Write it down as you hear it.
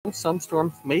with some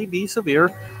storms may be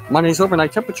severe. Monday's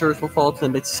overnight temperatures will fall to the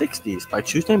mid-60s by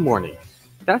Tuesday morning.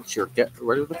 That's your Get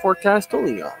Ready with the forecast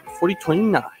only on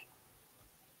 4029.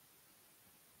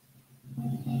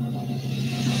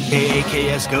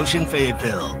 KAKS Goshen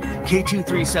Fayetteville,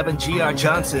 K237GR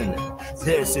Johnson.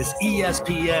 This is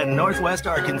ESPN Northwest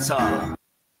Arkansas.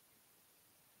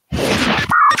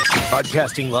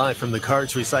 Broadcasting live from the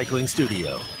Cards Recycling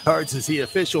Studio. Cards is the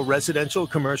official residential,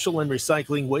 commercial, and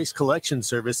recycling waste collection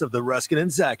service of the Ruscin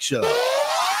and Zach Show.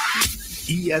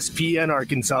 ESPN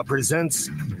Arkansas presents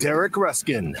Derek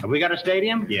Ruscin. Have we got a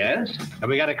stadium? Yes. Have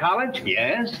we got a college?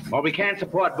 Yes. Well, we can't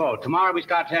support both. Tomorrow we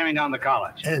start tearing down the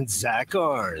college. And Zach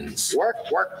Arns. Work.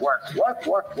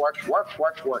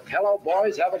 Hello,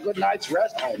 boys. Have a good night's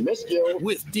rest. I missed you.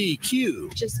 With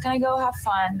DQ. Just gonna go have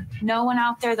fun. No one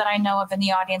out there that I know of in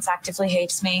the audience actively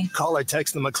hates me. Call or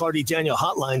text the McClarty Daniel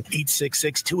hotline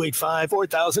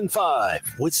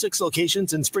 866-285-4005. With 6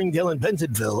 locations in Springdale and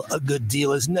Bentonville, a good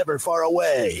deal is never far away.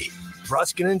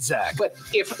 Ruscin and Zach. But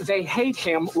if they hate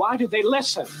him, why do they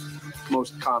listen?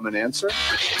 Most common answer.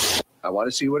 I want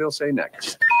to see what he'll say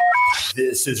next.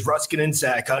 This is Ruscin and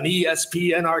Zach on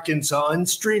ESPN Arkansas and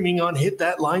streaming on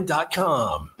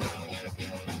hitthatline.com.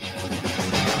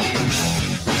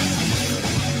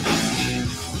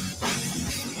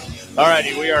 All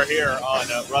righty, we are here on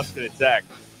Ruscin and Zach.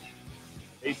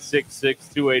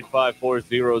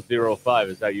 866-285-4005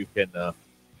 is how you can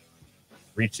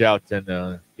reach out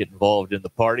and get involved in the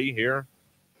party here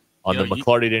on the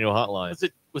McClarty Daniel hotline.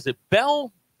 Was it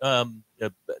Bell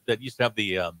that used to have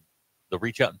the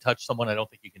reach out and touch someone? I don't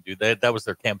think you can do that. That was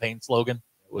their campaign slogan.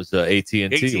 It was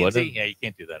AT&T, wasn't it? Yeah, you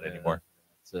can't do that anymore.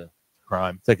 It's a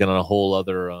crime. Taking on a whole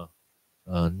other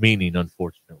meaning,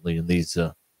 unfortunately, in these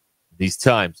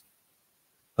times.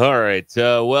 All right.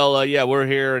 Yeah, we're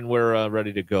here and we're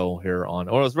ready to go here on,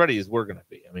 or as ready as we're going to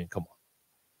be. I mean, come on.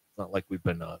 It's not like we've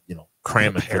been,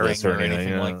 cramming for this or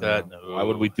anything like that. No. Why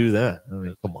would we do that? I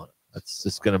mean, come on. That's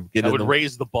just going to get I would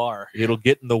raise the bar. It'll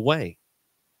get in the way.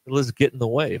 It'll just get in the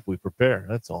way if we prepare.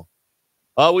 That's all.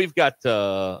 We've got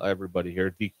everybody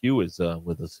here. DQ is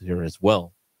with us here as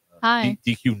well. Hi.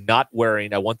 DQ not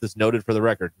wearing, I want this noted for the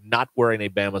record, not wearing a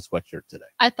Bama sweatshirt today.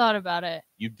 I thought about it.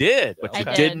 You did, but you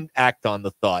didn't act on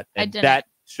the thought. And that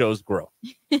shows growth,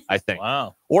 I think.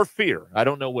 Wow. Or fear. I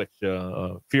don't know which.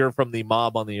 Fear from the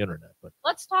mob on the internet. But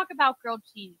let's talk about grilled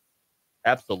cheese.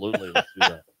 Absolutely. Let's do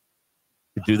that.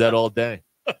 We could do that all day.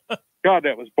 God,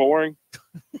 that was boring.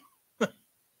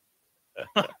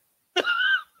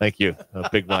 Thank you,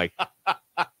 Big Mike.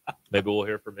 Maybe we'll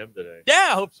hear from him today. Yeah,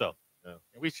 I hope so. Yeah.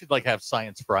 We should have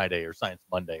Science Friday or Science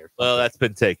Monday or something. Well, that's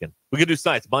been taken. We could do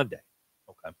Science Monday.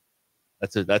 Okay.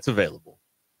 That's available.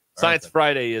 Science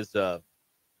Friday is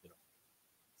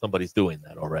somebody's doing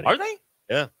that already. Are they?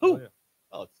 Yeah. Who? Oh, yeah.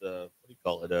 Oh, it's what do you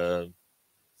call it?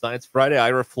 Science Friday,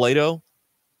 Ira Flato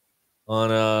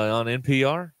on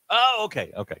NPR. Oh,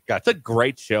 okay. Gotcha. It's a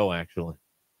great show, actually.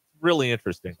 Really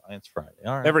interesting. Science Friday.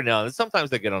 All right. Every now and then, sometimes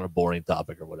they get on a boring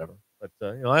topic or whatever, but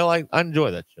I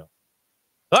enjoy that show.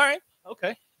 All right.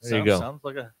 Okay. There you go. Sounds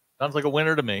like a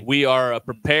winner to me. We are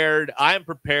prepared. I am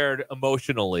prepared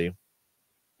emotionally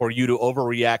for you to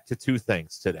overreact to 2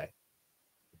 things today: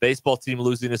 the baseball team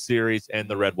losing a series and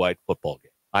the red-white football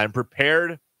game. I am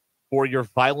prepared for your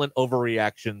violent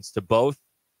overreactions to both.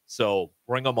 So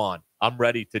bring them on. I'm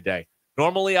ready today.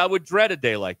 Normally, I would dread a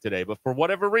day like today, but for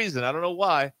whatever reason, I don't know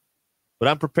why, but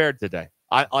I'm prepared today.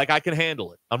 I can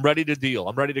handle it. I'm ready to deal.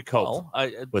 I'm ready to cope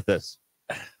with this.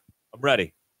 I'm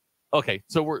ready. Okay,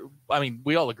 so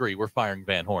we all agree we're firing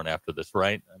Van Horn after this,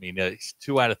 right? I mean,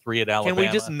 2 out of 3 at Alabama. Can we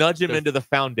just nudge him into the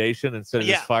foundation instead of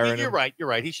just firing him? You're right.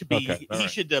 He should be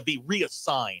be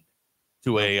reassigned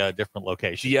to a different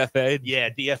location. DFA'd?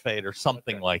 Yeah, DFA'd or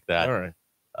something like that. All right.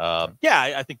 I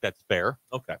think that's fair.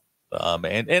 Okay.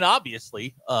 And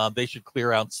obviously, they should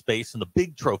clear out space in the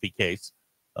big trophy case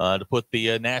to put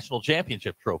the national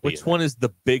championship trophy. Which one is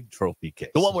the big trophy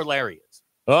case? The one where Larry is.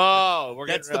 Oh,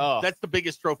 that's the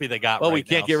biggest trophy they got. Well, we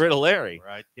can't get rid of Larry,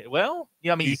 right? Well,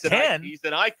 yeah, I mean, he's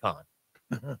an icon.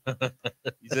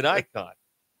 He's an icon.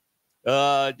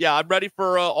 I'm ready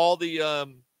for all the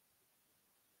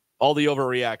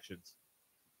overreactions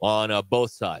on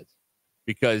both sides,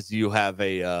 because you have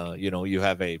the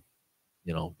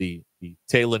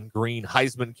Talon Green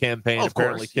Heisman campaign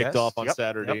apparently kicked off on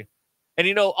Saturday. Yep.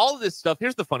 And all of this stuff,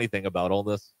 here's the funny thing about all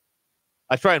this.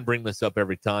 I try and bring this up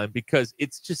every time because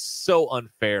it's just so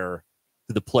unfair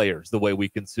to the players, the way we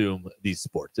consume these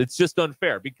sports. It's just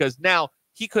unfair because now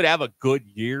he could have a good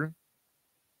year,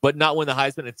 but not win the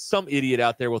Heisman, and some idiot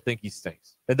out there will think he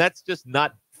stinks. And that's just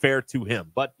not fair to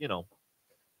him. But,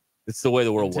 It's the way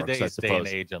the world In works, I today's day and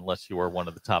suppose. age, unless you are one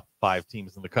of the top 5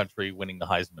 teams in the country, winning the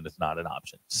Heisman is not an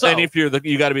option. So, And if you're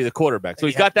you got to be the quarterback. So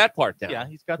he's got that part down. Yeah,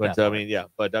 he's got but, that. I mean, yeah.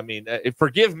 But I mean,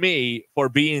 forgive me for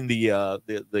being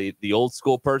the old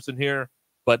school person here.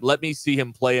 But let me see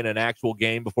him play in an actual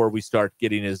game before we start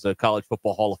getting his College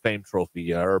Football Hall of Fame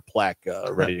trophy or plaque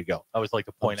ready to go. I always like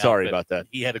to point out. Sorry about that.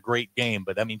 He had a great game,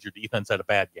 but that means your defense had a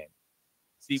bad game.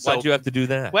 See, why'd you have to do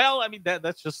that? Well, I mean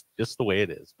that's just the way it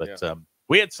is. But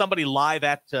we had somebody live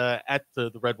at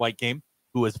the Red White game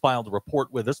who has filed a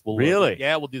report with us. Really?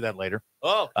 We'll do that later.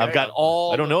 Oh, okay. I've got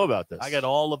all. I don't know about this. I got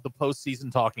all of the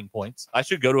postseason talking points. I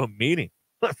should go to a meeting.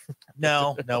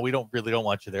 No, we don't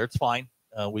want you there. It's fine.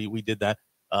 We did that.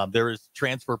 There is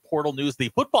transfer portal news. The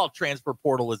football transfer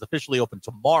portal is officially open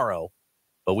tomorrow,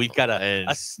 but we've got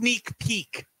a sneak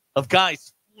peek of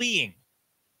guys fleeing.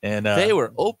 And they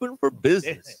were open for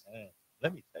business.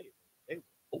 Let me tell you.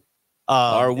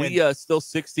 Are we still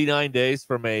 69 days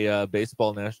from a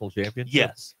baseball national championship?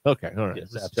 Yes. Okay. All right.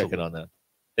 Yes, Just absolutely. checking on that.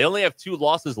 They only have 2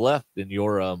 losses left in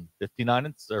your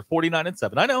 59 or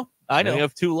 49-7. I know. They only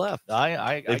have 2 left.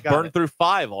 They've burned through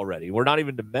 5 already. We're not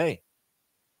even to May.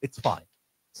 It's fine.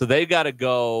 So they got to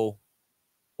go.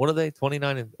 What are they?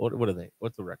 29 and what are they?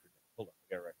 What's the record? Hold on,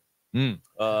 I got a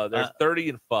record. There's 30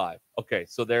 and 5. Okay,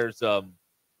 so there's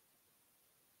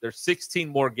 16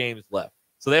 more games left.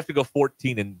 So they have to go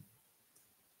 14 and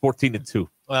 2.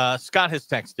 Scott has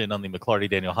texted in on the McClarty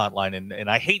Daniel hotline, and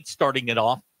I hate starting it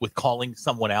off with calling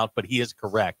someone out, but he is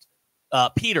correct.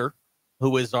 Peter,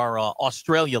 who is our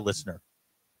Australia listener,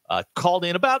 called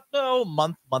in about a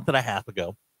month and a half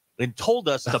ago and told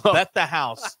us to bet the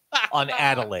house on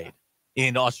Adelaide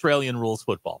in Australian rules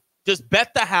football. Just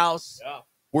bet the house. Yeah.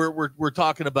 We're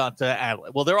talking about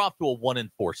Adelaide. Well, they're off to a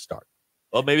 1-4 start.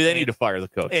 Well, maybe they need to fire the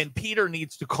coach. And Peter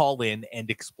needs to call in and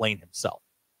explain himself.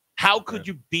 How could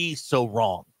you be so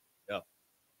wrong? Yeah.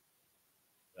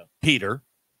 Peter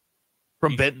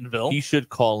from Bentonville. He should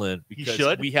call in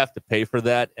because we have to pay for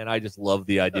that. And I just love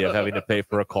the idea of having to pay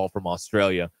for a call from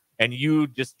Australia and you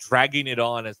just dragging it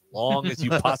on as long as you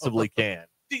possibly can.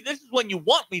 See, this is when you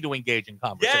want me to engage in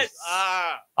conversation. Yes.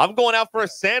 I'm going out for a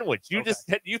sandwich. You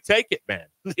you take it, man.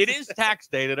 It is tax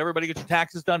day. Did everybody get your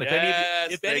taxes done? If any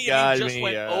of you just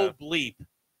went, oh, bleep,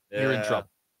 you're in trouble.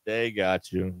 They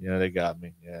got you. Yeah, they got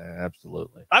me. Yeah,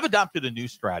 absolutely. I've adopted a new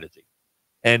strategy.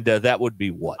 And that would be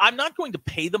what? I'm not going to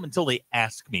pay them until they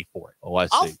ask me for it. Oh, I see.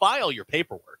 I'll file your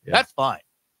paperwork. Yeah. That's fine.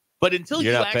 But until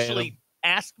you actually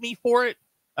ask me for it,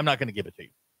 I'm not going to give it to you.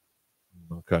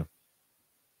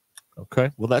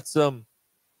 Okay. Well, that's what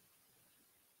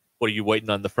are you waiting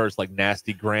on the first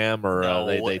nasty gram or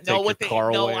they take your car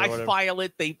away? No, or I whatever? file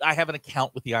it. I have an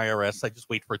account with the IRS. I just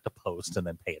wait for it to post and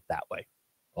then pay it that way.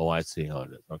 Oh, I see how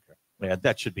it is. Okay. Yeah,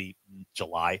 that should be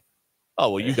July.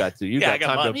 Oh, well, you got to. You got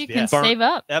time months. to You can save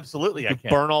up. Absolutely. You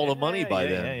burn all the money by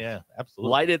then. Yeah,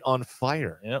 absolutely. Light it on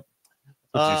fire. Yep.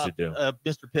 That's what you should do.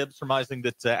 Mr. Pibb surmising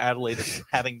that Adelaide is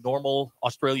having normal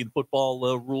Australian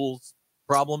football rules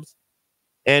problems.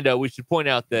 And we should point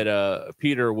out that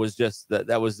Peter was just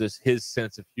that was just his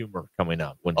sense of humor coming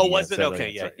out when. Was it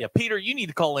okay? Yeah. Peter, you need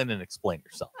to call in and explain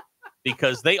yourself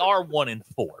because they are 1-4,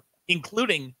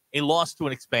 including a loss to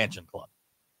an expansion club.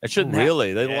 It shouldn't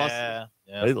really. Happen. They lost.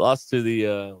 Yeah. They lost to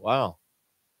the wow.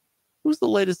 Who's the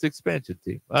latest expansion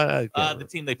team? The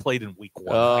team they played in week 1.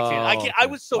 Oh, I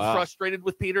was so frustrated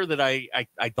with Peter that I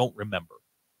don't remember.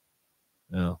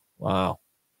 Yeah. Wow.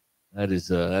 That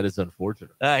is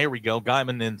unfortunate. Here we go.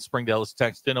 Guyman in Springdale is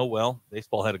texting. Oh, well,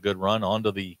 baseball had a good run on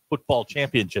to the football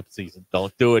championship season.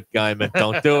 Don't do it, Guyman.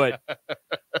 Don't do it.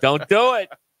 Don't do it.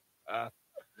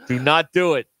 Do not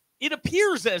do it. It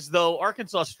appears as though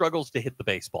Arkansas struggles to hit the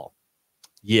baseball.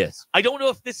 Yes. I don't know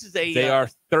if this is a... They are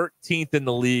 13th in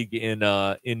the league in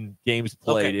games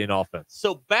played in offense.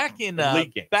 So back in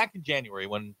January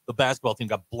when the basketball team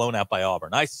got blown out by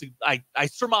Auburn, I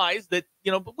surmise that,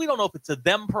 but we don't know if it's a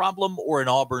them problem or an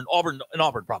Auburn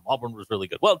problem. Auburn was really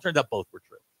good. Well, it turns out both were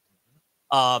true.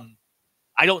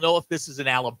 I don't know if this is an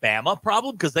Alabama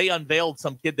problem because they unveiled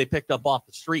some kid they picked up off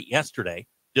the street yesterday,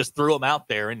 just threw him out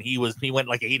there, and he went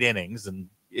like 8 innings, and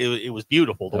it was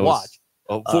beautiful to watch.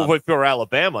 For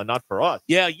Alabama, not for us.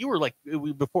 Yeah, you were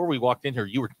before we walked in here,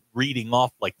 you were reading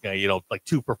off like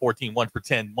 2 for 14, 1 for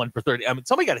 10, 1 for 30. I mean,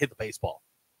 somebody got to hit the baseball.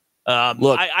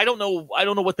 Look, I don't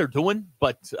know what they're doing,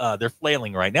 but they're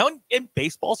flailing right now. And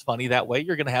baseball's funny that way.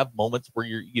 You're going to have moments where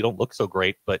you don't look so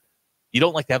great, but you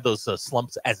don't like to have those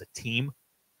slumps as a team.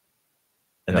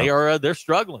 And they're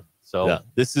struggling. So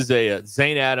this is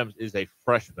Zane Adams is a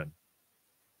freshman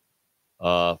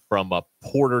from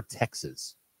Porter,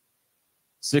 Texas.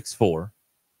 6'4",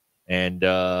 And,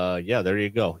 there you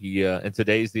go. He and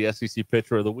today's the SEC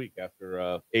Pitcher of the Week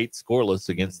after 8 scoreless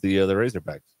against the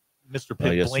Razorbacks. Mr.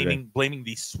 Pitt blaming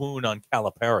the swoon on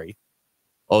Calipari.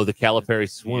 Oh, the Calipari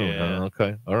swoon. Yeah.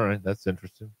 Okay. All right. That's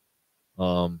interesting.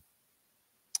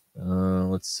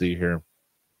 Let's see here.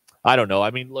 I don't know.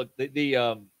 I mean, look,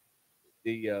 the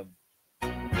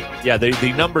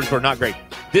numbers were not great.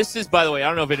 This is, by the way, I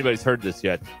don't know if anybody's heard this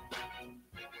yet.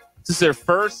 This is their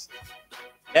first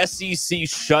SEC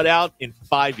shutout in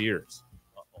 5 years.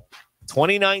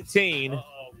 2019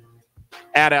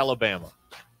 at Alabama.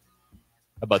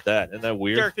 How about that? Isn't that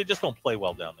weird? Derek, they just don't play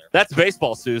well down there. That's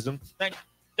baseball, Susan.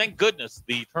 Thank goodness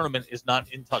the tournament is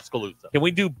not in Tuscaloosa. Can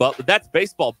we do that's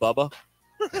baseball, Bubba?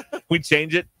 We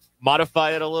change it,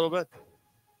 modify it a little bit.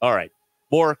 All right.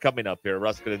 More coming up here.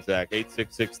 Ruscin and Zach,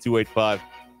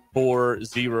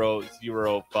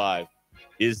 866-285-4005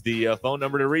 is the phone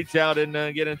number to reach out and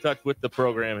get in touch with the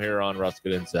program here on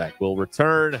Ruscin and Zach. We'll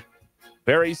return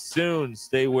very soon.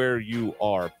 Stay where you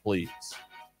are, please.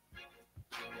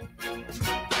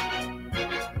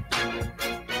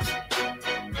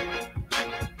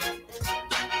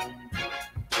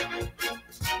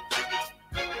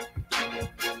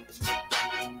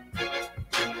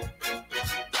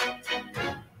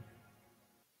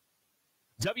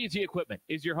 WT Equipment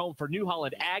is your home for New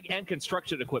Holland ag and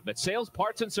construction equipment, sales,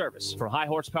 parts, and service for high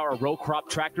horsepower row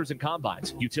crop tractors and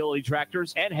combines, utility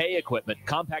tractors and hay equipment,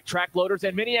 compact track loaders,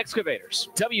 and mini excavators.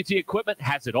 WT Equipment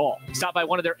has it all. Stop by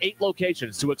one of their 8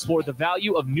 locations to explore the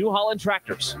value of New Holland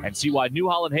tractors and see why New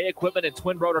Holland hay equipment and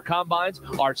twin rotor combines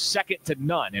are second to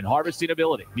none in harvesting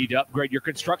ability. Need to upgrade your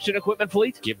construction equipment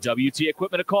fleet? Give WT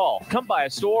Equipment a call. Come by a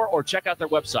store or check out their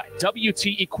website,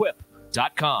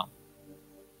 WTEquip.com.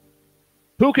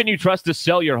 Who can you trust to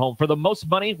sell your home for the most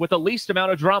money with the least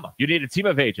amount of drama? You need a team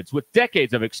of agents with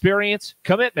decades of experience,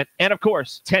 commitment, and, of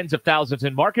course, tens of thousands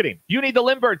in marketing. You need the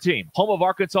Lindbergh team, home of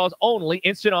Arkansas's only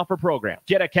instant offer program.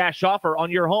 Get a cash offer on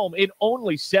your home in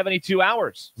only 72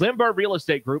 hours. Lindbergh Real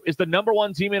Estate Group is the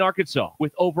 #1 team in Arkansas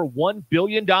with over $1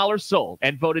 billion sold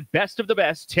and voted best of the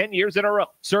best 10 years in a row,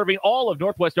 serving all of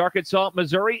Northwest Arkansas,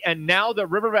 Missouri, and now the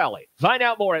River Valley. Find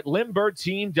out more at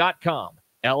LindberghTeam.com.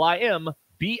 LIMBIRD.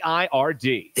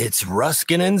 It's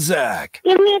Ruscin and Zach.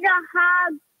 Give me the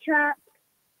hog truck.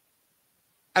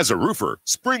 As a roofer,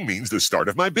 spring means the start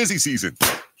of my busy season,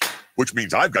 which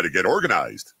means I've got to get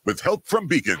organized. With help from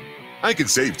Beacon, I can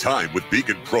save time with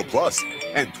Beacon Pro Plus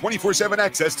and 24/7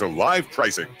 access to live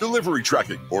pricing, delivery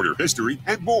tracking, order history,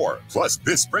 and more. Plus,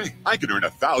 this spring, I can earn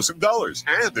 $1,000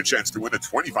 and the chance to win a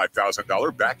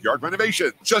 $25,000 backyard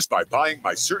renovation just by buying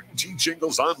my CertainTeed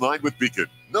shingles online with Beacon.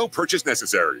 No purchase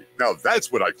necessary. Now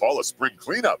that's what I call a spring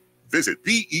cleanup. Visit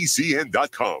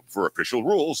BECN.com for official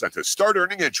rules and to start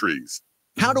earning entries.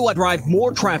 How do I drive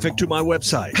more traffic to my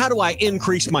website? How do I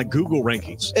increase my Google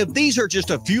rankings? If these are just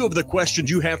a few of the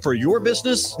questions you have for your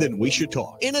business, then we should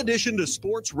talk. In addition to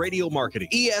sports radio marketing,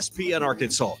 ESPN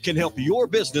Arkansas can help your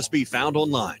business be found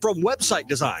online. From website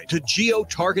design to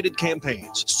geo-targeted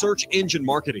campaigns, search engine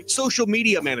marketing, social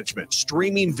media management,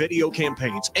 streaming video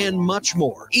campaigns, and much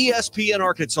more. ESPN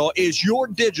Arkansas is your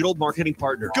digital marketing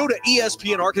partner. Go to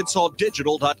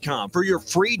ESPNArkansasDigital.com for your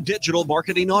free digital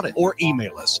marketing audit or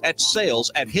email us at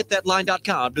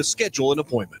sales@hitthatline.com to schedule an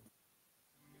appointment.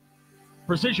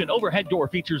 Precision Overhead Door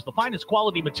features the finest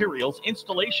quality materials,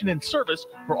 installation, and service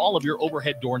for all of your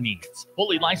overhead door needs.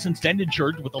 Fully licensed and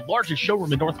insured with the largest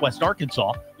showroom in Northwest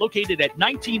Arkansas, located at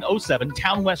 1907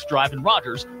 Town West Drive in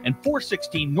Rogers and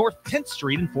 416 North 10th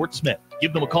Street in Fort Smith.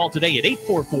 Give them a call today at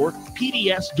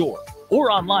 844-PDS-DOOR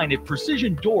or online at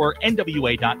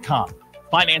PrecisionDoorNWA.com.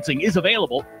 Financing is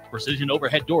available. Precision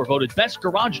Overhead Door voted best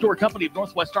garage door company of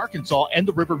Northwest Arkansas and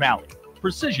the River Valley.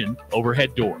 Precision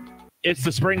Overhead Door. It's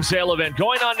the spring sale event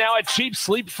going on now at Cheap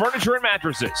Sleep Furniture and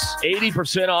Mattresses.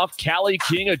 80% off Cali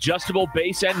King adjustable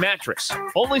base and mattress.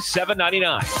 Only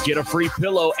 $7.99. Get a free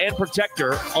pillow and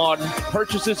protector on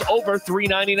purchases over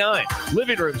 $3.99.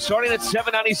 Living room starting at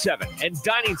 $7.97 and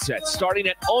dining sets starting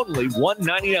at only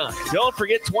 $1.99. Don't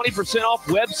forget 20% off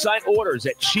website orders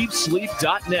at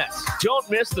cheapsleep.net. Don't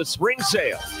miss the spring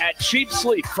sale at Cheap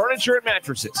Sleep Furniture and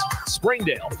Mattresses.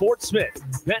 Springdale, Fort Smith,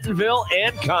 Bentonville,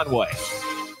 and Conway.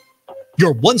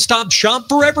 Your one-stop shop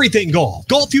for everything golf.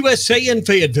 Golf USA in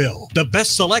Fayetteville. The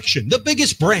best selection, the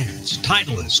biggest brands.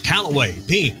 Titleist, Callaway,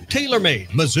 Ping, TaylorMade,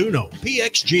 Mizuno,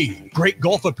 PXG. Great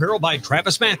golf apparel by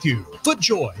Travis Matthew,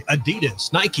 FootJoy,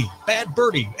 Adidas, Nike, Bad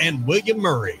Birdie, and William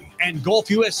Murray. And Golf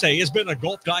USA has been a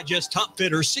Golf Digest top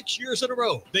fitter 6 years in a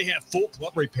row. They have full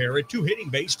club repair and 2 hitting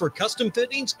bays for custom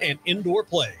fittings and indoor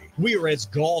play. We are as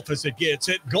golf as it gets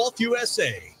at Golf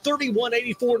USA,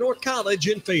 3184 North College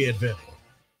in Fayetteville.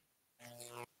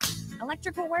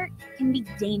 Electrical work can be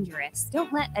dangerous.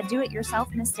 Don't let a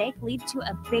do-it-yourself mistake lead to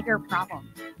a bigger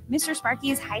problem. Mr.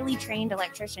 Sparky's highly trained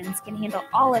electricians can handle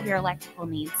all of your electrical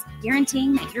needs,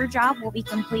 guaranteeing that your job will be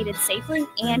completed safely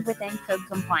and within code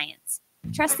compliance.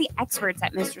 Trust the experts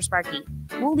at Mr. Sparky.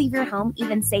 We'll leave your home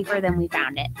even safer than we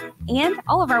found it. And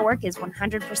all of our work is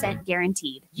 100%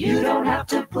 guaranteed. You don't have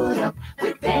to put up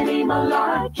with any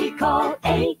malarkey. Call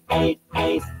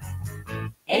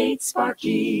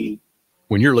 888-8-SPARKY.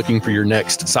 When you're looking for your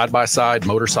next side-by-side,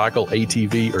 motorcycle,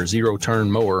 ATV, or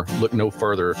zero-turn mower, look no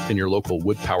further than your local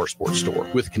Wood Power Sports store.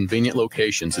 With convenient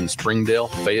locations in Springdale,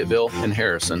 Fayetteville, and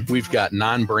Harrison, we've got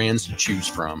 9 brands to choose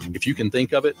from. If you can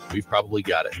think of it, we've probably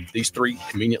got it. These 3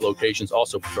 convenient locations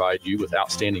also provide you with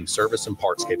outstanding service and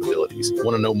parts capabilities.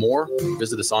 Want to know more?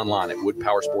 Visit us online at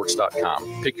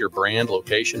woodpowersports.com. Pick your brand,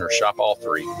 location, or shop all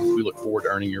 3. We look forward to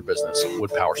earning your business.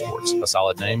 Wood Power Sports, a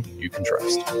solid name you can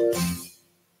trust.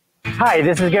 Hi,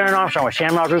 this is Garen Armstrong with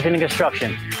Shamrock Roofing and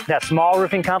Construction. That small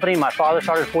roofing company my father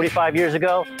started 45 years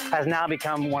ago has now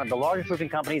become one of the largest roofing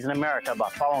companies in America by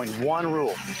following one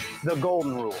rule, the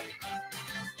golden rule.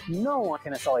 No one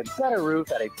can install a better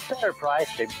roof at a better price,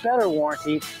 a better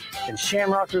warranty than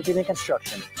Shamrock Roofing and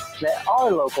Construction. Let our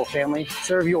local family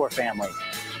serve your family.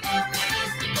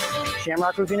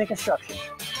 Shamrock Roofing and Construction.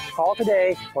 Call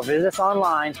today or visit us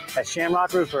online at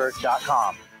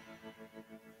shamrockroofer.com.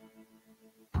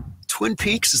 Twin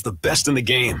Peaks is the best in the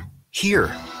game.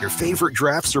 Here, your favorite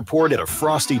drafts are poured at a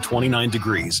frosty 29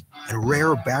 degrees, and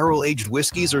rare barrel-aged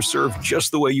whiskeys are served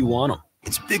just the way you want them.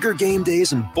 It's bigger game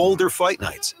days and bolder fight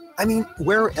nights. I mean,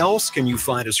 where else can you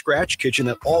find a scratch kitchen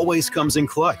that always comes in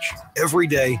clutch? Every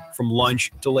day, from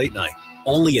lunch to late night.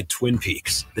 Only at Twin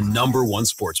Peaks, the #1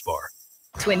 sports bar.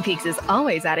 Twin Peaks is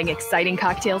always adding exciting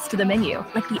cocktails to the menu,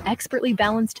 like the expertly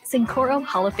balanced Sincoro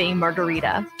Hall of Fame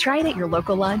Margarita. Try it at your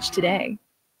local lodge today.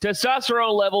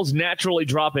 Testosterone levels naturally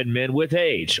drop in men with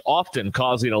age, often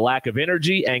causing a lack of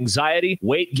energy, anxiety,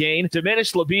 weight gain,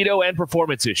 diminished libido, and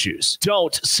performance issues.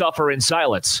 Don't suffer in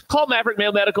silence. Call Maverick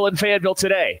Male Medical in Fayetteville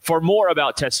today for more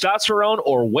about testosterone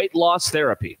or weight loss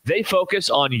therapy. They focus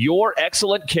on your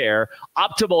excellent care,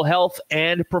 optimal health,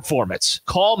 and performance.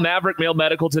 Call Maverick Male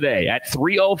Medical today at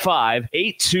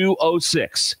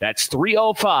 305-8206. That's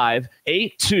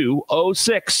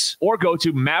 305-8206. Or go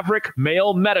to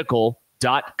maverickmalemedical.com.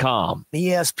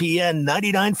 ESPN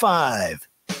 99.5.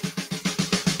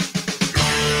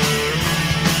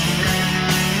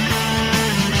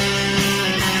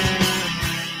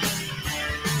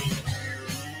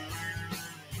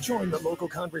 Join the local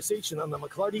conversation on the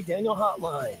McLarty Daniel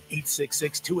Hotline,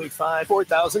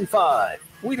 866-285-4005.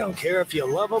 We don't care if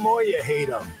you love them or you hate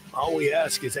them. All we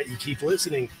ask is that you keep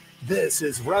listening. This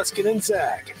is Ruscin and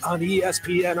Zach on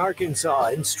ESPN Arkansas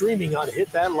and streaming on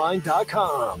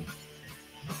hitthatline.com.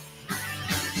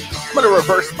 I'm going to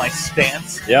reverse my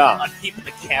stance on keeping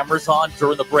the cameras on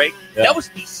during the break. Yeah. That was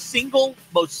the single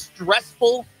most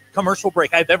stressful commercial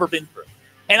break I've ever been through.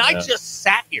 And I just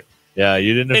sat here. Yeah,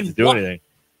 you didn't have to do anything.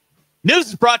 News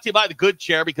is brought to you by the Good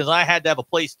Chair because I had to have a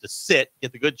place to sit.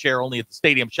 Get the Good Chair only at the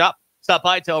Stadium Shop. Stop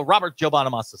by, tell Robert Joe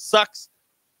Bonamassa sucks.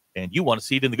 And you want to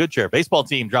see it in the Good Chair. Baseball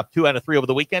team dropped 2 out of 3 over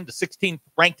the weekend to 16th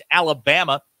ranked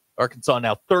Alabama. Arkansas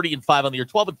now 30-5 on the year,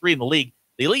 12-3 in the league.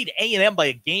 They lead A&M by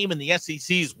a game in the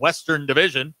SEC's Western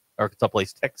Division. Arkansas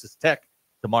plays Texas Tech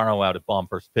tomorrow out at Baum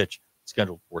first pitch,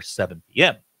 scheduled for 7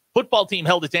 p.m. Football team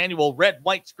held its annual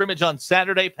red-white scrimmage on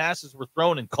Saturday. Passes were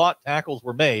thrown and caught. Tackles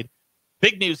were made.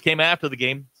 Big news came after the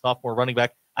game. Sophomore running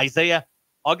back Isaiah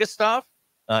Augustov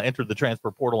entered the transfer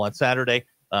portal on Saturday.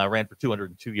 Ran for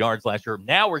 202 yards last year.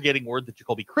 Now we're getting word that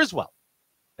Jacoby Criswell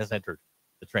has entered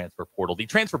the transfer portal. The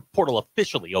transfer portal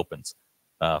officially opens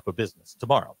for business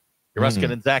tomorrow. Your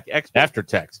Ruscin and Zach Expo. After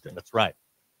tax. That's right.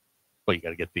 Well, you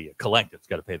got to get the collectives,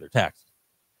 got to pay their tax.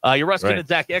 Your Ruscin and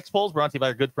Zach Expos brought to you by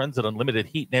our good friends at Unlimited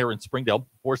Heat and Air in Springdale,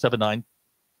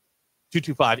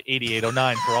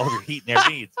 479-225-8809 for all of your heat and air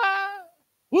needs.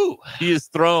 Woo! He is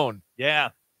thrown. Yeah.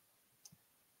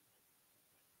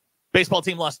 Baseball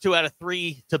team lost 2 out of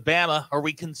 3 to Bama. Are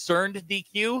we concerned,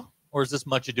 DQ, or is this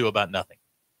much ado about nothing?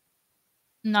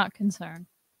 Not concerned.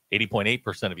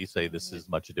 80.8% of you say this is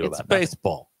much ado about nothing.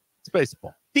 Baseball. It's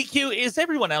baseball. DQ, is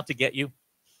everyone out to get you?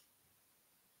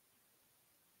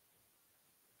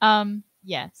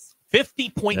 Yes.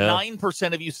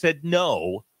 50.9% of you said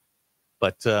no,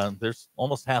 but there's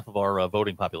almost half of our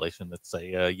voting population that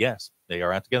say yes, they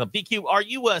are out to get them. DQ, are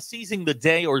you seizing the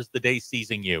day, or is the day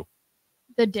seizing you?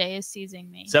 The day is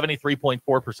seizing me.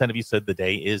 73.4% of you said the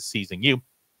day is seizing you.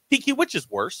 DQ, which is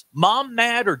worse, mom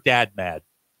mad or dad mad?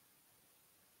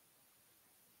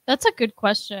 That's a good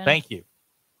question. Thank you.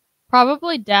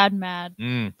 Probably dad mad.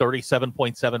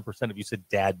 37.7% of you said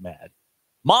dad mad.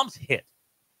 Mom's hit.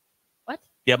 What?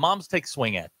 Yeah, moms take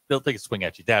swing at. They'll take a swing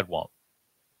at you. Dad won't.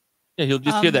 Yeah, he'll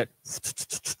just hear that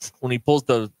when he pulls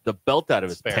the belt out of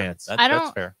his pants.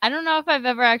 That's fair. I don't know if I've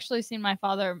ever actually seen my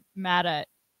father mad at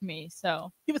me.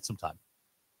 So give it some time.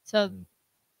 So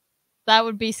that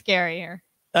would be scarier.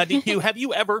 DQ, have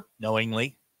you ever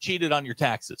knowingly cheated on your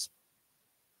taxes?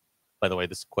 By the way,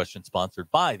 this question sponsored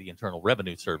by the Internal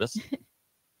Revenue Service.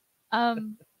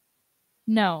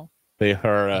 No. They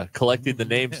are collecting the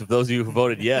names of those of you who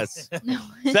voted yes.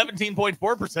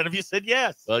 17.4% of you said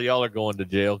yes. Well, y'all are going to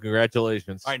jail.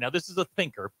 Congratulations. All right, now this is a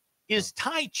thinker. Is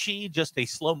Tai Chi just a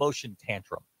slow motion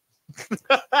tantrum?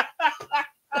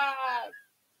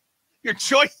 Your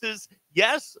choice is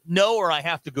yes, no, or I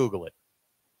have to Google it.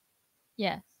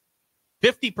 Yes.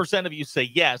 50% of you say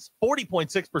yes.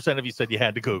 40.6% of you said you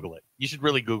had to Google it. You should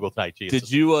really Google Tai Chi.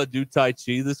 Did you do Tai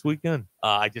Chi this weekend?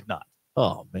 I did not.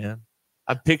 Oh, man.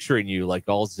 I'm picturing you like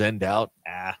all zenned out.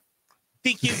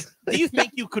 DQ, do you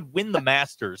think you could win the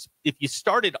Masters if you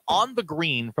started on the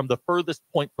green from the furthest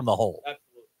point from the hole?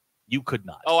 Absolutely. You could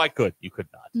not. Oh, I could. You could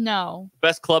not. No.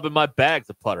 Best club in my bag's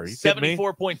a putter.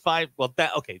 74.5. Well,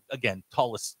 that okay. Again,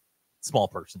 tallest small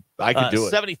person. I could do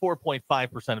it.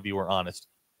 74.5% of you were honest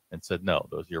and said no.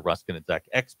 Those are your Ruscin and Zach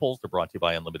X polls. They're brought to you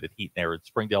by Unlimited Heat and Air at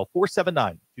Springdale.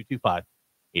 479-225-8809.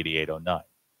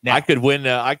 Now, I could win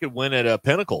at a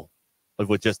Pinnacle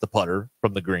with just the putter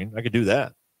from the green. I could do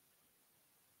that.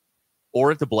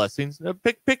 Or at the Blessings.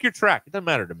 Pick your track. It doesn't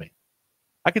matter to me.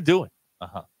 I could do it.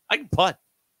 I can putt.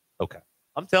 Okay.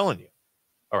 I'm telling you.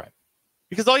 All right.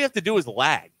 Because all you have to do is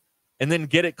lag and then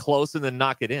get it close and then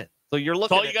knock it in. So you're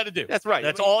looking. That's all you got to do. That's right.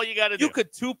 That's all you got to do. You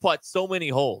could two-putt so many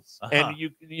holes. And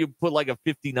you put like a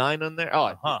 59 on there.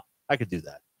 Oh, I could do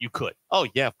that. You could. Oh,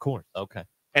 yeah, of course. Okay.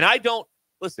 And I don't,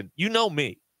 listen, you know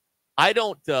me. I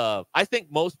don't, I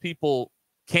think most people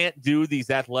can't do these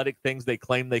athletic things they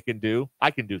claim they can do.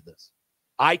 I can do this.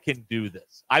 I can do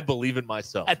this. I believe in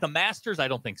myself. At the Masters, I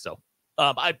don't think so.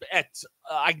 I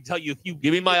can tell you if you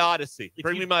give me my Odyssey,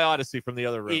 bring me my Odyssey from the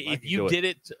other room. If you did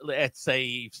it at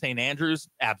say St. Andrews,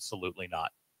 absolutely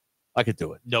not. I could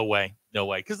do it. No way,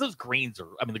 because those greens are.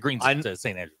 I mean, the greens at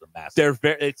St. Andrews are massive.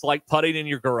 They're it's like putting in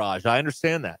your garage. I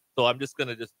understand that. So I'm just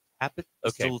gonna just tap it.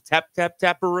 Okay,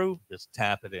 tap-a-roo. Just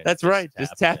tap it in. That's right.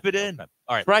 Just tap it in. Okay.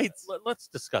 All right. Right. Let's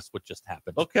discuss what just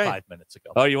happened. Okay. 5 minutes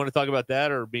ago. Oh, you want to talk about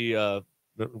that or be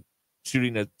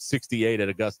shooting a 68 at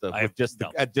Augusta with just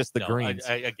the greens?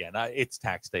 It's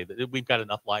tax day. We've got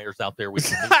enough liars out there. We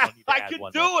can I can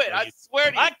do it. I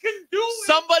swear to you. I can do it.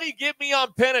 Somebody get me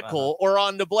on Pinnacle or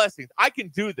on the Blessings. I can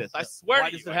do this. I swear. Why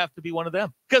does it have to be one of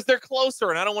them? Because they're closer,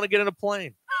 and I don't want to get in a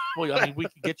plane. Well, I mean, we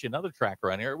could get you another track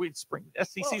around here. We'd spring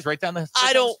SCC's right down the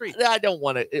street. I don't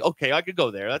want to. Okay, I could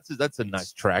go there. That's a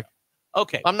nice track.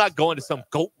 Okay, I'm not going to some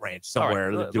goat ranch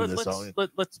somewhere to do this.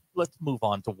 Let's move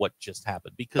on to what just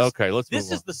happened because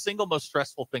this is the single most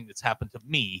stressful thing that's happened to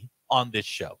me on this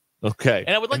show. Okay,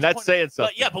 and I would like that's saying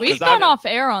something. Yeah, but we've gone off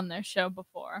air on this show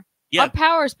before. Yeah, our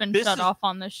power's been shut off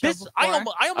on this show before. I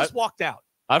almost walked out.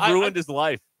 I've ruined his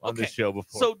life on this show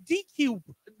before. So DQ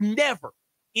never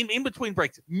in between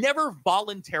breaks never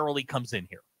voluntarily comes in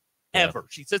here ever.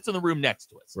 She sits in the room next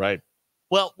to us. Right.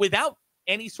 Well, without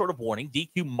any sort of warning,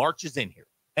 DQ marches in here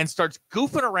and starts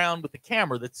goofing around with the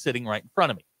camera that's sitting right in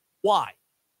front of me. Why?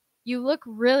 You look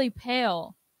really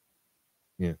pale.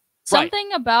 Yeah. Something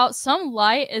about some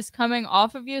light is coming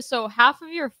off of you, so half of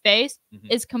your face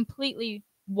is completely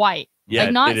white. Yeah,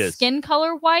 like not it is. skin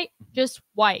color white, just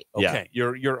white. Okay.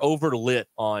 Yeah, you're overlit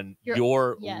on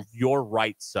your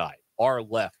right side. Our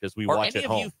left as we watch at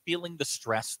home. Are any of you feeling the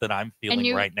stress that I'm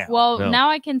feeling right now? Well,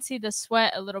 now I can see the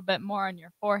sweat a little bit more on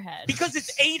your forehead. Because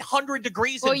it's 800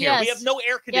 degrees in here. We have no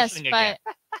air conditioning again.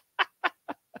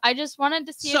 I just wanted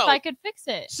to see if I could fix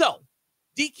it. So,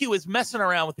 DQ is messing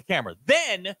around with the camera.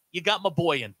 Then you got my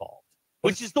boy involved,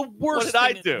 which is the worst.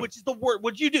 What did I do? Which is the worst.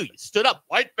 What'd you do? You stood up,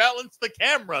 white balance the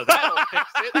camera. That'll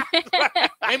fix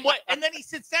it. And then he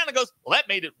sits down and goes, well, that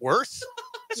made it worse.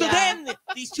 So then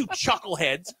these two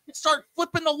chuckleheads start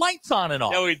flipping the lights on and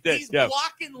off. No, he did. He's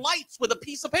blocking lights with a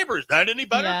piece of paper. Is that any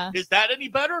better? Yeah. Is that any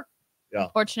better? Yeah.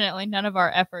 Unfortunately, none of our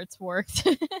efforts worked.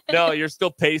 No, you're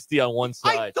still pasty on one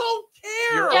side. I don't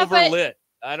care. You're overlit.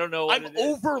 I don't know. I'm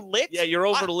overlit? Yeah, you're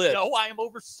overlit. No, I am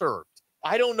overserved.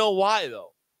 I don't know why,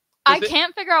 though. I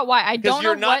can't figure out why. I don't know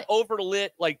you're not overlit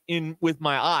like in with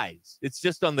my eyes. It's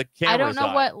just on the camera. I don't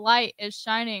know what light is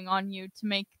shining on you to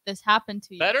make this happen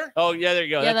to you. Better? Oh yeah, there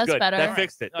you go. Yeah, that's good. better. That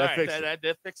fixed it. That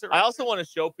fixed it. I also want to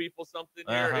show people something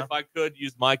here. If I could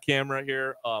use my camera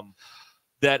here,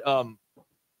 that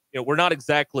we're not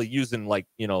exactly using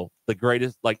the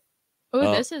greatest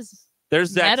This is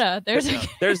there's Zach's, meta.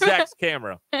 There's Zach's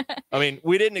camera. I mean,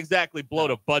 we didn't exactly blow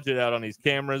the budget out on these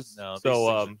cameras. No,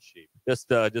 so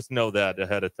just know that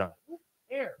ahead of time. Who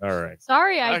cares? All right.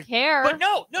 Sorry, I care. But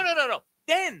no.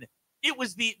 Then it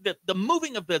was the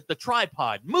moving of the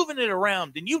tripod, moving it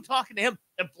around, and you talking to him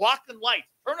and blocking lights,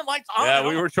 turning lights on. Yeah,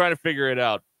 we were trying to figure it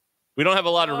out. We don't have a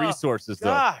lot of resources,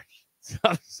 though. Gosh.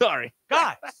 I'm sorry.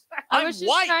 Guys, I was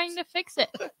just trying to fix it.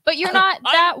 But you're not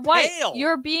that white. Pale.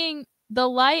 The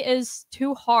light is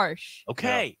too harsh.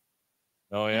 Okay.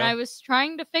 Oh, yeah? And I was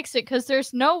trying to fix it because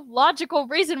there's no logical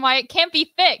reason why it can't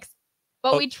be fixed.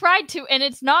 But we tried to, and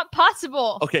it's not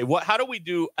possible. Okay, how do we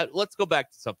do? Let's go back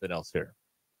to something else here.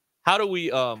 How do we?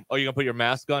 You're gonna put your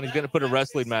mask on. He's gonna put a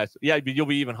wrestling mask. Yeah, but you'll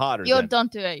be even hotter.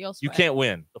 Don't do it. You'll sweat. You can't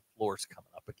win. The floor's coming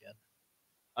up again.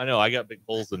 I know. I got big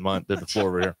holes in the floor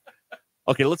over here.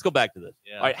 Okay, let's go back to this.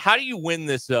 Yeah. All right, how do you win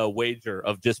this wager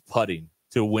of just putting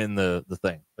to win the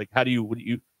thing? Like, how do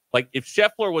you like if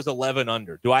Scheffler was 11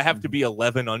 under? Do I have to be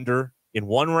 11 under in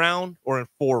 1 round or in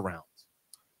 4 rounds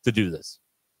to do this?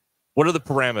 What are the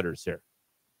parameters here?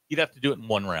 You'd have to do it in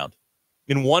 1 round.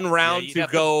 In 1 round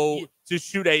to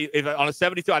shoot on a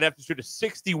 72, I'd have to shoot a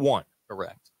 61.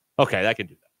 Correct. Okay, I can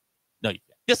do that. No, you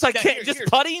can't. Yes, I can't. Just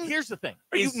putting? Here's the thing.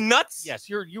 Are you nuts? Yes,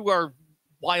 you are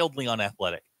wildly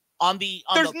unathletic.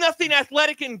 There's nothing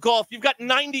athletic in golf. You've got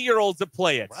 90-year-olds that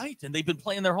play it. Right, and they've been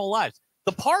playing their whole lives.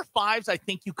 The par 5s, I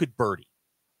think you could birdie.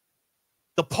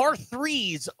 The par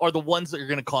 3s are the ones that are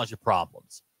going to cause you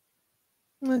problems.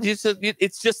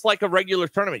 It's just like a regular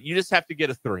tournament. You just have to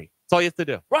get a 3. That's all you have to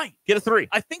do. Right. Get a 3.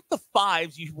 I think the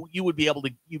 5s you would be able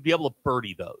to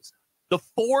birdie those. The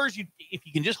 4s, if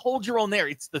you can just hold your own there,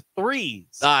 it's the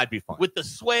 3s. I'd be fine. With the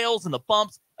swales and the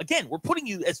bumps. Again, we're putting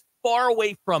you as far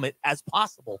away from it as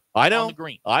possible. I know. On the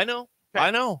green. I know. Okay.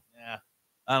 I know. Yeah.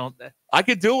 I don't. I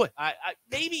could do it. I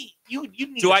maybe you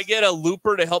need. Do I get a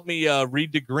looper to help me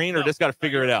read the green, or just got to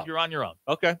figure it out? You're on your own.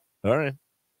 Okay. All right.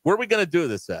 Where are we going to do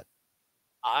this at?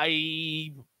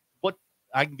 I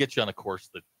can get you on a course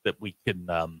that we can.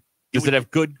 Does it have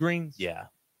good greens? Yeah.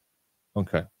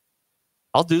 Okay.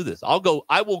 I'll do this.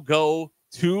 I will go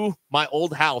to my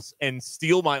old house and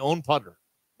steal my own putter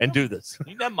and do this.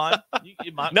 You never mind.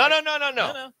 No.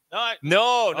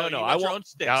 No. I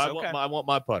want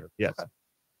my putter. Yes. Okay.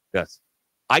 Yes.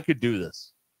 I could do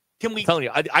this. Can we? I'm telling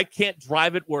you, I can't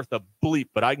drive it worth a bleep,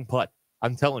 but I can putt.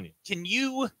 I'm telling you. Can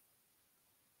you?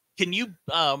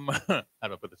 How do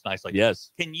I put this nicely?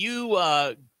 Yes. Can you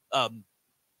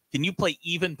play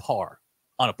even par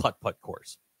on a putt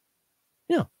course?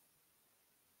 Yeah.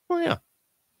 Oh yeah.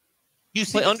 You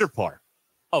play under par.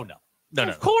 Oh no.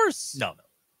 Of course. No.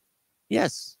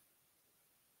 Yes.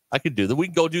 I could do that. We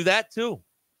can go do that too.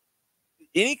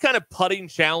 Any kind of putting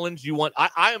challenge you want,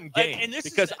 I am game. And this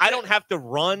because I don't have to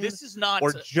run. This is not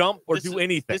or jump or do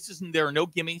anything. There are no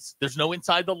gimmies. There's no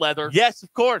inside the leather. Yes,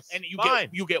 of course. And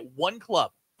you get 1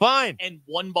 club. Fine. And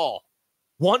 1 ball.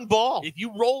 1 ball. If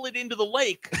you roll it into the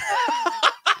lake,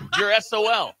 you're SOL.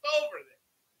 Over there.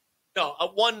 No,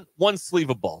 one sleeve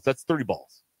of balls. That's 3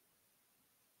 balls.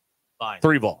 Fine.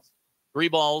 3 balls. 3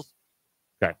 balls.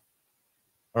 Okay.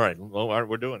 All right. Well,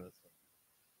 we're doing this.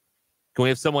 Can we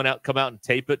have someone come out and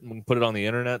tape it and we can put it on the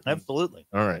internet? Absolutely.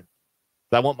 All right.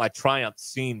 I want my triumph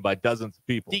seen by dozens of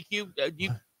people.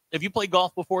 DQ, have you played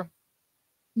golf before?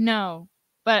 No,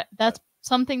 but that's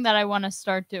something that I want to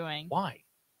start doing. Why?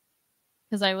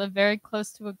 Because I live very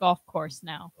close to a golf course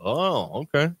now. Oh,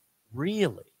 okay.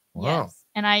 Really? Wow. Yes.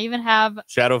 And I even have...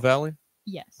 Shadow Valley?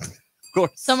 Yes. Of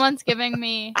course. Someone's giving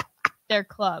me their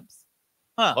clubs.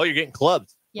 Huh. Oh, you're getting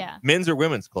clubs? Yeah. Men's or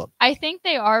women's club? I think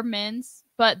they are men's,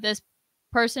 but this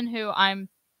person who I'm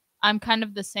kind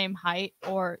of the same height,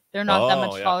 or they're not that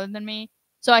much taller than me.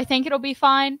 So I think it'll be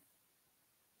fine.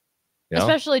 Yeah.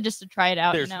 Especially just to try it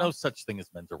out. There's no such thing as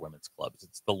men's or women's clubs.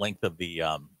 It's the length of the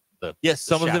yes,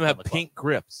 some of them have pink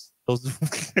grips. Those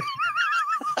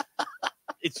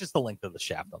it's just the length of the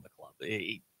shaft on the club.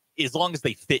 As long as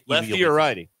they fit you. Lefty or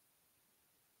righty?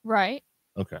 Right.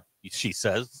 Okay. She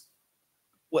says.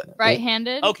 What?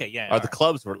 Right-handed? Okay, yeah. Are the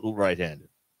clubs right-handed?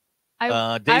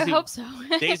 I hope so.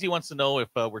 Daisy wants to know if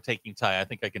we're taking tie. I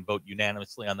think I can vote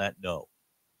unanimously on that. No.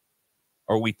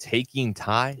 Are we taking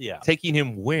Ty? Yeah. Taking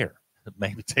him where?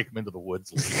 Maybe take him into the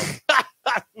woods.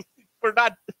 We're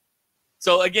not.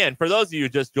 So again, for those of you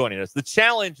just joining us, the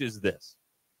challenge is this.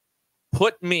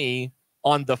 Put me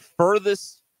on the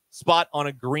furthest spot on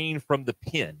a green from the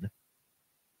pin.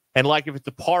 And like if it's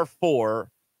a par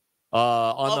 4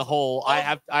 on the hole, I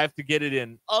have to get it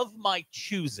in. Of my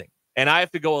choosing. and I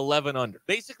have to go 11 under.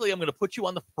 Basically, I'm going to put you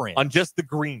on the fringe. On just the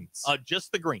greens.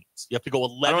 Just the greens. You have to go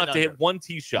 11 I don't have under. to hit one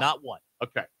tee shot. Not one.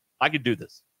 Okay. I could do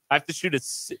this. I have to shoot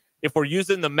if we're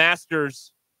using the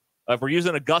Masters, if we're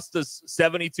using Augusta's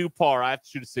 72 par, I have to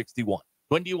shoot a 61.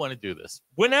 When do you want to do this?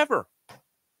 Whenever.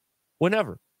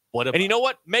 What and you know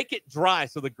what? Make it dry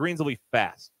so the greens will be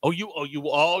fast. You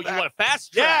want a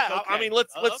fast track? Yeah. Okay. I mean,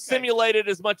 let's simulate it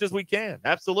as much as we can.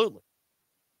 Absolutely.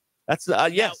 That's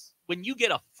yes. Now, when you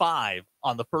get a 5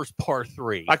 on the first par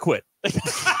 3, I quit.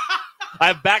 I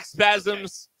have back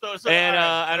spasms, okay. and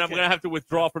I'm going to have to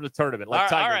withdraw from the tournament. Like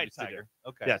Tiger used to do. Tiger.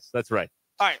 Okay. Yes, that's right.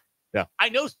 All right. Yeah. I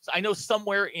know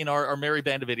somewhere in our merry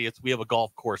band of idiots, we have a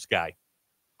golf course guy.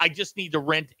 I just need to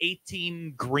rent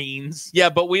 18 greens.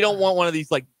 Yeah, but we don't want one of these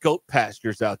like goat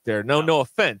pastures out there. No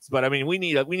offense, but I mean we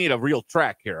need a real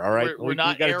track here. All right, we're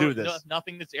not got to do this.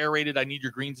 Nothing that's aerated. I need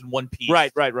your greens in one piece.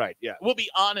 Right. Yeah, we'll be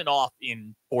on and off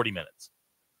in 40 minutes.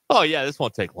 Oh yeah, this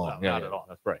won't take long. No, not at all.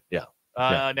 That's right. Yeah.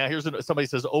 Now here's somebody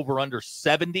says over under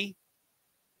 70.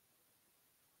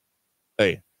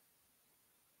 Hey,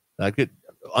 I could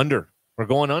under. We're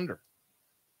going under.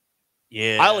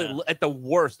 Yeah. At the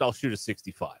worst, I'll shoot a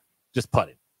 65. Just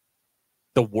putting.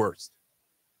 The worst.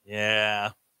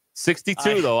 Yeah.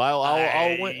 62 though.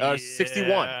 I'll win.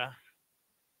 61. Yeah.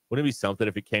 Wouldn't it be something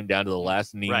if it came down to the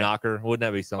last knee knocker? Wouldn't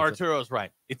that be something? Arturo's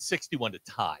right. It's 61 to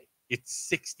tie. It's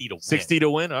 60 to win. 60 to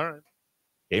win. All right.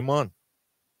 Game on.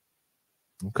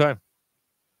 Okay.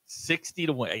 60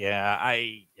 to win. Yeah.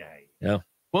 Yeah.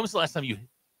 When was the last time you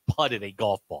putted a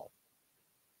golf ball?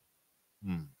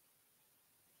 All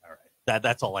right.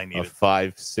 That's all I needed.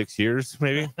 5-6 years,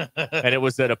 maybe. And it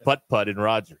was at a putt in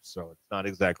Rogers, so it's not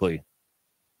exactly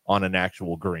on an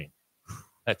actual green.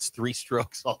 That's 3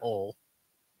 strokes a hole.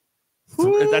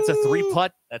 That's a 3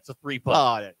 putt? That's a 3 putt.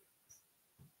 Oh,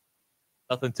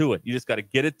 nothing to it. You just got to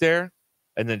get it there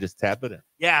and then just tap it in.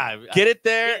 Yeah. Get it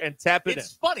there and tap it in.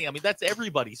 It's funny. I mean, that's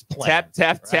everybody's plan.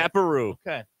 Taparoo.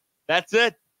 Okay. That's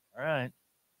it. All right.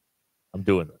 I'm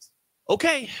doing this.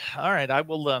 Okay. All right. I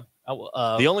will.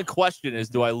 The only question is,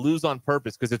 do I lose on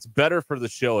purpose? Because it's better for the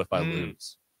show if I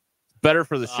lose. It's better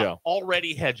for the show.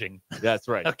 Already hedging. That's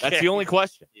right. Okay. That's the only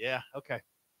question. Yeah. Okay.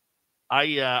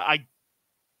 I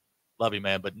love you,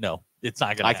 man, but no, it's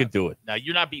not gonna. I can do it. Now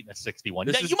you're not beating a 61.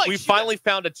 We finally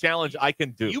found a challenge I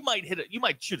can do. You might hit it. You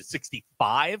might shoot a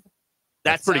 65.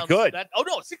 That's pretty good.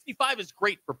 65 is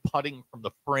great for putting from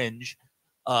the fringe.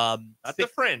 Not the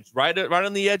fringe, right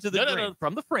on the edge of the green. No,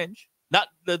 from the fringe. Not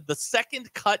the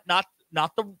second cut, not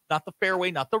the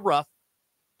fairway, not the rough.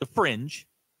 The fringe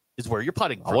is where you're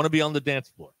putting from. I want to be on the dance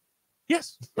floor.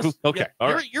 Yes. Okay.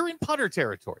 Yeah, you're in putter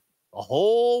territory the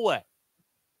whole way.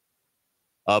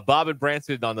 Bob and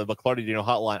Branson on the McClarty Dino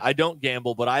hotline. I don't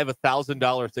gamble, but I have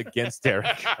 $1,000 against Derek.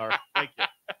 All right, thank you.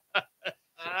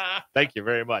 Thank you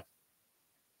very much.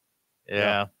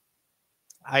 Yeah.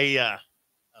 I'm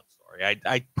sorry.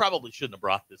 I probably shouldn't have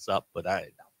brought this up, but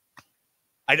I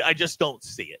just don't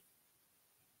see it.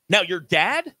 Now, your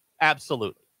dad,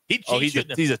 absolutely. He's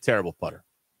a terrible putter.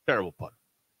 Terrible putter.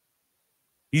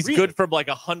 He's Really? good from like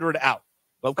 100 out.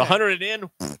 Okay. 100 in,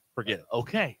 forget it.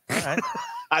 Okay. All right.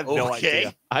 I have no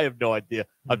idea. I have no idea.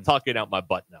 I'm talking out my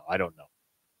butt now. I don't know.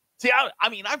 See, I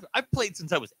mean, I've played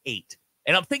since I was 8,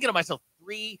 and I'm thinking to myself,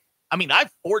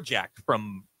 I've 4-jacked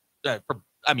from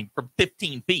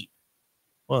 15 feet.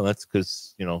 Well, that's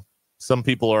because some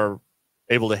people are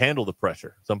able to handle the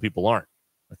pressure. Some people aren't.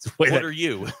 That's the way. What are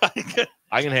you?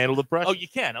 I can handle the pressure. Oh, you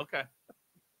can. Okay.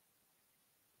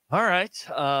 All right.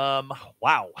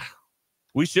 Wow.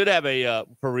 We should have a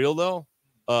for real though.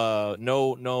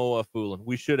 No fooling.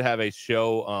 We should have a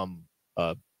show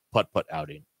putt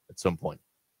outing at some point.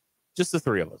 Just the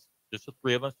 3 of us. Just the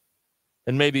 3 of us,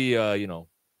 and maybe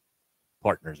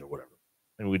partners or whatever.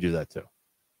 And we do that too.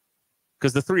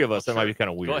 Because the 3 of us, that might be kind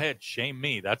of weird. Go ahead, shame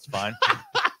me. That's fine.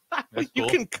 That's You cool.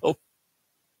 can go.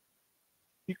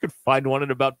 You could find one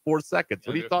in about 4 seconds.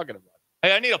 What are you talking about?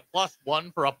 Hey, I need a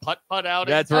 +1 for a putt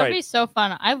outing. That's right. That'd be so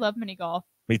fun. I love mini golf.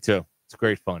 Me too. It's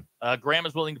great fun. Graham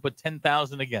is willing to put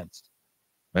 10,000 against.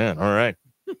 Man, all right.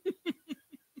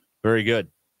 Very good.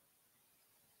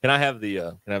 Can I have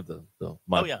the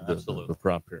absolutely. the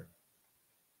prop here?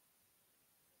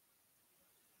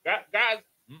 Guys,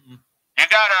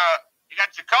 you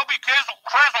got Jacoby Criswell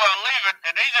leaving,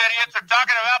 and these idiots are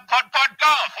talking about putt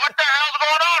golf. What the hell's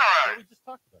going on around? We just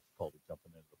talked about Colby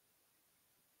jumping in.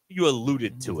 You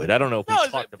alluded to it. I don't know if we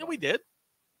talked about it. We did.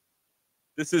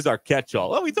 This is our catch-all.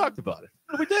 Well, we talked about it.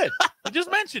 We did. I just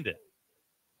mentioned it.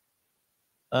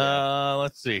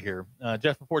 Let's see here.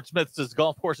 Jeff from Fort Smith says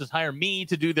golf courses hire me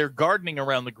to do their gardening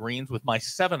around the greens with my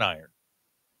 7-iron.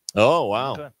 Oh,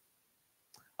 wow. Okay.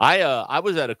 I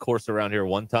was at a course around here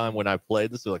one time when I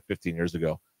played. This was like 15 years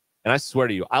ago. And I swear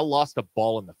to you, I lost a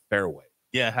ball in the fairway.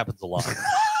 Yeah, it happens a lot.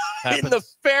 In the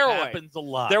fairway. Happens a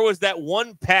lot. There was that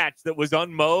one patch that was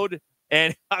unmowed,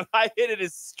 and I hit it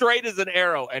as straight as an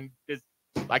arrow, and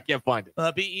I can't find it.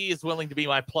 BE is willing to be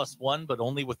my +1, but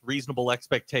only with reasonable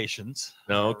expectations.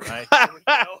 No. All right, here we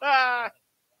go.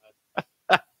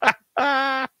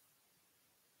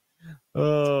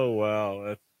 Oh,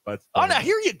 wow. That's Oh, now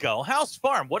here you go. House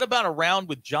Farm. What about a round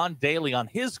with John Daly on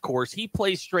his course? He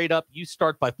plays straight up. You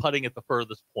start by putting at the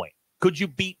furthest point. Could you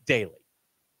beat Daly?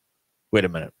 Wait a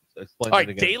minute. Explain. All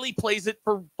right, Daly plays it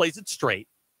straight.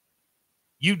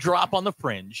 You drop on the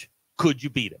fringe. Could you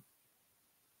beat him?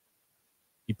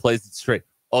 He plays it straight.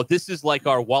 Oh, this is like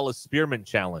our Wallace Spearman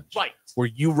challenge. Right. Where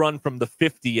you run from the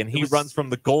 50 and he runs from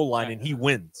the goal line and he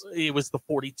wins. It was the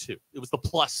 42. It was the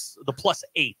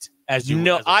 +8.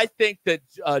 I think that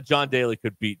John Daly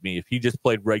could beat me if he just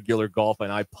played regular golf and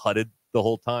I putted the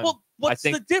whole time. Well, what's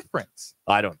the difference?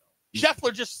 I don't know.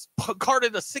 Scheffler just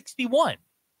carded a 61.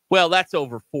 Well, that's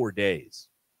over 4 days.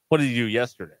 What did he do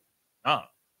yesterday? Oh.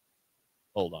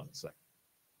 Hold on a second.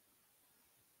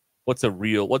 What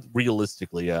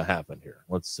realistically happened here?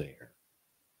 Let's see here.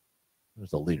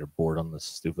 There's a leaderboard on this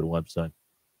stupid website.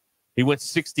 He went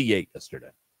 68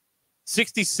 yesterday.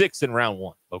 66 in round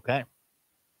 1. Okay.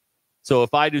 So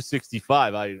if I do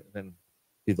 65, I then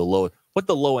be the lowest. What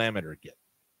the low amateur get?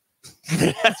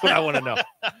 That's what I want to know.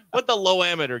 What the low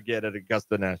amateur get at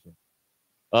Augusta National?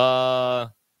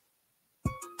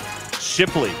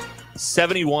 Shipley,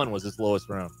 71 was his lowest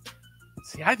round.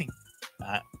 See, I think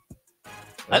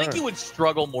you would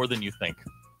struggle more than you think.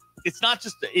 It's not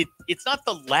just it's not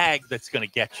the lag that's going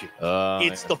to get you.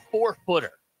 It's the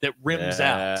 4-footer that rims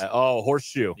out. Oh,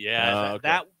 horseshoe. Yeah,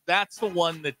 okay. that's the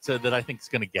one that I think is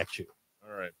going to get you.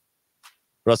 All right.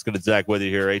 Ruscin and Zach with you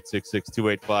here.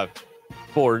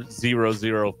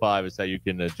 866-285-4005 is how you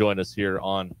can join us here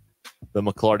on the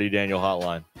McClarty Daniel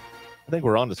Hotline. I think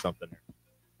we're on to something here.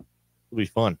 It'll be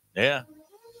fun. Yeah.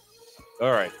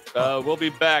 All right. We'll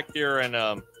be back here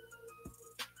and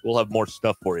we'll have more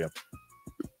stuff for you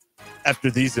after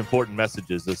these important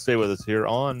messages. So stay with us here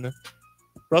on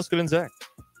Ruscin and Zach.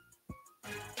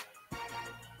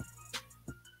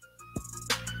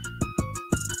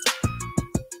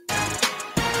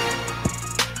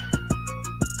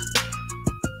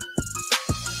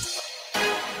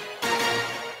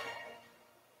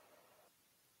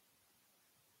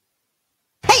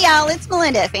 Hey y'all, it's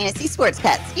Melinda at Fantasy Sports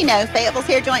Cuts. You know, Fayetteville's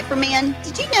hair joint for men.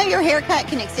 Did you know your haircut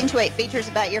can accentuate features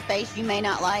about your face you may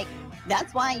not like?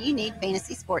 That's why you need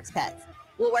Fantasy Sports Cuts.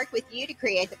 We'll work with you to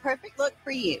create the perfect look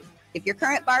for you. If your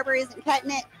current barber isn't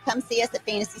cutting it, come see us at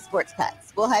Fantasy Sports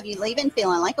Cuts. We'll have you leaving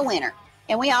feeling like a winner.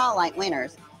 And we all like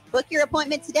winners. Book your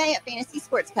appointment today at Fantasy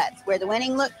Sports Cuts, where the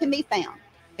winning look can be found.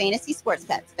 Fantasy Sports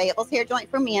Cuts, Fayetteville's hair joint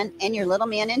for men and your little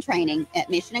men in training at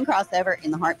Mission and Crossover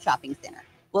in the Hart Shopping Center.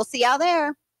 We'll see y'all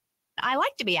there. I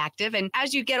like to be active, and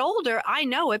as you get older, I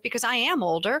know it because I am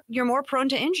older. You're more prone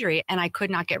to injury, and I could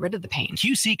not get rid of the pain.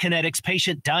 QC Kinetics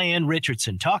patient Diane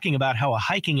Richardson talking about how a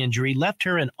hiking injury left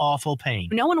her in awful pain.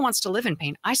 No one wants to live in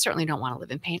pain. I certainly don't want to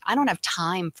live in pain. I don't have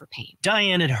time for pain.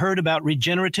 Diane had heard about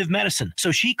regenerative medicine,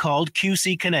 so she called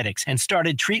QC Kinetics and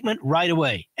started treatment right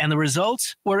away. And the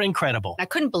results were incredible. I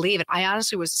couldn't believe it. I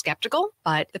honestly was skeptical,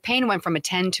 but the pain went from a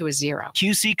 10 to a 0.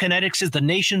 QC Kinetics is the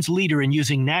nation's leader in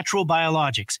using natural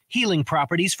biologics, healing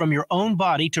properties from your own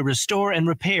body to restore and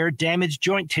repair damaged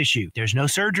joint tissue. There's no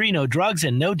surgery, no drugs,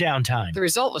 and no downtime. The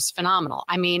result was phenomenal.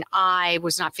 I mean, I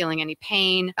was not feeling any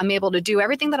pain. I'm able to do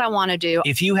everything that I want to do.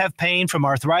 If you have pain from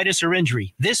arthritis or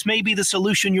injury, this may be the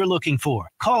solution you're looking for.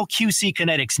 Call QC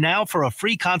Kinetics now for a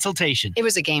free consultation. It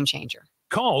was a game changer.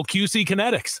 Call QC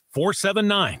Kinetics,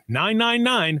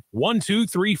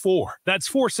 479-999-1234. That's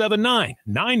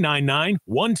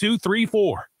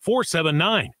 479-999-1234.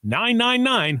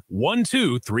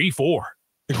 479-999-1234.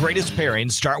 The greatest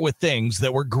pairings start with things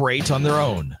that were great on their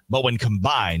own, but when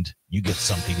combined, you get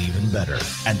something even better.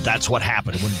 And that's what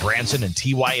happened when Branson and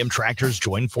TYM Tractors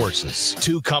joined forces.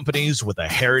 Two companies with a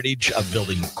heritage of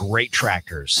building great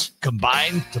tractors,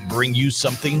 combined to bring you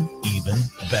something even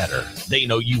better. They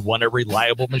know you want a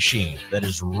reliable machine that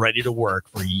is ready to work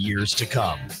for years to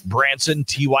come. Branson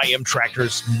TYM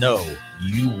Tractors know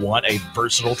you want a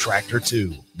versatile tractor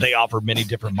too. They offer many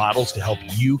different models to help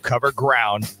you cover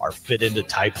ground or fit into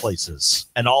tight places.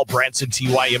 And all Branson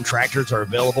TYM tractors are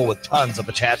available with tons of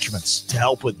attachments. talents to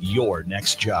help with your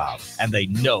next job. And they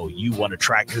know you want a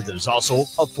tractor that is also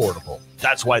affordable.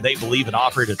 That's why they believe in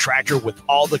offering a tractor with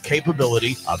all the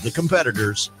capability of the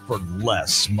competitors for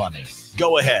less money.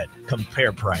 Go ahead,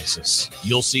 compare prices.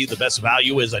 You'll see the best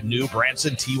value is a new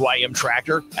Branson TYM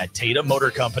tractor at Tatum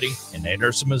Motor Company in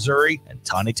Anderson, Missouri and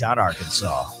Tawnytown,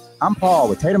 Arkansas. I'm Paul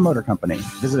with Tatum Motor Company.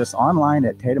 Visit us online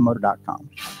at tatummotor.com.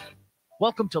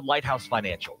 Welcome to Lighthouse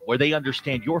Financial, where they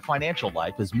understand your financial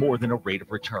life is more than a rate of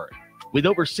return. With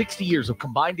over 60 years of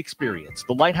combined experience,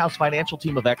 the Lighthouse Financial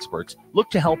team of experts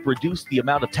look to help reduce the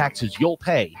amount of taxes you'll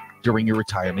pay during your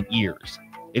retirement years.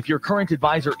 If your current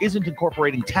advisor isn't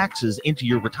incorporating taxes into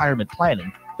your retirement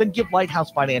planning, then give Lighthouse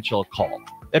Financial a call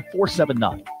at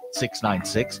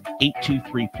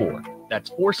 479-696-8234.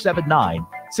 That's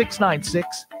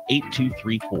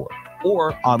 479-696-8234.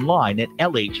 Or online at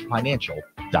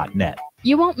lhfinancial.net.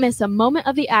 You won't miss a moment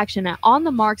of the action at On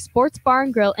the Mark Sports Bar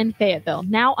and Grill in Fayetteville,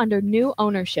 now under new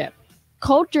ownership.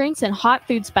 Cold drinks and hot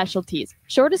food specialties,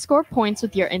 sure to score points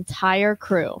with your entire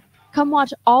crew. Come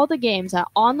watch all the games at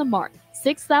On the Mark.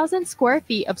 6,000 square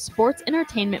feet of sports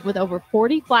entertainment with over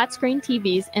 40 flat screen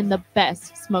TVs and the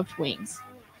best smoked wings.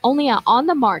 Only at On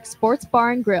the Mark Sports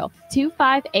Bar and Grill,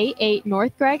 2588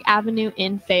 North Gregg Avenue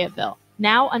in Fayetteville,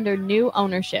 now under new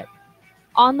ownership.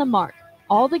 On the Mark,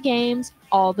 all the games,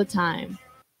 all the time.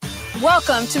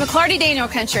 Welcome to McClarty Daniel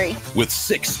Country. With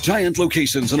 6 giant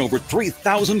locations and over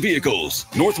 3,000 vehicles,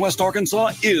 Northwest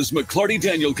Arkansas is McClarty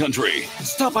Daniel Country.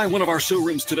 Stop by one of our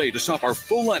showrooms today to shop our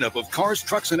full lineup of cars,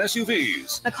 trucks, and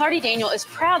SUVs. McClarty Daniel is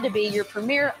proud to be your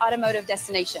premier automotive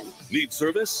destination. Need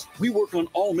service? We work on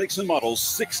all makes and models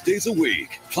 6 days a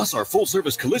week. Plus, our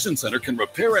full-service collision center can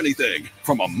repair anything,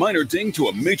 from a minor ding to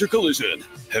a major collision.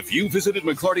 Have you visited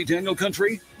McClarty Daniel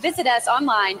Country? Visit us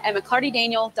online at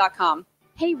mcclartydaniel.com.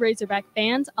 Hey Razorback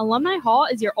fans, Alumni Hall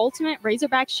is your ultimate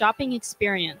Razorback shopping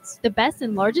experience. The best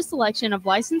and largest selection of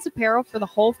licensed apparel for the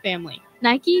whole family.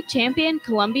 Nike, Champion,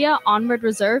 Columbia, Onward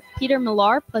Reserve, Peter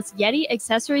Millar, plus Yeti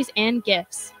accessories and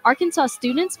gifts. Arkansas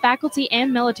students, faculty,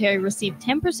 and military receive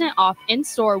 10% off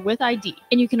in-store with ID,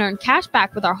 and you can earn cash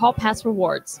back with our Hall Pass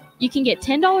rewards. You can get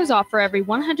 $10 off for every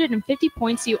 150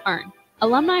 points you earn.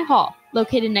 Alumni Hall,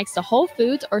 located next to Whole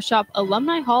Foods, or shop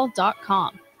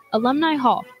alumnihall.com. Alumni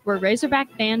Hall, where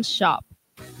Razorback fans shop.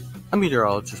 I'm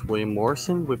meteorologist William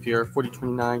Morrison with your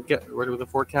 4029 Get Ready with the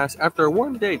Forecast. After a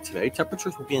warm day today,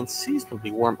 temperatures will be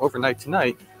unseasonably warm overnight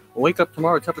tonight. We'll wake up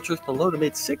tomorrow, temperatures in the low to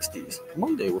mid-60s.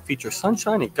 Monday will feature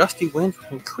sunshine and gusty winds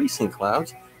with increasing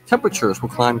clouds. Temperatures will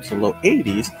climb to the low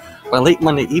 80s. By late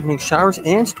Monday evening, showers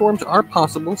and storms are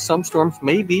possible. Some storms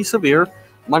may be severe.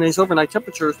 Monday's overnight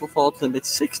temperatures will fall to the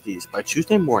mid-60s by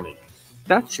Tuesday morning.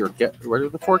 That's your Get Ready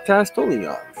with the Forecast only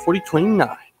on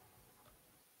 4029.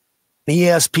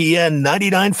 ESPN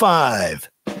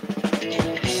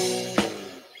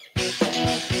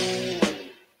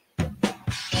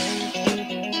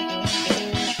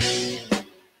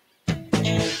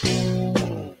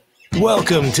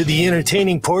Welcome to the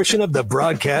entertaining portion of the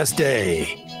broadcast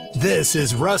day. This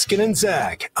is Ruscin and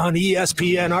Zach on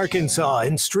ESPN Arkansas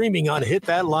and streaming on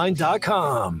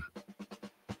hitthatline.com.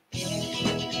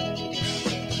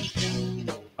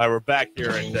 All right, we're back here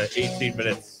at 18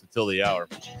 minutes until the hour.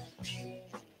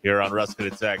 Here on Ruscin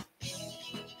and Zach.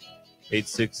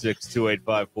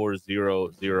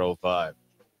 866-285-4005.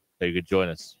 So you could join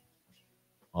us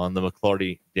on the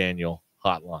McClarty Daniel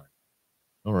hotline.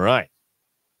 All right.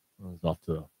 Well, off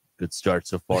to a good start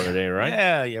so far today,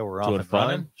 right? Yeah, we're off and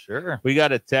running. Sure. We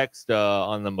got a text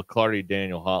on the McClarty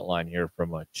Daniel hotline here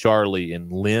from Charlie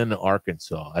in Lynn,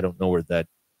 Arkansas. I don't know where that.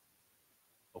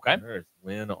 Okay. There's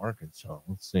Lynn, Arkansas.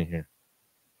 Let's see here.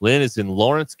 Lynn is in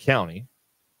Lawrence County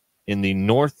in the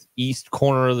northeast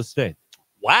corner of the state.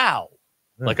 Wow.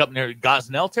 Yeah. Like up near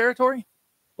Gosnell territory?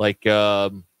 Like,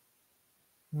 I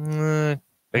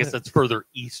guess that's further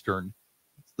eastern.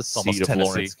 It's the seat of Tennessee.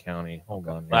 Lawrence County. Hold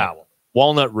on. Here. Wow.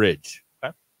 Walnut Ridge.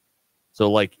 Okay.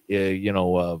 So like,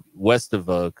 west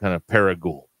of kind of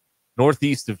Paragould,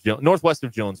 northwest of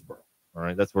Jonesboro. All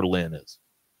right. That's where Lynn is.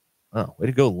 Oh, way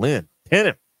to go, Lynn. Pin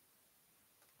him.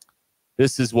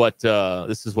 This is what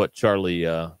Charlie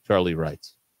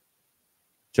writes.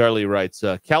 Charlie writes,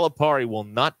 Calipari will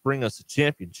not bring us a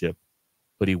championship,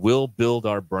 but he will build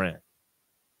our brand.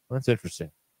 Well, that's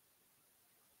interesting.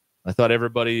 I thought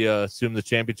everybody assumed the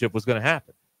championship was going to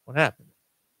happen. What happened?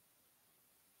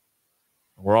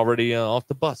 We're already off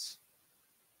the bus.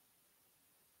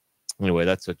 Anyway,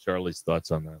 that's Charlie's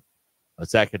thoughts on that.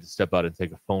 Zach had to step out and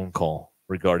take a phone call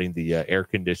regarding the air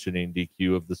conditioning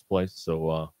DQ of this place.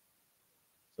 So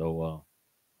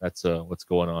that's what's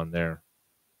going on there.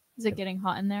 Is it getting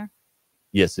hot in there?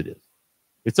 Yes, it is.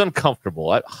 It's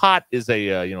uncomfortable. Hot is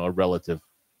a relative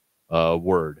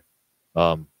word.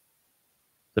 So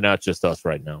now it's just us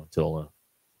right now until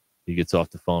he gets off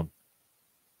the phone.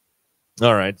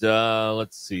 All right,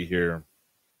 let's see here.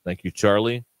 Thank you,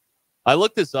 Charlie. I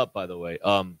looked this up, by the way.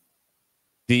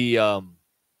 The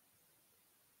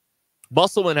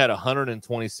Musselman had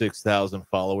 126,000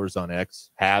 followers on X.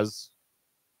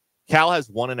 Cal has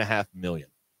 1.5 million.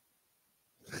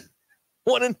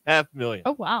 1.5 million.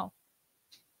 Oh wow!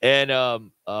 And a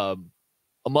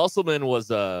Musselman was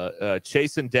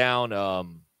chasing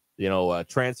down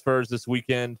transfers this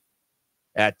weekend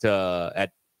at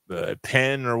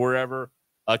Penn or wherever.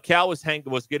 Cal was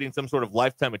getting some sort of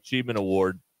lifetime achievement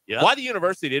award. Yeah. Why the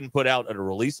university didn't put out a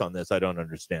release on this, I don't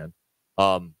understand.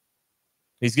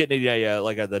 He's getting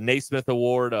the Naismith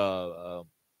Award,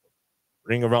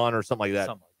 Ring of Honor or something like that.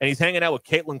 And he's hanging out with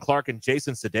Caitlin Clark and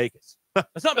Jason Sudeikis.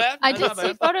 That's not bad. I did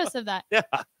see photos of that. Yeah.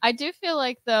 I do feel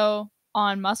like, though,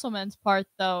 on Musselman's part,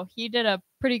 though, he did a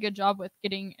pretty good job with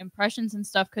getting impressions and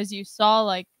stuff, because you saw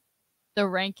like the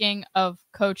ranking of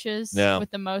coaches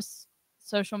with the most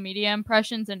social media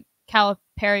impressions, and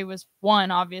Calipari was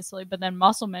one, obviously, but then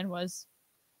Musselman was,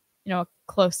 a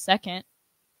close second,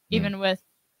 even with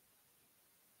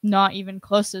not even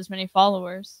close to as many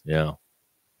followers. Yeah.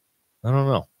 I don't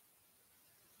know.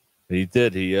 He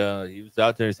did. He was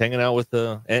out there. He's hanging out with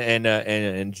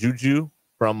and Juju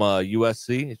from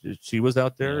USC. She was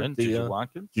out there. And Juju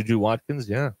Watkins. Juju Watkins.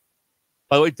 Yeah.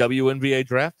 By the way, WNBA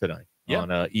draft tonight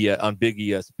on Big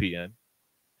ESPN.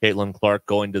 Caitlin Clark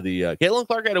going to the. Caitlin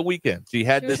Clark had a weekend. She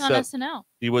was on SNL.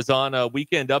 She was on a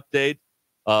Weekend Update,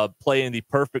 playing the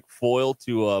perfect foil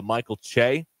to Michael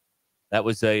Che. That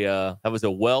was a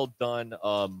well done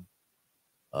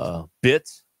bit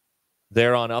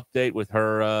there on Update with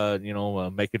her,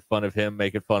 making fun of him,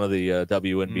 making fun of the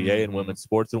WNBA and women's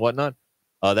sports and whatnot.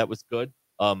 That was good.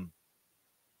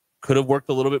 Could have worked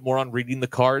a little bit more on reading the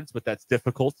cards, but that's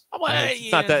difficult.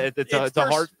 It's not that it's a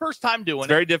hard first time doing it. It's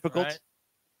very difficult. Right?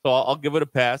 So I'll give it a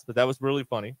pass, but that was really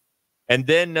funny. And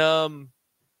then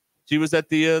she was at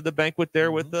the banquet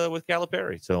there with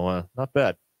Calipari, so not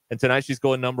bad. And tonight she's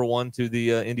going number 1 to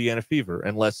the Indiana Fever,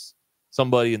 unless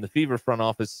somebody in the Fever front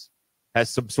office has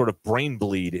some sort of brain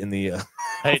bleed in the.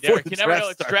 Hey, Derek, you never know.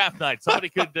 It's draft night. Somebody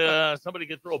could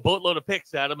throw a boatload of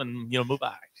picks at him and move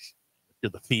on to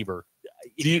the Fever.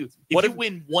 If you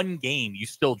win one game, you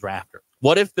still draft her.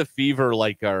 What if the Fever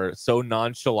are so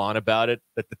nonchalant about it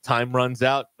that the time runs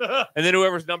out, and then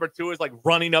whoever's number 2 is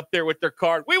running up there with their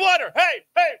card? We want her. Hey.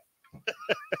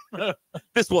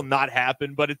 This will not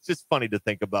happen, but it's just funny to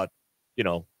think about,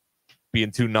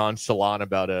 being too nonchalant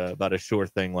about a sure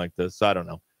thing like this. I don't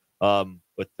know.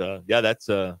 That's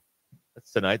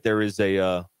tonight. There is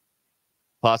a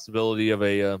possibility of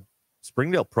a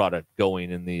Springdale product going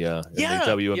in the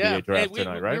WNBA draft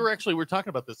tonight, right? We were talking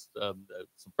about this. Some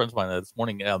friends of mine this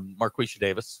morning. Marquisha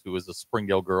Davis, who is a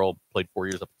Springdale girl, played 4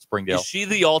 years up at Springdale. Is she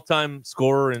the all-time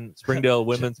scorer in Springdale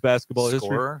women's basketball history?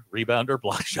 Scorer, rebounder,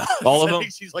 block shot. All of them? I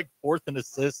think she's 4th in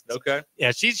assists. Okay.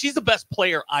 Yeah, she's the best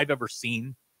player I've ever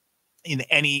seen in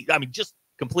any. I mean, just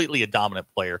completely a dominant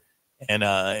player.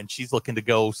 And she's looking to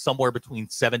go somewhere between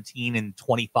 17 and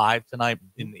 25 tonight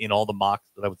in all the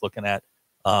mocks that I was looking at.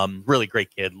 Really great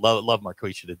kid. Love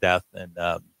Marquisha to death, and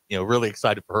really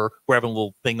excited for her. We're having a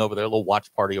little thing over there, a little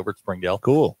watch party over at Springdale.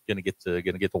 Cool. Gonna get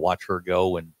to watch her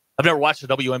go. And I've never watched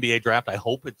the WNBA draft. I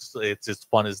hope it's as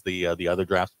fun as the other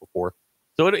drafts before.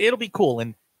 So it'll be cool,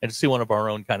 and to see one of our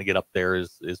own kind of get up there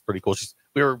is pretty cool.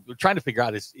 We're trying to figure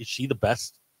out is she the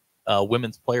best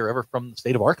women's player ever from the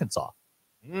state of Arkansas?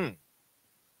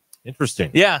 Interesting.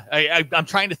 Yeah, I'm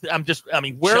trying to.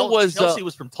 Chelsea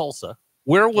was from Tulsa.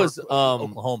 Where was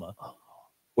Oklahoma?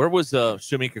 Where was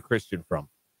Shamika Christian from?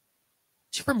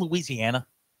 She's from Louisiana.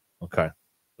 Okay,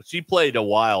 but she played a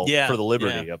while for the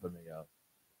Liberty up in the.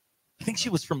 I think she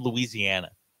was from Louisiana.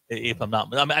 If I'm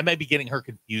not, I might be getting her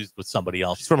confused with somebody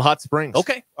else. She's from Hot Springs.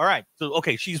 Okay, all right. So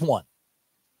she's one.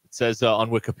 It says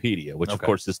on Wikipedia, which of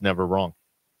course is never wrong.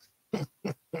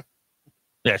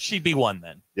 Yeah, she'd be one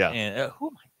then. Yeah. And who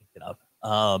am I thinking of?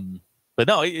 But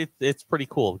no, it's pretty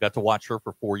cool. Got to watch her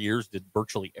for 4 years. Did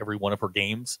virtually every one of her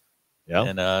games. Yeah.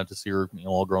 And to see her,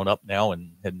 all grown up now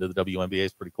and heading to the WNBA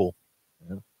is pretty cool.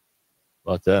 Yeah.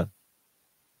 About that.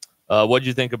 What did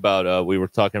you think about? We were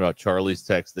talking about Charlie's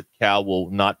text that Cal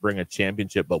will not bring a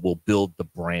championship, but will build the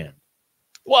brand.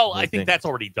 Well, I think that's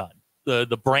already done.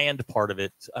 The brand part of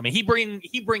it. I mean,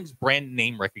 he brings brand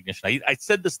name recognition. I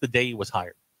said this the day he was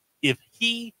hired. If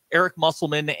he, Eric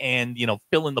Musselman, and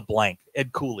fill in the blank,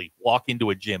 Ed Cooley walk into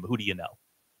a gym, who do you know?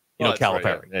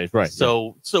 Calipari. Right.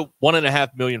 So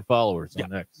 1.5 million followers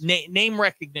on X. Name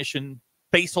recognition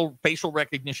facial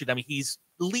recognition. I mean, he's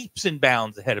leaps and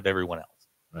bounds ahead of everyone else.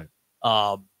 Right.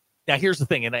 Now, here's the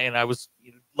thing, and I was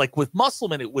like with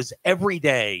Musselman, it was every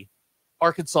day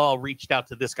Arkansas reached out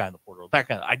to this guy in the portal. That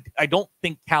guy. I don't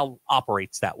think Cal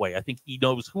operates that way. I think he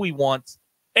knows who he wants,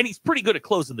 and he's pretty good at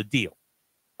closing the deal.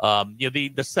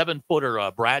 The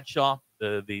 7-footer Bradshaw,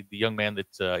 the young man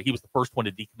that he was the first one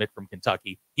to decommit from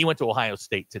Kentucky. He went to Ohio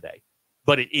State today,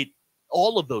 but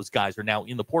all of those guys are now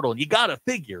in the portal, and you got to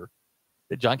figure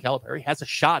that John Calipari has a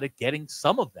shot at getting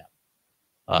some of them.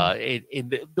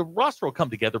 The roster will come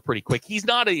together pretty quick. He's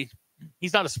not a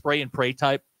spray and pray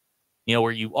type,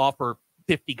 where you offer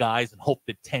 50 guys and hope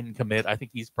that 10 commit. I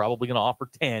think he's probably going to offer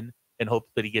 10 and hope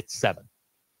that he gets 7.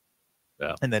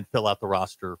 Yeah. And then fill out the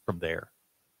roster from there.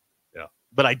 Yeah.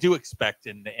 But I do expect,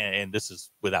 and this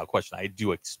is without question, I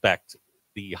do expect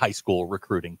the high school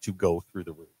recruiting to go through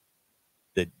the roof.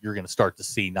 That you're going to start to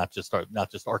see not just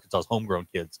Arkansas's homegrown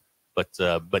kids, but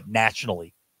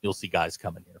nationally you'll see guys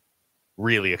coming here.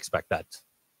 Really expect that,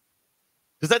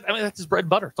 because that's his bread and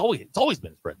butter. It's always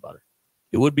been his bread and butter.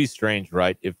 It would be strange,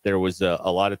 right, if there was a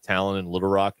lot of talent in Little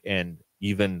Rock and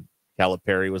even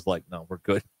Calipari was like, "No, we're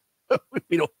good."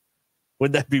 We don't.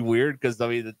 Wouldn't that be weird? Because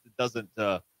it doesn't.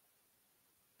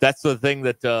 That's the thing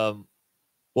that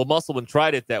Musselman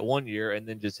tried it that one year and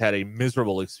then just had a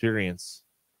miserable experience,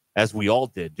 as we all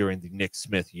did during the Nick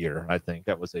Smith year. I think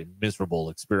that was a miserable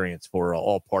experience for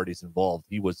all parties involved.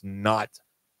 He was not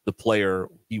the player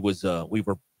we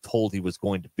were told he was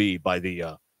going to be by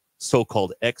the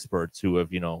so-called experts who have,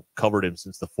 covered him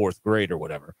since the 4th grade or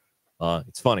whatever.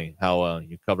 It's funny how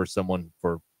you cover someone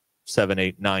for 7,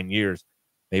 8, 9 years.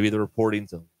 Maybe the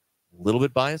reporting's a little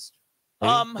bit biased.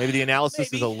 Maybe the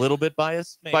analysis is a little bit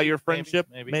biased by your friendship.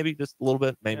 Maybe just a little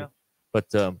bit. Maybe. Yeah.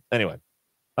 But anyway,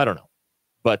 I don't know.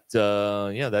 But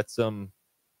that's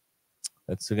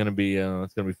going to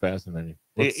be fascinating.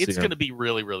 It's going to be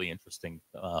really, really interesting.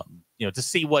 To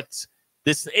see what's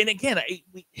this. And again,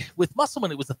 with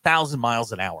Musselman, it was 1,000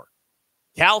 miles an hour.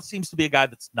 Cal seems to be a guy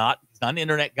he's not an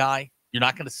internet guy. You're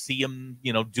not going to see him,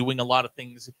 doing a lot of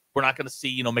things. We're not going to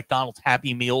see, McDonald's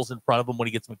Happy Meals in front of him when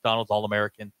he gets McDonald's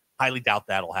All-American. Highly doubt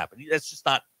that'll happen. That's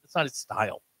not his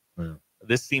style. Yeah.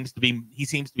 He seems to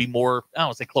be more, I don't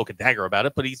want to say cloak and dagger about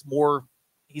it, but he's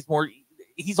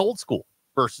old school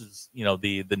versus,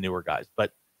 the newer guys.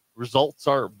 But the results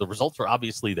are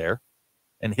obviously there,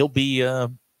 and he'll be,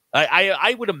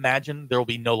 I would imagine there will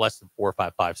be no less than 4 or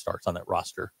 5 5-stars on that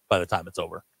roster by the time it's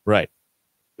over. Right.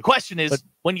 The question is,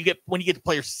 when you get to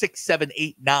players 6, 7,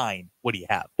 8, 9, what do you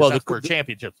have? Well, that's where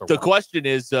championships are. The question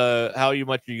is, how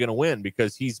much are you going to win?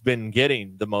 Because he's been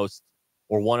getting the most,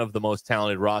 or one of the most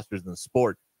talented rosters in the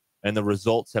sport, and the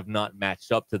results have not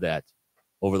matched up to that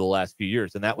over the last few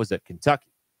years, and that was at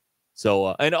Kentucky.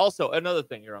 So, and also another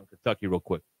thing here on Kentucky, real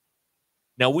quick.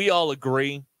 Now, we all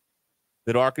agree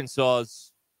that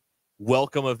Arkansas's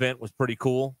welcome event was pretty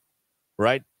cool,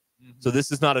 right? Mm-hmm. So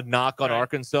this is not a knock on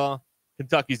Arkansas.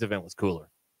 Kentucky's event was cooler.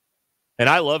 And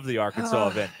I love the Arkansas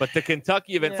event. But the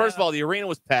Kentucky event, first of all, the arena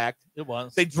was packed. It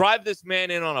was. They drive this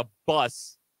man in on a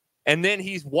bus, and then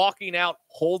he's walking out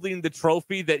holding the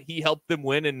trophy that he helped them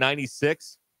win in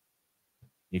 96.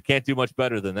 You can't do much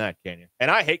better than that, can you? And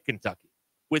I hate Kentucky.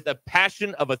 With a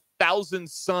passion of 1,000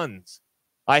 suns,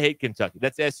 I hate Kentucky.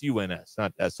 That's S-U-N-S,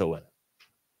 not S-O-N-S.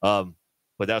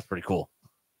 But that was pretty cool.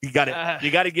 You got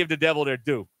to give the devil their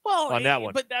due on that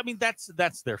one. But,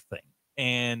 that's their thing.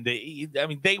 And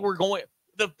they were going.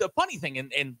 The funny thing,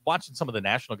 and watching some of the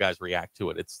national guys react to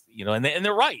it, it's and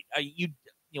they're right.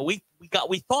 We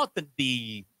thought that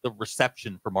the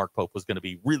reception for Mark Pope was going to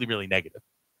be really, really negative.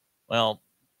 Well,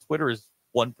 Twitter is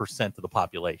 1% of the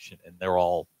population, and they're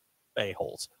all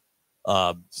a-holes.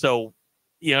 So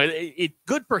it's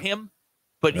good for him,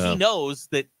 but he knows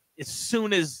that as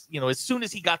soon as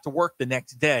he got to work the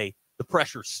next day, the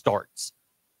pressure starts.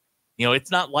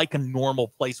 It's not like a normal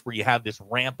place where you have this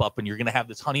ramp up and you're going to have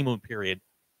this honeymoon period.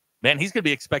 Man, he's going to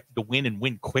be expected to win and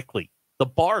win quickly. The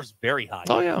bar's very high.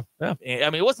 Oh, yeah.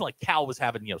 It wasn't like Cal was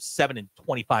having, 7 and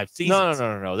 25 seasons.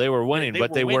 No. They were winning,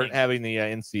 but they weren't having the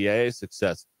NCAA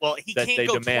success. Well, he can't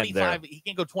go 25. He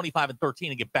can't go 25 and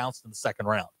 13 and get bounced in the second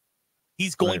round.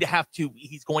 He's going to have to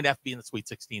be in the Sweet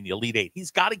 16, the Elite 8. He's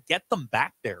got to get them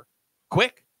back there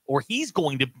quick, or he's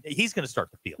going to start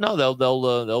to feel. No,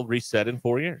 they'll reset in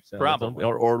 4 years, probably,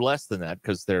 or less than that,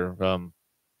 because they're a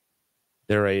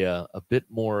bit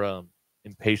more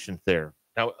impatient there.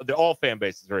 Now, all fan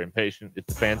base is very impatient if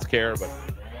the fans care, but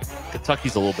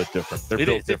Kentucky's a little bit different.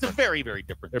 It's a very, very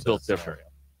different. They're built different.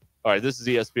 All right, this is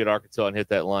ESPN Arkansas and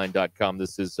HitThatLine.com.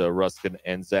 This is Ruscin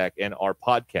and Zach, and our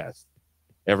podcast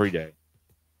every day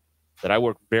that I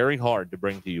work very hard to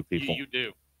bring to you people. You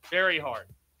do. Very hard.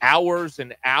 Hours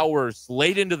and hours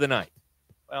late into the night.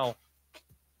 Well,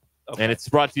 okay. And it's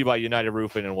brought to you by United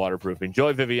Roofing and Waterproofing.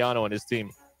 Joey Viviano and his team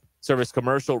service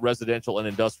commercial, residential, and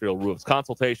industrial roofs.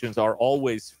 Consultations are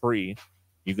always free.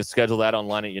 You can schedule that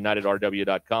online at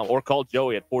unitedrw.com or call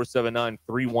Joey at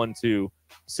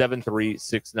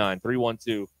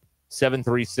 479-312-7369.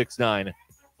 312-7369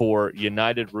 for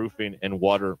United Roofing and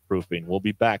Waterproofing. We'll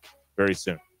be back very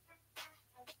soon.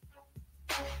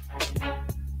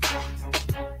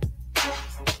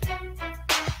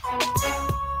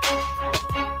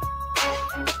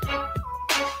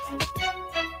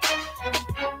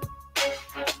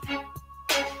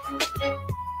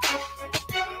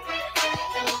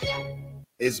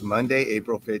 It's Monday,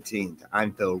 April 15th.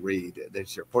 I'm Phil Reed. This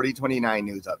is your 4029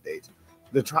 news update.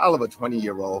 The trial of a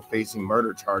 20-year-old facing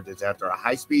murder charges after a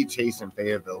high-speed chase in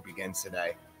Fayetteville begins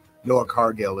today. Noah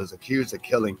Cargill is accused of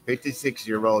killing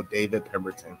 56-year-old David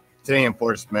Pemberton. Today in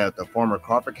Fort Smith, a former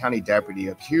Crawford County deputy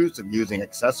accused of using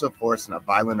excessive force in a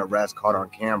violent arrest caught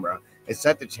on camera is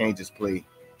set to change his plea.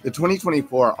 The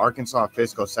 2024 Arkansas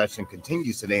fiscal session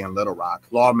continues today in Little Rock.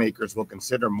 Lawmakers will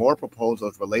consider more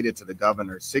proposals related to the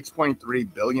governor's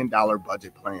 $6.3 billion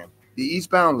budget plan. The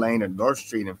eastbound lane of North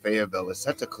Street in Fayetteville is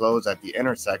set to close at the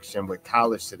intersection with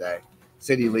College today.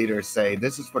 City leaders say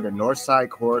this is for the North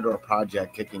Side Corridor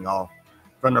project kicking off.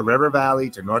 From the River Valley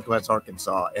to Northwest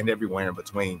Arkansas and everywhere in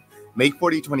between, make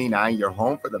 4029 your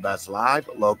home for the best live,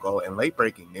 local, and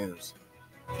late-breaking news.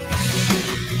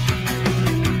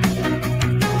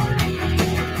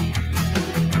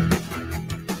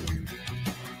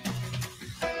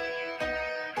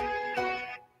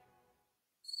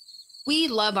 We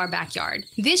love our backyard.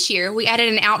 This year, we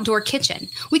added an outdoor kitchen.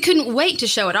 We couldn't wait to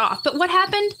show it off, but what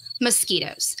happened?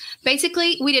 Mosquitoes.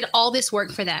 Basically, we did all this work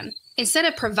for them. Instead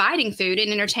of providing food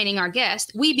and entertaining our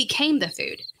guests, we became the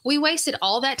food. We wasted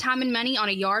all that time and money on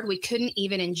a yard we couldn't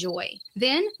even enjoy.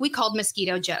 Then, we called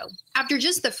Mosquito Joe. After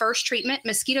just the first treatment,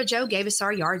 Mosquito Joe gave us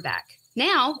our yard back.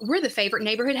 Now, we're the favorite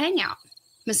neighborhood hangout.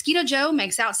 Mosquito Joe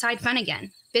makes outside fun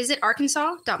again. Visit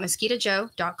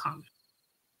arkansas.mosquitojoe.com.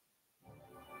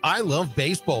 I love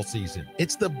baseball season.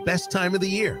 It's the best time of the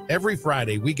year. Every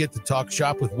Friday, we get to talk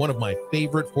shop with one of my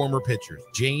favorite former pitchers,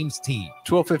 James Teague.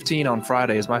 12:15 on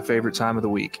Friday is my favorite time of the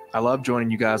week. I love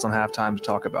joining you guys on halftime to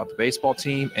talk about the baseball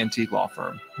team and Teague Law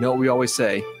Firm. You know what we always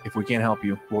say, if we can't help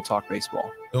you, we'll talk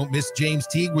baseball. Don't miss James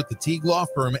Teague with the Teague Law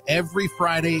Firm every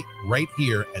Friday right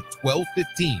here at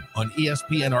 12:15 on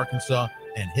ESPN Arkansas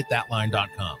and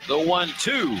hitthatline.com. The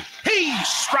 1-2. He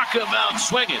struck him out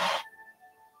swinging.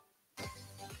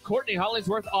 Courtney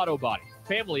Hollingsworth Auto Body,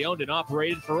 family owned and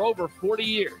operated for over 40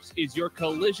 years, is your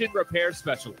collision repair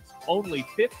specialist. Only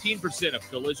 15% of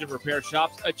collision repair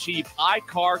shops achieve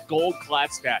iCar Gold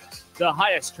Class status, the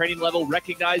highest training level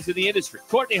recognized in the industry.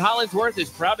 Courtney Hollingsworth is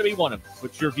proud to be one of them.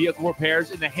 Put your vehicle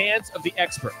repairs in the hands of the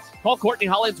experts. Call Courtney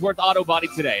Hollingsworth Auto Body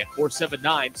today at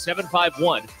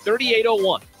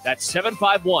 479-751-3801. That's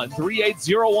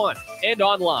 751-3801. And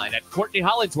online at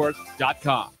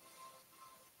CourtneyHollingsworth.com.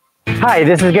 Hi,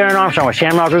 this is Garen Armstrong with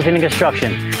Shamrock Roofing and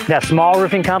Construction. That small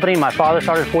roofing company my father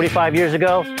started 45 years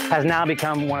ago has now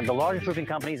become one of the largest roofing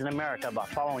companies in America by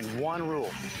following one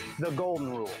rule, the golden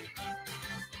rule.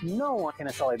 No one can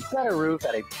install a better roof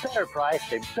at a better price,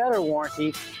 a better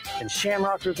warranty than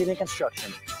Shamrock Roofing and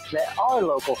Construction. Let our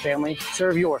local family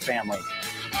serve your family.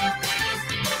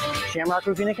 Shamrock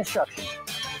Roofing and Construction.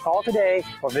 Call today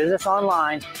or visit us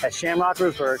online at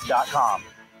shamrockroofer.com.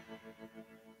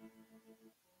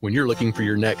 When you're looking for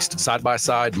your next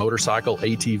side-by-side, motorcycle,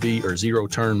 ATV, or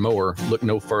zero-turn mower, look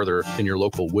no further than your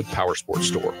local Wood Power Sports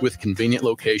store. With convenient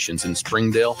locations in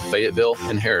Springdale, Fayetteville,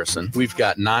 and Harrison, we've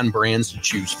got 9 brands to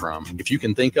choose from. If you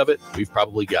can think of it, we've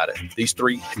probably got it. These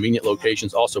 3 convenient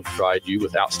locations also provide you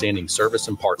with outstanding service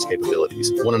and parts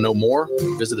capabilities. Want to know more?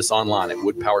 Visit us online at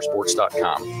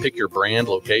woodpowersports.com. Pick your brand,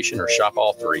 location, or shop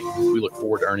all 3. We look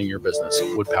forward to earning your business.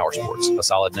 Wood Power Sports, a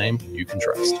solid name you can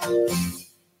trust.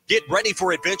 Get ready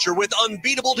for adventure with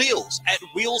unbeatable deals at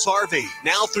Wheels RV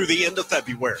now through the end of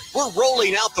February. We're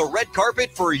rolling out the red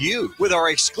carpet for you with our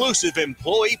exclusive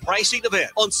employee pricing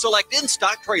event on select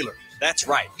in-stock trailers. That's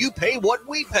right. You pay what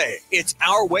we pay. It's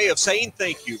our way of saying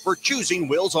thank you for choosing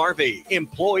Wheels RV.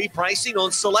 Employee pricing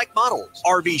on select models.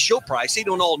 RV show pricing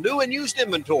on all new and used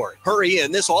inventory. Hurry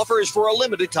in. This offer is for a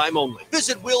limited time only.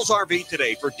 Visit Wheels RV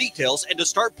today for details and to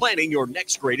start planning your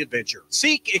next great adventure.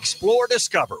 Seek, explore,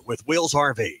 discover with Wheels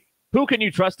RV. Who can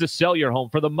you trust to sell your home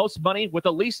for the most money with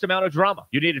the least amount of drama?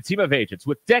 You need a team of agents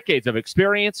with decades of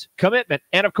experience, commitment,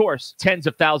 and of course, tens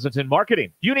of thousands in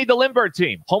marketing. You need the Lindbergh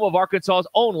team, home of Arkansas's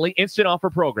only instant offer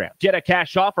program. Get a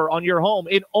cash offer on your home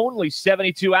in only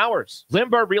 72 hours.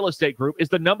 Lindbergh Real Estate Group is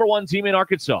the #1 team in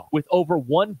Arkansas with over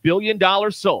 $1 billion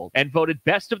sold and voted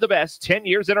best of the best 10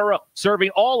 years in a row, serving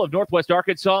all of Northwest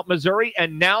Arkansas, Missouri,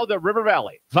 and now the River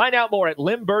Valley. Find out more at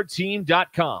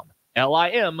lindberghteam.com.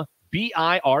 LIMBIRD.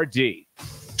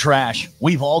 Trash.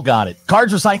 We've all got it.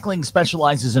 Cards Recycling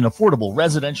specializes in affordable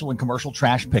residential and commercial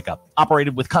trash pickup.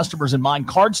 Operated with customers in mind,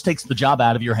 Cards takes the job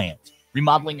out of your hands.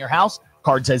 Remodeling your house,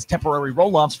 Cards has temporary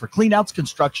roll-offs for cleanouts,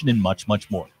 construction, and much,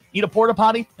 much more. Need a porta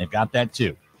potty? They've got that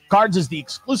too. Cards is the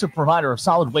exclusive provider of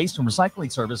solid waste and recycling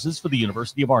services for the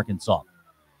University of Arkansas.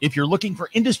 If you're looking for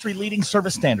industry-leading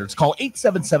service standards, call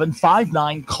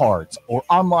 877-59-CARDS or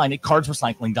online at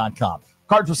cardsrecycling.com.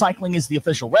 Cards Recycling is the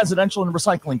official residential and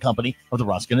recycling company of the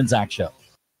Ruscin and Zach Show.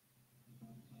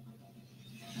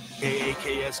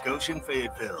 KAKS Goshen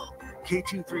Fayetteville,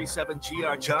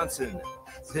 K237GR Johnson.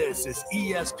 This is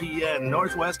ESPN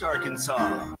Northwest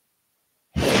Arkansas.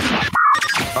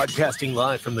 Broadcasting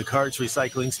live from the Cards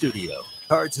Recycling Studio.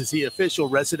 Cards is the official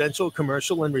residential,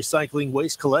 commercial, and recycling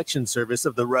waste collection service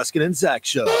of the Ruscin and Zach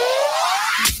Show.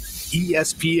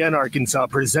 ESPN Arkansas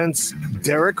presents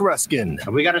Derek Ruscin.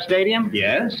 Have we got a stadium?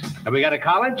 Yes. Have we got a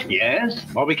college? Yes.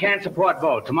 Well, we can't support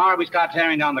both. Tomorrow we start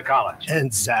tearing down the college.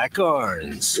 And Zach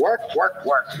Arns. Work.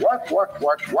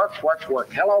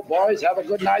 Hello, boys. Have a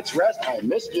good night's rest. I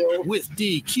missed you. With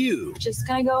DQ. Just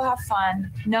gonna go have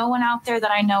fun. No one out there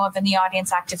that I know of in the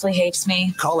audience actively hates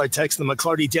me. Call or text the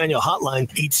McClarty Daniel hotline,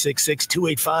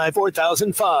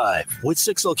 866-285-4005. With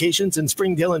 6 locations in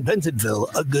Springdale and Bentonville,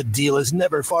 a good deal is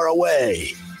never far away.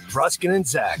 Ruscin and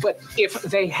Zach. But if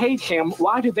they hate him,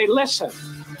 why do they listen?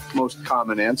 Most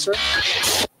common answer.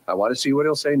 I want to see what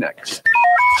he'll say next.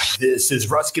 This is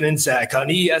Ruscin and Zach on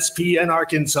ESPN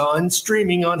Arkansas and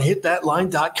streaming on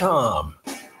hitthatline.com.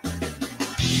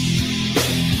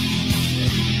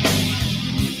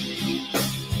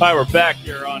 Hi, we're back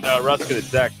here on Ruscin and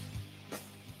Zach,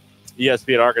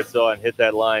 ESPN Arkansas and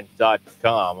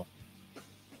hitthatline.com.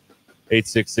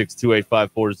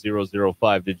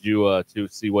 866-285-4005. Did you to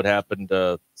see what happened?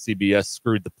 CBS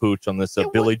screwed the pooch on this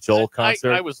Billy Joel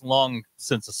concert. I was long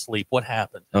since asleep. What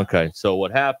happened? Okay, so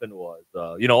what happened was,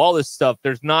 all this stuff,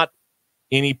 there's not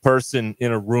any person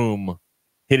in a room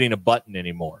hitting a button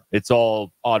anymore. It's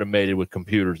all automated with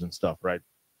computers and stuff, right?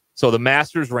 So the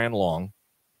Masters ran long.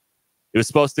 It was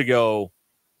supposed to go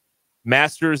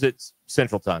Masters at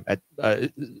Central Time, at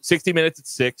 60 minutes at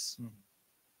 6.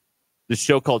 The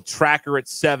show called Tracker at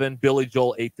 7, Billy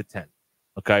Joel 8 to 10.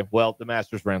 Okay, well, the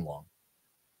Masters ran long.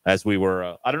 As we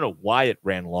were, I don't know why it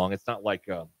ran long. It's not like,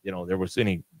 there was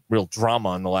any real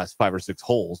drama in the last 5 or 6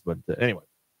 holes. But anyway,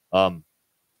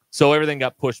 so everything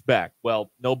got pushed back.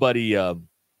 Well,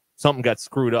 something got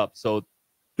screwed up. So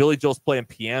Billy Joel's playing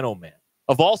Piano Man.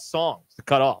 Of all songs to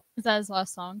cut off. Is that his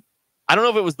last song? I don't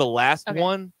know if it was the last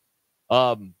one.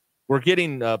 We're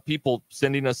getting people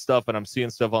sending us stuff, and I'm seeing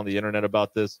stuff on the internet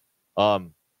about this. But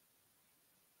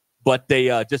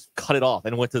they just cut it off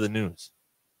and went to the news.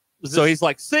 So he's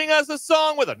like, sing us a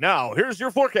song with it. Now, here's your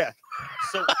forecast.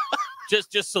 So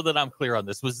just so that I'm clear on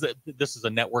this, this is a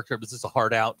network or was this a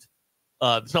hard out?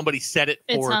 Somebody set it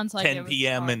for 10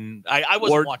 p.m. and I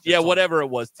wasn't watching. Yeah, whatever it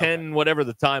was, 10, whatever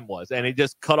the time was. And he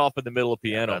just cut off in the middle of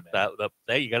Piano Man.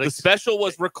 The special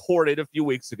was recorded a few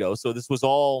weeks ago. So this was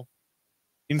all,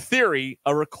 in theory,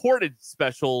 a recorded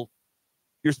special.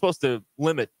 You're supposed to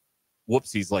limit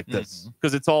whoopsies like this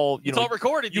because it's all it's all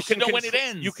recorded. You can know when it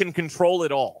ends. You can control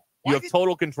it all. You have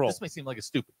total control. This may seem like a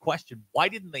stupid question. Why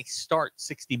didn't they start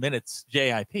 60 Minutes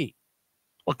JIP?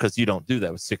 Well, because you don't do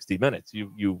that with 60 Minutes.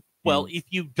 Well, if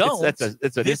you don't, it's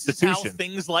an institution. Is how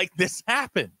things like this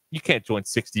happen. You can't join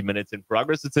 60 Minutes in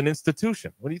Progress. It's an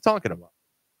institution. What are you talking about?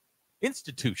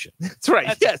 Institution. That's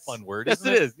right. That's a fun word. Yes,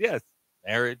 it is. Yes.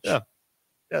 Marriage. Yeah.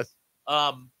 Yes.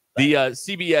 The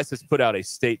CBS has put out a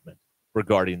statement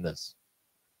regarding this.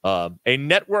 A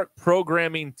network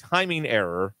programming timing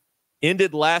error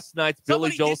ended last night's Billy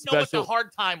Joel special. Know what the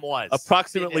hard time was.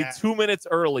 Approximately 2 minutes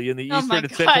early in the Eastern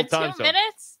and Central time zone. 2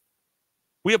 minutes?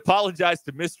 We apologize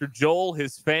to Mr. Joel,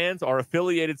 his fans, our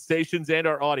affiliated stations, and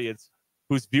our audience,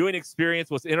 whose viewing experience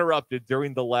was interrupted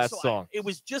during the last song. It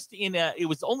was just it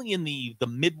was only in the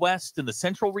Midwest and the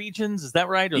Central regions. Is that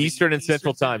right? Or Eastern and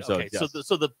Central time zone. Okay, yes.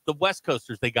 so the West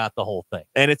Coasters, they got the whole thing.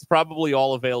 And it's probably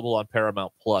all available on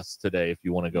Paramount Plus today if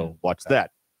you want to go watch that.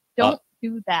 Don't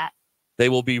do that. They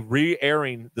will be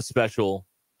re-airing the special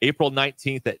April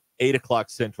 19th at 8 o'clock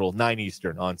Central, 9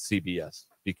 Eastern on CBS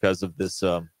because of this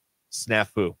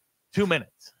snafu. 2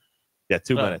 minutes. Yeah,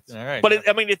 2 minutes. All right. But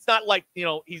it's not like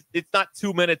it's not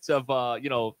 2 minutes of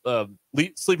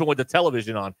sleeping with the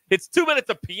television on. It's 2 minutes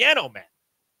of Piano Man,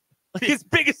 like his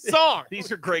biggest song.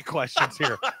 These are great questions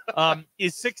here.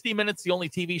 Is 60 Minutes the only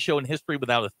TV show in history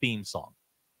without a theme song?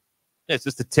 Yeah, it's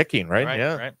just a ticking,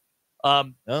 right?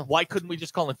 Right. Why couldn't we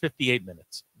just call it 58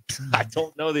 minutes? I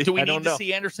don't know. Do we need to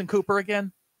see Anderson Cooper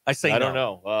again? I say I no. don't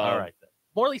know. All right. Then.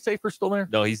 Morley Safer still there?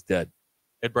 No, he's dead.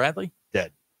 Ed Bradley?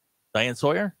 Dead. Diane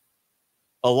Sawyer?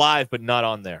 Alive, but not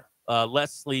on there.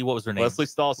 Leslie, what was her name? Leslie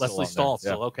Stahl. Leslie Stahl.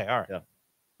 Still okay. All right.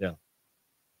 Yeah.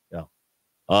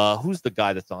 Who's the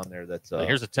guy that's on there? That's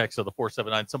here's a text of the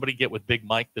 479. Somebody get with Big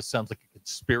Mike. This sounds like a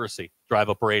conspiracy. Drive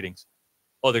up ratings.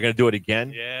 Oh, they're going to do it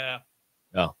again? Yeah.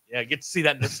 Oh. Yeah, get to see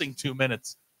that missing 2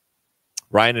 minutes.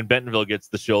 Ryan in Bentonville gets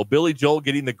the show. Billy Joel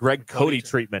getting the Greg Cody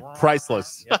treatment.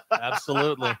 Priceless. Yep,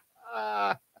 absolutely.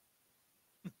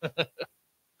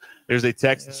 There's a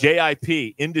text.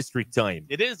 JIP, industry time.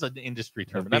 It is an industry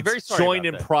term. I'm very sorry. Joined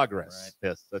in progress. Right.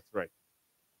 Yes, that's right.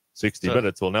 60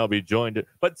 minutes will now be joined.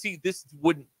 But see, this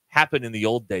wouldn't happen in the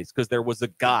old days because there was a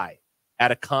guy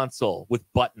at a console with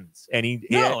buttons, and he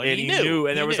knew,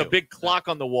 and there was a big clock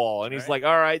on the wall, and he's like,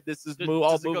 "All right, this is move."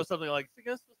 I'll move. Go something like, "I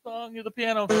guess the song, you're the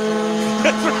piano."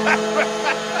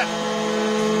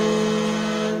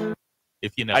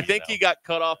 If you know, I think he got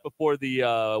cut off before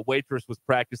the waitress was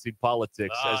practicing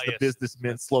politics as the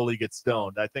businessmen slowly get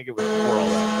stoned. I think it was before all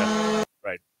that.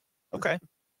 Right. Okay.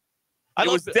 It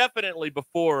was definitely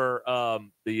before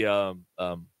they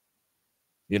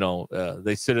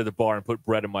sit at the bar and put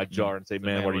bread in my jar and say,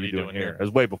 "Man, what are you doing here?" It was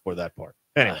way before that part.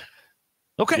 Anyway.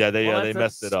 Okay. Yeah, they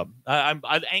messed it up.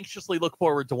 I anxiously look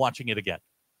forward to watching it again.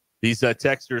 These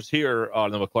texters here on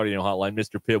the McClarty hotline,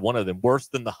 Mr. Pibb, one of them, worse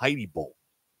than the Heidi Bowl.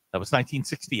 That was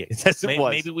 1968. Yes, it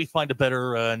was. Maybe we find a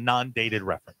better non-dated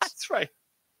reference. That's right.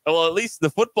 Well, at least the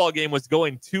football game was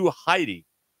going to Heidi.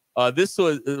 This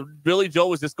was Billy Joel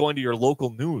was just going to your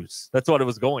local news. That's what it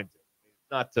was going to.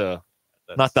 Not the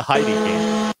Heidi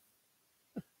game.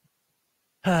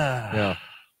 Yeah.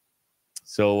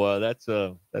 So that's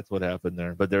what happened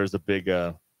there. But there's a big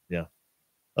big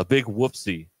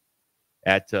whoopsie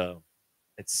at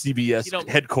CBS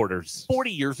headquarters.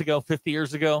 40 years ago, 50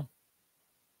 years ago,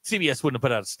 CBS wouldn't have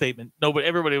put out a statement. No, but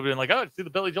everybody would have been like, "Oh, see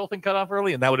the Billy Joel thing cut off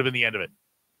early," and that would have been the end of it.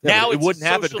 Yeah, now it wouldn't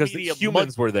happen because the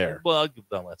humans were there. Well,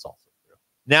 that's also true.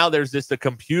 Now there's just a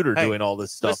computer doing all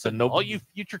this stuff, listen, and all you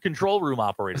future control room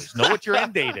operators know what your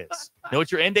end date is. Know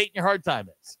what your end date and your hard time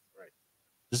is. Right.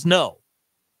 Just know.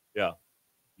 Yeah.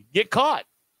 You get caught.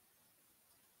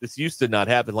 This used to not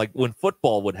happen. Like when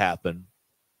football would happen,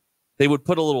 they would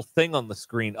put a little thing on the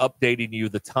screen updating you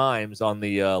the times on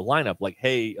the lineup. Like,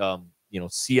 hey,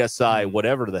 CSI,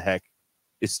 whatever the heck,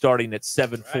 is starting at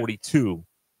 7:42,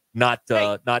 not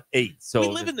 8. So we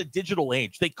live in the digital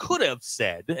age. They could have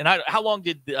said, and how long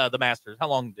did the Masters? How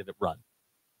long did it run?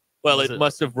 Well, it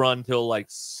must have run till like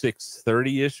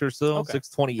 6:30-ish or so, Okay.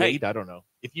 6:28. Hey, I don't know.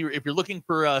 If you're looking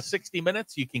for 60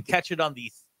 minutes, you can catch it on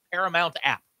the Paramount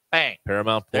app. Bang,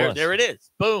 Paramount Plus. There it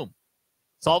is. Boom,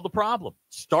 solve the problem.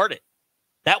 Start it.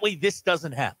 That way, this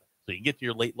doesn't happen. So you can get to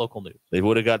your late local news. They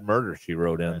would have got Murder, She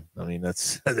Wrote in. I mean,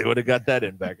 they would have got that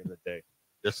in back in the day.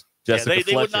 Just Jessica they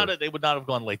would Fletcher. they would not have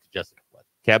gone late to Jessica Fletcher.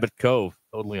 Cabot Cove.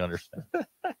 Totally understand.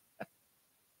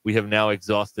 We have now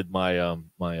exhausted my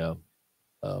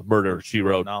Murder, She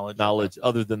Wrote knowledge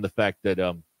other than the fact that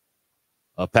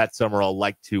Pat Summerall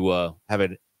liked to have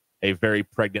a very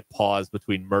pregnant pause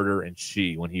between murder and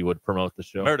she when he would promote the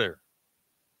show. Murder,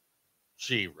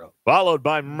 She Wrote. Followed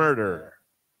by Murder,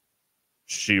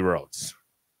 She Wrote.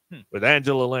 With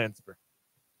Angela Lansbury.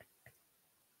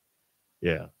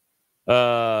 Yeah.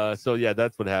 So yeah,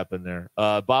 that's what happened there.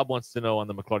 Bob wants to know on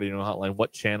the McClarty hotline,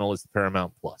 what channel is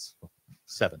Paramount Plus?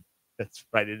 7. That's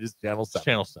right. It is channel 7.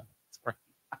 Channel 7. That's right.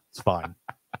 It's fine.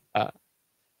 All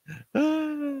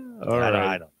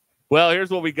right. Well, here's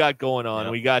what we got going on.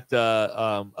 We got,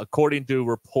 according to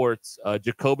reports,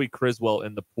 Jacoby Criswell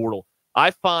in the portal.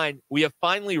 We have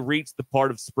finally reached the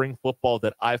part of spring football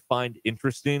that I find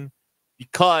interesting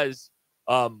because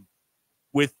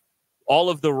with all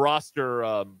of the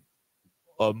roster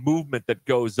movement that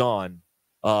goes on,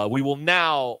 we will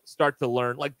now start to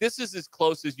learn. Like, this is as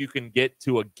close as you can get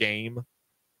to a game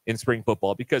in spring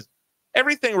football because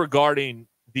everything regarding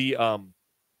the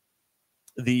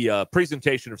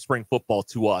presentation of spring football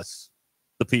to us,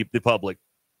 the public,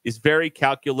 is very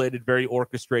calculated, very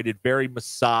orchestrated, very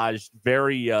massaged,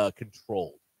 very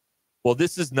controlled. Well,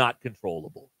 this is not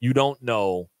controllable. You don't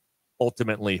know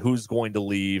ultimately who's going to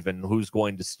leave and who's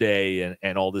going to stay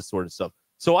and all this sort of stuff.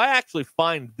 So I actually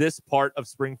find this part of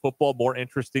spring football more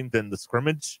interesting than the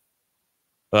scrimmage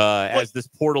as this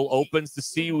portal opens to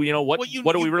see, what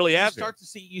do we really have here? To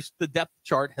see the depth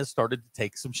chart has started to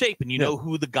take some shape, and you know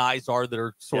who the guys are that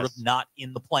are sort of not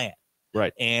in the plan.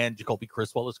 Right. And Jacoby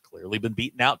Criswell has clearly been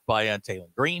beaten out by Taylor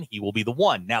Green. He will be the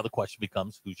one. Now the question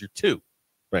becomes, who's your two?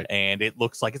 Right. And it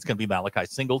looks like it's going to be Malachi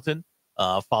Singleton,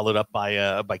 followed up by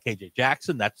KJ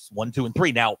Jackson. That's 1, 2, and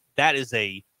 3. Now it's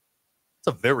a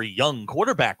very young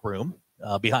quarterback room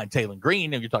behind Taylor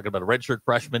Green. And you're talking about a redshirt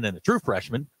freshman and a true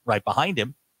freshman right behind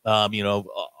him.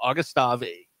 Augustov,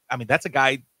 that's a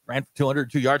guy ran for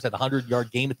 202 yards, had a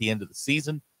 100-yard game at the end of the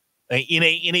season in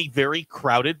a very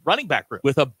crowded running back room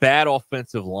with a bad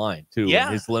offensive line too. In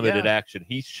his limited action,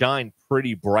 he shined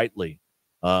pretty brightly.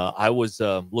 I was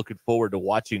looking forward to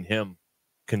watching him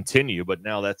continue, but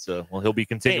now that's he'll be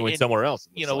continuing somewhere else.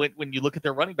 When you look at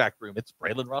their running back room, it's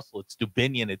Braylon Russell, it's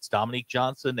Dubinion, it's Dominique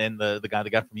Johnson, and the guy they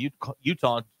got from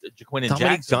Utah, Jaquin Jackson.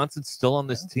 Dominique Johnson's still on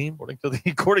this team,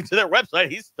 according to their website.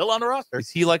 He's still on the roster. Is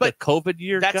he like a COVID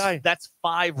year guy? That's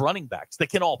 5 running backs that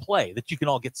can all play, that you can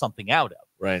all get something out of.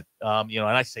 Right. And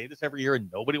I say this every year, and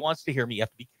nobody wants to hear me. You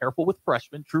have to be careful with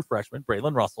true freshmen,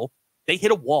 Braylon Russell. They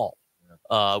hit a wall.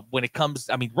 When it comes,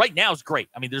 right now is great.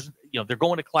 There's, they're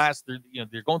going to class,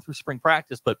 they're going through spring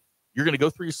practice, but you're going to go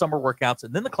through your summer workouts,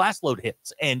 and then the class load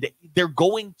hits, and they're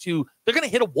going to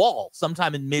hit a wall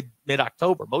sometime in mid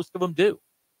October. Most of them do,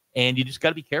 and you just got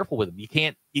to be careful with them. You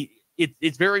can't.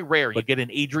 It's very rare you get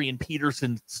an Adrian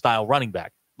Peterson style running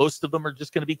back. Most of them are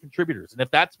just going to be contributors, and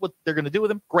if that's what they're going to do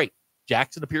with him, great.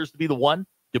 Jackson appears to be the one.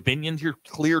 Dubinion's your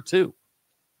clear 2.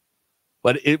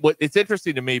 But it's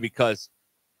interesting to me because.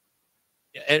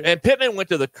 And Pittman went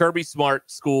to the Kirby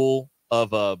Smart School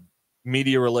of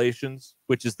Media Relations,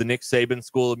 which is the Nick Saban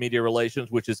School of Media Relations,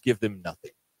 which is give them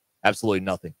nothing, absolutely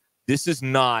nothing. This is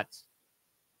not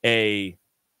a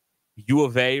U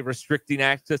of A restricting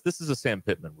access. This is a Sam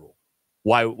Pittman rule.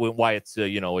 Why it's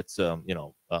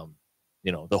the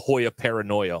Hoya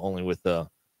paranoia only with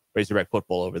Razorback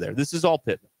football over there. This is all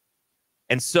Pittman,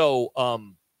 and so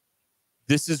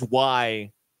this is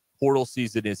why portal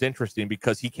season is interesting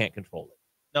because he can't control it.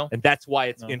 No. And that's why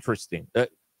it's interesting.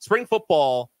 Spring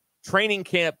football training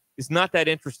camp is not that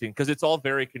interesting because it's all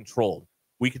very controlled.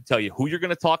 We can tell you who you're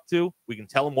going to talk to. We can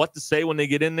tell them what to say when they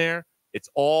get in there. It's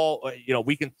all,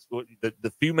 we can,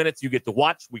 the few minutes you get to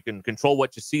watch, we can control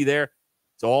what you see there.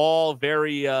 It's all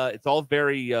very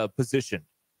positioned.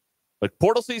 But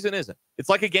portal season isn't. It's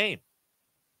like a game.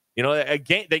 A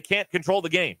game, they can't control the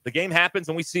game. The game happens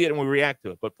and we see it and we react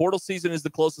to it. But portal season is the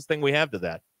closest thing we have to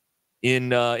that in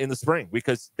the spring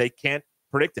because they can't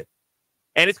predict it.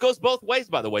 And it goes both ways,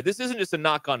 by the way. This isn't just a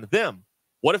knock on them.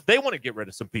 What if they want to get rid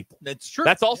of some people? That's true.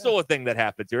 That's also a thing that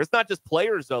happens here. It's not just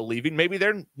players leaving. Maybe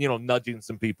they're nudging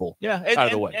some people out of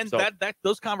the way. And that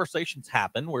those conversations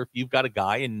happen where if you've got a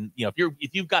guy and if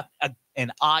you've got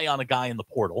an eye on a guy in the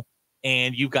portal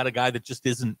and you've got a guy that just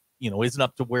isn't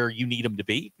up to where you need him to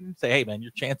be, you can say, hey man,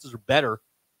 your chances are better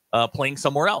playing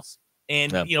somewhere else.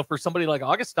 And for somebody like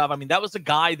Augustov, that was a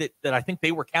guy that I think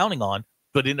they were counting on,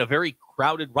 but in a very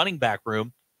crowded running back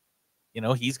room,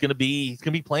 he's gonna be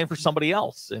playing for somebody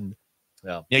else. And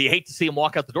you hate to see him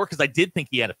walk out the door because I did think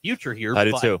he had a future here. I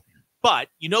did too. But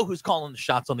who's calling the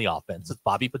shots on the offense? It's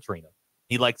Bobby Petrino.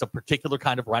 He likes a particular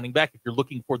kind of running back. If you're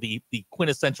looking for the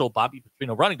quintessential Bobby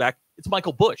Petrino running back, it's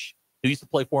Michael Bush, who used to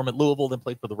play for him at Louisville, then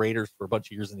played for the Raiders for a bunch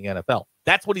of years in the NFL.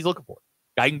 That's what he's looking for.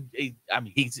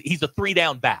 He's a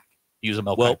 3-down back. Use him.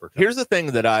 Here's the thing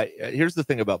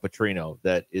about Petrino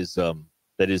that is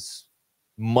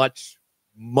much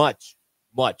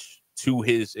to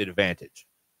his advantage.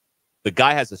 The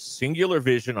guy has a singular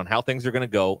vision on how things are going to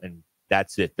go, and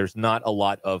that's it. There's not a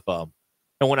lot of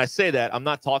and when I say that, I'm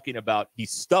not talking about he's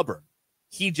stubborn.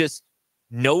 He just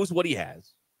knows what he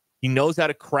has. He knows how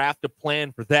to craft a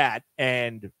plan for that,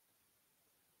 and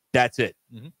that's it.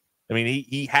 Mm-hmm.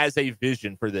 He has a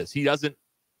vision for this. He doesn't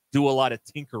do a lot of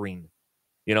tinkering.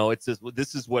 It's just,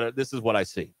 this is what I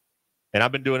see, and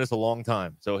I've been doing this a long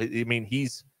time. So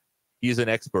he's an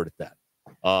expert at that.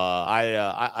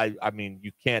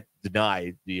 You can't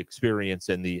deny the experience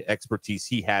and the expertise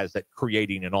he has at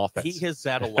creating an offense. He has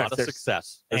had a lot of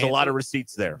success. There's a lot of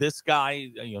receipts there. This guy,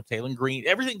 Taylor Green,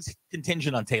 everything's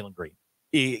contingent on Taylor Green.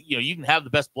 You can have the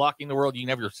best blocking in the world. You can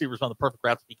have your receivers on the perfect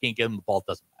routes. If you can't get them the ball, it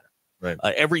doesn't matter. Right.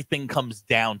 Everything comes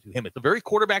down to him. It's a very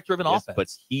quarterback-driven offense. But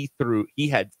he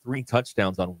had 3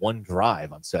 touchdowns on one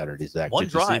drive on Saturday. Zach. One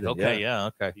drive. Okay. Yeah.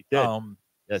 Okay. He did.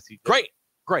 Yes, he did.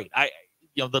 Great.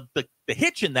 The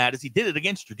hitch in that is he did it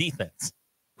against your defense,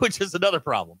 which is another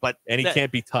problem. But he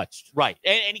can't be touched. Right.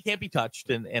 And he can't be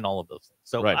touched and all of those things.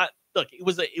 So right. Look, it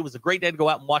was a great day to go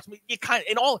out and watch.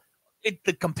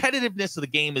 The competitiveness of the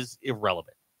game is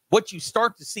irrelevant. What you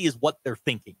start to see is what they're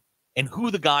thinking and who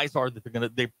the guys are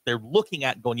that they're looking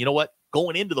at and going, you know what,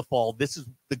 going into the fall, this is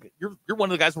you're one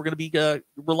of the guys we're going to be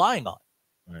relying on.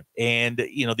 Right. And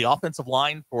the offensive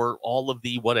line for all of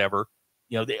the whatever,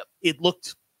 it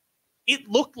looked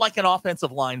like an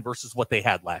offensive line versus what they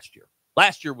had last year.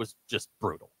 Last year was just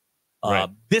brutal. Right.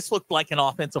 This looked like an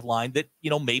offensive line that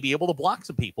may be able to block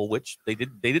some people, which they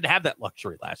didn't have that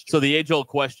luxury last year. So the age-old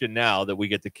question now that we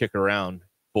get to kick around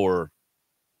for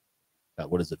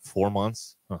 4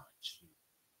 months? Oh,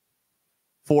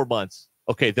 4 months.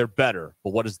 Okay, they're better,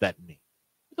 but what does that mean?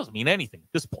 It doesn't mean anything at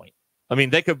this point. I mean,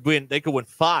 they could win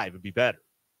 5 and be better.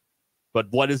 But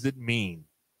what does it mean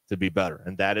to be better?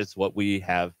 And that is what we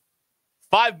have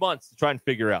 5 months to try and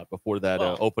figure out before that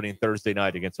opening Thursday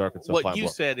night against Arkansas. What you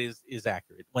said is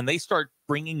accurate. When they start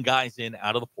bringing guys in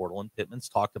out of the portal, and Pittman's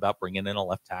talked about bringing in a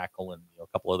left tackle and a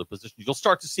couple other positions, you'll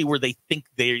start to see where they think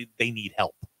they need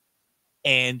help.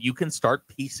 And you can start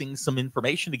piecing some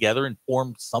information together and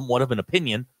form somewhat of an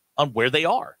opinion on where they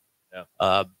are.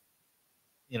 Yeah.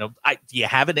 Do you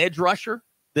have an edge rusher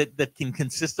that can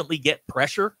consistently get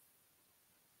pressure?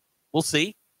 We'll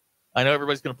see. I know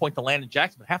everybody's going to point to Landon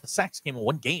Jackson, but half the sacks came in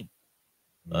one game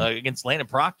against Landon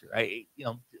Proctor.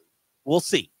 We'll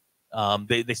see.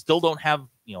 They still don't have,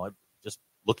 just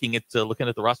looking at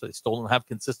the roster, they still don't have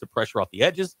consistent pressure off the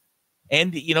edges.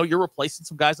 And, you're replacing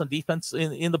some guys on defense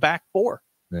in the back four.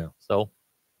 Yeah. So,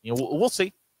 we'll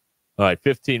see. All right,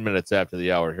 15 minutes after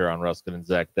the hour here on Ruscin and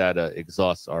Zach. That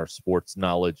exhausts our sports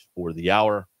knowledge for the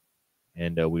hour.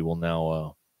 And we will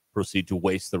now proceed to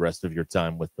waste the rest of your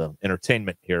time with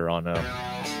entertainment here on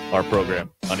our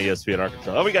program on ESPN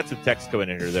Arkansas. Oh, we got some texts coming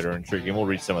in here that are intriguing. We'll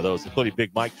read some of those, including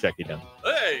Big Mike checking in.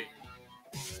 Hey!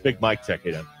 Big Mike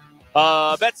checking in.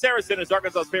 Bet Saracen is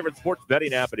Arkansas's favorite sports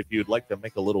betting app, and if you'd like to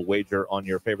make a little wager on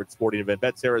your favorite sporting event,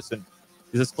 Bet Saracen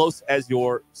is as close as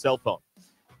your cell phone,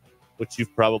 which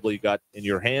you've probably got in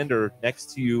your hand or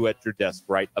next to you at your desk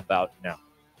right about now.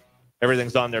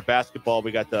 Everything's on there. Basketball,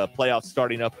 we got the playoffs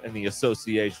starting up in the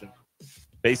association.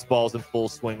 Baseball's in full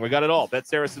swing. We got it all. Bet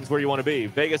Saracen's where you want to be.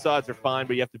 Vegas odds are fine,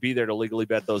 but you have to be there to legally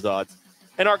bet those odds.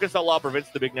 And Arkansas law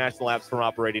prevents the big national apps from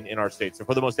operating in our state. So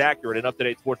for the most accurate and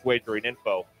up-to-date sports wagering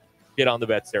info, get on the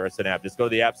Bet Saracen app. Just go to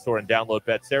the App Store and download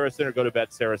Bet Saracen or go to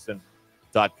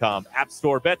BetSaracen.com. App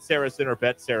Store, Bet Saracen or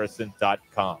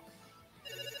BetSaracen.com.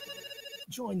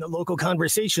 Join the local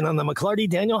conversation on the McClarty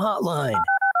Daniel hotline.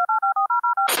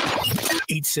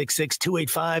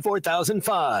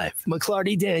 866-285-4005.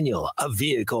 McClarty Daniel, a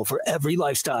vehicle for every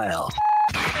lifestyle.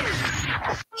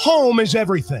 Home is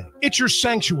everything. It's your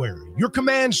sanctuary, your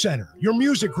command center, your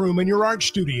music room, and your art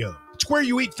studio. It's where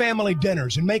you eat family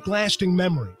dinners and make lasting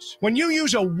memories. When you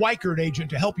use a Weichert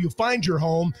agent to help you find your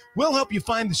home, we'll help you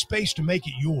find the space to make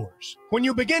it yours. When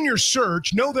you begin your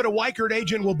search, know that a Weichert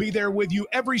agent will be there with you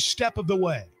every step of the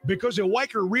way. Because at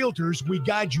Weichert Realtors, we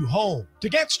guide you home. To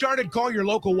get started, call your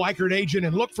local Weichert agent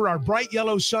and look for our bright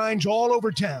yellow signs all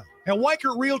over town. At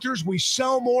Weichert Realtors, we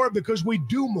sell more because we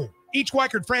do more. Each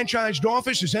Weichert franchised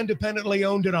office is independently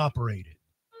owned and operated.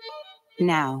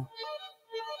 Now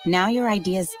your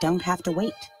ideas don't have to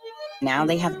wait. Now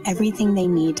they have everything they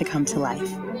need to come to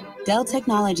life. Dell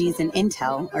Technologies and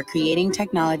Intel are creating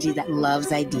technology that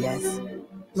loves ideas,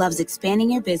 loves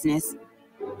expanding your business,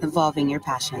 evolving your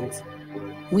passions.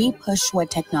 We push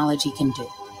what technology can do,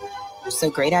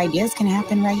 so great ideas can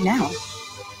happen right now.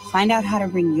 Find out how to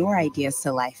bring your ideas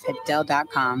to life at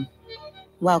Dell.com.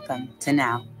 Welcome to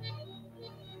Now.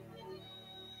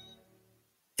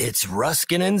 It's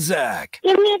Ruscin and Zach.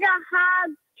 Give me the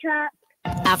hug, Chuck.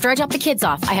 After I drop the kids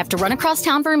off, I have to run across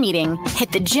town for a meeting,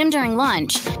 hit the gym during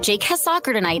lunch. Jake has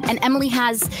soccer tonight, and Emily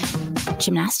has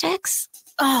gymnastics.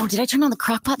 Oh, did I turn on the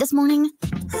crock pot this morning?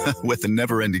 With a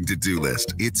never-ending to-do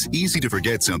list, it's easy to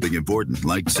forget something important,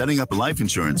 like setting up a life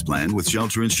insurance plan with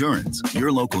Shelter Insurance.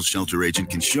 Your local Shelter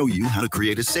agent can show you how to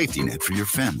create a safety net for your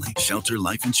family. Shelter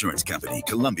Life Insurance Company,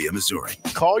 Columbia, Missouri.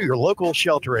 Call your local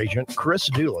Shelter agent, Chris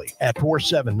Dooley, at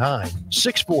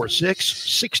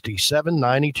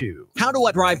 479-646-6792. How do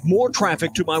I drive more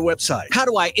traffic to my website? How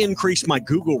do I increase my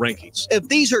Google rankings? If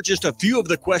these are just a few of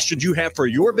the questions you have for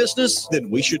your business, then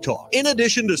we should talk. In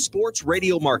addition to sports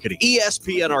radio marketing,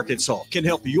 ESPN Arkansas can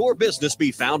help your business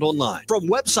be found online. From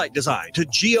website design to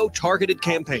geo-targeted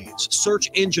campaigns,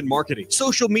 search engine marketing,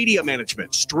 social media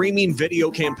management, streaming video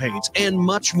campaigns, and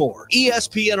much more.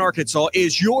 ESPN Arkansas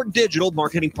is your digital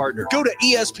marketing partner. Go to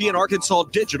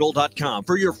espnarkansasdigital.com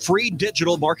for your free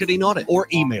digital marketing audit or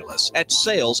email us at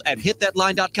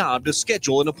sales@hitthatline.com to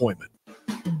schedule an appointment.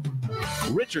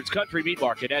 Richard's Country Meat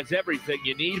Market has everything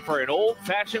you need for an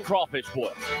old-fashioned crawfish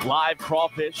boil. Live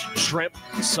crawfish, shrimp,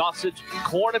 sausage,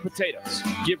 corn, and potatoes.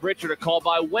 Give Richard a call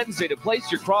by Wednesday to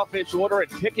place your crawfish order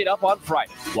and pick it up on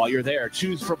Friday. While you're there,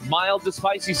 choose from mild to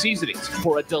spicy seasonings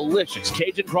for a delicious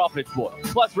Cajun crawfish boil.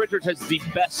 Plus, Richard has the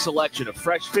best selection of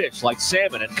fresh fish like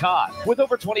salmon and cod. With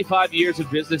over 25 years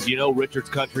of business, you know Richard's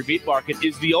Country Meat Market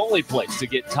is the only place to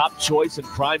get top choice and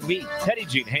prime meat, Petit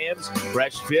Jean hams,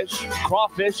 fresh fish,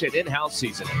 crawfish, and in-house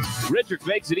seasoning. Richard's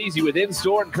makes it easy with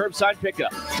in-store and curbside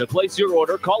pickup. To place your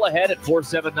order, call ahead at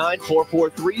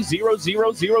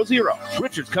 479-443-0000.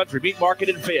 Richard's Country Meat Market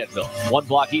in Fayetteville, 1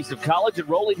 block east of College and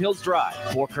Rolling Hills Drive.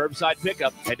 For curbside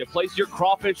pickup and to place your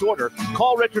crawfish order,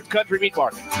 call Richard's Country Meat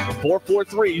Market,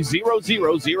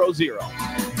 443-0000.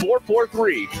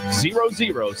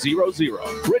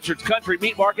 443-0000. Richard's Country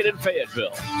Meat Market in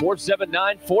Fayetteville,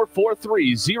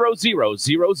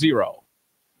 479-443-0000.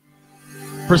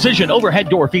 Precision Overhead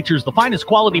Door features the finest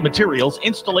quality materials,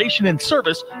 installation, and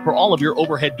service for all of your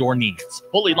overhead door needs.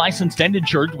 Fully licensed and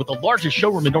insured with the largest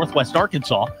showroom in Northwest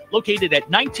Arkansas, located at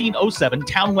 1907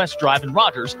 Town West Drive in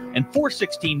Rogers and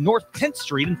 416 North 10th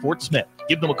Street in Fort Smith.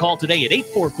 Give them a call today at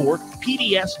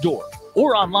 844-PDS-DOOR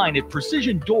or online at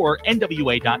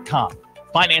precisiondoornwa.com.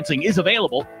 Financing is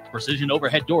available. Precision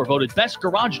Overhead Door voted Best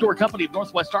Garage Door Company of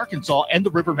Northwest Arkansas and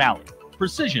the River Valley.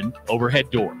 Precision Overhead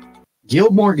Door.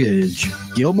 Guild Mortgage.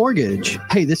 Guild Mortgage.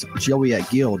 Hey, this is Joey at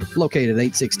Guild, located at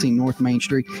 816 North Main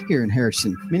Street here in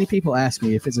Harrison. Many people ask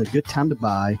me if it's a good time to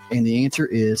buy, and the answer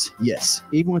is yes.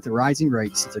 Even with the rising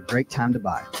rates, it's a great time to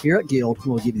buy. Here at Guild,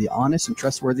 we'll give you the honest and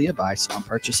trustworthy advice on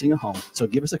purchasing a home. So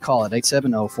give us a call at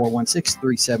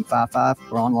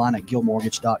 870-416-3755 or online at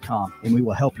guildmortgage.com, and we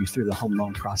will help you through the home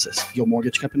loan process. Guild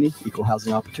Mortgage Company, Equal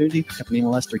Housing Opportunity, Company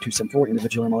MLS 3274,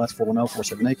 Individual MLS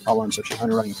 410-478, all on subject to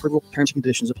underwriting approval. Terms and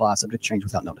conditions apply, subject to change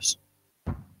without notice.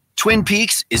 Twin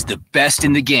Peaks is the best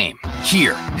in the game.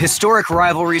 Here, historic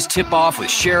rivalries tip off with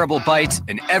shareable bites,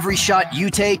 and every shot you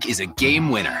take is a game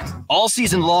winner. All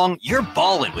season long, you're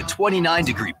ballin' with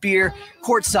 29-degree beer,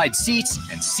 courtside seats,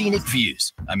 and scenic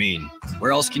views. I mean,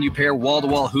 where else can you pair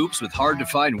wall-to-wall hoops with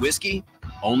hard-to-find whiskey?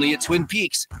 Only at Twin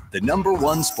Peaks, the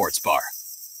 #1 sports bar.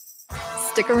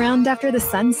 Stick around after the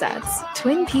sun sets.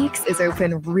 Twin Peaks is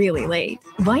open really late.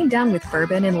 Wind down with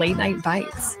bourbon and late-night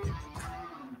bites.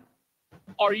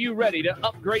 Are you ready to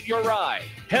upgrade your ride?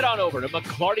 Head on over to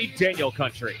McClarty Daniel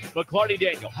Country. McClarty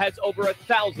Daniel has over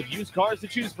 1,000 used cars to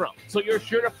choose from, so you're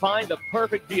sure to find the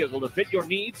perfect vehicle to fit your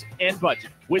needs and budget.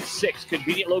 With 6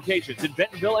 convenient locations in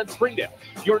Bentonville and Springdale,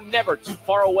 you're never too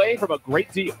far away from a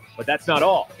great deal. But that's not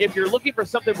all. If you're looking for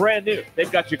something brand new,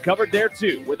 they've got you covered there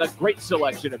too, with a great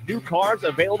selection of new cars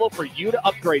available for you to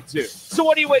upgrade to. So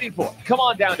what are you waiting for? Come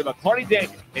on down to McClarty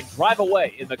Daniel and drive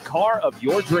away in the car of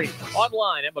your dreams.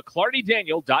 Online at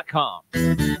McClartyDaniel.com.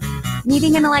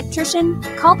 Needing an electrician?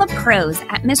 Call the pros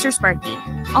at Mr. Sparky.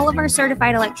 All of our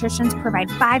certified electricians provide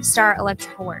 5-star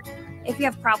electrical work. If you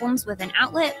have problems with an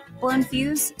outlet, blown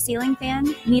fuse, ceiling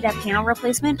fan, need a panel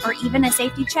replacement, or even a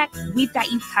safety check, we've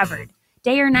got you covered.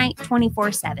 Day or night,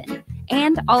 24/7.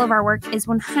 And all of our work is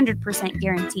 100%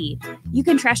 guaranteed. You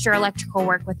can trust your electrical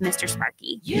work with Mr.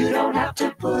 Sparky. You don't have to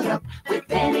put up with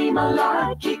any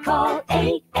malarkey. Call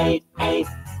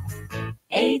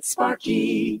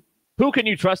 888-8-SPARKY. Who can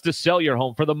you trust to sell your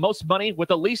home for the most money with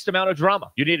the least amount of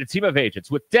drama? You need a team of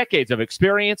agents with decades of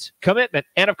experience, commitment,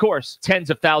 and of course, tens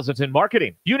of thousands in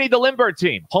marketing. You need the Lindbergh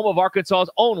team, home of Arkansas's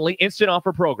only instant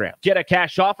offer program. Get a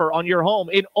cash offer on your home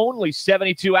in only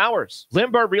 72 hours.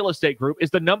 Lindbergh Real Estate Group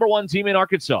is the #1 team in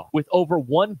Arkansas with over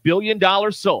 $1 billion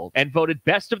sold and voted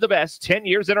best of the best 10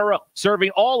 years in a row,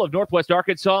 serving all of Northwest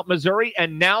Arkansas, Missouri,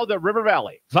 and now the River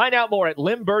Valley. Find out more at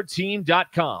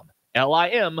LindberghTeam.com.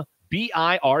 LIMBIRD.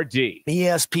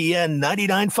 ESPN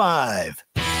 99.5.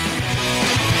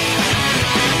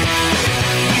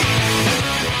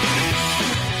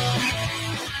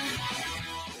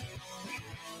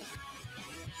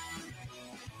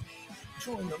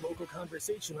 Join the local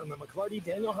conversation on the McClarty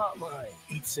Daniel Hotline,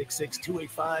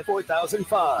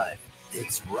 866-285-4005.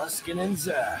 It's Ruscin and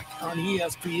Zach on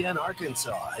ESPN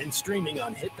Arkansas and streaming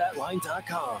on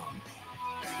hitthatline.com.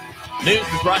 News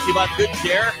is brought to you by the Good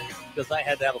Chair, because I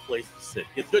had to have a place to sit.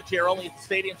 Get Good Chair only at the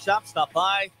Stadium Shop. Stop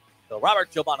by. Tell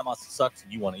Robert Joe Bonamassa sucks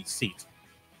and you want a seat.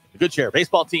 The Good Chair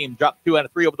baseball team dropped 2 out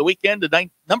of 3 over the weekend to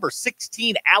number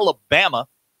 16 Alabama.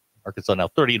 Arkansas now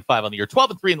 30-5 on the year,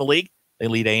 12-3 in the league. They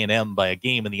lead A&M by a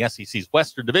game in the SEC's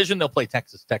Western Division. They'll play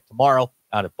Texas Tech tomorrow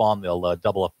out at Baum. They'll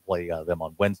double up and play them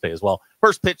on Wednesday as well.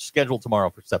 First pitch scheduled tomorrow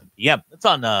for 7 p.m. It's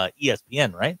on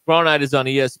ESPN, right? Tomorrow night is on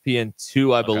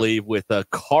ESPN2, I believe, with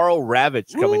Carl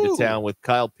Ravitch coming to town with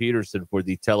Kyle Peterson for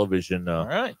the television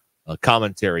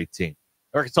commentary team.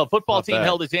 Arkansas football Not team bad.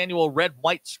 held its annual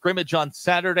red-white scrimmage on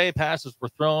Saturday. Passes were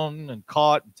thrown and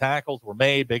caught, and tackles were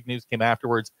made. Big news came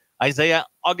afterwards. Isaiah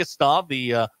Augustov,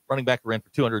 the running back, ran for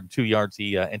 202 yards.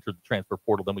 He entered the transfer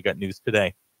portal. Then we got news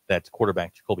today that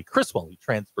quarterback Jacoby Criswell, who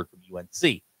transferred from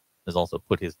UNC, has also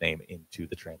put his name into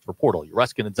the transfer portal. Your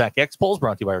Ruscin and Zach X polls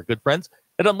brought to you by our good friends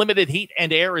at Unlimited Heat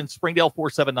and Air in Springdale,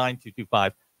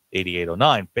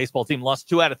 479-225-8809. Baseball team lost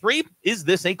 2 out of 3. Is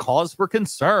this a cause for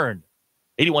concern?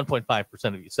 81.5%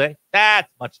 of you say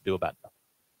that's much to do about nothing.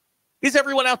 Is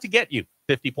everyone out to get you?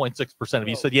 50.6% of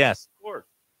you said yes. Of course.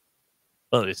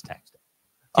 Well, it is tax day.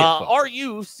 Are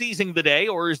you seizing the day,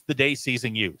 or is the day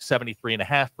seizing you?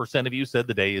 73.5% of you said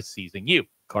the day is seizing you.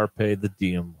 Carpe the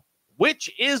diem. Which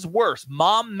is worse,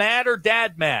 mom mad or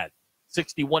dad mad?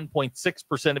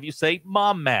 61.6% of you say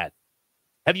mom mad.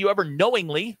 Have you ever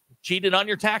knowingly cheated on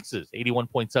your taxes?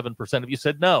 81.7% of you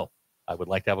said no. I would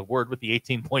like to have a word with the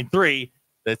 18.3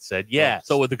 that said yes.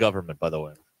 So with the government, by the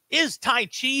way. Is Tai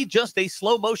Chi just a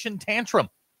slow motion tantrum?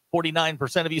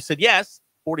 49% of you said yes.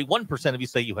 41% of you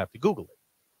say you have to Google it.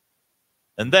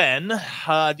 And then,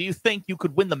 do you think you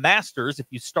could win the Masters if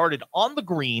you started on the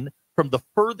green from the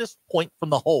furthest point from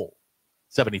the hole?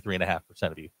 73.5%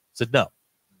 of you said no.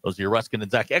 Those are your Ruscin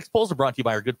and Zach X polls are brought to you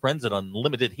by our good friends at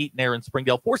Unlimited Heat and Air in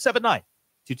Springdale,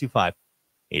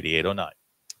 479-225-8809.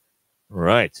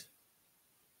 Right.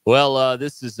 Well,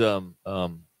 this is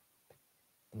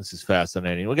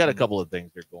fascinating. We got a couple of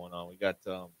things here going on. We got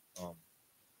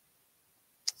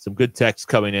some good texts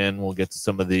coming in. We'll get to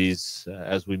some of these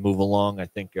as we move along. I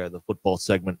think the football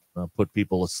segment put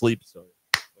people asleep, so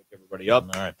wake everybody up.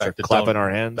 All right, back to clapping our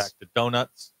hands. Back to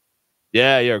donuts.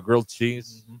 Yeah, grilled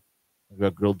cheese. Mm-hmm. We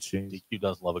got grilled cheese. DQ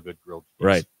does love a good grilled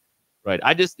cheese. Right.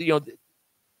 I just, we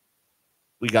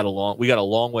got a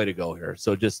long way to go here.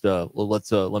 So just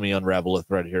let me unravel a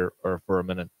thread here for a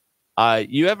minute.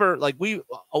 You ever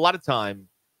a lot of time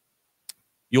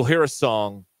you'll hear a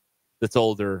song that's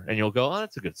older and you'll go, oh,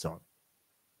 that's a good song.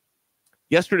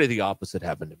 Yesterday the opposite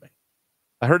happened to me.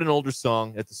 I heard an older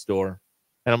song at the store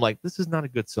and I'm like, this is not a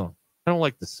good song. I don't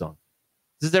like this song.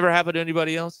 Does this ever happen to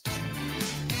anybody else?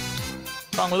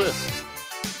 What's wrong with this?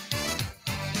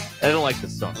 I don't like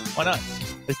this song. Why not?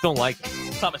 I just don't like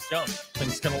it. Thomas Jones.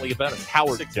 Things can only get better.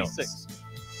 Howard 66. Jones.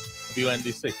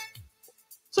 WNBC.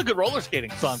 It's a good roller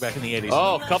skating song back in the 80s.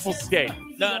 Oh, couple skate.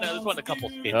 No, this wasn't a couple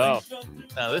skate. Oh.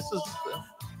 No, this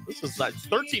is not.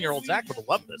 13-year-old Zach would have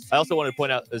loved this. I also want to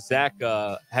point out that Zach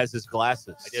has his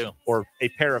glasses. I do. Or a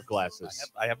pair of glasses.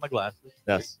 I have my glasses.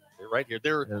 Yes. They're right here.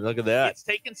 Yeah, look at that. It's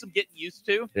taken some getting used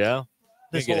to. Yeah.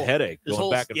 You get a headache going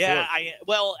back and forth.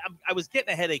 I was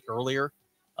getting a headache earlier,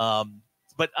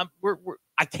 but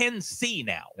I can see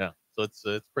now. Yeah. So it's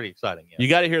pretty exciting. Yeah. You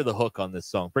got to hear the hook on this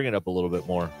song. Bring it up a little bit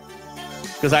more,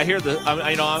 because I hear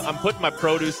I'm putting my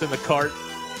produce in the cart,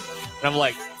 and I'm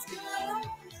like,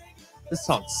 this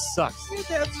song sucks.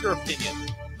 That's your opinion.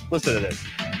 Listen to this.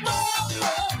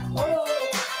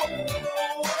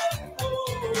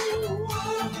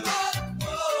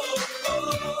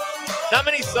 Not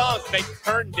many songs make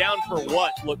 "Turn Down for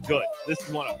What" look good. This is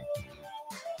one of them.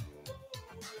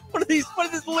 What are these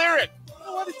lyrics?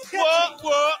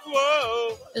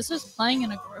 Whoa. This was playing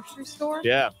in a grocery store?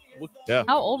 Yeah.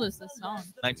 How old is this song?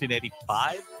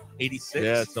 1985, 86?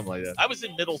 Yeah, something like that. I was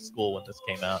in middle school when this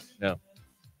came out. Yeah.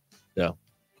 And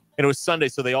it was Sunday,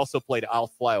 so they also played "I'll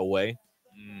Fly Away."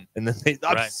 And then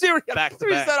I'm serious. Back to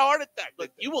back. That heart attack.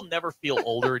 Look, you will never feel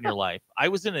older in your life. I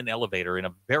was in an elevator in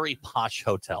a very posh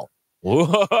hotel.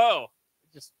 Whoa.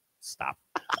 Just stop.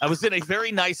 I was in a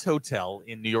very nice hotel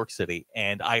in New York City,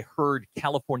 and I heard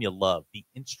California Love, the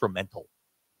instrumental.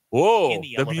 Whoa. In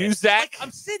the The music? Like,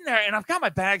 I'm sitting there, and I've got my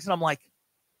bags, and I'm like, I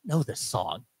know this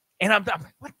song. And I'm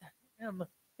like, what the hell?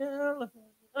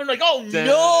 I'm like, oh,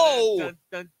 no.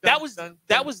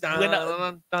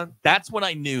 That's when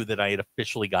I knew that I had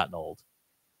officially gotten old,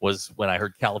 was when I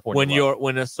heard California Love.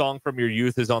 When a song from your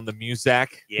youth is on the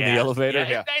music in the elevator.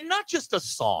 Yeah. And not just a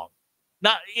song.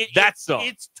 Song.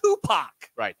 It's Tupac.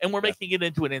 Right. And we're making it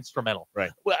into an instrumental. Right.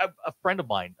 Well, a friend of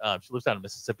mine, she lives out in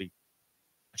Mississippi.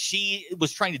 She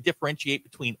was trying to differentiate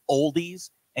between oldies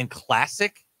and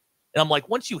classic. And I'm like,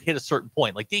 once you hit a certain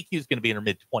point, like DQ is going to be in her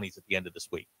mid-20s at the end of this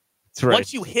week. That's right.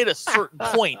 Once you hit a certain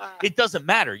point, it doesn't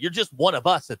matter. You're just one of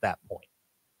us at that point.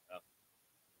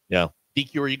 Yeah.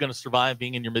 DQ, are you going to survive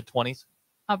being in your mid-20s?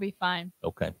 I'll be fine.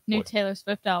 Okay. New Taylor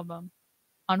Swift album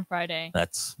on Friday.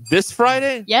 That's this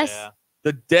Friday? Yes. Yeah.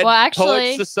 The Dead actually,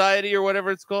 Poets Society or whatever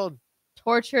it's called.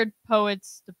 Tortured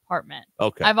Poets Department.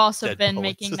 Okay. I've also Dead been Poets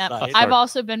making that. Society. I've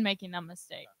also been making that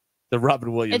mistake. The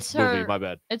Robin Williams It's movie. her- My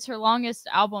bad. It's her longest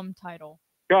album title.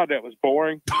 God, that was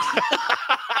boring.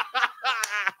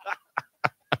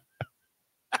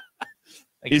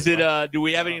 Is it? Do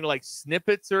we have any like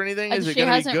snippets or anything? Is it She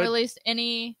gonna hasn't be good? released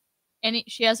any.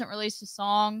 She hasn't released a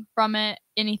song from it.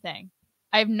 Anything.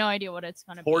 I have no idea what it's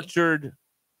gonna be. Tortured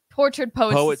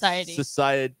Poets Society.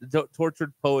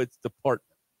 Tortured Poets Department.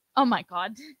 Oh my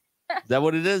God. Is that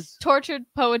what it is? Tortured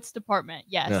Poets Department.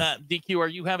 Yes. DQ, are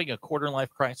you having a quarter life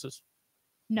crisis?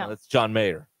 No. That's John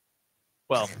Mayer.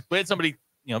 Well, we had somebody,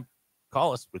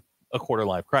 call us with a quarter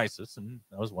life crisis, and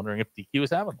I was wondering if DQ was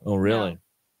having one. Oh, really?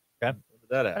 No. Okay. When did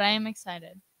that happen? But I am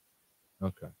excited.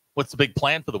 Okay. What's the big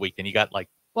plan for the weekend? You got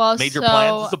major so,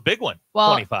 plans? It's a big one.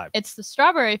 25. It's the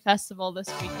Strawberry Festival this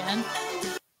weekend.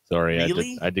 Sorry,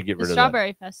 Really? I did get rid of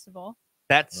Strawberry Festival.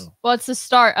 That's Well, it's the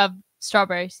start of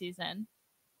strawberry season.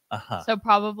 Uh-huh. So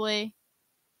probably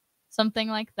something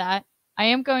like that. I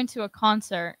am going to a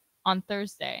concert on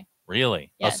Thursday. Really?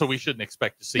 Yes. Oh, so we shouldn't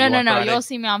expect to see No, you on no. Friday? You'll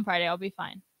see me on Friday. I'll be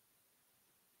fine.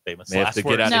 Famous May have last to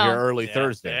words. get out of No. here early Yeah,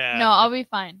 Thursday. yeah. No, I'll be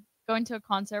fine. Going to a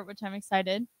concert, which I'm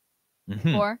excited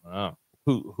for. Wow.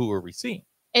 Who are we seeing?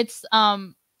 It's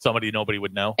Somebody nobody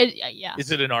would know? yeah.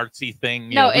 Is it an artsy thing?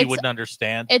 No, we it's- wouldn't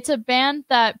understand. It's a band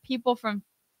that people from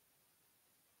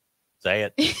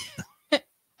Say it.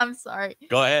 I'm sorry.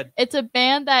 Go ahead. It's a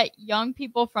band that young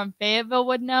people from Fayetteville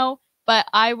would know, but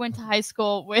I went to high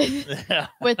school with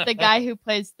the guy who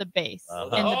plays the bass in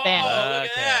the band. Look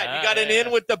at that. You got an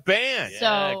in with the band.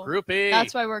 So groupie.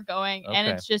 that's why we're going, and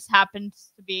Okay. it just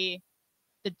happens to be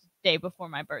the day before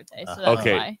my birthday. So that's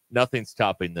Okay. why. Nothing's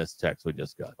topping this text we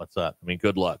just got. What's up? I mean,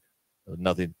 good luck.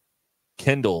 Nothing.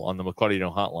 Kendall on the McCarty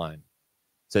hotline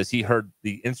says he heard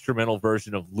the instrumental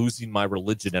version of Losing My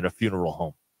Religion at a funeral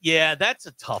home. Yeah, that's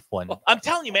a tough one. I'm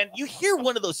telling you, man, you hear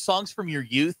one of those songs from your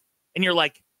youth and you're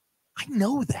like, I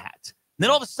know that. And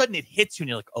then all of a sudden it hits you and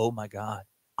you're like, oh my God,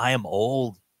 I am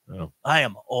old. Oh. I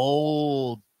am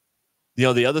old. The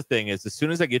other thing is, as soon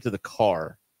as I get to the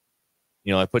car,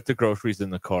 I put the groceries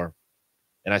in the car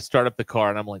and I start up the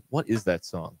car and I'm like, what is that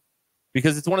song?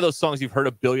 Because it's one of those songs you've heard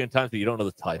a billion times, but you don't know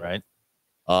the title. Right.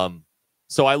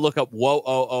 So I look up "Whoa, oh,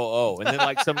 oh, oh," and then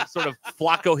like some sort of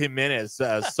Flaco Jimenez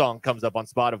song comes up on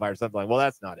Spotify or something. Like, well,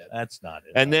 that's not it. That's not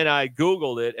it. And then I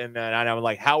Googled it, and I'm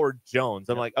like Howard Jones.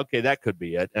 I'm like, okay, that could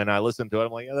be it. And I listened to it.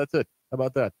 I'm like, yeah, that's it. How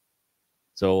about that?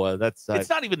 So that's it's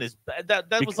not even his bad.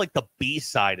 That was like the B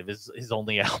side of his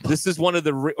only album. This is one of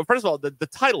the first of all, the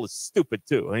title is stupid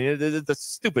too. I mean, it's a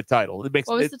stupid title. It makes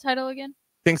What was the title again?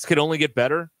 Things Could Only Get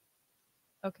Better.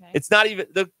 Okay. It's not even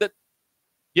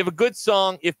you have a good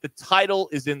song if the title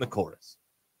is in the chorus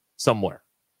somewhere.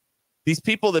 These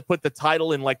people that put the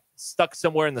title in like stuck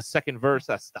somewhere in the second verse,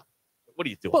 that's stuff. What are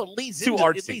you doing? Well, it leads too into,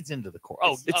 artsy. It leads into the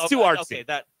chorus. It's too artsy.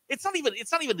 Okay, it's not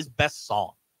even his best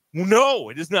song. No,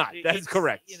 it is not. That is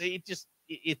correct. It's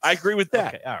I agree with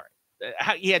that. Okay, all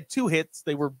right. He had two hits.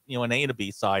 They were an A and a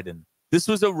B side, and this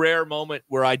was a rare moment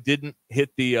where I didn't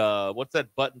hit the what's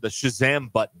that button? The Shazam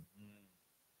button.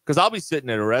 Because I'll be sitting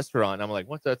at a restaurant and I'm like,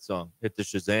 what's that song? Hit the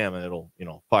Shazam and it'll,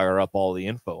 fire up all the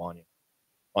info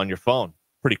on your phone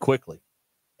pretty quickly.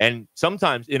 And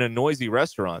sometimes in a noisy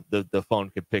restaurant, the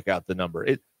phone could pick out the number.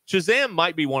 Shazam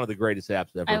might be one of the greatest apps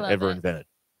ever invented.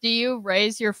 Do you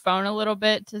raise your phone a little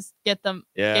bit to get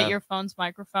your phone's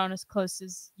microphone as close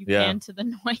as you can to the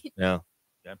noise?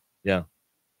 Yeah.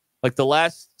 Like the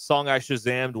last song I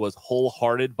Shazammed was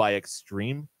Wholehearted by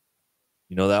Extreme.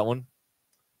 You know that one?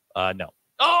 No.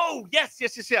 Oh, yes.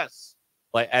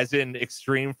 Like as in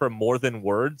Extreme from More Than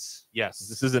Words. Yes.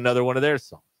 This is another one of their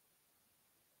songs.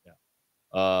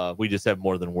 Yeah. We just have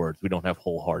More Than Words. We don't have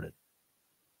Wholehearted.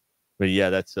 But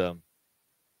yeah, that's I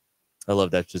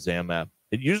love that Shazam app.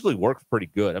 It usually works pretty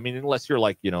good. I mean, unless you're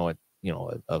like, a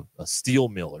steel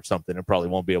mill or something, it probably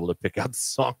won't be able to pick out the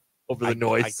song over the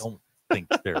noise. I don't think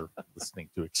they're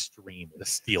listening to Extreme at a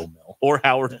steel mill. Or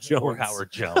Howard Jones.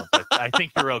 I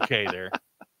think you're okay there.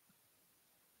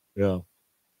 Yeah.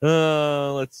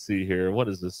 Let's see here. What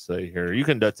does this say here? You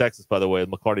can text us, by the way,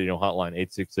 McCarty hotline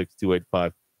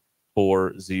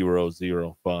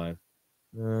 866-285-4005.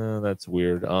 That's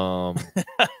weird.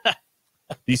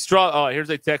 Here's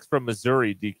a text from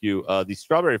Missouri, DQ. The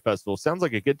Strawberry Festival sounds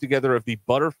like a get-together of the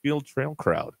Butterfield Trail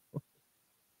crowd.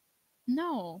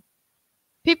 No.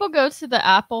 People go to the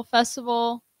Apple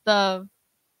Festival,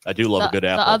 I do love a good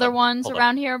apple. The other ones Hold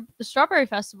around here, the Strawberry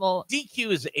Festival. DQ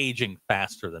is aging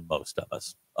faster than most of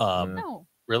us. No.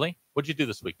 Really? What'd you do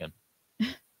this weekend?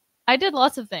 I did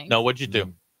lots of things. No, what'd you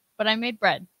do? But I made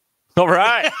bread. All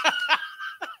right.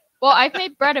 Well, I've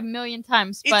made bread a million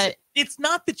times, but it's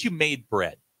not that you made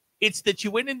bread. It's that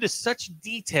you went into such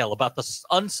detail about the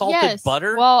unsalted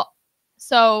butter. Well,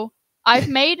 so I've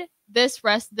made this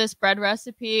bread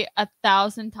recipe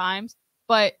 1,000 times,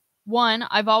 but one,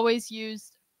 I've always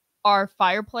used our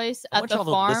fireplace at the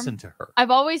farm. Listen to her.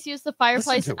 I've always used the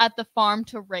fireplace to her. at the farm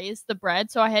to raise the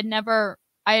bread, so I had never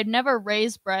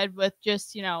raised bread with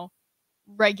just,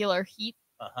 regular heat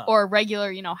or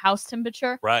regular, house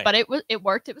temperature. Right. But it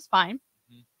worked. It was fine.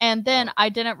 And then I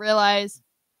didn't realize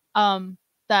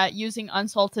that using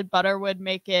unsalted butter would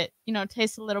make it,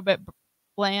 taste a little bit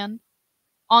bland.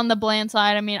 On the bland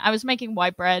side, I mean, I was making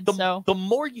white bread, so the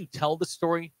more you tell the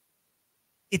story,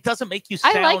 it doesn't make you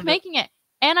sound... I like making it.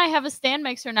 And I have a stand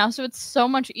mixer now, so it's so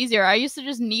much easier. I used to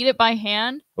just knead it by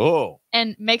hand.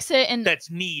 And mix it in.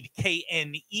 That's knead,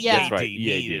 K-N-E-A-D. Yeah. That's right.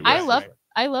 E-A-D.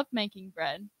 I love making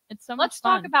bread. It's so much Let's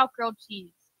fun. talk about grilled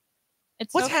cheese.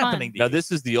 It's What's so fun. happening? Now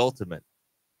this is the ultimate.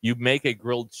 You make a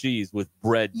grilled cheese with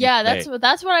bread. Yeah, that's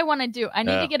what I want to do. I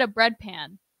need Yeah. to get a bread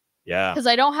pan. Yeah. Because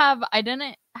I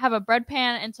didn't have a bread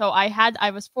pan, and so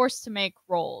I was forced to make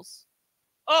rolls.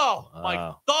 Oh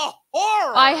my! The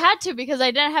horror! I had to because I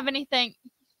didn't have anything.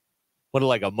 What,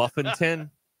 like a muffin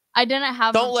tin? I didn't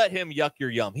have. Don't let him yuck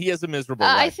your yum. He has a miserable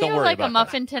life. I Don't feel worry like about a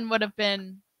muffin tin would have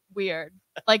been weird,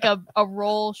 like a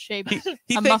roll shaped. He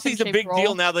thinks he's a big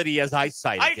deal now that he has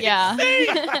eyesight. I Yeah.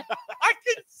 can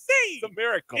see. It's a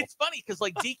miracle. It's funny because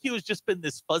like DQ has just been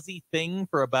this fuzzy thing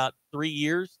for about 3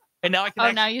 years, and now I can.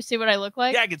 Oh, now you see what I look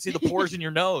like? Yeah, I can see the pores in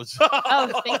your nose.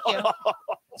 Oh, thank you.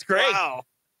 It's great. Wow.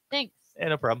 Thanks. Yeah,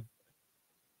 no problem.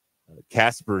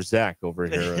 Casper Zach over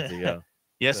here at the.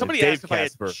 Yeah, somebody Dave asked if I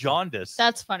Casper. had jaundice.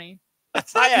 That's funny.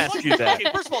 I asked you that. Okay,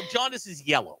 first of all, jaundice is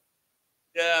yellow.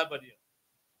 Yeah, but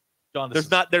jaundice.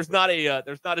 there's not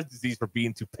a disease for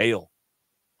being too pale.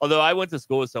 Although I went to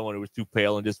school with someone who was too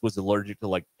pale and just was allergic to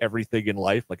like everything in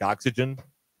life, like oxygen.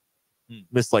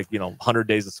 Missed 100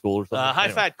 days of school or something. High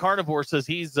Anyway. Fat Carnivore says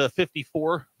he's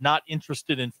 54, not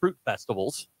interested in fruit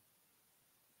festivals.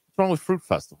 What's wrong with fruit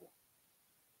festival?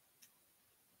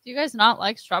 Do you guys not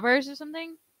like strawberries or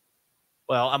something?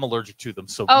 Well, I'm allergic to them,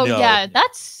 so Oh no. yeah, that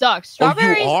sucks.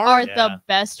 Strawberries are Yeah. the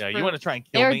best. Yeah, you fruit. want to try and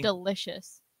kill They're me?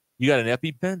 delicious. You got an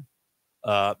EpiPen?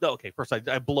 No, okay. First, I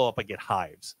blow up. I get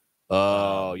hives.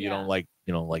 Oh, you don't like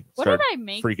What start did I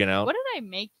make? freaking out. What did I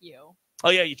make you? Oh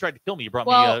yeah, you tried to kill me. You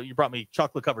brought me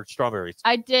chocolate covered strawberries.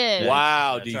 I did.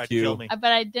 Wow, Yeah, tried to kill DQ. me.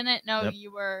 But I didn't know Yep.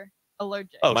 you were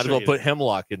allergic. Oh, Might as sure well you put did.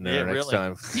 hemlock in there Yeah, next really.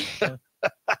 time.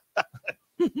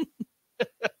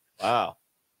 Wow.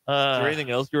 Is there anything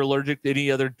else you're allergic to? Any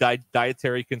other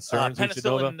dietary concerns we should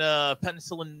know about?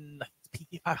 Penicillin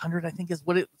P500, I think is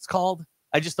what it's called.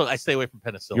 I stay away from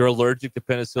penicillin. You're allergic to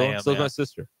penicillin? I am, So's yeah. my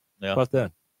sister. Yeah. How about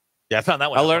that? Yeah, I found that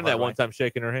one. I out learned the that hard one way. time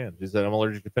shaking her hand. She said, I'm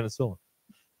allergic to penicillin.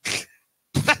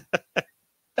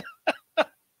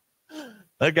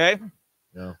 Okay.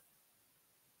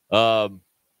 Yeah.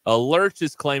 Lurch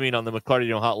is claiming on the McCarty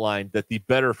hotline that the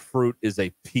better fruit is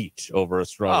a peach over a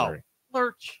strawberry.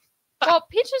 Lurch. Well,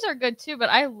 peaches are good too, but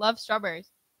I love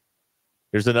strawberries.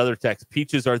 Here's another text.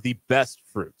 Peaches are the best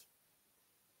fruit.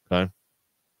 Okay.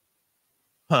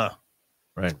 Huh.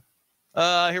 Right.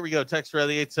 Here we go. Text for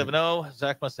the 870.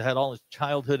 Zach must have had all his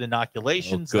childhood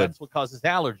inoculations. Oh, good. That's what causes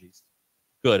allergies.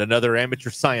 Good. Another amateur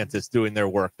scientist doing their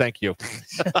work. Thank you.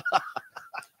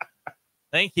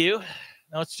 Thank you.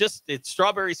 No, it's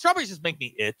strawberries. Strawberries just make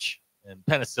me itch. And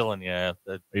penicillin, yeah.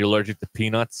 Are you allergic to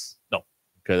peanuts? No.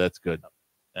 Okay, that's good.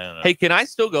 I don't know. Hey, can I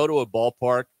still go to a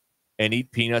ballpark and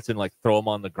eat peanuts and throw them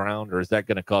on the ground, or is that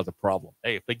going to cause a problem?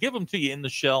 Hey, if they give them to you in the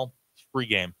shell, it's free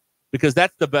game. Because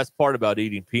that's the best part about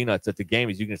eating peanuts at the game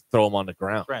is you can just throw them on the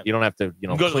ground. Right. You don't have to, You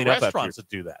go to clean the up after. restaurants that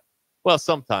do that. Well,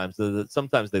 sometimes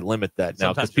they limit that now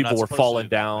Sometimes because you're not people were supposed to falling do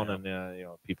that, down and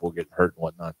people get hurt and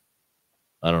whatnot.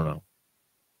 I don't know.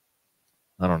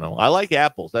 I like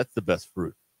apples. That's the best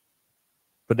fruit.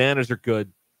 Bananas are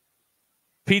good.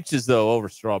 Peaches though over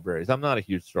strawberries. I'm not a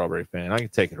huge strawberry fan. I can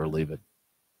take it or leave it.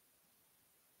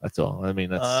 That's all. I mean,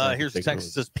 that's Here's the text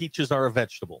that says peaches are a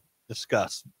vegetable.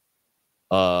 Discuss.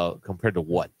 Compared to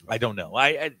what? I don't know.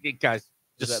 I guys,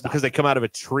 just stop. Because they come out of a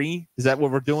tree. Is that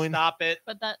what we're doing? Stop it.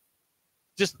 But that.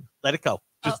 Just let it go.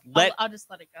 I'll just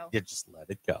let it go. Yeah, just let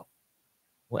it go.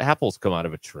 Well, apples come out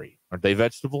of a tree. Aren't they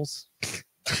vegetables?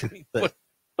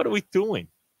 What are we doing?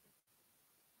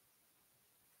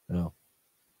 No.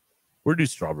 Where do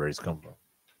strawberries come from?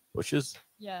 Bushes.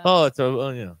 Yeah. Oh, it's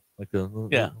like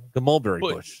a mulberry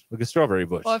bush, like a strawberry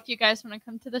bush. Well, if you guys want to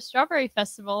come to the Strawberry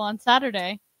Festival on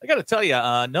Saturday, I got to tell you,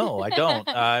 no, I don't.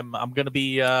 I'm gonna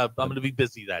be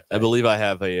busy that day. I believe I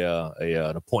have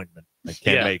an appointment. I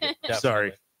can't make it. Definitely.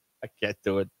 Sorry, I can't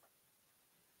do it.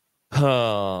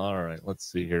 All right,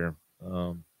 let's see here.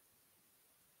 Here's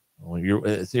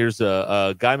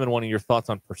Guyman. One of your thoughts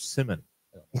on persimmon?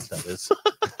 That is,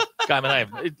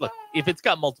 Guyman. Look, if it's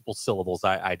got multiple syllables,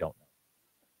 I don't know.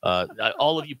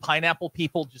 All of you pineapple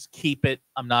people, just keep it.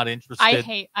 I'm not interested.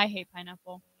 I hate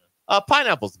pineapple.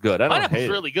 Pineapple's good. Pineapple's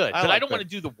really good, but I don't want to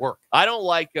do the work. I don't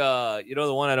like. The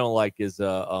one I don't like is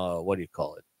what do you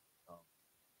call it?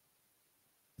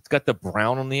 It's got the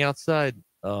brown on the outside.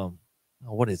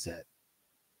 What is that?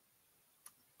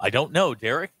 I don't know,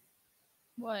 Derek.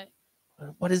 What?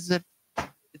 What is it?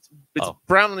 It's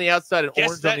brown on the outside and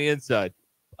orange on the inside.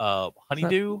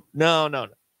 Honeydew? No.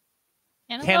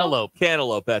 Cantaloupe?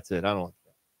 Cantaloupe. That's it. I don't like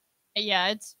that.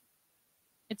 Yeah, it's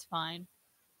fine.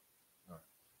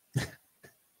 Let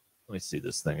me see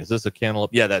this thing. Is this a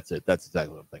cantaloupe? Yeah, that's it. That's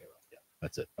exactly what I'm thinking about. Yeah,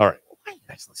 that's it. All right. Why are you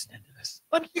guys listening to this?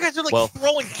 You guys are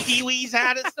throwing kiwis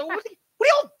at us. So what do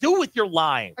y'all do with your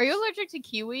line? Are you allergic to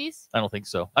kiwis? I don't think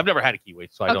so. I've never had a kiwi,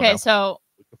 so I don't know. Okay, so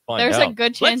there's a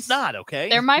good chance. Let's not, okay?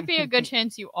 There might be a good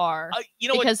chance you are.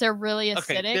 Because they're really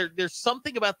acidic. Okay, there's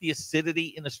something about the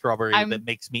acidity in the strawberry that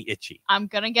makes me itchy. I'm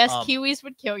going to guess kiwis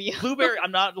would kill you. Blueberry,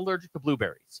 I'm not allergic to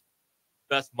blueberries.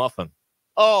 Best muffin.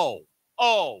 Oh,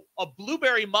 a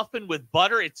blueberry muffin with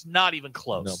butter, it's not even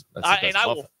close. No, I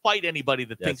will fight anybody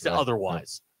that thinks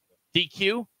otherwise. Yeah.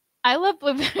 DQ? I love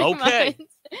blueberry muffins.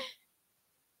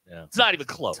 Yeah. It's not even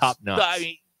close. Top nuts. I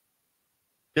mean,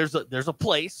 there's a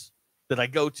place that I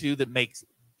go to that makes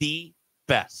the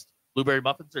best blueberry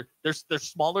muffins. They're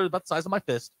smaller, about the size of my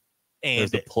fist.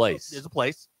 And there's a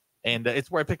place. And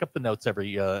it's where I pick up the notes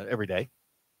every day.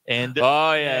 And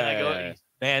man,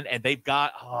 and they've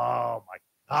got oh my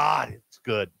God, it's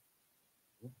good.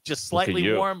 Just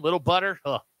slightly warm, little butter.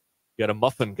 Huh. You got a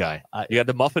muffin guy. You got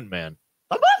the muffin man.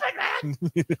 A muffin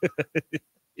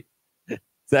man.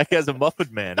 Zach has a muffin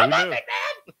man. Who knew?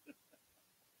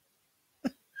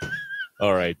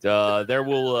 All right. There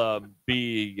will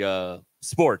be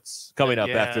sports coming up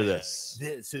after this.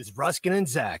 This is Ruscin and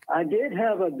Zach. I did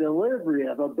have a delivery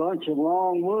of a bunch of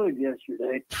long wood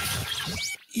yesterday.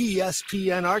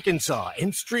 ESPN Arkansas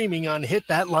and streaming on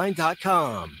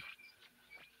hitthatline.com.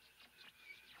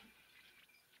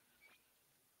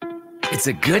 It's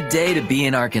a good day to be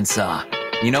in Arkansas.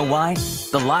 You know why?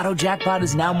 The Lotto jackpot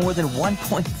is now more than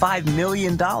 $1.5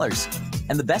 million.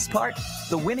 And the best part?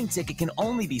 The winning ticket can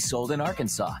only be sold in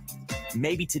Arkansas.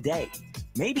 Maybe today.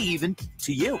 Maybe even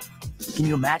to you. Can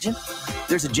you imagine?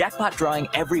 There's a jackpot drawing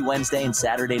every Wednesday and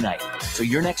Saturday night. So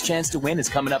your next chance to win is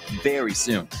coming up very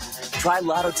soon. Try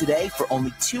Lotto today for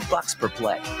only $2 per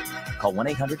play. Call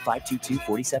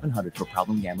 1-800-522-4700 for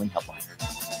Problem Gambling Helpline.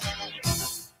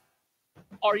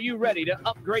 Are you ready to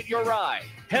upgrade your ride?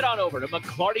 Head on over to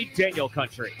McClarty Daniel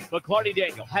Country. McClarty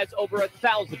Daniel has over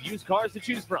 1,000 used cars to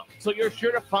choose from, so you're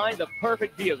sure to find the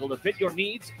perfect vehicle to fit your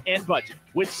needs and budget.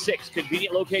 With 6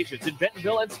 convenient locations in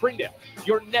Bentonville and Springdale,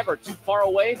 you're never too far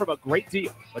away from a great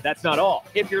deal. But that's not all.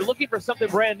 If you're looking for something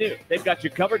brand new, they've got you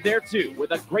covered there too,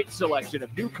 with a great selection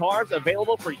of new cars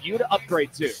available for you to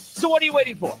upgrade to. So what are you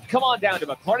waiting for? Come on down to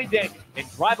McClarty Daniel and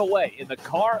drive away in the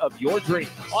car of your dreams.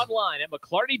 Online at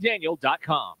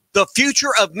McClartyDaniel.com. The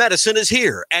future of medicine is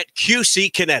here at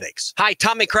QC Kinetics. Hi,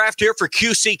 Tommy Kraft here for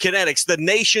QC Kinetics, the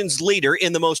nation's leader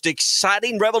in the most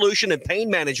exciting revolution in pain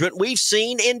management we've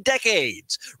seen in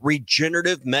decades.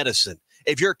 Regenerative medicine.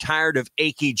 If you're tired of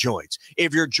achy joints,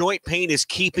 if your joint pain is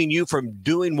keeping you from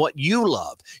doing what you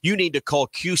love, you need to call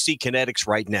QC Kinetics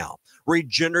right now.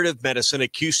 Regenerative medicine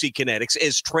at QC Kinetics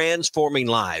is transforming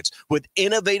lives with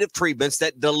innovative treatments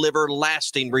that deliver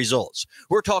lasting results.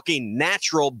 We're talking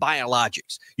natural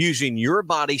biologics, using your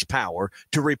body's power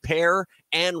to repair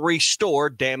and restore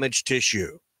damaged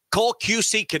tissue. Call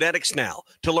QC Kinetics now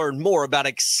to learn more about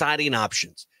exciting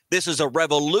options. This is a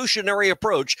revolutionary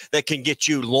approach that can get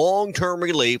you long-term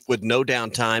relief with no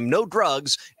downtime, no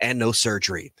drugs, and no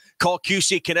surgery. Call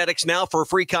QC Kinetics now for a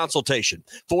free consultation.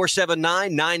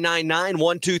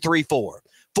 479-999-1234.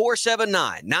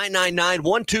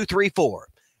 479-999-1234.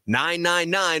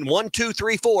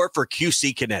 999-1234 for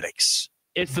QC Kinetics.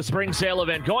 It's the spring sale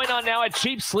event going on now at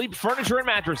Cheap Sleep Furniture and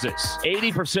Mattresses.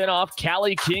 80% off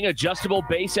Cali King adjustable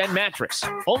base and mattress.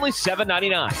 Only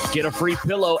 $7.99. Get a free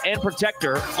pillow and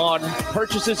protector on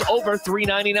purchases over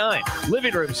 $3.99.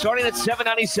 Living room starting at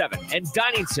 $7.97 and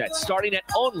dining sets starting at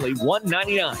only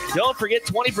 $1.99. Don't forget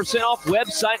 20% off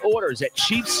website orders at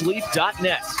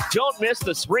cheapsleep.net. Don't miss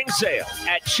the spring sale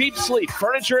at Cheap Sleep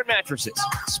Furniture and Mattresses.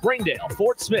 Springdale,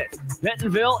 Fort Smith,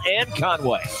 Bentonville, and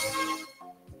Conway.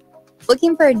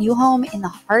 Looking for a new home in the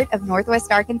heart of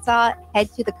Northwest Arkansas?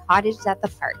 Head to the Cottage at the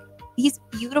Park. These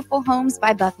beautiful homes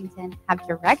by Buffington have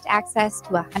direct access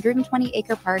to a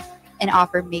 120-acre park and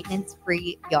offer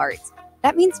maintenance-free yards.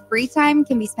 That means free time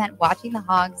can be spent watching the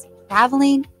hogs,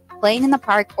 traveling, playing in the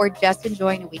park, or just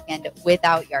enjoying a weekend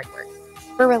without yard work.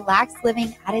 For relaxed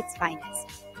living at its finest,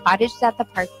 Cottages at the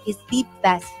Park is the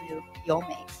best move you'll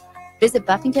make. Visit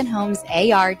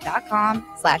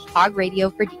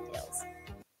BuffingtonHomesAR.com/hogradio for details.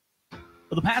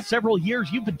 For the past several years,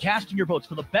 you've been casting your votes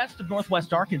for the best of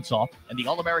Northwest Arkansas, and the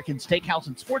All-American Steakhouse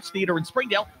and Sports Theater in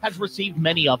Springdale has received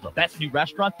many of them. Best new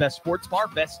restaurant, best sports bar,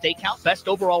 best steakhouse, best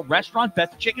overall restaurant,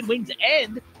 best chicken wings,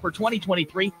 and for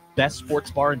 2023, best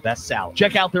sports bar and best salad.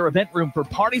 Check out their event room for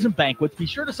parties and banquets. Be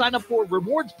sure to sign up for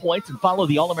rewards points and follow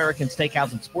the All-American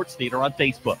Steakhouse and Sports Theater on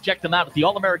Facebook. Check them out at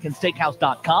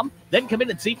theallamericansteakhouse.com. Then come in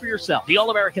and see for yourself. The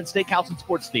All-American Steakhouse and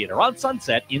Sports Theater on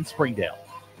Sunset in Springdale.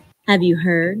 Have you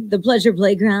heard? The Pleasure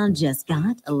Playground just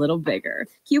got a little bigger.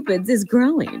 Cupid's is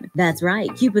growing. That's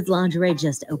right. Cupid's Lingerie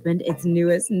just opened its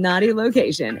newest naughty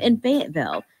location in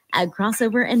Fayetteville at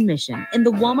Crossover and Mission in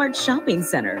the Walmart Shopping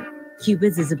Center.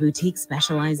 Cupid's is a boutique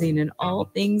specializing in all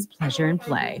things pleasure and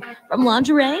play, from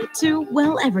lingerie to,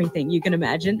 well, everything you can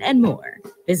imagine and more.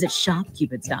 Visit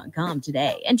shopcupids.com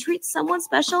today and treat someone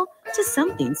special to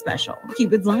something special.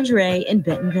 Cupid's Lingerie in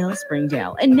Bentonville,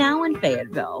 Springdale, and now in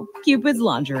Fayetteville. Cupid's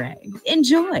Lingerie.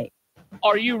 Enjoy.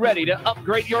 Are you ready to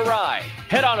upgrade your ride?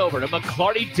 Head on over to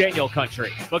McClarty Daniel Country.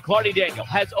 McClarty Daniel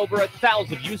has over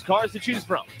 1,000 used cars to choose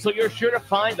from, so you're sure to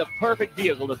find the perfect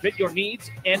vehicle to fit your needs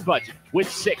and budget. With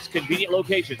 6 convenient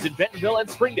locations in Bentonville and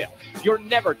Springdale, you're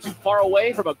never too far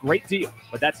away from a great deal.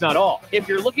 But that's not all. If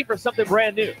you're looking for something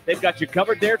brand new, they've got you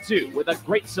covered there too, with a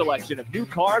great selection of new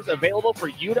cars available for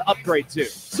you to upgrade to.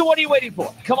 So what are you waiting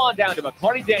for? Come on down to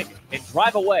McClarty Daniel and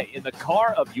drive away in the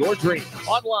car of your dreams.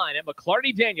 Online at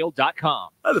McClartyDaniel.com.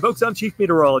 Hi, the folks. I'm Chief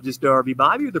Meteorologist Darby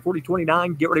Bobby with the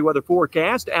 4029 Get Ready Weather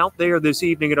Forecast. Out there this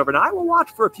evening and overnight, we'll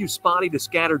watch for a few spotty to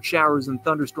scattered showers and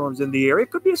thunderstorms in the area.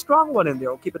 It could be a strong one in there.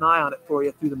 We'll keep an eye on it for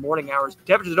you through the morning hours.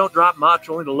 Temperatures don't drop much,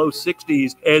 only the low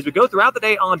 60s. As we go throughout the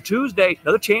day on Tuesday,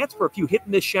 another chance for a few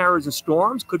hit-and-miss showers and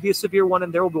storms. Could be a severe one in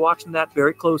there. We'll be watching that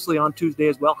very closely on Tuesday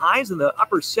as well. Highs in the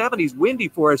upper 70s, windy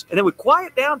for us. And then we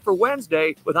quiet down for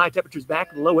Wednesday with high temperatures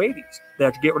back in the low 80s.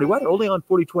 That's Get Ready Weather, only on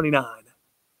 4029.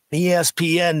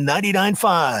 ESPN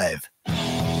 99.5.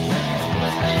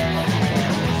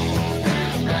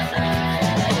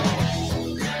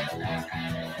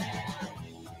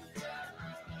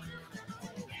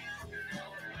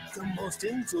 The most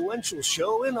influential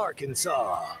show in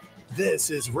Arkansas. This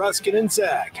is Ruscin and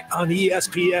Zach on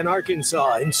ESPN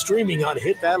Arkansas and streaming on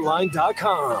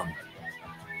hitthatline.com.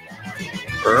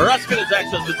 Ruscin and Zach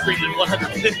has been streamed in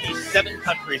 157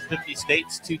 countries, 50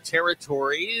 states, 2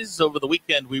 territories. Over the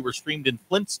weekend, we were streamed in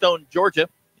Flintstone, Georgia.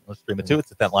 Let's stream it too.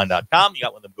 It's at thatline.com. You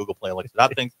got one of them Google Play Alexa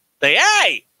dot things. Say,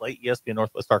 hey, play ESPN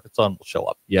Northwest Arkansas, and we'll show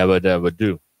up. Yeah, but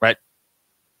do. Right.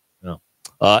 No.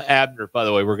 Abner, by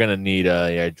the way, we're going to need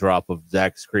a drop of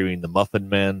Zach screaming the Muffin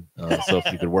Man. So if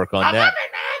you could work on that.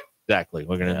 Exactly.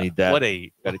 We're going to need that. Got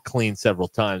it clean several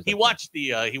times. He watched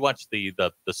the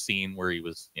scene where he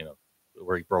was,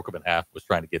 where he broke him in half, was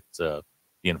trying to get the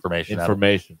information.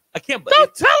 I can't.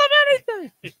 Don't tell him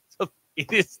anything.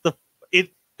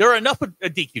 There are enough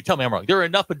DQ. Tell me I'm wrong. There are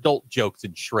enough adult jokes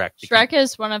in Shrek. Shrek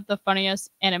is one of the funniest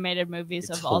animated movies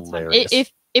of all time.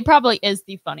 hilarious. It probably is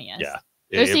the funniest. Yeah.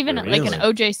 There's It even really like is. an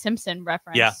O.J. Simpson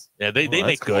reference. Yeah. They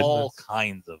make good. all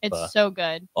kinds of. It's so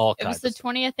good. all It was kinds the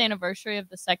 20th anniversary of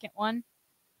the second one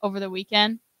over the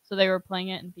weekend, so they were playing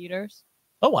it in theaters.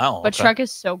 Oh wow! But okay. Shrek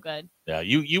is so good. Yeah,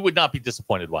 you would not be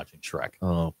disappointed watching Shrek.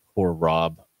 Oh, poor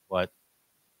Rob. What?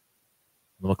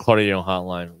 The McClarty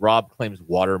hotline. Rob claims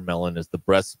watermelon is the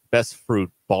best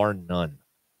fruit, bar none.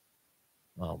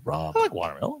 Oh, Rob. I like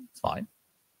watermelon. It's fine.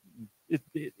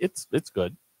 It's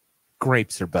good.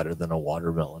 Grapes are better than a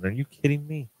watermelon. Are you kidding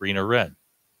me? Green or red?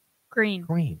 Green.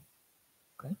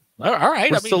 Okay. All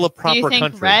right. We're still a proper Do you think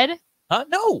country. red?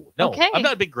 No. Okay. I'm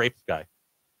not a big grapes guy.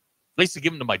 I used to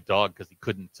give them to my dog because he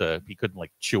couldn't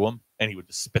like chew them, and he would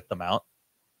just spit them out.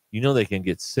 You know they can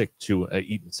get sick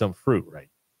eating some fruit, right?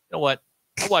 You know what?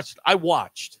 I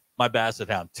watched my Basset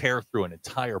Hound tear through an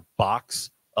entire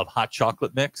box of hot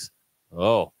chocolate mix.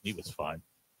 Oh, he was fine.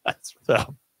 That's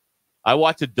so. I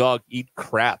watch a dog eat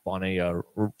crap on a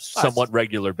somewhat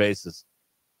regular basis.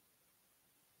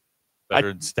 Better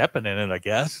than stepping in it, I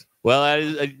guess. Well,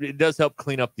 it does help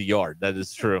clean up the yard. That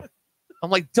is true. I'm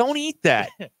like, don't eat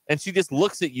that. And she just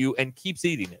looks at you and keeps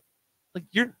eating it. Like,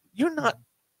 you're not,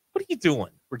 what are you doing?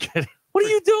 What are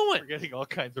you doing? We're getting all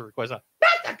kinds of requests. Not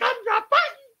the gumdrop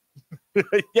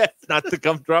button. Yes, not the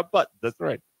gumdrop button. That's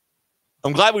right.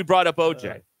 I'm glad we brought up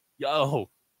OJ.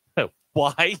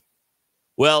 Why?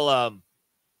 Well,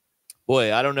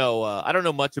 boy, I don't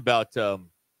know much about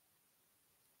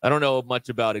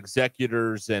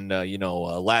executors and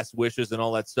last wishes and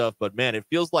all that stuff, but man, it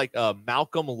feels like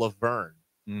Malcolm Laverne,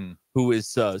 who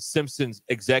is Simpson's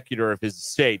executor of his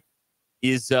estate,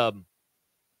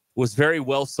 was very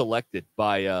well selected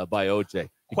by OJ.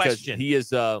 Question. He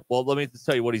is well, let me just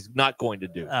tell you what he's not going to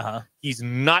do. He's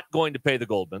not going to pay the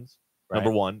Goldmans,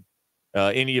 number one,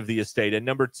 any of the estate. And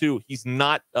number two, he's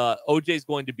not OJ's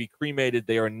going to be cremated.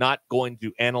 They are not going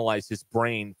to analyze his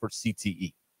brain for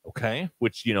CTE. Okay.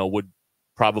 Which, would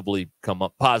probably come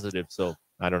up positive. So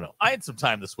I don't know. I had some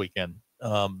time this weekend.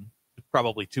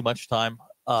 Probably too much time.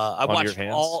 I watched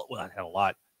all. Well, I had a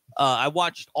lot. I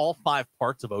watched all 5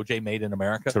 parts of OJ Made in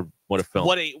America. What a film!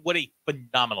 What a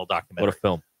phenomenal documentary! What a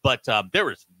film! But there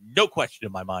was no question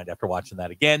in my mind after watching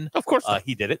that again. Of course,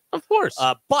 he did it. Of course.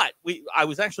 But I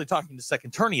was actually talking to Second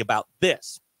Attorney about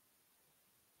this.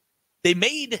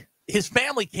 His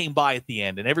family came by at the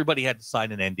end, and everybody had to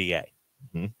sign an NDA.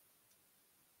 Mm-hmm.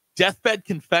 Deathbed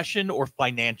confession or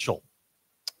financial?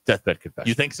 Deathbed confession.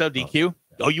 You think so, DQ?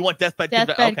 Oh, you want deathbed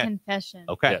confession?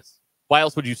 Okay. Yes. Why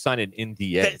else would you sign an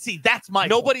NDA? That's my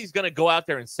Nobody's going to go out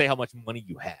there and say how much money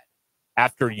you had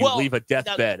after you leave a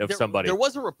deathbed of somebody. There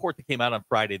was a report that came out on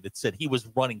Friday that said he was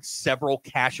running several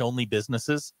cash-only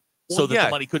businesses so that the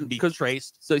money couldn't be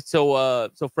traced. So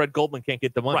Fred Goldman can't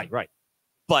get the money. Right.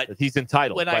 But he's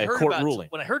entitled by a court ruling.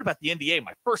 When I heard about the NDA,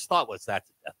 my first thought was that's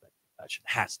a deathbed confession.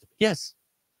 Has to be.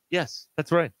 Yes,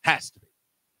 that's right. Has to be.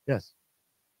 Yes.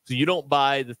 So you don't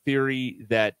buy the theory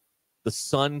that the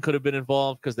son could have been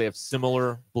involved because they have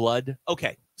similar blood?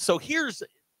 Okay. So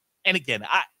and again,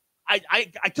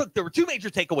 there were 2 major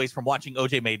takeaways from watching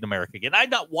OJ Made in America again. I'd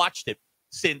not watched it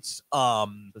since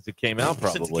it came out,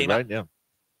 probably, right? Yeah.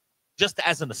 Just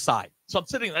as an aside. So I'm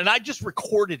sitting and I just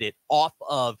recorded it off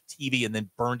of TV and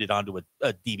then burned it onto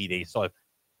a DVD. So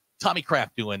Tommy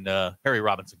Kraft doing Harry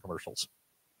Robinson commercials.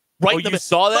 Right. You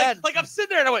saw that? Like I'm sitting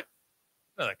there and I went,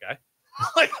 oh, that guy.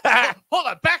 Hold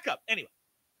on, back up. Anyway,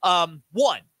 1,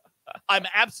 I'm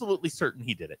absolutely certain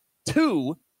he did it.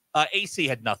 2, AC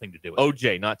had nothing to do with it.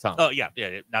 OJ, not Tom. Oh, yeah,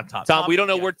 not Tom. Tom, we don't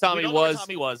know where Tommy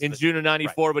was in June of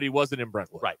 94, right. But he wasn't in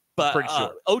Brentwood. Right. But pretty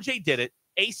sure. OJ did it.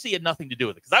 AC had nothing to do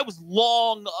with it because I was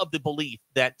long of the belief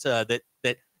that that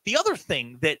the other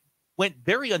thing that went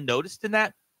very unnoticed in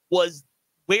that was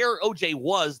where OJ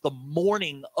was the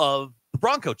morning of the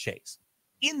Bronco chase.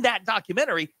 In that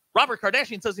documentary, Robert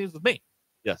Kardashian says he was with me.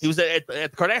 Yes. He was at the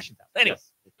Kardashian house. Anyway,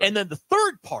 yes. And then the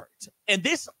third part, and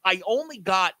this I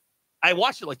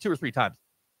watched it like 2 or 3 times.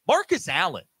 Marcus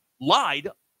Allen lied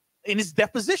in his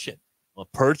deposition. Well,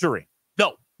 perjury.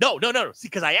 No. See,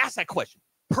 because I asked that question.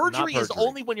 Perjury is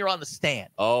only when you're on the stand.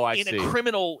 Oh, I see. In a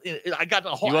criminal, I got a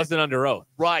whole. He wasn't under oath.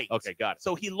 Right. Okay, got it.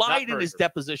 So he lied in his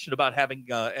deposition about having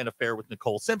an affair with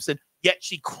Nicole Simpson, yet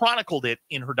she chronicled it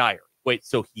in her diary. Wait,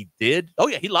 so he did? Oh,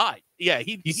 yeah, he lied. Yeah,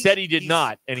 he said he did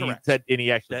not, and correct.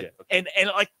 he actually did. Okay. And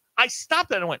like I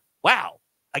stopped and I went, wow,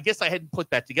 I guess I hadn't put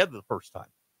that together the first time.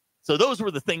 So those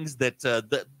were the things that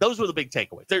those were the big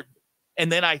takeaways.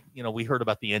 And then we heard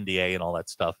about the NDA and all that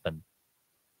stuff, and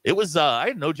it was I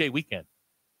had an OJ weekend.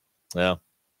 Yeah,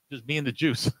 just me and the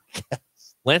juice.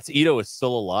 Lance Ito is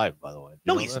still alive, by the way.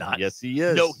 No, he's not. Yes, he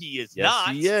is. No, he is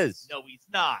not. Yes, he is. No, he's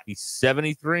not. He's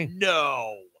 73.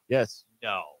 No. Yes.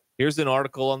 No. Here's an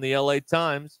article on the LA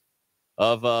Times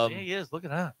of yeah, he is. Look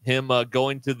at that. Him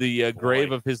going to the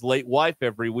grave of his late wife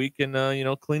every week and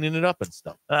cleaning it up and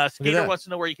stuff. Skeeter wants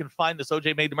to know where you can find this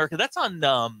OJ Made in America. That's on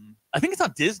I think it's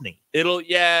on Disney.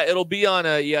 It'll be on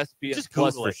ESPN just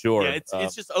Plus Google for it. sure. Yeah,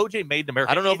 it's just OJ Made in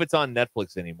America. I don't know if it's on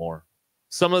Netflix anymore.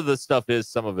 Some of the stuff is,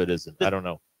 some of it isn't. I don't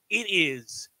know. It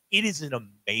is an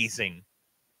amazing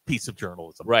piece of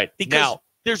journalism. Right. Because now,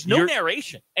 there's no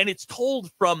narration and it's told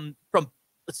from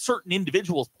certain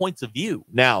individuals' points of view.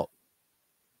 Now,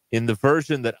 in the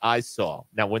version that I saw,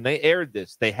 now when they aired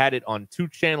this, they had it on 2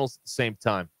 channels at the same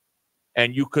time.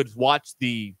 And you could watch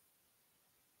the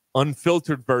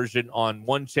unfiltered version on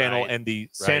one channel and the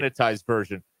sanitized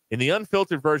version. In the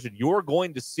unfiltered version, you're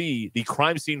going to see the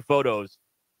crime scene photos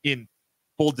in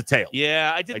full detail.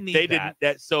 Yeah, I didn't need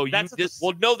that. So you just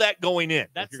will know that going in.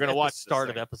 That's if you're going to watch the start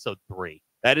of episode 3.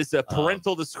 That is a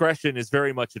parental discretion is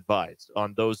very much advised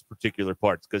on those particular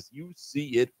parts because you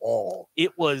see it all.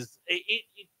 It was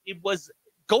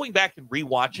going back and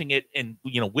rewatching it and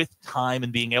with time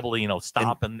and being able to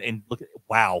stop and look at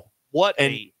wow, what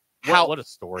a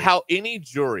story. How any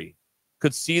jury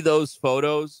could see those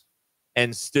photos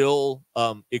and still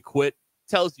acquit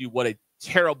tells you what a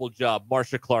terrible job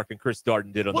Marcia Clark and Chris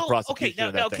Darden did on the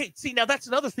prosecution. See, now that's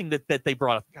another thing that they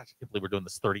brought up. Gosh, I can't believe we're doing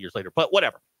this 30 years later, but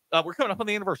whatever. We're coming up on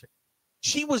the anniversary.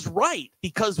 She was right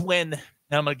because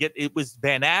it was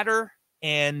Van Adder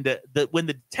and when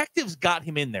the detectives got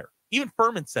him in there, even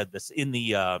Furman said this in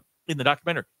the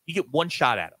documentary, you get one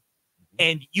shot at him.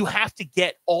 And you have to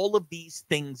get all of these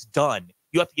things done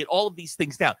You have to get all of these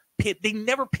things down. They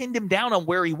never pinned him down on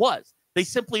where he was. They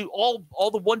simply all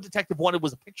the one detective wanted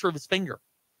was a picture of his finger,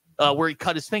 where he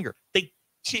cut his finger.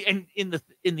 In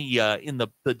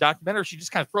the documentary, she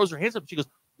just kind of throws her hands up. And she goes,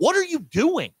 "What are you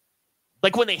doing?"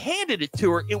 Like when they handed it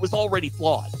to her, it was already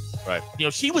flawed. Right.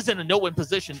 She was in a no-win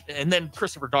position, and then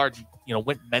Christopher Darden,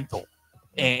 went mental,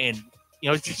 and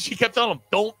she kept telling him,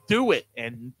 "Don't do it,"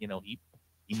 and he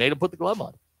made him put the glove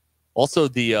on. Also,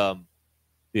 the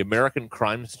American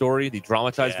Crime Story, the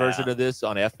dramatized version of this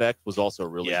on FX was also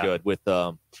really good with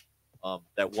that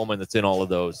woman that's in all of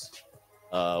those.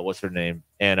 What's her name?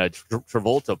 And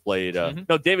Travolta played.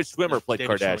 No, David Schwimmer played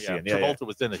Kardashian. Travolta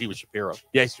was in it. He was Shapiro.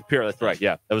 Yeah, Shapiro. That's right.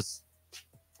 Yeah, that was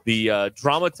the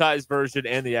dramatized version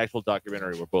and the actual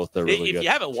documentary were both really good. If you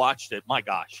haven't watched it, my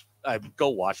gosh, go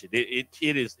watch it.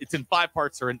 It's in 5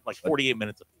 parts or in like 48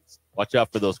 minutes apiece. Watch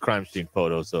out for those crime scene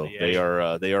photos. So they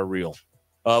are real.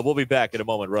 We'll be back in a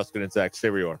moment. Ruscin and Zach,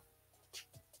 stay where you are.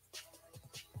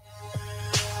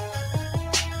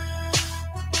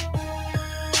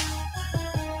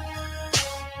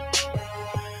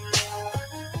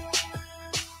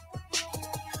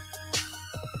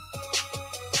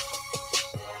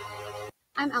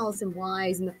 I'm Allison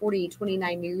Wise in the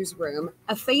 4829 newsroom.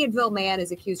 A Fayetteville man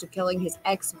is accused of killing his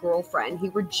ex-girlfriend. He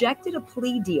rejected a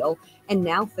plea deal and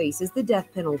now faces the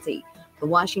death penalty. The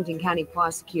Washington County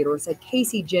prosecutor said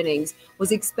Casey Jennings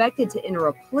was expected to enter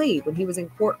a plea when he was in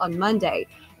court on Monday.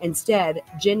 Instead,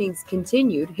 Jennings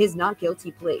continued his not guilty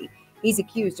plea. He's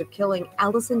accused of killing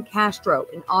Allison Castro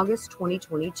in August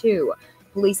 2022.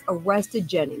 Police arrested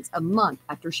Jennings a month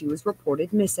after she was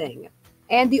reported missing.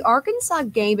 And the Arkansas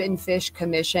Game and Fish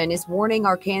Commission is warning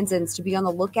Arkansans to be on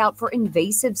the lookout for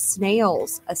invasive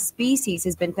snails. A species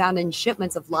has been found in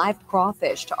shipments of live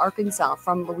crawfish to Arkansas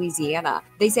from Louisiana.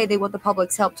 They say they want the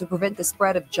public's help to prevent the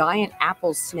spread of giant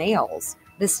apple snails.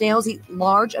 The snails eat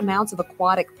large amounts of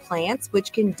aquatic plants,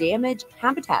 which can damage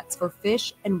habitats for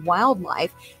fish and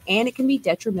wildlife, and it can be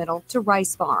detrimental to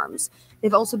rice farms.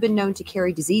 They've also been known to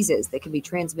carry diseases that can be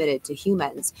transmitted to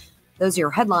humans. Those are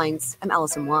your headlines. I'm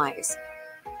Allison Wise.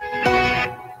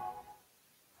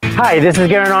 Hi, this is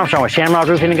Garen Armstrong with Shamrock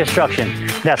Roofing and Construction.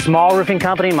 That small roofing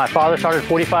company my father started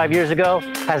 45 years ago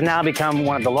has now become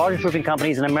one of the largest roofing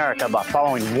companies in America by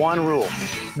following one rule,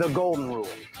 the golden rule.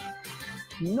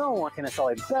 No one can install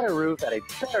a better roof at a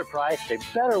better price, a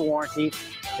better warranty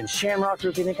than Shamrock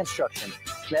Roofing and Construction.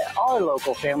 Let our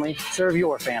local family serve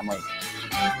your family.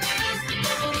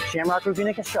 Shamrock Roofing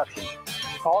and Construction.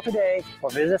 Call today or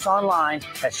visit us online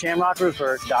at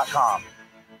shamrockroofer.com.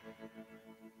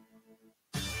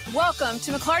 Welcome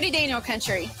to McClarty Daniel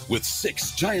Country. With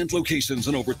 6 giant locations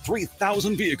and over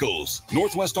 3,000 vehicles,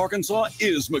 Northwest Arkansas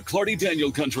is McClarty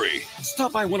Daniel Country.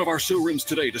 Stop by one of our showrooms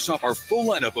today to shop our full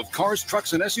lineup of cars,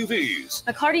 trucks, and SUVs.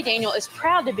 McClarty Daniel is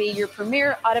proud to be your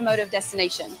premier automotive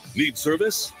destination. Need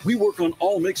service? We work on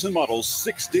all makes and models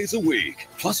 6 days a week.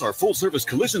 Plus, our full-service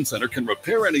collision center can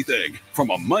repair anything, from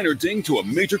a minor ding to a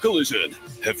major collision.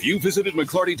 Have you visited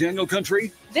McClarty Daniel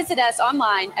Country? Visit us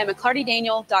online at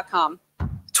McClartyDaniel.com.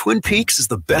 Twin Peaks is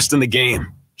the best in the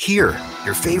game. Here,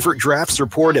 your favorite drafts are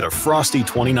poured at a frosty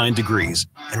 29 degrees,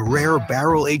 and rare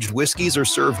barrel-aged whiskeys are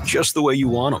served just the way you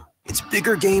want them. It's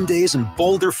bigger game days and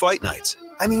bolder fight nights.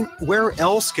 I mean, where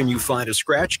else can you find a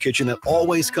scratch kitchen that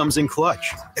always comes in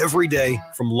clutch? Every day,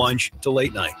 from lunch to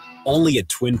late night. Only at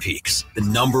Twin Peaks, the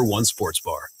 #1 sports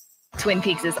bar. Twin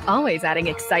Peaks is always adding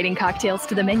exciting cocktails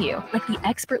to the menu, like the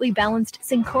expertly balanced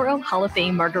Sincoro Hall of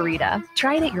Fame Margarita.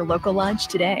 Try it at your local lodge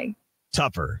today.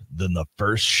 Tougher than the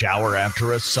first shower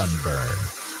after a sunburn.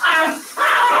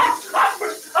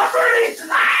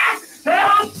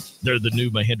 They're the new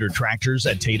Mahindra tractors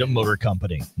at Tatum Motor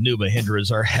Company. New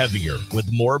Mahindras are heavier with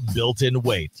more built-in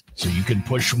weight, so you can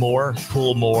push more,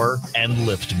 pull more, and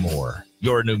lift more.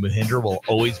 Your new Mahindra will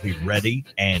always be ready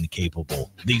and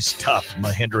capable. These tough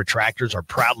Mahindra tractors are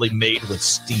proudly made with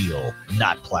steel,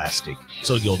 not plastic,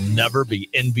 so you'll never be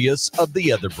envious of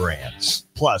the other brands.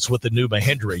 Plus, with the new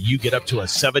Mahindra, you get up to a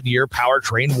 7-year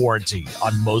powertrain warranty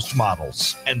on most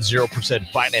models and 0%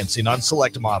 financing on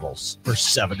select models for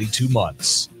 72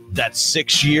 months. That's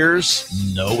 6 years,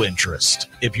 no interest.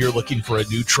 If you're looking for a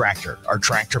new tractor or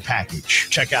tractor package,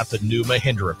 check out the new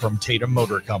Mahindra from Tatum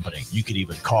Motor Company. You can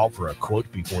even call for a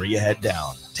quote before you head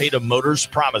down. Tatum Motors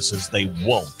promises they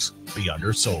won't be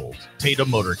undersold. Tatum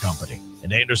Motor Company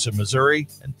in Anderson, Missouri,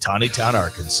 and Tawnytown,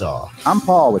 Arkansas. I'm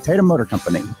Paul with Tatum Motor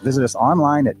Company. Visit us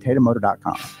online at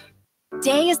tatummotor.com.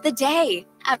 Day is the day.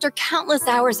 After countless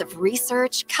hours of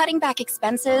research, cutting back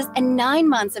expenses, and 9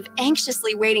 months of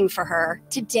anxiously waiting for her,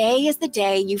 today is the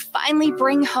day you finally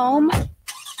bring home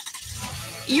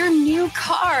your new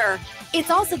car. It's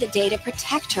also the day to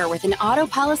protect her with an auto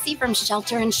policy from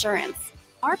Shelter Insurance.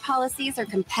 Our policies are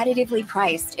competitively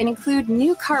priced and include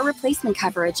new car replacement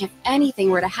coverage if anything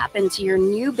were to happen to your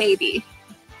new baby.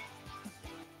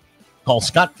 Call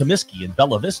Scott Comiskey in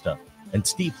Bella Vista and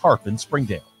Steve Harp in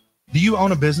Springdale. Do you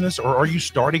own a business or are you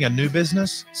starting a new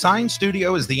business? Sign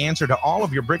Studio is the answer to all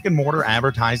of your brick and mortar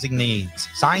advertising needs.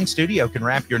 Sign Studio can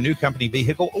wrap your new company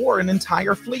vehicle or an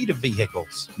entire fleet of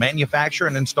vehicles, manufacture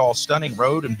and install stunning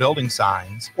road and building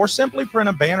signs, or simply print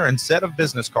a banner and set of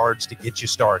business cards to get you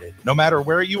started. No matter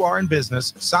where you are in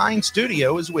business, Sign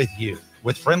Studio is with you.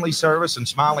 With friendly service and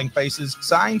smiling faces,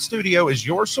 Sign Studio is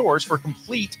your source for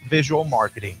complete visual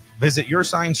marketing. Visit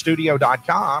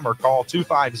yoursignstudio.com or call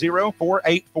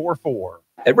 250-4844.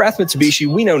 At Rath Mitsubishi,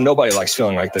 we know nobody likes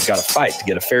feeling like they've got to fight to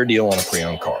get a fair deal on a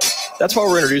pre-owned car. That's why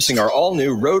we're introducing our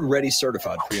all-new road-ready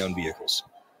certified pre-owned vehicles.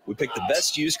 We pick the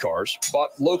best used cars,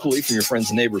 bought locally from your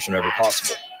friends and neighbors whenever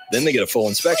possible. Then they get a full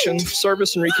inspection,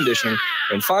 service, and reconditioning.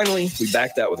 And finally, we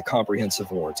back that with a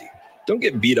comprehensive warranty. Don't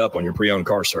get beat up on your pre-owned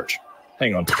car search.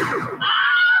 Hang on.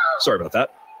 Sorry about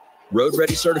that.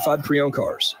 Road-ready certified pre-owned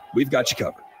cars. We've got you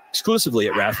covered. Exclusively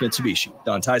at Rath Mitsubishi.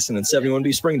 Don Tyson and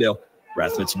 71B Springdale.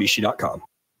 RathMitsubishi.com.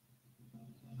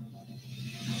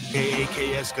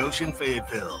 KAKS Goshen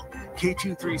Fayetteville.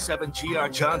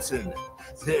 K237GR Johnson.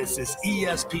 This is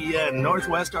ESPN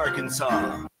Northwest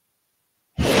Arkansas.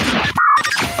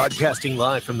 Broadcasting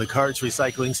live from the Cards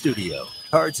Recycling Studio.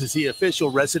 Cards is the official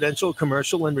residential,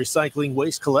 commercial, and recycling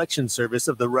waste collection service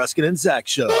of the Ruscin and Zach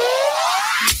Show.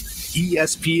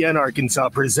 ESPN Arkansas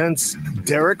presents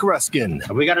Derek Ruscin.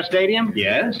 Have we got a stadium?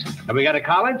 Yes. Have we got a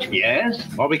college? Yes.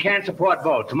 Well, we can't support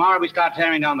both. Tomorrow we start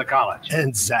tearing down the college.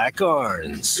 And Zach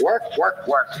Arns. Work.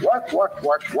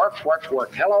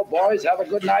 Hello, boys. Have a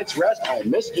good night's rest. I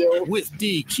missed you. With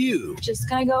DQ. Just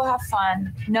gonna go have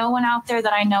fun. No one out there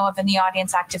that I know of in the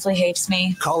audience actively hates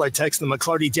me. Call or text the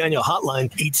McClarty Daniel hotline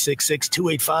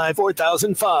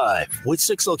 866-285-4005. With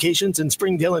 6 locations in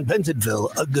Springdale and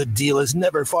Bentonville, a good deal is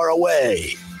never far away.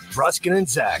 Ruscin and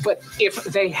Zach. But if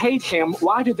they hate him,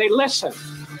 why did they listen?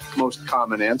 Most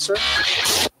common answer.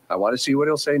 I want to see what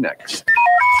he'll say next.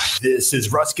 This is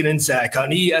Ruscin and Zach on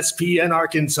ESPN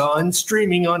Arkansas and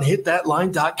streaming on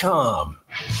hitthatline.com.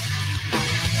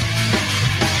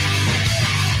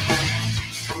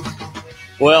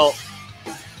 Well,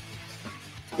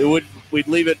 we'd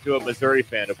leave it to a Missouri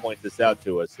fan to point this out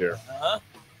to us here.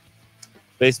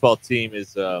 Baseball team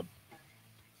is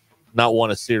not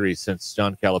won a series since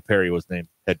John Calipari was named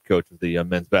head coach of the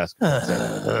men's basketball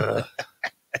team.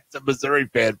 It's a Missouri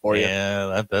fan for you.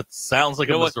 Yeah, that sounds like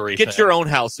a Missouri fan. Get your own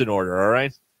house in order, all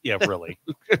right? Yeah, really.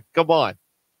 Come on.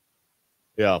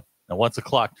 Yeah. Now, once the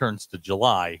clock turns to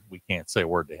July, we can't say a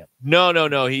word to him.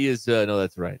 No. He is. No,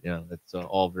 that's right. Yeah, that's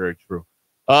all very true.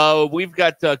 We've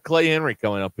got Clay Henry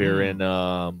coming up here in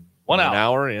 1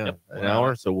 hour. Yeah, yep. An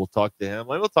hour. So we'll talk to him.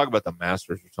 We'll talk about the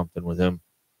Masters or something with him.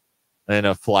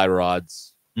 And fly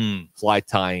rods, fly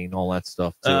tying, all that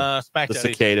stuff too. The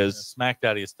cicadas. Smack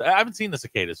Daddy. I haven't seen the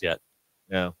cicadas yet.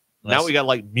 Yeah. Now we got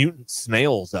like mutant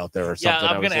snails out there or something.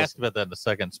 Yeah, I'm going to ask about that in a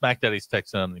second. Smack Daddy's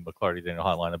texting on the McClarty Daniel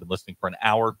hotline. I've been listening for an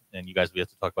hour, and you guys, we have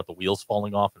to talk about the wheels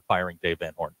falling off and firing Dave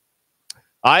Van Horn.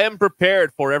 I am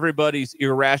prepared for everybody's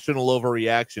irrational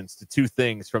overreactions to 2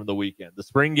 things from the weekend: the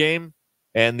spring game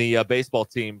and the baseball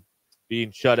team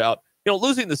being shut out. You know,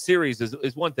 losing the series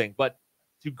is one thing, but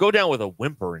to go down with a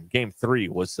whimper in Game 3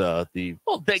 was the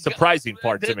surprising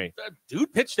part to me.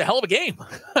 Dude pitched a hell of a game.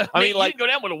 I mean, he didn't go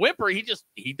down with a whimper. He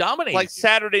dominated. Like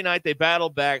Saturday night, they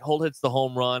battled back. Holt hits the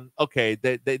home run. Okay,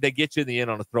 they get you in the end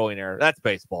on a throwing error. That's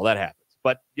baseball. That happens.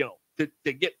 But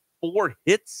to get 4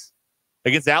 hits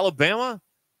against Alabama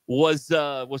was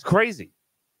crazy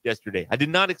yesterday. I did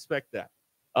not expect that.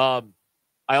 I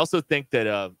also think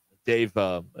that Dave,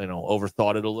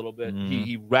 overthought it a little bit.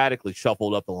 He radically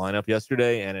shuffled up the lineup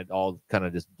yesterday, and it all kind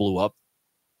of just blew up.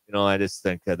 I just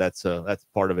think that's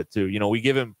part of it too. We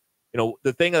give him,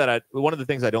 the thing one of the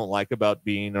things I don't like about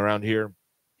being around here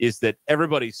is that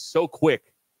everybody's so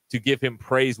quick to give him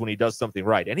praise when he does something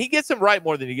right, and he gets them right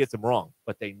more than he gets them wrong.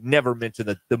 But they never mention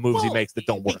the moves he makes that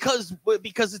don't work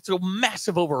because it's a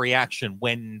massive overreaction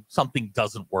when something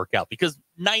doesn't work out. Because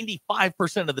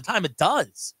 95% of the time it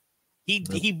does.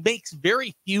 He makes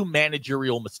very few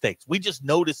managerial mistakes. We just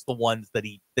notice the ones that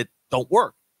don't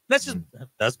work. That's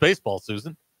baseball,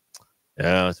 Susan.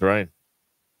 Yeah, that's right.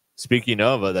 Speaking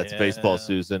of that's baseball,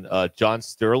 Susan. John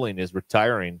Sterling is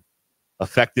retiring,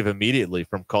 effective immediately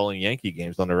from calling Yankee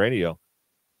games on the radio.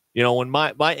 When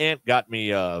my aunt got me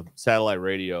satellite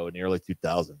radio in the early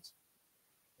 2000s,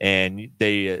 and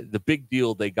the big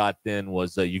deal they got then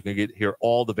was you can hear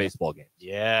all the baseball games.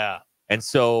 Yeah. And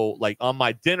so, like, on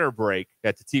my dinner break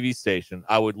at the TV station,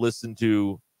 I would listen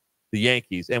to the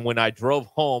Yankees. And when I drove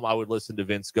home, I would listen to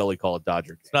Vince Scully call a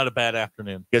Dodger game. It's not a bad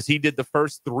afternoon. Because he did the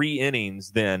first 3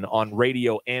 innings then on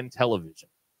radio and television.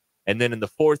 And then in the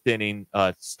 4th inning,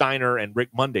 Steiner and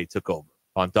Rick Monday took over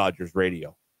on Dodgers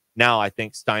radio. Now I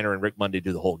think Steiner and Rick Monday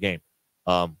do the whole game.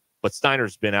 But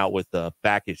Steiner's been out with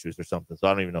back issues or something, so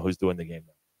I don't even know who's doing the game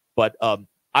now. But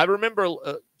I remember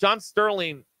John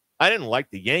Sterling. I didn't like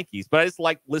the Yankees, but I just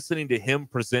liked listening to him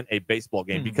present a baseball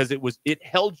game because it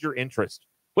held your interest.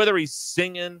 Whether he's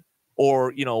singing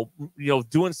or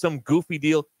doing some goofy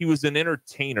deal, he was an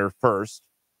entertainer first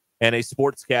and a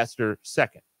sportscaster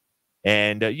second.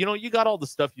 And you got all the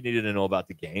stuff you needed to know about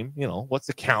the game. What's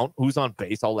the count, who's on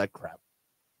base, all that crap.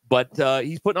 But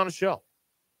he's putting on a show.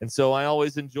 And so I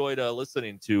always enjoyed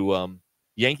listening to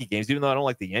Yankee games, even though I don't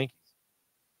like the Yankees.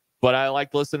 But I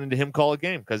liked listening to him call a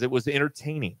game because it was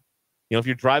entertaining. If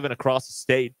you're driving across the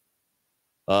state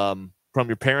from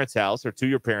your parents' house or to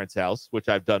your parents' house, which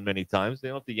I've done many times,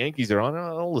 if the Yankees are on,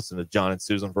 I'll listen to John and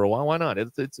Susan for a while. Why not?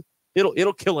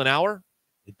 It'll kill an hour.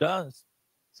 It does.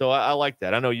 So I like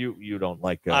that. I know you don't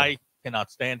like. I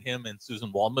cannot stand him and Susan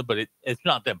Waldman, but it's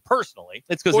not them personally.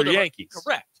 It's because they're Yankees.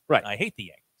 Correct. Right. I hate the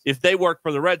Yankees. If they worked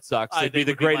for the Red Sox, they'd be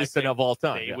the greatest of all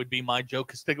time. They would be my Joe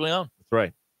Castiglione. That's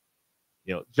right.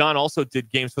 John also did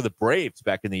games for the Braves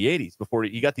back in the 80s before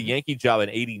he got the Yankee job in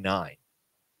 89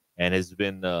 and has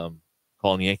been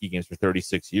calling Yankee games for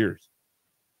 36 years.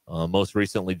 Most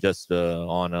recently just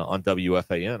on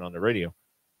WFAN on the radio.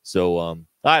 So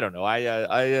I don't know. I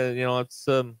don't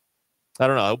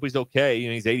know. I hope he's okay.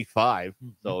 He's 85,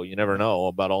 so you never know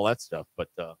about all that stuff. But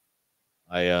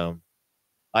I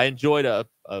enjoyed a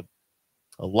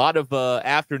lot of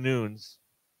afternoons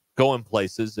going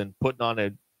places and putting on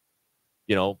a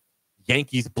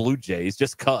Yankees Blue Jays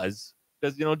just because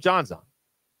John's on.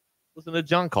 Listen to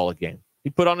John call a game. He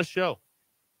put on a show.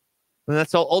 And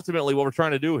that's ultimately what we're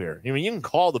trying to do here. You can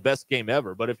call the best game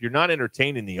ever, but if you're not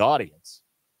entertaining the audience,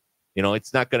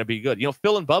 it's not going to be good.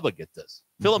 Phil and Bubba get this.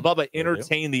 Phil and Bubba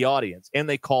entertain the audience, and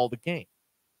they call the game.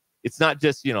 It's not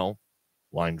just,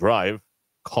 line drive,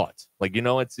 caught.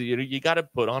 It's you got to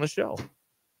put on a show.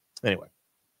 Anyway.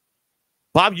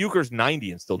 Bob Euchre's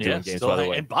 90 and still doing games, by the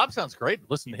way. And Bob sounds great.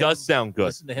 Listen to him. Does sound good.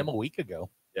 Listen to him a week ago.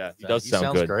 Yeah, he does sound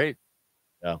sounds good. Great.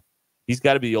 Yeah. He's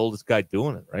got to be the oldest guy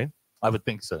doing it, right? I would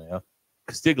think so, yeah.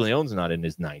 Castiglione's not in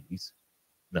his 90s.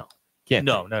 No. Can't.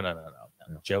 No.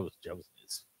 Joe's in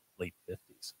his late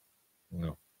 50s.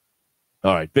 No.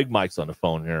 All right. Big Mike's on the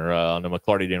phone here on the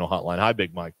McClarty Daniel hotline. Hi,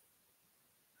 Big Mike.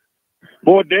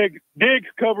 Boy, Diggs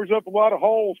covers up a lot of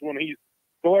holes when he's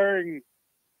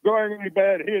glaringly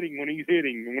bad hitting when he's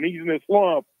hitting. When he's in a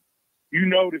slump, you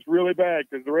notice really bad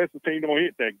because the rest of the team don't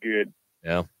hit that good.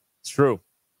 Yeah, it's true.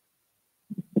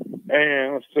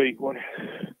 And let's see what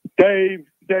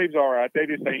Dave's all right. They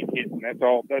just ain't hitting. That's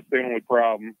all. That's the only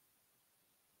problem.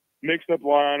 Mix up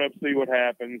lineup, see what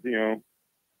happens.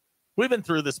 We've been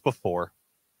through this before.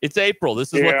 It's April.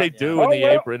 This is what they do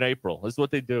in April. This is what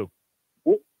they do.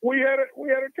 We had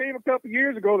a team a couple of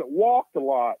years ago that walked a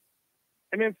lot.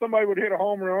 And then somebody would hit a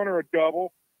home run or a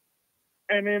double.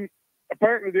 And then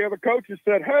apparently the other coaches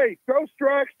said, hey, throw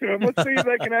strikes to them. Let's see if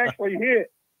they can actually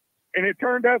hit. And it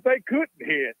turned out they couldn't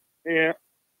hit. Yeah.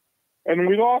 And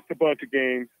we lost a bunch of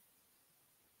games.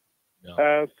 No.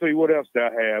 Let's see, what else do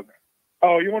I have?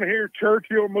 Oh, you want to hear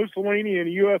Churchill, Mussolini, and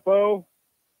UFO?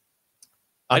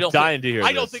 I'm dying to hear this.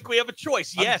 I don't think we have a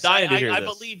choice. Yes, I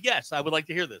believe yes. I would like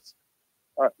to hear this.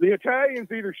 The Italians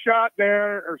either shot down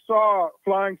or saw a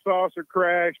flying saucer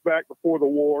crash back before the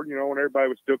war, when everybody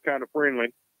was still kind of friendly.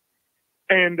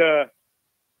 And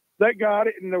they got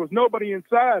it, and there was nobody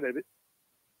inside of it.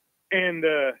 And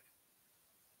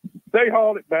they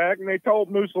hauled it back, and they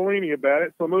told Mussolini about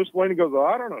it. So Mussolini goes,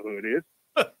 I don't know who it is.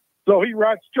 So he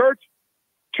writes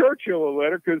Churchill a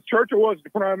letter, because Churchill wasn't the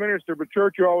prime minister, but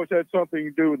Churchill always had something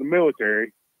to do with the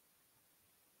military.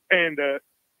 And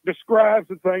describes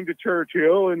the thing to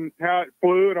Churchill and how it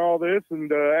flew and all this,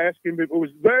 and asked him if it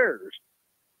was theirs.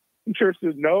 And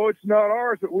Churchill says, no, it's not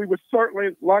ours, but we would certainly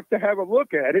like to have a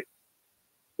look at it.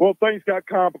 Well, things got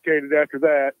complicated after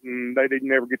that, and they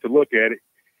didn't ever get to look at it.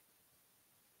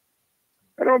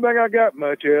 I don't think I got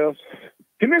much else.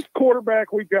 Can this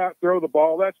quarterback we got throw the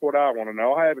ball? That's what I want to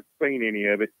know. I haven't seen any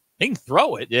of it. He can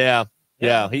throw it. Yeah,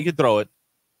 he can throw it.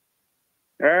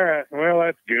 All right. Well,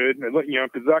 that's good.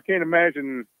 Because I can't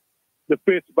imagine the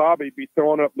Fitz Bobby be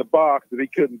throwing up in the box if he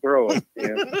couldn't throw it.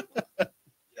 Yeah.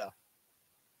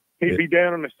 He'd be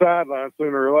down on the sideline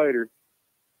sooner or later.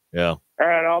 Yeah. All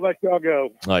right. I'll let y'all go.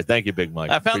 All right. Thank you, Big Mike.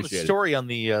 I found the story on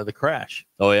the crash.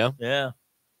 Oh, yeah? Yeah.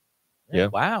 Yeah.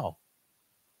 Wow.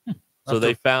 So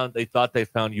they thought they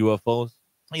found UFOs.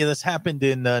 Yeah, this happened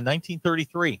in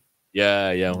 1933.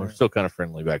 Yeah, we're still kind of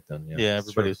friendly back then. Yeah,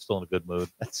 everybody was still in a good mood.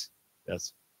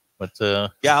 Yes. But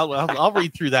I'll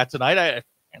read through that tonight. I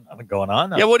nothing going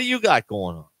on. Yeah, what do you got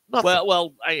going on? Nothing.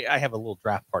 Well, I have a little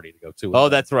draft party to go to. Oh,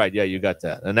 that's right. Yeah, you got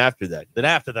that. And after that,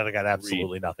 I got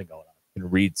absolutely nothing going on. You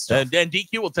can read stuff. And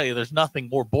DQ will tell you there's nothing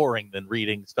more boring than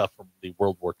reading stuff from the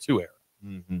World War II era.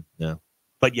 Mm-hmm. Yeah.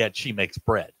 But yet she makes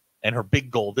bread, and her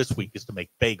big goal this week is to make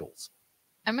bagels.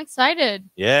 I'm excited.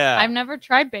 Yeah. I've never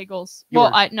tried bagels.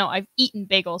 I've eaten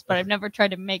bagels, but I've never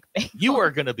tried to make bagels. You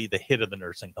are going to be the hit of the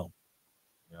nursing home.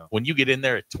 Yeah. When you get in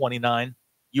there at 29,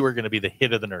 you are going to be the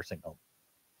hit of the nursing home.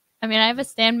 I mean, I have a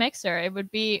stand mixer. It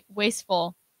would be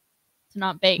wasteful to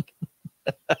not bake.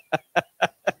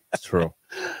 It's true.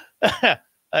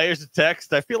 Here's a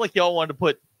text. I feel like y'all wanted to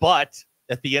put "but"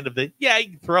 at the end of the. Yeah,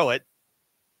 you can throw it.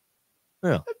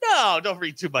 Yeah. No, don't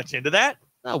read too much into that.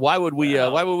 No, why would we?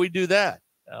 Why would we do that?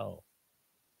 No.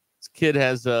 This kid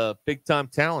has big time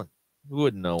talent. We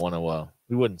wouldn't know.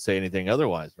 We wouldn't say anything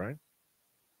otherwise, right?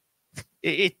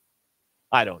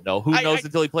 I don't know. Who knows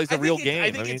until he plays a real game?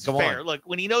 I think it's fair. Look,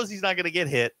 when he knows he's not going to get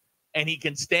hit, and he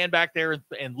can stand back there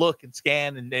and look and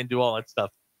scan and do all that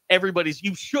stuff.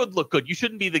 You should look good. You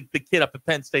shouldn't be the kid up at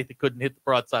Penn State that couldn't hit the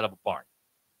broadside of a barn.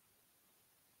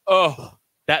 Oh,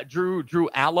 that Drew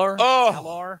Aller. Oh,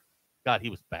 Aller. God, he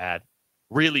was bad.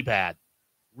 Really bad.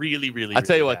 Really. I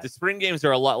tell you what, bad. the spring games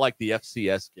are a lot like the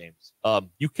FCS games.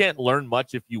 You can't learn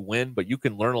much if you win, but you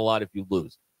can learn a lot if you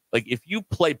lose. Like if you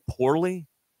play poorly,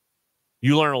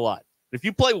 you learn a lot. If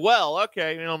you play well,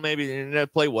 okay, maybe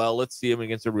play well. Let's see him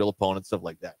against a real opponent, stuff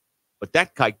like that. But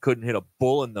that guy couldn't hit a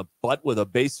bull in the butt with a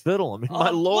bass fiddle. I mean, my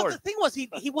Lord. Well, the thing was,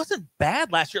 he wasn't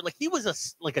bad last year. Like he was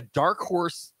a dark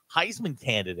horse Heisman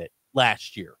candidate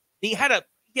last year. He had a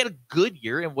good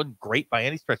year and wasn't great by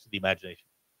any stretch of the imagination.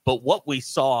 But what we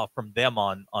saw from them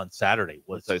on Saturday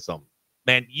was, say something,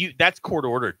 man. That's court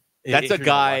ordered. That's a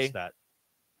guy.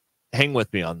 Hang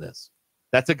with me on this.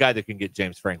 That's a guy that can get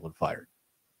James Franklin fired.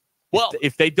 Well,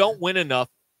 if they don't win enough,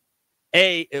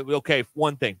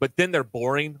 one thing, but then they're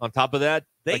boring. On top of that,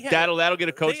 that'll get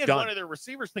a coach done. One of their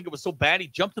receivers think it was so bad he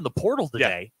jumped in the portal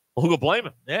today. Yeah. Well, who will blame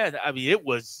him? Yeah, I mean it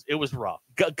was rough.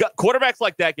 Quarterbacks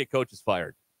like that get coaches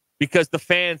fired because the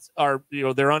fans are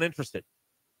they're uninterested,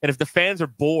 and if the fans are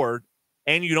bored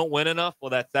and you don't win enough,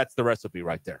 well that's the recipe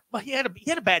right there. Well, he had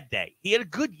a bad day. He had a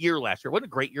good year last year. It wasn't a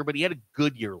great year, but he had a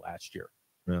good year last year.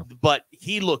 Yeah. But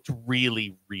he looked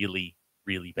really, really,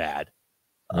 really bad.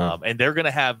 Yeah. And they're going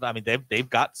to have. I mean, they've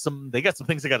got some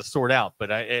things they got to sort out.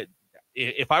 But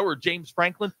if I were James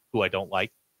Franklin, who I don't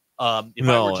like, I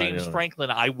were James Franklin,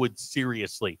 I would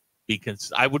seriously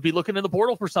I would be looking in the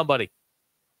portal for somebody.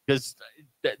 Because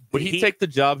would he take the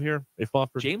job here if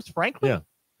offered? James Franklin? Yeah.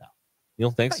 No. You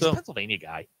don't think He's so? a Pennsylvania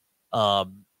guy.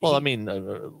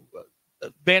 Vanderbilt.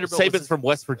 Saban's from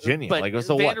West Virginia.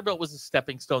 Vanderbilt was a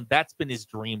stepping stone. That's been his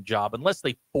dream job. Unless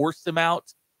they force him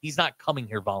out, he's not coming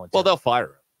here voluntarily. Well, they'll fire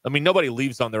him. I mean, nobody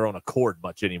leaves on their own accord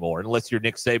much anymore, unless you're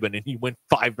Nick Saban and you win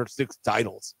 5 or 6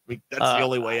 titles. I mean, that's the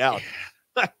only way out.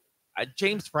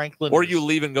 James Franklin, or you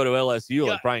leave and go to LSU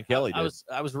like Brian Kelly did.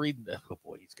 I was reading. Oh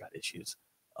boy, he's got issues.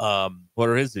 What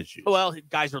are his issues? Well,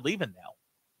 guys are leaving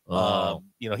now.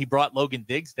 He brought Logan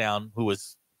Diggs down, who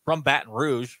was from Baton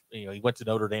Rouge. He went to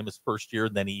Notre Dame his first year,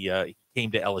 and then he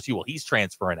came to LSU. Well, he's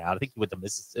transferring out. I think he went to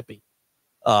Mississippi.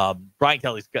 Brian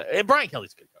Kelly's good. Brian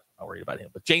Kelly's good. I'm not worried about him.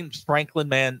 But James Franklin,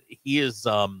 man, he is.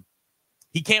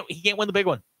 He can't win the big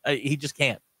one. He just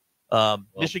can't.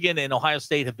 Michigan and Ohio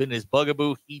State have been his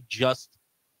bugaboo. He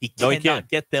cannot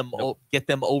get them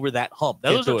over that hump.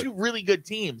 Now, those are two really good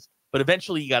teams, but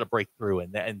eventually you got to break through.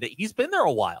 And he's been there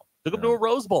a while. Took him to a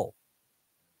Rose Bowl.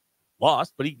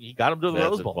 Lost, but he got him to the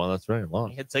Rose Bowl. Well, that's right.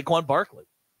 Lost. He had Saquon Barkley.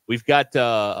 We've got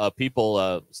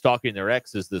people stalking their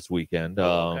exes this weekend.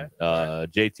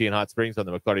 JT in Hot Springs on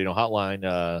the McCarty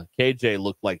hotline. KJ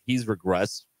looked like he's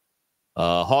regressed.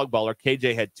 Hogballer,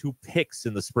 KJ had 2 picks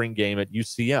in the spring game at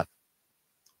UCF.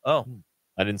 Oh,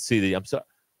 I didn't see I'm sorry.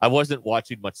 I wasn't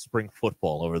watching much spring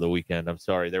football over the weekend. I'm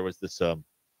sorry. There was this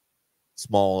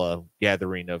small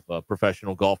gathering of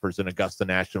professional golfers in Augusta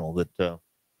National that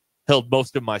held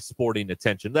most of my sporting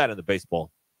attention. That and the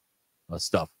baseball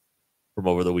stuff from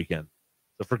over the weekend.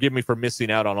 So forgive me for missing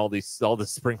out on all this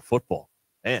spring football.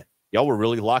 Man, y'all were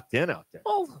really locked in out there.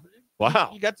 Oh,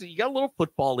 wow. You got a little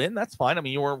football in. That's fine. I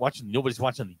mean, you weren't watching. Nobody's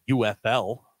watching the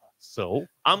UFL. So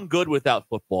I'm good without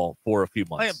football for a few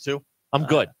months. I am too. I'm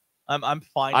good. I'm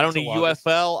fine. I don't need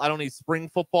UFL. I don't need spring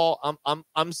football. I'm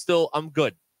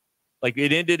good. Like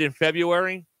it ended in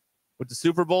February with the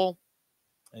Super Bowl.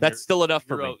 That's still enough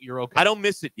for me. You're okay. I don't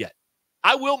miss it yet.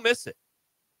 I will miss it.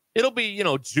 It'll be,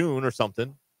 June or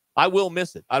something. I will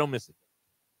miss it. I don't miss it.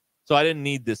 So I didn't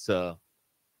need this. I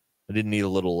didn't need a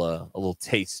little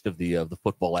taste of the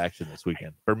football action this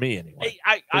weekend for me anyway.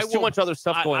 There's too much other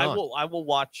stuff going on. I will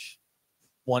watch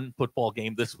one football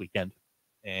game this weekend,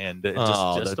 and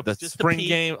just the spring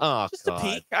game. Oh, just a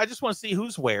peek. I just want to see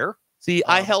who's where. See,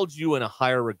 I held you in a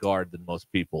higher regard than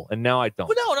most people, and now I don't.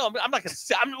 Well, no, I'm not going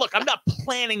to. I'm not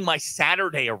planning my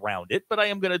Saturday around it, but I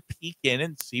am going to peek in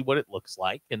and see what it looks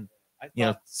like, and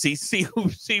see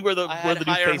where the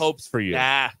higher hopes for you.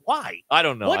 Why? I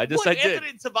don't know. What did.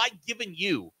 Evidence have I given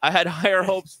you? I had higher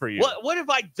hopes for you. What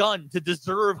have I done to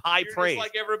deserve high praise? Just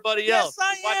like everybody else.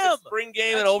 Yes, I am. The spring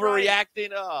game and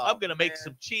overreacting. Right. I'm going to make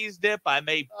some cheese dip. I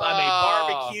made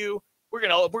barbecue. We're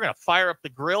gonna fire up the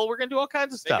grill. We're gonna do all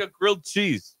kinds of stuff. Make a grilled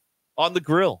cheese on the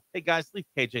grill. Hey guys, leave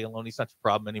KJ alone. He's not a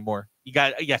problem anymore.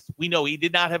 Yes, we know he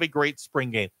did not have a great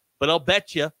spring game, but I'll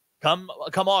bet you come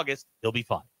August he'll be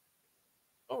fine.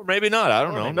 Or maybe not. I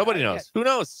don't know. Nobody knows. Who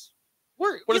knows?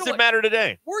 What does it matter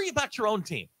today? Worry about your own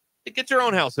team. Get your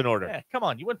own house in order. Yeah, come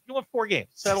on. You won 4 games.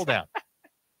 Settle down.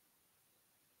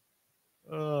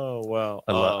 Oh wow.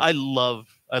 I love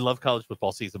college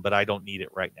football season, but I don't need it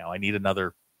right now. I need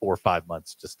another 4 or 5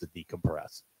 months just to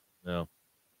decompress. No.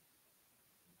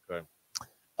 Okay.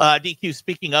 DQ,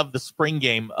 speaking of the spring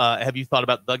game, have you thought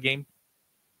about the game?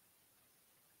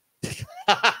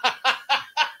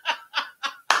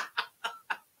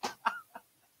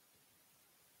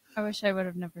 I wish I would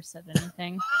have never said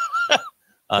anything.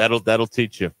 That'll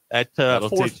teach you. At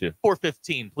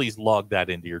 4:15, please log that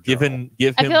into your journal.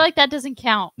 Give him. I feel like that doesn't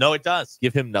count. No, it does.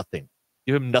 Give him nothing.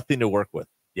 Give him nothing to work with.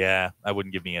 Yeah, I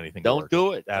wouldn't give me anything. Don't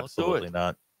do it. Absolutely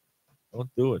not. Don't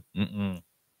do it. Mm-mm.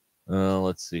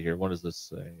 Let's see here. What does this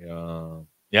say?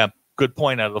 Yeah, good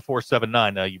point out of the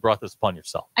 479. You brought this upon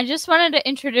yourself. I just wanted to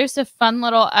introduce a fun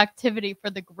little activity for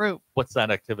the group. What's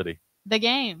that activity? The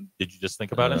game. Did you just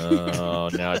think about it? Oh,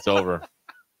 now it's over.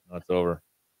 No, it's over.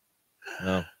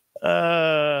 No.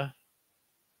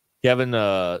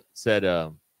 Kevin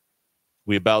said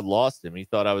we about lost him. He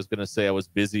thought I was going to say I was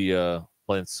busy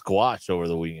playing squash over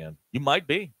the weekend. You might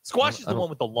be. Squash is the one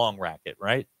with the long racket,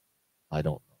 right? I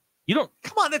don't know. You don't.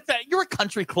 Come on, you're a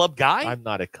country club guy. I'm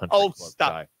not a country club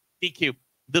guy. DQ.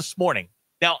 This morning.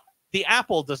 Now, the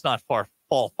apple does not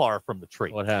fall far from the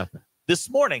tree. What happened? This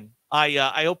morning,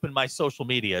 I opened my social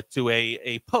media to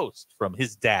a post from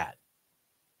his dad,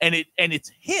 and it's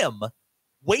him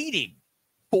waiting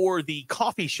for the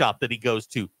coffee shop that he goes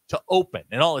to open,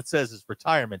 and all it says is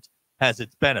retirement has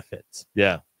its benefits.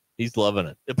 Yeah, he's loving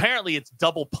it. Apparently, it's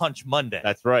Double Punch Monday.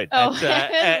 That's right. Oh,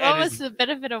 what was the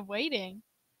benefit of waiting?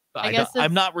 I guess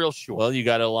I'm not real sure. Well, you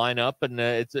got to line up, and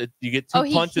you get two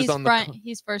punches on the.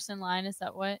 He's first in line. Is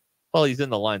that what? Well, he's in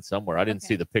the line somewhere. I didn't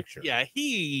see the picture. Yeah,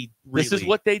 This is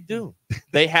what they do.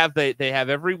 They have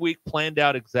every week planned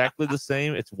out exactly the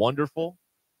same. It's wonderful,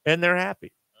 and they're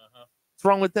happy. What's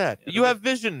wrong with that? You have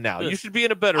vision now. You should be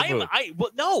in a better mood.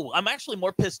 No, I'm actually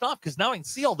more pissed off because now I can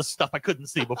see all the stuff I couldn't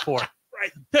see before.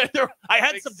 Right. I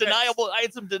had some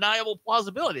deniable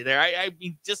plausibility there. I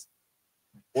mean, just.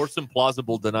 Or some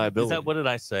plausible deniability. What did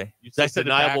I say? I said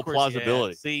deniable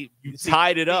plausibility. Yeah. See, you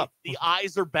tied it up. The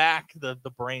eyes are back. The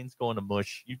brain's going to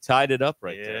mush. You tied it up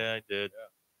right there. Yeah, I did. Yeah.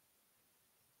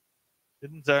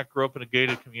 Didn't Zach grow up in a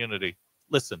gated community?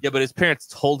 Listen. Yeah, but his parents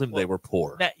told him they were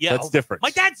poor. That's different.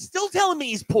 My dad's still telling me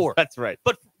he's poor. That's right.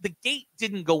 But the gate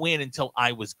didn't go in until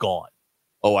I was gone.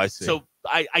 Oh, I see. So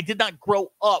I did not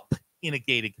grow up in a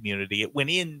gated community. It went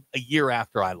in a year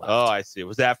after I left. Oh, I see. It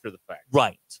was after the fact.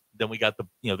 Right. Then we got the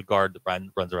guard that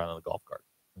runs around on the golf cart.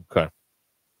 Okay.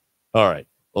 All right.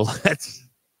 Well, that's.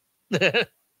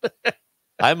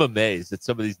 I'm amazed at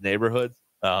some of these neighborhoods.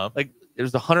 Like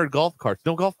there's 100 golf carts.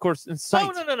 No golf course in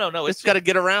sight. No. It's got to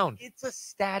get around. It's a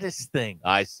status thing.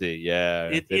 I see. Yeah.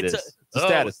 It's a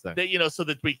status thing. So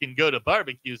that we can go to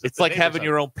barbecues. It's like having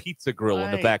your own pizza grill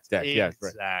in the back deck. Yeah.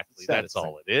 Exactly. That's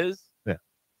all it is. Yeah.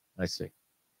 I see.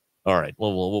 All right.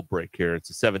 Well, we'll break here.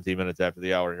 It's 17 minutes after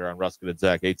the hour here on Ruscin and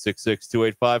Zach.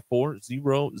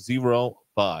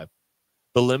 866-285-4005.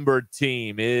 The Limbird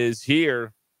team is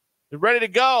here. They're ready to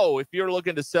go. If you're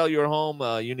looking to sell your home,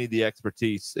 you need the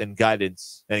expertise and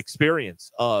guidance and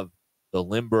experience of the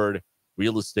Limbird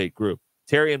Real Estate Group.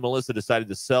 Terry and Melissa decided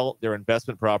to sell their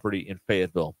investment property in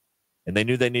Fayetteville, and they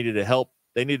knew they needed help.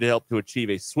 They needed help to achieve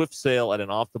a swift sale at an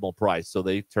optimal price, so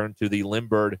they turned to the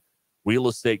Limbird Real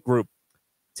Estate Group.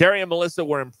 Terry and Melissa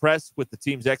were impressed with the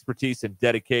team's expertise and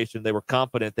dedication. They were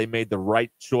confident they made the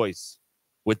right choice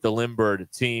with the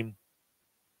Limbird team.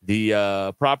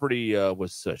 The property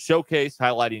was showcased,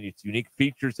 highlighting its unique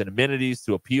features and amenities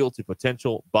to appeal to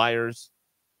potential buyers.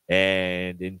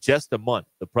 And in just a month,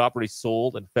 the property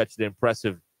sold and fetched an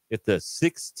impressive at the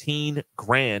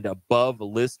 $16,000 above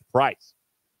list price.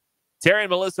 Terry and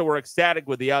Melissa were ecstatic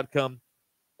with the outcome,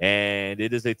 and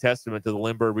it is a testament to the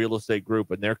Lindbergh Real Estate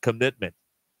Group and their commitment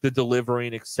to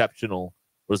delivering exceptional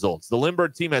results. The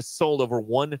Lindbergh team has sold over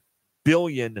 $1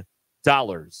 billion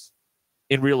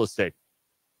in real estate.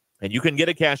 And you can get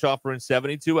a cash offer in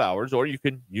 72 hours, or you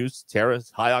can use Tara's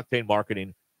high-octane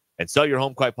marketing and sell your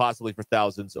home quite possibly for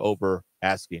thousands over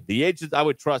asking. The agents I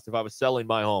would trust if I was selling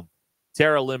my home,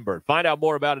 Tara Lindbergh. Find out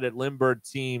more about it at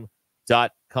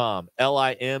LindberghTeam.com.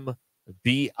 LIMBIRD.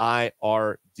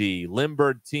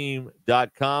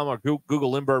 LindberghTeam.com, or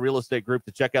Google Lindbergh Real Estate Group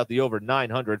to check out the over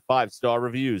 900 five-star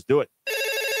reviews. Do it.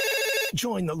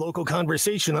 Join the local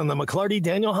conversation on the McClarty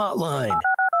Daniel Hotline.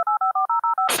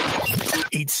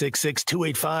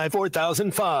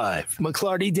 866-285-4005.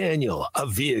 McClarty Daniel, a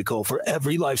vehicle for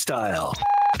every lifestyle.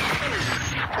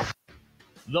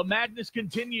 The madness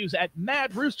continues at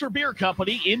Mad Rooster Beer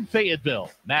Company in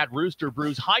Fayetteville. Mad Rooster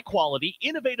brews high-quality,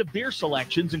 innovative beer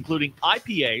selections, including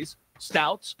IPAs,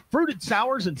 stouts, fruited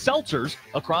sours, and seltzers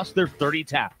across their 30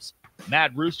 taps.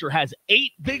 Mad Rooster has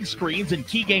 8 big screens and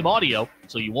key game audio,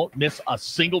 so you won't miss a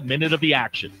single minute of the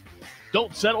action.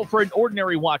 Don't settle for an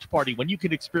ordinary watch party when you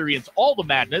can experience all the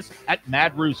madness at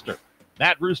Mad Rooster.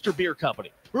 Mad Rooster Beer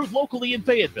Company, brewed locally in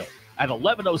Fayetteville at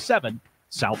 1107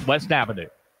 Southwest Avenue.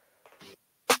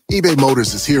 eBay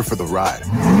Motors is here for the ride.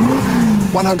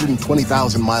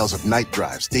 120,000 miles of night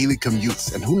drives, daily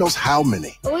commutes, and who knows how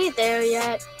many. Are we there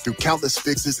yet? Through countless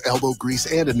fixes, elbow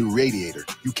grease, and a new radiator,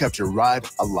 you kept your ride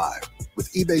alive.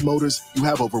 With eBay Motors, you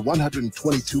have over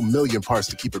 122 million parts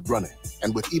to keep it running.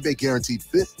 And with eBay Guaranteed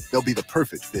Fit, they'll be the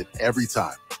perfect fit every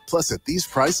time. Plus, at these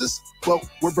prices, well,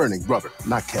 we're burning rubber,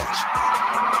 not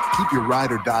cash. Keep your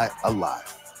ride or die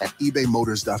alive at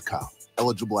ebaymotors.com.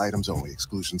 Eligible items only.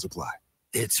 Exclusions apply.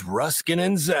 It's Ruscin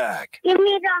and Zach. Give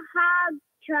me the hog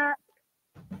truck.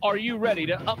 Are you ready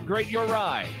to upgrade your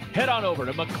ride? Head on over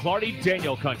to McClarty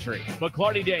Daniel Country.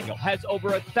 McClarty Daniel has over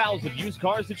 1,000 used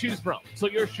cars to choose from, so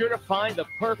you're sure to find the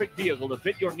perfect vehicle to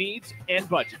fit your needs and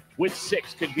budget. With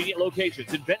 6 convenient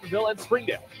locations in Bentonville and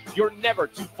Springdale, you're never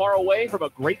too far away from a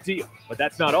great deal. But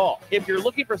that's not all. If you're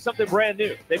looking for something brand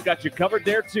new, they've got you covered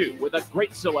there too, with a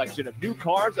great selection of new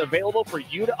cars available for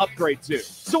you to upgrade to.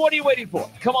 So what are you waiting for?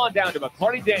 Come on down to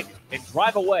McClarty Daniel and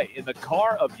drive away in the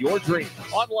car of your dreams.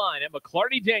 Online at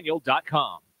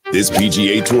McClartyDaniel.com. This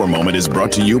PGA Tour moment is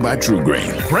brought to you by True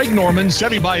Grain. Greg Norman,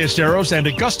 Seve Ballesteros, and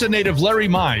Augusta native Larry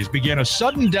Mize began a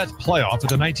sudden death playoff at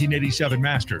the 1987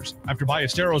 Masters. After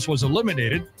Ballesteros was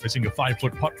eliminated, missing a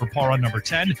 5-foot putt for par on number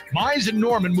 10, Mize and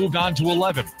Norman moved on to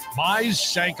 11. Mize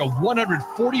sank a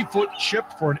 140-foot chip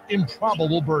for an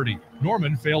improbable birdie.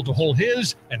 Norman failed to hole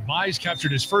his, and Mize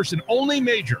captured his first and only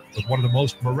major with one of the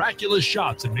most miraculous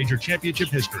shots in major championship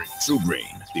history. True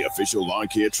Grain, the official lawn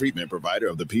care treatment provider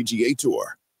of the PGA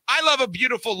Tour. I love a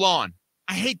beautiful lawn.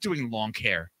 I hate doing lawn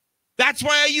care. That's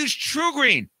why I use True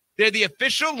Green. They're the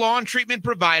official lawn treatment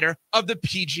provider of the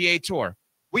PGA Tour.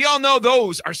 We all know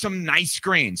those are some nice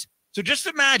greens. So just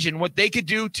imagine what they could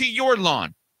do to your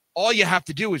lawn. All you have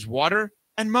to do is water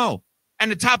and mow.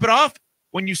 And to top it off,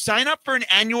 when you sign up for an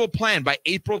annual plan by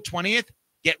April 20th,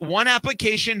 get 1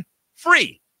 application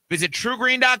free. Visit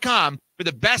TrueGreen.com for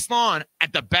the best lawn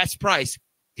at the best price,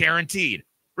 guaranteed.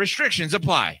 Restrictions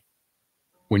apply.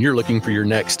 When you're looking for your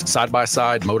next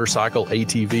side-by-side, motorcycle,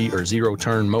 ATV, or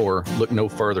zero-turn mower, look no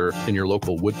further than your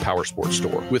local Wood Power Sports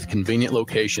store. With convenient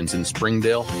locations in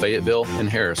Springdale, Fayetteville, and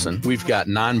Harrison, we've got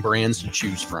 9 brands to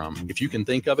choose from. If you can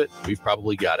think of it, we've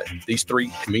probably got it. These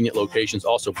 3 convenient locations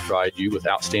also provide you with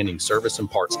outstanding service and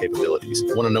parts capabilities.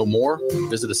 Want to know more?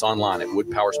 Visit us online at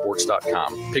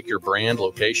woodpowersports.com. Pick your brand,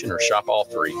 location, or shop all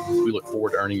 3. We look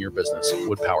forward to earning your business.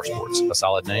 Wood Power Sports, a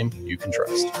solid name you can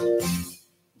trust.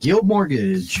 Guild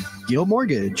Mortgage. Guild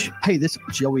Mortgage. Hey, this is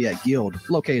Joey at Guild,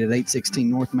 located at 816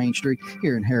 North Main Street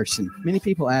here in Harrison. Many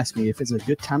people ask me if it's a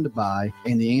good time to buy,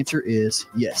 and the answer is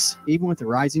yes. Even with the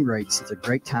rising rates, it's a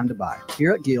great time to buy.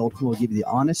 Here at Guild, we'll give you the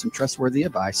honest and trustworthy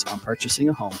advice on purchasing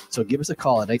a home. So give us a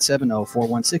call at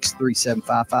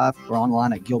 870-416-3755 or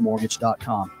online at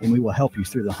guildmortgage.com, and we will help you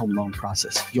through the home loan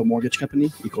process. Guild Mortgage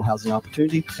Company, Equal Housing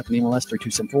Opportunity, Company MLS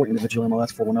 3274, Individual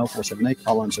MLS 410-478,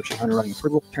 all loans subject to underwriting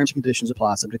approval. Terms and conditions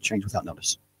apply. To change without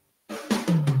notice.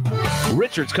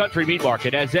 Richard's Country Meat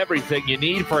Market has everything you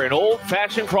need for an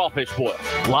old-fashioned crawfish boil.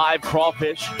 Live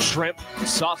crawfish, shrimp,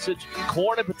 sausage,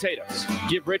 corn, and potatoes.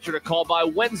 Give Richard a call by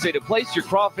Wednesday to place your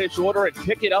crawfish order and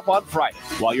pick it up on Friday.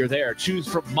 While you're there, choose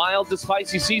from mild to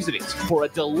spicy seasonings for a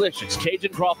delicious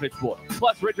Cajun crawfish boil.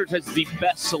 Plus, Richard's has the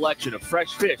best selection of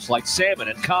fresh fish like salmon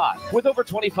and cod. With over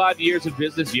 25 years in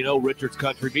business, you know Richard's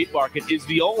Country Meat Market is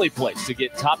the only place to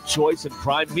get top choice and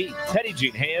prime meat, Petit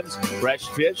Jean hams, fresh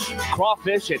fish,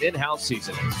 crawfish, and in-house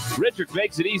seasoning. Richard's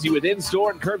makes it easy with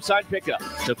in-store and curbside pickup.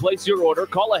 To place your order,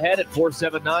 call ahead at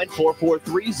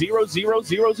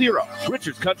 479-443-0000.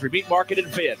 Richard's Country Meat Market in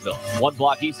Fayetteville, 1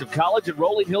 block east of College and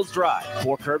Rolling Hills Drive.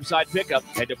 For curbside pickup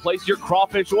and to place your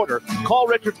crawfish order, call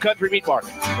Richard's Country Meat Market,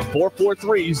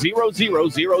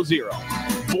 443-0000.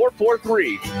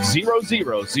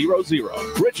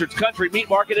 443-0000. Richard's Country Meat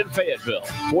Market in Fayetteville,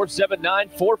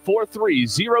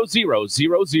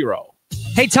 479-443-0000.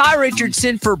 Hey, Ty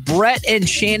Richardson for Brett and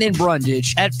Shannon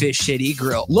Brundage at Fish City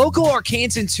Grill. Local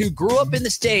Arkansans who grew up in the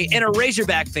state and are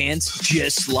Razorback fans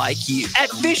just like you. At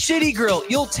Fish City Grill,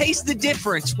 you'll taste the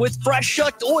difference with fresh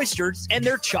shucked oysters and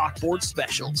their chalkboard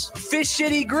specials. Fish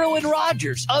City Grill in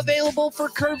Rogers, available for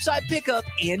curbside pickup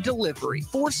and delivery.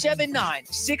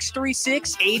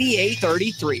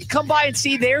 479-636-8833. Come by and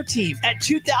see their team at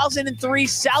 2003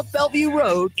 South Bellevue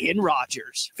Road in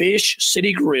Rogers. Fish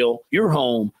City Grill, your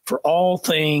home for all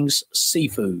things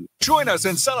seafood. Join us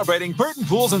in celebrating Burton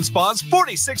Pools and Spa's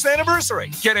 46th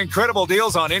anniversary. Get incredible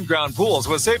deals on in-ground pools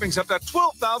with savings up to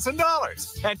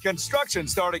 $12,000 and construction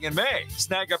starting in May.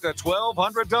 Snag up to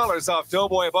 $1,200 off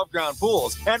Doughboy above-ground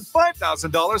pools and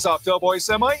 $5,000 off Doughboy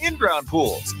semi in-ground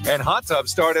pools. And hot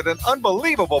tubs start at an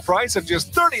unbelievable price of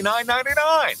just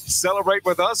 $39.99. Celebrate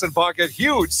with us and pocket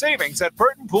huge savings at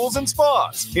Burton Pools and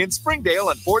Spas in Springdale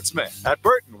and Fort Smith. At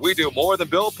Burton, we do more than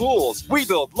build pools. We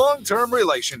build long-term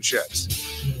relationships.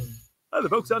 Hi, the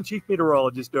folks. I'm Chief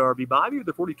Meteorologist Darby Bobby with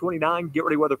the 4029 Get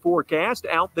Ready Weather Forecast.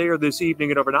 Out there this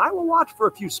evening and overnight, we'll watch for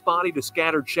a few spotty to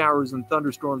scattered showers and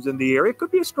thunderstorms in the area.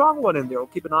 Could be a strong one in there. We'll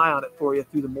keep an eye on it for you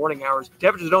through the morning hours.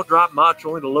 Temperatures don't drop much,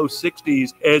 only the low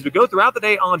 60s. As we go throughout the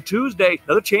day on Tuesday,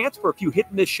 another chance for a few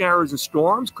hit-and-miss showers and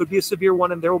storms. Could be a severe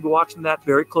one in there. We'll be watching that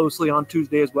very closely on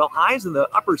Tuesday as well. Highs in the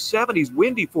upper 70s,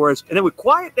 windy for us. And then we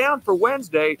quiet down for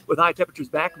Wednesday with high temperatures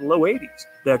back in the low 80s.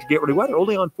 That's Get Ready Weather,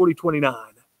 only on 4029.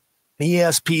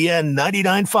 ESPN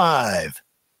 99.5.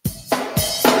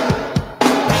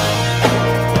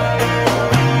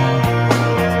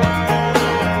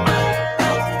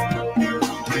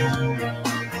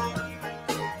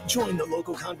 Join the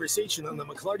local conversation on the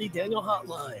McClarty Daniel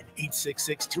Hotline,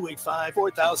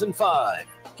 866-285-4005.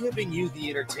 Giving you the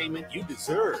entertainment you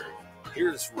deserve.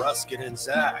 Here's Ruscin and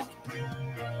Zach.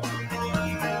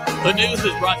 The news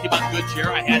is brought to you by Good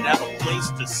Cheer. I had to have a place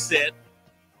to sit.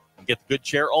 Get the Good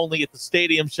Chair only at the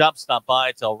Stadium Shop. Stop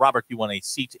by. Tell Robert you want a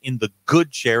seat in the Good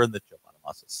Chair, and the Joe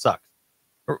Bonamassa sucks.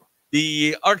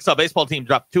 The Arkansas baseball team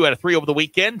dropped 2 out of 3 over the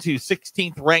weekend to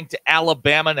 16th ranked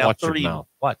Alabama. Now 30.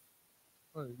 What?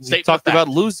 You talked about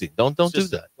losing. Don't do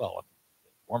that. Well,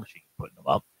 War Machine putting them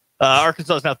up.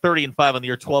 Arkansas is now 30-5 on the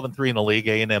year, 12-3 in the league.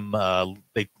 A&M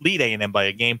they lead A&M by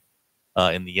a game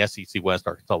in the SEC West.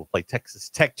 Arkansas will play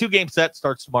Texas Tech. 2-game set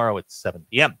starts tomorrow at 7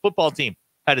 p.m. Football team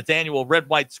had its annual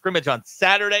red-white scrimmage on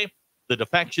Saturday. The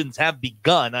defections have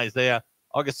begun. Isaiah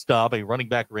Augustov, a running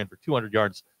back, ran for 200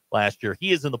 yards last year.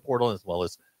 He is in the portal, as well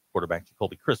as quarterback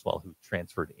Jacoby Criswell, who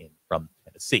transferred in from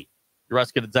Tennessee. The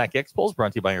Ruscin and Zach X-Polls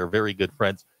brought to you by our very good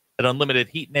friends at Unlimited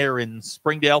Heat and Air in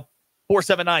Springdale.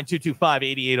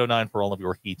 479-225-8809 for all of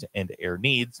your heat and air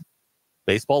needs.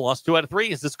 Baseball lost 2 out of 3.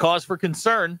 Is this cause for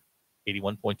concern?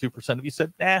 81.2% of you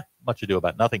said, much ado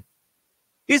about nothing.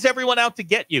 Is everyone out to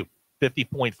get you?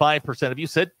 50.5% of you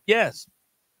said yes.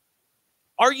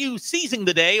 Are you seizing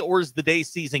the day, or is the day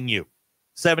seizing you?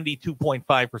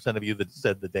 72.5% of you that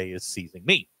said the day is seizing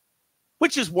me.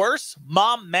 Which is worse,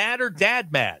 mom mad or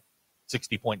dad mad?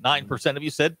 60.9% of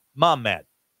you said mom mad.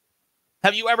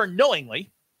 Have you ever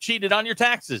knowingly cheated on your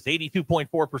taxes?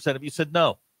 82.4% of you said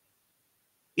no.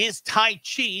 Is Tai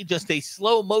Chi just a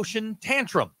slow motion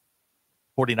tantrum?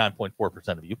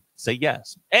 49.4% of you say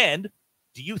yes. And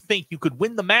do you think you could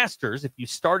win the Masters if you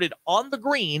started on the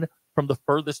green from the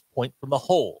furthest point from the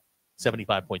hole?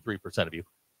 75.3% of you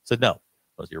said no.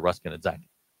 Those are your Ruscin and Zach.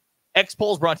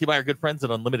 X-Polls brought to you by our good friends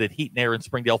at Unlimited Heat and Air in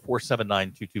Springdale,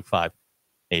 479-225-8809.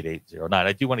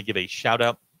 I do want to give a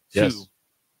shout-out to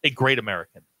a great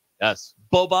American. Yes.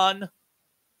 Boban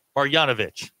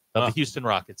Marjanovic of the Houston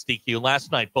Rockets. DQ,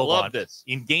 last night, Boban,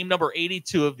 in game number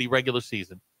 82 of the regular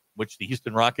season, which the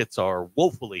Houston Rockets are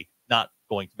woefully not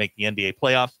going to make the NBA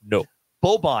playoffs. No.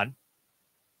 Boban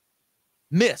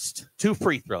missed 2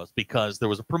 free throws because there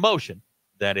was a promotion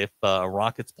that if a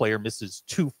Rockets player misses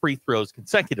 2 free throws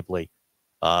consecutively,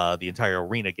 the entire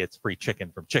arena gets free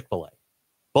chicken from Chick-fil-A.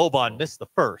 Boban missed the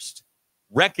first,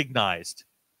 recognized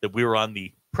that we were on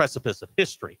the precipice of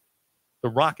history. The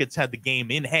Rockets had the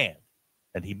game in hand,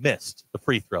 and he missed the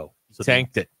free throw. So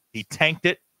tanked it. He tanked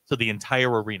it, so the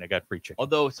entire arena got free chicken.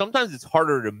 Although sometimes it's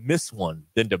harder to miss one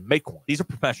than to make one. These are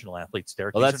professional athletes,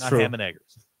 Derek. Well, These that's are not true. ham and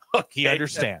eggers. Okay. He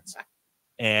understands.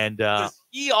 And does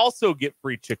he also get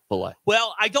free Chick-fil-A?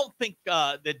 Well, I don't think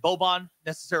that Boban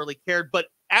necessarily cared, but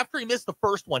after he missed the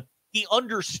first one, he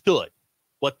understood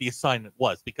what the assignment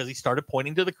was because he started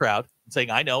pointing to the crowd and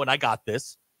saying, I know, and I got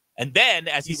this. And then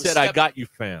as he said, I got you,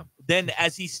 fam. Then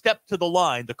as he stepped to the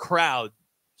line, the crowd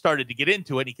started to get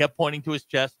into it. He kept pointing to his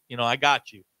chest, I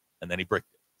got you. And then he bricked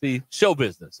it. See, show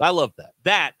business. I love that.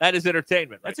 That is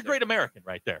entertainment. That's a great American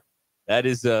right there. That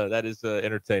is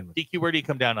entertainment. DQ, where do you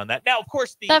come down on that? Now, of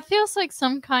course, that feels like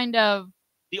some kind of.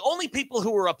 The only people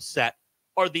who are upset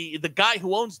are the guy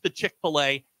who owns the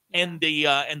Chick-fil-A and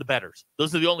the bettors.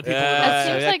 Those are the only people. That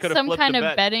seems like some kind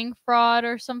of betting fraud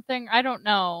or something. I don't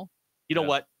know. You know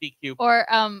what, DQ? Or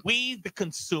we, the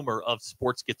consumer of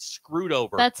sports, get screwed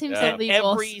over. That seems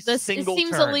illegal. It seems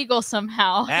illegal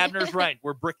somehow. Abner's right.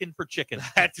 We're bricking for chicken.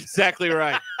 That's exactly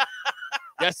right.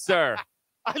 Yes, sir.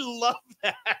 I love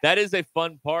that. That is a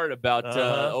fun part about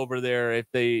over there. If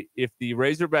the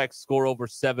Razorbacks score over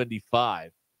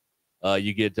 75,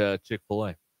 you get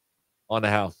Chick-fil-A on the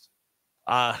house.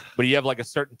 But you have like a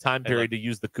certain time period to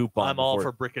use the coupon. I'm all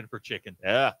for bricking for chicken.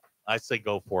 Yeah, I say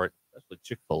go for it. Especially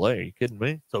Chick-fil-A. Are you kidding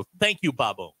me? So thank you,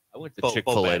 Babo. I went to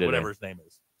Chick-fil-A today. Whatever his name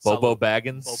is. Bobo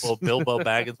Baggins. Bilbo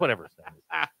Baggins. Whatever his name is.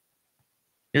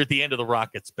 You're at the end of the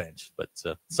Rockets bench, but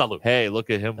salute. Hey, look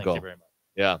at him go. Thank you very much.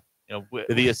 Yeah.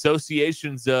 The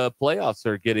association's playoffs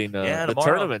are getting the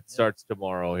tournament starts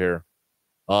tomorrow here.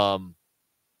 And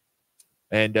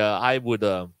I would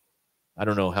I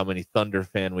don't know how many Thunder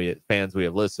fans we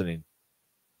have listening,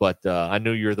 but I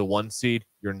knew you're the 1 seed.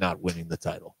 You're not winning the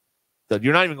title.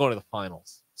 You're not even going to the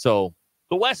finals. So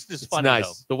the West is funny,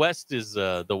 nice. Though.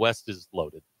 The West is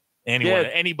loaded. Anyway,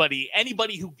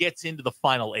 anybody who gets into the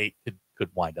final 8 could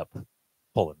wind up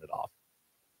pulling it off,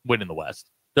 winning the West.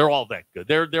 They're all that good.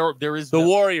 There is the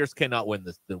Warriors cannot win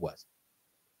the West.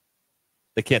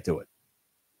 They can't do it.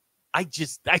 I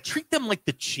treat them like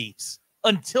the Chiefs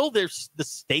until the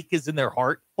stake is in their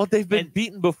heart. Well, they've been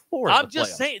beaten before. I'm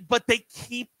just saying, but they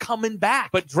keep coming back.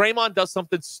 But Draymond does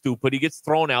something stupid. He gets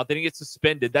thrown out, then he gets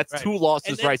suspended. That's right. 2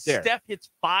 losses right there. Steph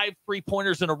hits 5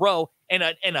 3-pointers in a row, and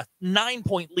a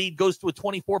 9-point lead goes to a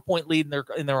 24-point lead, and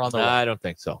they're on the. I don't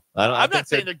think so. I'm not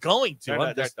saying they're going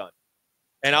to. They're done.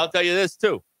 And I'll tell you this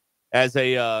too, as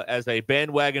a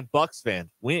bandwagon Bucks fan,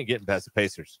 we ain't getting past the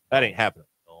Pacers. That ain't happening.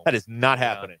 No. That is not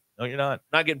happening. No, you're not.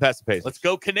 Not getting past the Pacers. Let's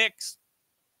go, Knicks.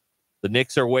 The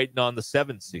Knicks are waiting on the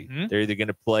 7th seed. Mm-hmm. They're either going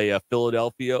to play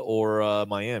Philadelphia or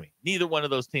Miami. Neither one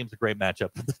of those teams a great matchup.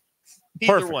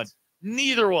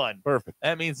 Neither one. Perfect.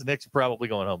 That means the Knicks are probably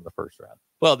going home in the first round.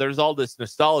 Well, there's all this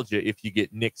nostalgia if you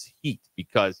get Knicks Heat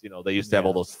because, they used to have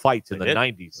all those fights in the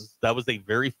 90s. That was a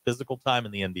very physical time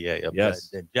in the NBA.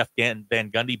 Yes. Jeff Van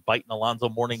Gundy biting Alonzo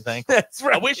Mourning thing. That's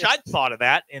right. I wish I'd thought of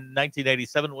that in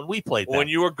 1987 when we played that. When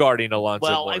you were guarding Alonzo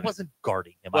Mourning. I wasn't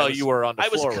guarding him. Well, you were on the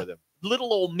floor with him.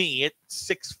 Little old me at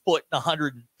 6 foot and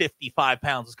 155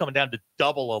 pounds was coming down to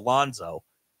double Alonzo.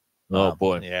 Oh,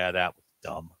 boy. Yeah, that was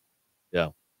dumb. Yeah.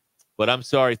 But I'm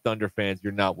sorry, Thunder fans,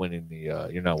 you're not winning the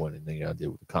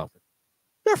deal with the conference.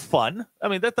 They're fun. I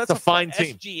mean, that's a fine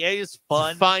team. SGA is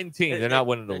fun. It's a fine team. They're not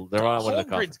winning the. They're not winning the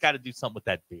conference. Holmgren's got to do something with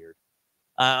that beard.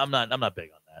 I'm not big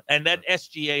on that. And that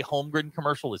SGA Holmgren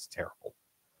commercial is terrible.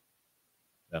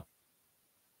 Yeah.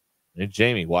 And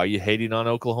Jamie, why are you hating on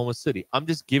Oklahoma City? I'm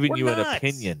just giving you an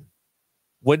opinion.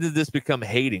 When did this become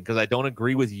hating? Because I don't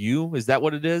agree with you. Is that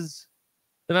what it is?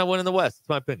 Then I win in the West. It's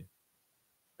my opinion.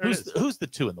 Who's the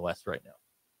 2 in the West right now?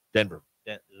 Denver,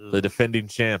 the defending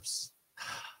champs.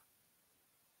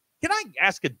 Can I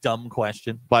ask a dumb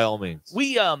question? By all means.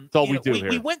 We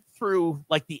went through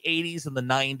like the 80s and the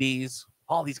 90s,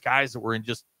 all these guys that were in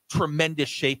just tremendous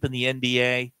shape in the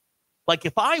NBA. Like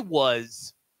if I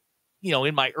was,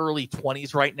 in my early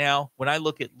 20s right now, when I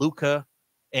look at Luka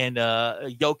and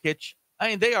Jokic, I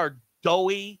mean, they are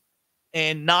doughy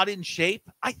and not in shape.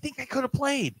 I think I could have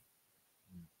played.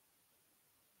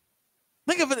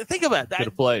 Think about that. Could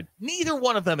have played. Neither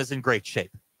one of them is in great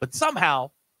shape, but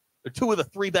somehow they're 2 of the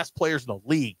 3 best players in the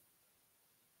league.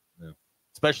 Yeah.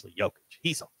 Especially Jokic.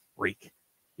 He's a freak.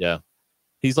 Yeah.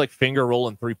 He's like finger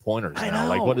rolling 3-pointers now. I know.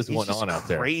 Like, what is going on out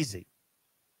there? Crazy.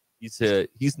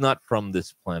 He's not from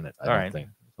this planet, I don't think.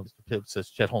 Mr. Pibb says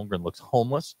Chet Holmgren looks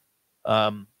homeless.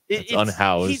 It's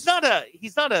unhoused.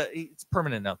 He's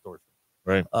permanent outdoors.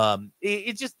 Right.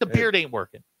 It's just the beard ain't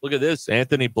working. Look at this.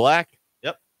 Anthony Black.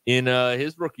 Yep. in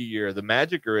his rookie year. The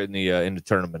Magic are in the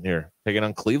tournament here, taking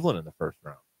on Cleveland in the first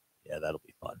round. Yeah, that'll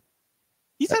be fun.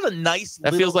 He's had a nice.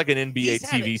 That feels like an NBA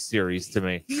TV series to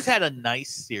me. He's had a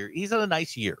nice series. He's had a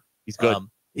nice year. He's good.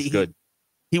 He's good.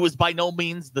 He was by no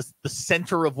means the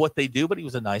center of what they do, but he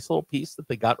was a nice little piece that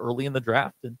they got early in the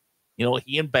draft. And,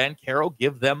 he and Banchero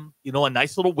give them, a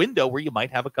nice little window where you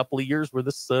might have a couple of years where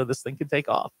this thing can take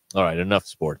off. All right, enough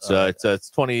sports. It's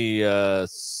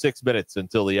 26 minutes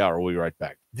until the hour. We'll be right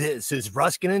back. This is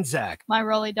Ruscin and Zach. My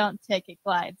rollie don't take it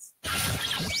glides.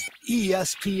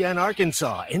 ESPN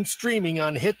Arkansas and streaming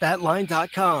on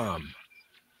hitthatline.com.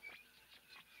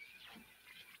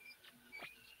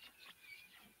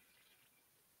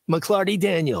 McClarty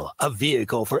Daniel, a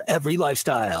vehicle for every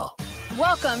lifestyle.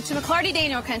 Welcome to McClarty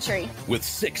Daniel Country. With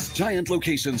 6 giant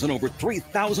locations and over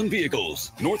 3,000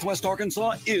 vehicles, Northwest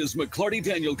Arkansas is McClarty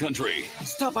Daniel Country.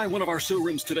 Stop by one of our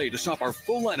showrooms today to shop our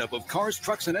full lineup of cars,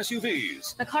 trucks, and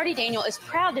SUVs. McClarty Daniel is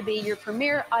proud to be your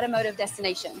premier automotive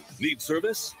destination. Need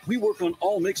service? We work on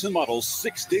all makes and models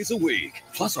 6 days a week.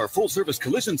 Plus, our full-service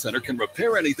collision center can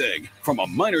repair anything, from a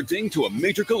minor ding to a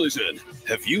major collision.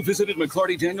 Have you visited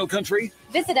McClarty Daniel Country?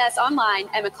 Visit us online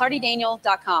at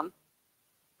McClartyDaniel.com.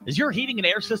 Is your heating and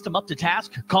air system up to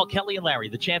task? Call Kelly and Larry,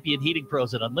 the Champion Heating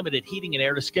Pros at Unlimited Heating and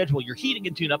Air, to schedule your heating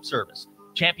and tune-up service.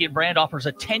 Champion brand offers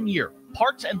a 10-year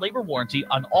parts and labor warranty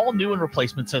on all new and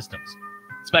replacement systems.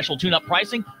 Special tune-up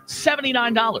pricing,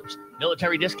 $79.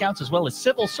 Military discounts as well as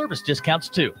civil service discounts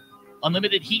too.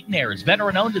 Unlimited Heat and Air is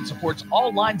veteran-owned and supports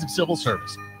all lines of civil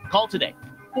service. Call today,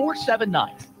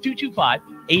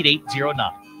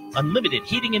 479-225-8809. Unlimited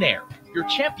Heating and Air, your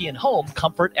Champion home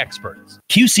comfort experts.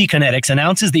 QC Kinetics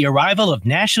announces the arrival of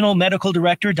National Medical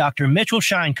Director Dr. Mitchell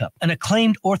Scheinkup, an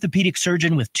acclaimed orthopedic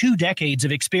surgeon with 2 decades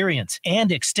of experience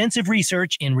and extensive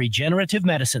research in regenerative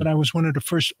medicine. But I was one of the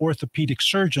first orthopedic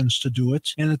surgeons to do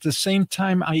it, and at the same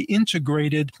time, I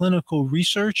integrated clinical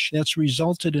research that's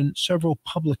resulted in several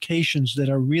publications that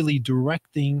are really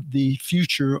directing the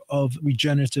future of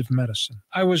regenerative medicine.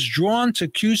 I was drawn to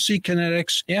QC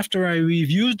Kinetics after I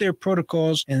reviewed their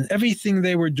protocols, and everything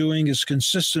they were doing is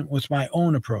consistent with my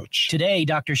own approach. Today,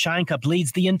 Dr. Scheinkup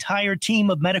leads the entire team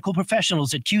of medical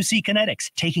professionals at QC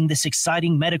Kinetics, taking this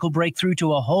exciting medical breakthrough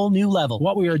to a whole new level.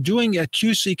 What we are doing at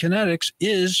QC Kinetics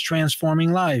is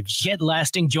transforming lives. Get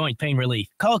lasting joint pain relief.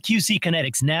 Call QC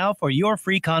Kinetics now for your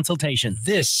free consultation.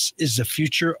 This is the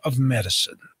future of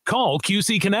medicine. Call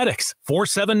QC Kinetics,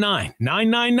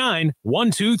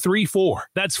 479-999-1234.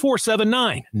 That's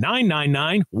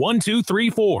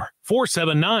 479-999-1234.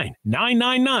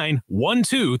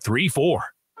 479-999-1234.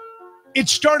 It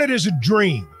started as a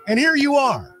dream, and here you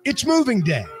are. It's moving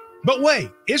day. But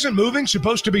wait, isn't moving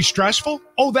supposed to be stressful?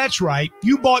 Oh, that's right.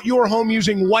 You bought your home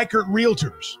using Weichert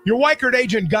Realtors. Your Weichert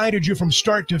agent guided you from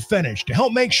start to finish to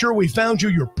help make sure we found you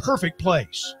your perfect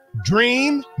place.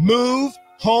 Dream, move,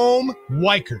 home,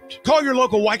 Weichert. Call your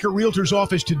local Weichert Realtors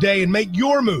office today and make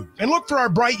your move. And look for our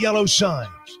bright yellow signs.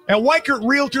 At Weichert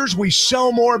Realtors, we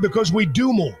sell more because we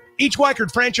do more. Each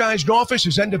Weichert franchised office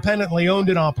is independently owned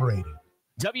and operated.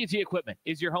 WT Equipment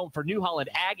is your home for New Holland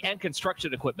ag and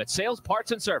construction equipment, sales,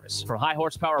 parts, and service for high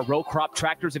horsepower row crop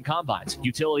tractors and combines,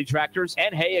 utility tractors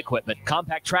and hay equipment,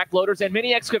 compact track loaders, and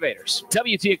mini excavators.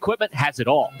 WT Equipment has it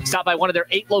all. Stop by one of their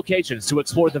 8 locations to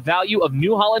explore the value of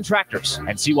New Holland tractors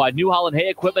and see why New Holland hay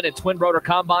equipment and twin rotor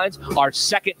combines are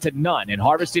second to none in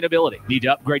harvesting ability. Need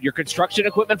to upgrade your construction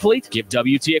equipment fleet? Give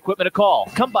WT Equipment a call.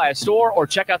 Come by a store or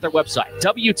check out their website,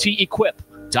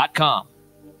 WTEquip.com.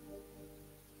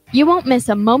 You won't miss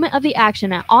a moment of the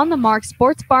action at On the Mark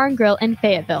Sports Bar and Grill in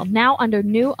Fayetteville, now under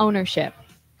new ownership.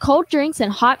 Cold drinks and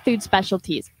hot food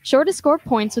specialties, sure to score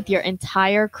points with your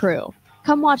entire crew.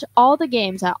 Come watch all the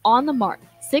games at On the Mark,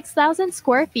 6,000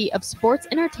 square feet of sports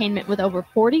entertainment with over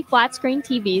 40 flat screen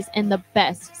TVs and the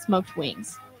best smoked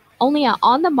wings. Only at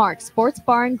On the Mark Sports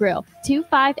Bar and Grill,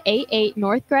 2588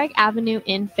 North Gregg Avenue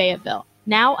in Fayetteville,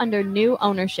 now under new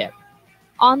ownership.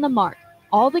 On the Mark,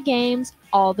 all the games,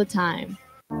 all the time.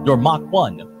 Your Mach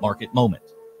 1 market moment.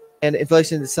 And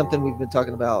inflation is something we've been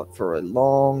talking about for a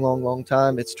long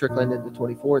time. It's trickling into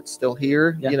 24. It's still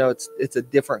here. Yeah. You know, it's a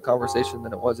different conversation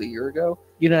than it was a year ago.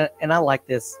 You know, and I like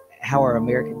this, how are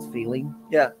Americans feeling?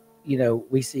 Yeah. You know,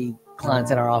 we see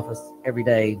clients in our office every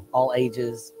day, all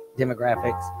ages,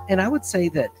 demographics. And I would say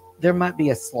that there might be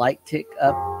a slight tick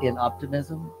up in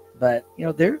optimism, but, you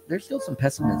know, there's still some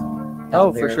pessimism.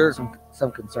 Oh, for sure.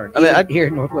 Some concern. I mean, here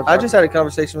in Northwest I just had a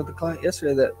conversation with a client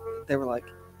yesterday that they were like,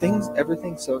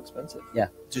 everything's so expensive. Yeah.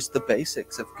 Just the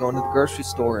basics of going to the grocery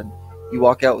store and you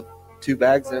walk out with 2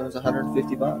 bags and it was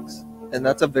 $150. And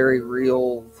that's a very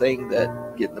real thing,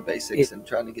 that getting the basics and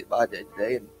trying to get by day to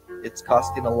day. And it's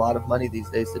costing a lot of money these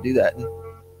days to do that. And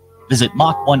Visit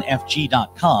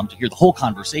Mach1FG.com to hear the whole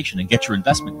conversation and get your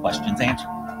investment questions answered.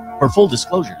 For full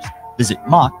disclosures, visit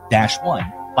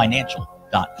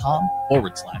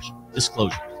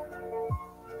Mach-1Financial.com/disclosures.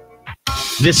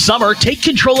 This summer, take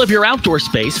control of your outdoor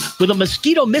space with a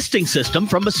mosquito misting system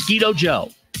from Mosquito Joe.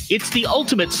 It's the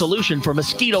ultimate solution for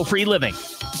mosquito-free living.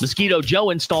 Mosquito Joe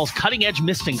installs cutting-edge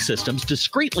misting systems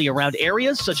discreetly around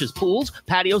areas such as pools,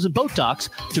 patios, and boat docks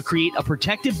to create a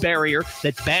protective barrier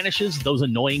that banishes those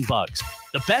annoying bugs.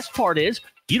 The best part is,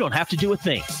 you don't have to do a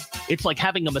thing. It's like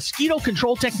having a mosquito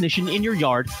control technician in your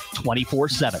yard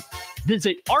 24/7.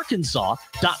 Visit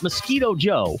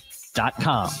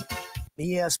arkansas.mosquitojoe.com.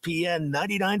 ESPN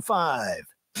 99.5.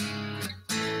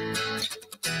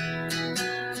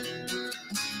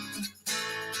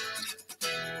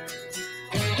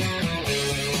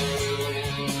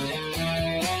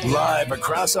 Live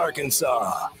across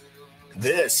Arkansas,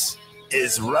 this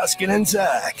is Ruscin and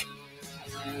Zach.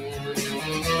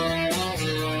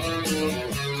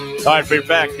 All right, we're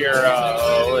back here.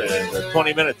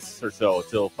 20 minutes or so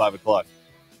till 5 o'clock.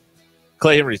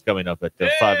 Clay Henry's coming up at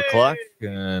 5 o'clock,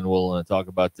 and we'll talk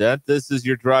about that. This is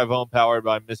your drive home powered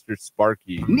by Mr.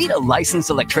 Sparky. Need a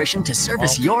licensed electrician to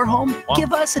service your home?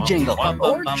 Give us a jingle,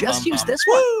 or just use this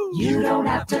one. You don't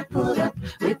have to put up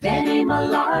with any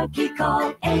malarkey.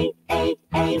 Call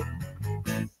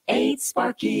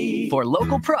 888-8 For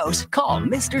local pros, call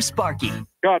Mr. Sparky.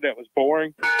 God, that was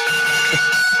boring.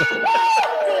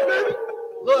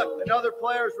 Look, another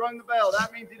player's rung the bell.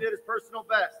 That means he did his personal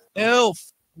best.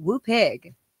 Elf. Woo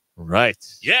pig. Right.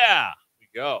 Yeah. We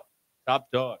go. Top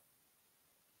dog.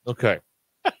 Okay.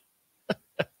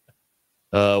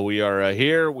 We are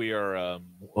here. We are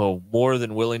more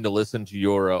than willing to listen to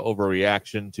your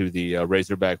overreaction to the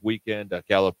Razorback weekend.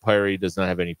 Calipari does not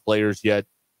have any players yet.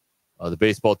 The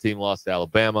baseball team lost to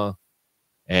Alabama,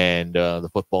 and the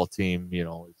football team,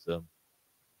 is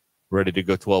ready to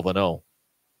go 12-0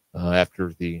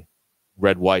 after the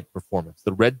red-white performance.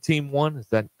 The red team won. Is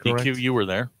that correct? DQ, you were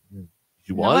there.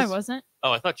 You No, I wasn't.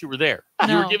 Oh, I thought you were there. No.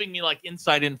 You were giving me like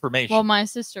inside information. Well, my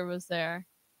sister was there.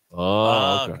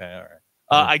 Oh, okay. All right.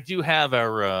 I do have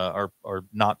our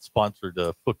not sponsored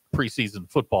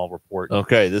preseason football report.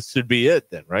 Okay, this should be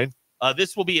it then, right?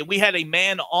 This will be it. We had a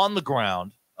man on the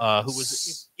ground who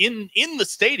was in the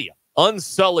stadium,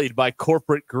 unsullied by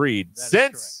corporate greed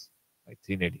since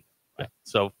 1980. Right.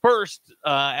 So first,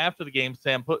 after the game,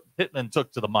 Sam Pittman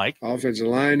took to the mic. Offensive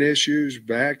line issues,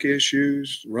 back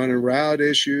issues, running route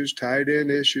issues, tight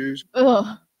end issues.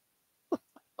 Ugh.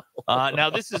 Now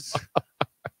this is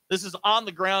on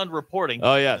the ground reporting.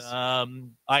 Oh yes.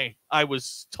 I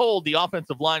was told the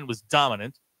offensive line was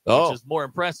dominant, which is more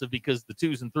impressive because the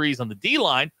 2s and 3s on the D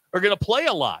line are going to play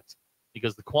a lot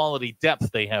because the quality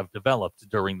depth they have developed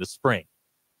during the spring.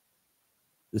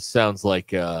 This sounds like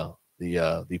the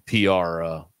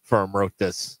PR firm wrote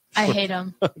this. I hate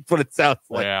him. That's what it sounds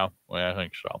like. Yeah, well, I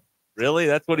think so. Really?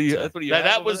 That's what you. That's what you.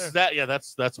 That was that. Yeah,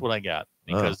 that's what I got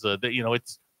because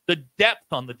it's the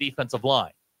depth on the defensive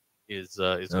line is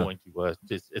going to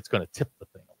it's going to tip the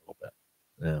thing a little bit.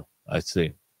 Yeah, I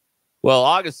see. Well,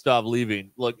 Augustov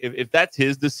leaving. Look, if that's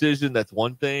his decision, that's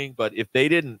one thing. But if they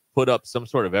didn't put up some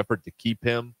sort of effort to keep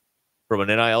him from an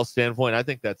NIL standpoint, I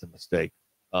think that's a mistake.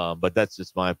 But that's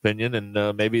just my opinion, and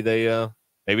maybe they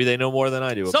know more than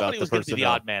I do. Somebody about was going to be the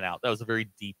odd man out. That was a very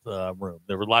deep room.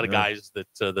 There were a lot of guys that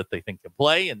they think can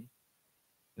play, and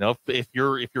if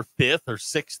you're fifth or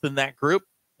sixth in that group,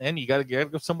 then you got to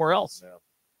go somewhere else. Yeah.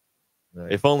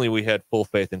 If only we had full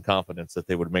faith and confidence that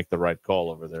they would make the right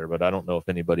call over there, but I don't know if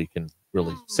anybody can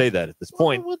really say that at this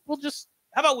point. We'll just.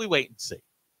 How about we wait and see?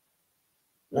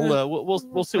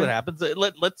 We'll see what happens.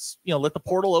 Let's let the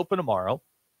portal open tomorrow.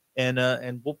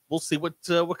 And we'll see what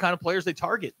kind of players they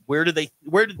target. Where do they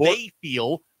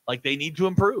feel like they need to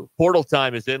improve? Portal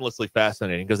time is endlessly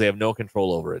fascinating because they have no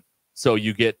control over it. So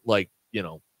you get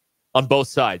on both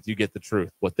sides, you get the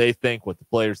truth, what they think, what the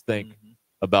players think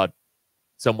about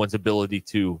someone's ability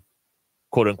to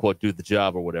quote unquote do the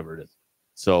job or whatever it is.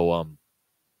 So and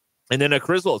then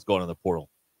Criswell is going on the portal,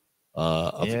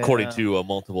 according to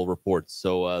multiple reports.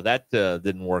 So that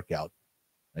didn't work out,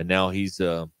 and now he's.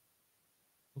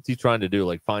 What's he trying to do?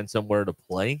 Like find somewhere to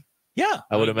play? Yeah,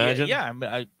 I would imagine. Yeah, I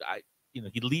mean,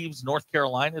 he leaves North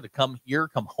Carolina to come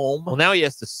home. Well, now he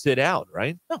has to sit out,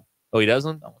 right? No. Oh, he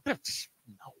doesn't. No.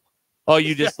 Oh,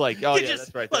 you just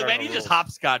that's right. Look, man, you just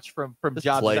hopscotch from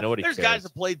job to job. There's guys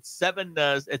that played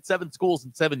at 7 schools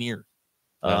in 7 years.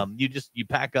 Yeah. You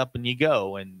pack up and you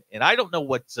go, and I don't know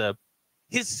what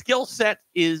his skill set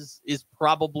is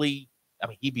probably. I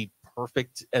mean, he'd be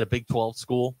perfect at a Big 12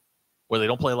 school. where they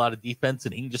don't play a lot of defense,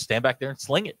 and he can just stand back there and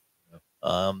sling it.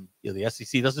 The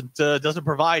SEC doesn't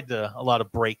provide a lot of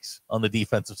breaks on the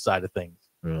defensive side of things.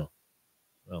 Yeah.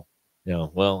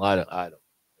 Well, I don't. I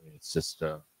mean, it's just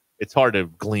it's hard to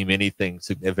glean anything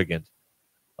significant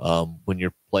when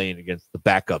you're playing against the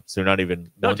backups. They're not even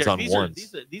ones on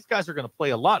ones. These guys are going to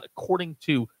play a lot, according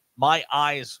to my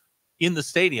eyes in the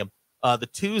stadium. The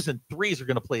 2s and 3s are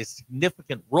going to play a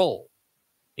significant role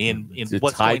in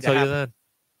what's going to happen. That?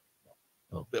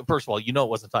 Oh. First of all, it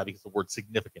wasn't tied because the word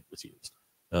significant was used.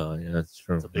 Oh, yeah, that's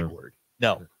true. It's a big word.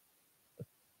 No.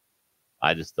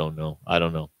 I just don't know. I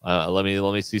don't know. Let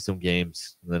me see some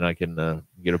games, and then I can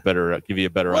give you a better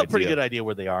idea. Pretty good idea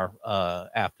where they are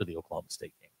after the Oklahoma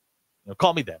State game.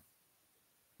 Call me then.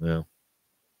 Yeah.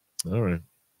 All right.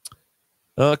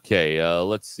 Okay.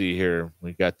 Let's see here.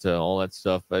 We got all that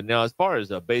stuff. Now, as far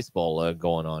as baseball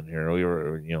going on here, we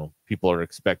were, people are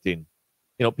expecting,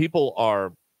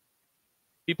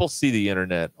 people see the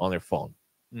internet on their phone.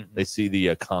 Mm-hmm. They see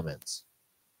the comments,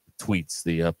 the tweets,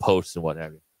 the posts, and what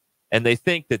have you. And they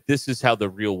think that this is how the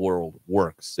real world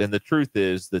works. And the truth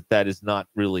is that is not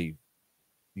really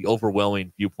the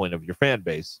overwhelming viewpoint of your fan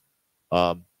base.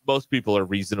 Most people are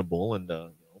reasonable and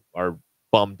are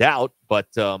bummed out. But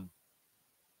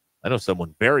I know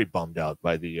someone very bummed out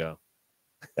by the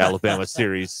Alabama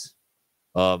series.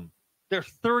 They're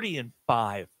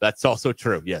 30-5. That's also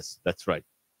true. Yes, that's right.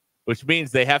 Which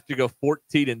means they have to go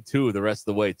 14-2 the rest of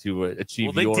the way to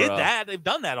achieve. Well, they did that. They've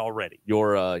done that already.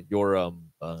 Your record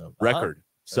of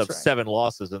right. 7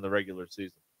 losses in the regular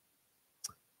season.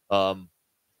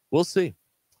 We'll see.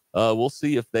 We'll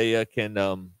see if they can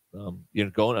go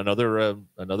on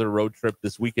another road trip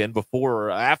this weekend before or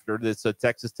after this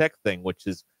Texas Tech thing, which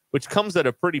comes at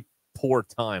a pretty poor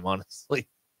time, honestly.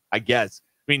 I guess.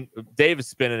 I mean, Dave is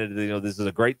spinning it. This is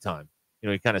a great time.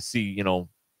 You kind of see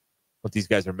what these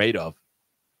guys are made of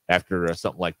after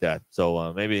something like that.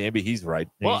 So maybe he's right.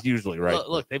 Well, he's usually right.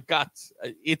 Look, they've got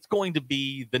it's going to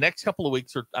be the next couple of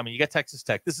weeks. You got Texas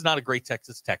Tech. This is not a great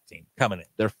Texas Tech team coming in.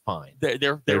 They're fine.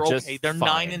 They're okay. They're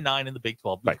fine. 9-9 in the Big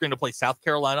 12. They're going to play South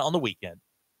Carolina on the weekend.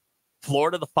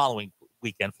 Florida the following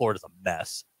weekend. Florida's a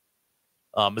mess.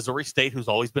 Missouri State, who's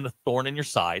always been a thorn in your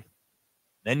side.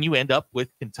 Then you end up with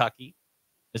Kentucky,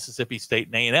 Mississippi State,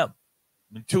 and A&M. I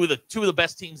mean, two of the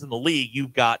best teams in the league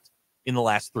you've got in the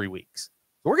last 3 weeks.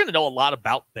 So we're going to know a lot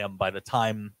about them by the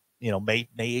time May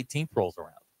 18th rolls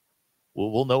around.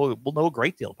 We'll know a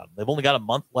great deal about them. They've only got a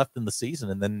month left in the season,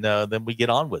 and then we get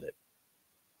on with it.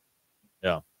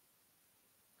 Yeah. I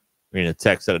mean, a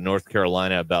text out of North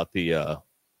Carolina about the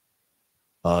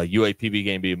UAPB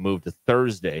game being moved to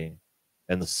Thursday,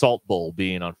 and the Salt Bowl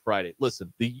being on Friday.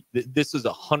 Listen, this is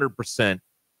 100%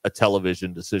 a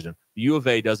television decision. The U of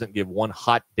A doesn't give one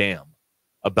hot damn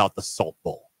about the Salt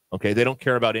Bowl. Okay, they don't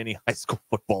care about any high school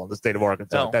football in the state of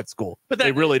Arkansas at that school. But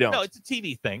they really don't. No, it's a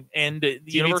TV thing, and the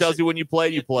TV tells you when you play,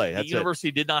 you play. The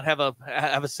university did not have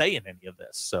a say in any of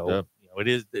this. So it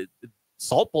is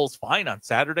Salt Bowl's fine on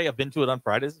Saturday. I've been to it on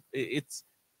Fridays. It's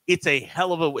a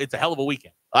hell of a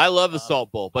weekend. I love the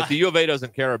Salt Bowl, but the U of A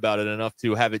doesn't care about it enough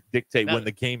to have it dictate when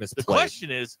the game is played. The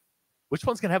question is, which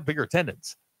one's going to have bigger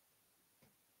attendance?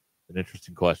 An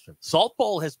interesting question. Salt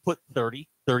Bowl has put 30,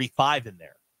 35 in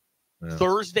there. Yeah.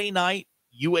 Thursday night,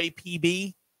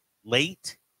 UAPB,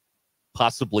 late.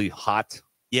 Possibly hot.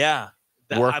 Yeah.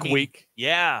 Work week.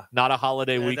 Yeah. Not a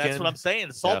holiday weekend. That's what I'm saying.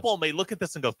 The Salt Bowl may look at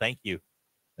this and go, thank you.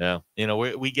 Yeah.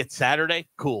 We get Saturday.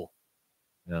 Cool.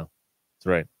 Yeah. That's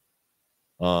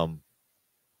right.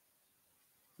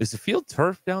 Is the field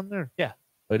turf down there? Yeah.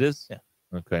 It is? Yeah.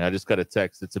 Okay. I just got a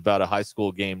text. It's about a high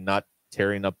school game not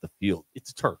tearing up the field.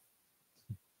 It's turf.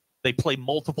 They play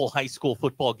multiple high school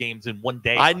football games in one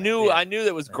day. I knew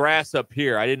there was grass up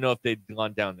here. I didn't know if they'd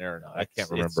gone down there or not. I can't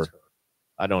remember.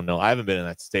 I don't know. I haven't been in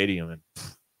that stadium in,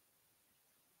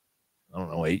 I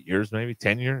don't know, 8 years, maybe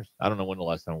 10 years. I don't know when the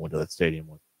last time I went to that stadium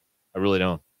was. I really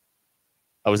don't.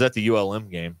 I was at the ULM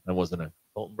game. That wasn't a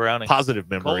Colton Browning positive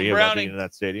memory about being in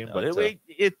that stadium. No, but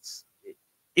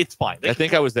it's fine. I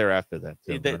think I was there after that.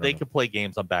 Too. They could play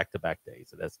games on back-to-back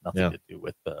days. It has nothing to do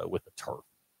with the turf.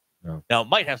 No. Now, it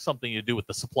might have something to do with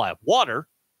the supply of water.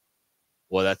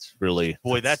 Well, that's really...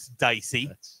 That's dicey.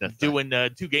 That's doing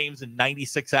 2 games in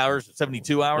 96 hours,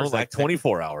 72 hours. Like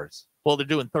 24 hours. Well, they're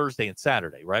doing Thursday and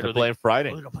Saturday, right? They're playing Friday.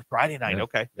 They're going to play Friday night. Yeah.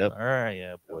 Okay. Yep. All right.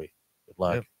 Yeah, boy. Good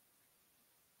luck. Yep.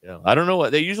 Yeah. I don't know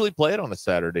what... They usually play it on a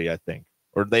Saturday, I think.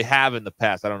 Or they have in the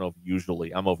past. I don't know if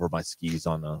usually. I'm over my skis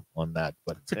on that.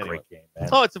 But it's a great game, man.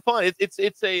 Oh, it's a fun. It's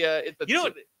a you know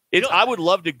what? I would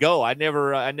love to go. I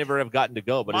never have gotten to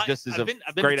go, but it just is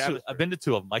great atmosphere. I've been to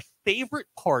 2 of them. My favorite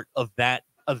part of that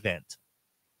event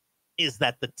is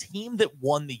that the team that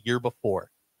won the year before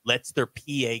lets their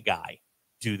PA guy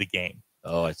do the game.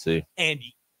 Oh, I see. And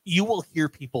you will hear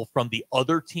people from the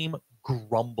other team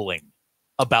grumbling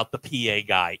about the PA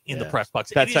guy in the press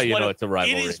box. That's how you know it's a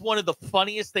rivalry. It is one of the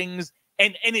funniest things,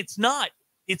 and it's not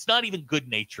even good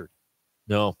natured.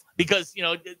 No, because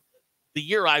the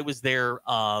year I was there,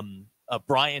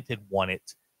 Bryant had won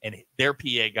it, and their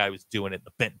PA guy was doing it.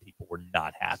 The Benton people were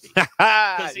not happy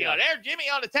because there's Jimmy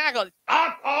on the tackle.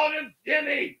 Stop calling him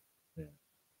Jimmy. Yeah.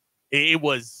 He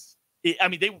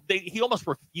almost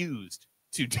refused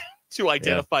to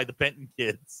identify the Benton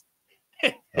kids.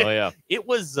 Oh yeah, it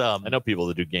was. I know people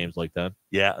that do games like that.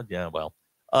 Yeah. Well,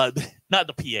 not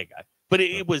the PA guy, but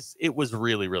it was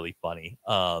really, really funny.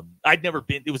 I'd never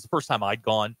been. It was the first time I'd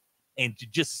gone, and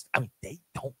they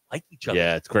don't like each other.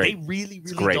 Yeah, it's great. They really,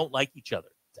 really don't like each other.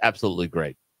 It's absolutely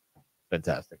great,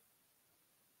 fantastic.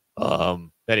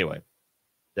 Anyway,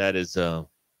 that's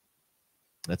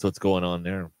what's going on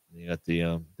there. You got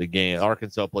the game.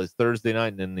 Arkansas plays Thursday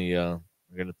night, and then we're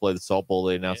going to play the Salt Bowl.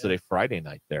 They announced today Friday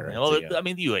night there. The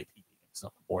UAP game is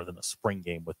nothing more than a spring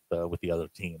game with the other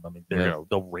team. I mean,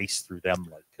 they'll race through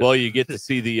them. Well, you get to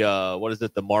see the what is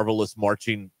it? The Marvelous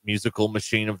Marching Musical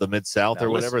Machine of the Mid-South or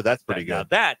whatever. That's pretty good. Now,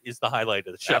 that is the highlight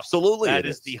of the show. Absolutely, that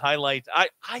is the highlight. I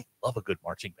love a good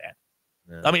marching band.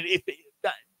 Yeah. I mean,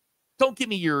 don't give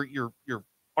me your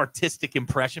artistic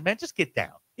impression, man. Just get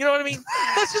down. You know what I mean?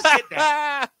 Let's just get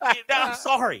down. I'm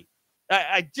sorry.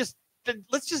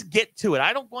 Let's just get to it.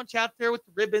 I don't want you out there with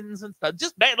the ribbons and stuff.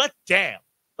 Just, man, let's jam.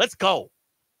 Let's go.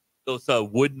 Those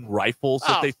wooden rifles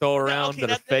that they throw around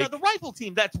that are fake. The rifle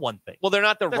team, that's one thing. Well, they're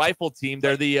not the rifle team.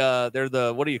 They're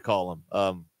the what do you call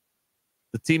them?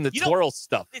 The team that twirls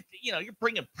stuff. You're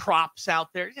bringing props out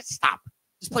there. Just stop.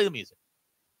 Just play the music.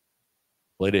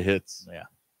 Play the hits. Yeah.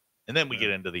 And then we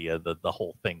get into the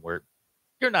whole thing where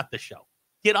you're not the show.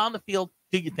 Get on the field.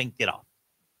 Do your thing. Get off.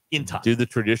 In time. Do the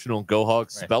traditional Go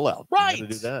Hogs spell out. Right.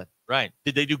 Do that. Right.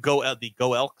 Did they do the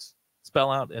Go Elks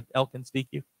spell out at Elkins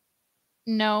DQ?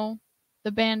 No,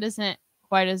 the band isn't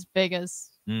quite as big as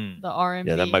the RMB.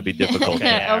 Yeah, that might be difficult.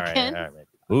 Okay, all right.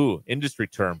 Ooh, industry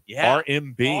term. Yeah.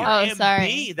 RMB. Oh,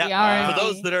 sorry.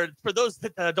 For those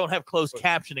that don't have closed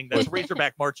captioning, that's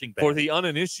Razorback Marching Band. For the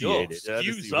uninitiated,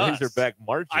 excuse us. Razorback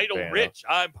Marching Idle Band. Rich,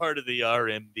 I'm part of the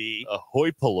RMB.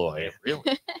 Ahoy polloi.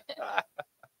 Really?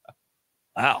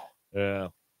 Wow. Yeah.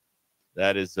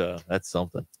 That's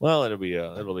something. Well, it'll be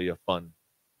a fun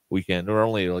weekend. We're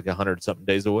only like 100-something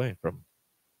days away from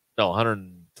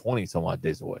 120-some odd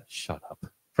days away. Shut up.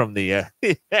 From the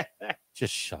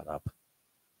just shut up.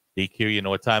 DQ, you know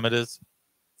what time it is?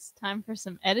 It's time for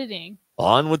some editing.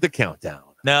 On with the countdown.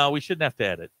 No, we shouldn't have to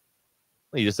edit.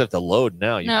 Well, you just have to load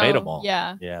now. You made them all.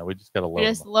 Yeah. Yeah, we just got to load them.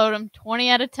 We just load them 20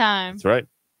 at a time. That's right.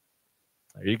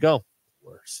 There you go.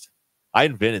 Worst. I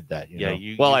invented that. You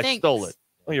know? I stole it.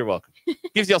 Well, you're welcome.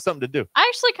 Gives y'all something to do. I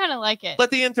actually kind of like it.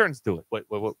 Let the interns do it.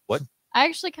 What? I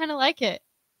actually kind of like it.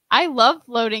 I love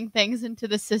loading things into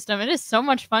the system. It is so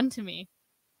much fun to me.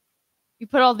 You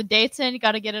put all the dates in, you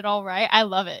got to get it all right. I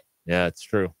love it. Yeah, it's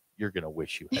true. You're going to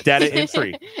wish you had data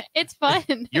entry. It's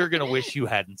fun. You're going to wish you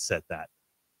hadn't said that.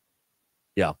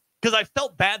 Yeah. Because I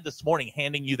felt bad this morning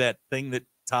handing you that thing that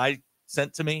Ty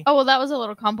sent to me. Oh, well, that was a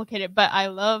little complicated, but I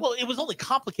love. Well, it was only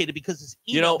complicated because his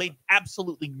email made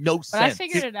absolutely no sense. But I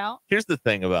figured it out. Here's the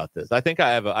thing about this. I think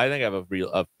I have a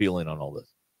real feeling on all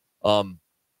this.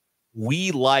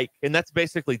 We like, and that's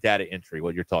basically data entry,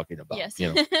 what you're talking about. Yes.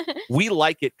 We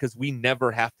like it because we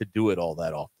never have to do it all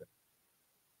that often.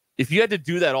 If you had to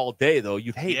do that all day, though,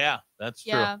 you'd hate it. Yeah, that's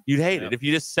true. Yeah. You'd hate it if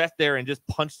you just sat there and just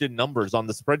punched in numbers on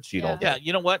the spreadsheet all day. Yeah,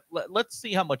 you know what? Let's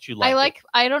see how much you like.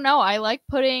 I don't know. I like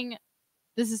putting.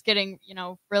 This is getting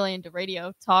really into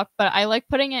radio talk, but I like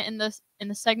putting it in the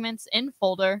segments in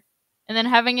folder. And then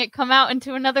having it come out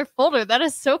into another folder. That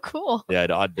is so cool. Yeah,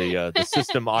 the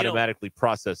system automatically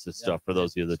processes stuff, for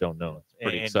those of you that don't know. It's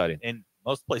pretty exciting. And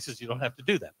most places you don't have to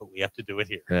do that, but we have to do it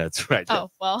here. Yeah, that's right.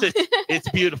 Oh, well. It's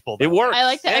beautiful. It works. I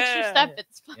like the extra step.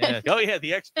 It's fun. Yeah. Oh, yeah,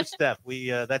 the extra step. We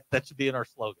that should be in our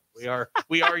slogan.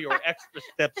 We are your extra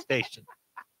step station.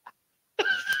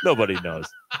 Nobody knows.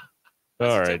 What's all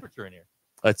the right. temperature in here?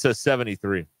 It says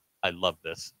 73. I love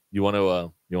this. You want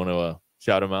to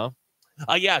shout them out?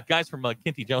 Yeah, guys from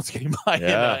Kinty Jones came by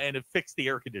and have fixed the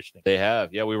air conditioning. They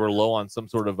have. Yeah, we were low on some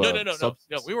sort of No,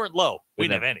 we weren't low. We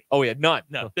didn't have any. Oh, we had none.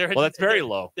 No, that's very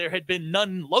low. There had been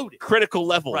none loaded. Critical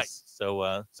levels. Right.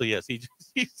 So yes, he's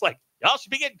like, y'all should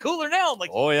be getting cooler now. I'm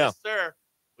like, oh yeah, yes, sir.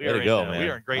 Way to go, man. We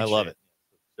are in great shape. I love it.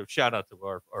 So shout out to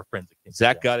our friends at Kinty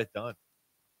Zach Jones. got it done.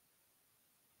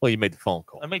 Well, you made the phone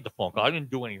call. I made the phone call. I didn't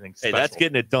do anything special. Hey, that's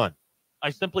getting it done. I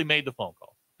simply made the phone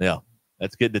call. Yeah.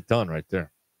 That's getting it done right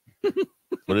there. That's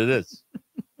what it is.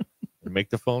 Make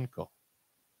the phone call.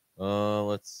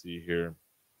 Let's see here.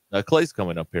 Clay's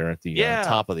coming up here at the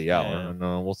top of the hour, and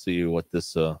we'll see what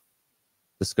this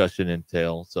discussion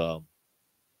entails.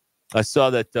 I saw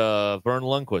that Vern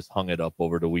Lundquist hung it up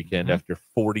over the weekend after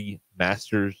 40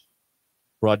 Masters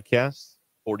broadcasts,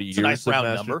 40 years nice of round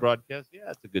Masters number. broadcasts.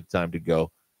 Yeah, it's a good time to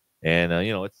go. And,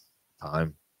 it's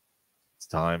time. It's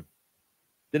time.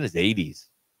 In his 80s.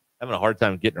 Having a hard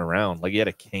time getting around. Like, he had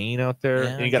a cane out there,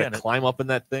 and you got to climb up in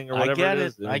that thing or whatever it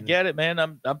is. I get it, man.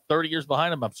 I'm 30 years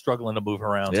behind him. I'm struggling to move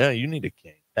around. Yeah, you need a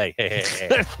cane. Hey.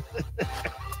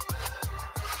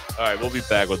 All right, we'll be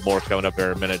back with more coming up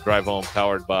here in a minute. Drive Home,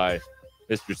 powered by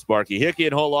Mr. Sparky. Hickey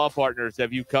and Hull Law Partners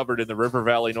have you covered in the River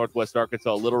Valley, Northwest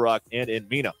Arkansas, Little Rock, and in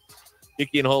Mena.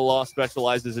 Hickey and Hull Law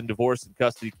specializes in divorce and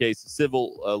custody cases,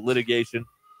 civil litigation,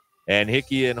 and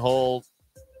Hickey and Hull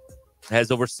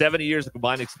has over 70 years of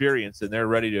combined experience, and they're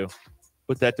ready to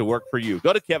put that to work for you.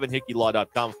 Go to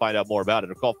kevinhickeylaw.com and find out more about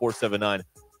it, or call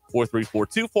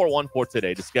 479-434-2414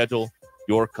 today to schedule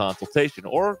your consultation,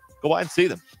 or go by and see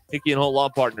them. Hickey and Hull Law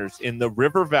Partners in the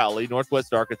River Valley,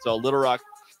 Northwest Arkansas, Little Rock,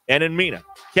 and in Mena.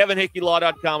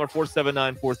 KevinHickeyLaw.com or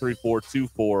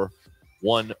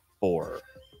 479-434-2414.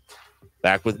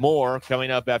 Back with more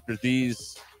coming up after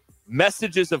these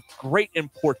messages of great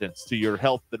importance to your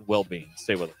health and well-being.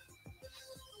 Stay with us.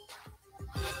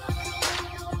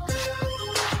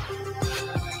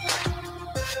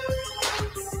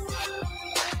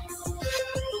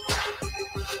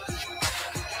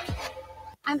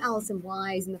 I'm Allison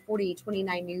Wise in the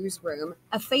 4829 newsroom.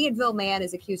 A Fayetteville man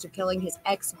is accused of killing his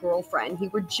ex-girlfriend. He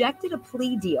rejected a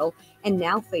plea deal and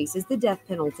now faces the death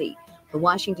penalty. The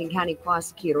Washington County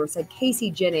prosecutor said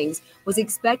Casey Jennings was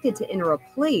expected to enter a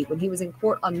plea when he was in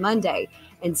court on Monday.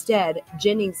 Instead,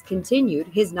 Jennings continued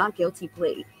his not guilty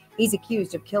plea. He's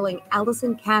accused of killing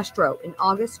Allison Castro in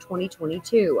August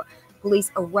 2022.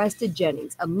 Police arrested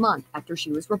Jennings a month after she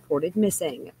was reported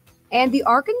missing. And the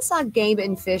Arkansas Game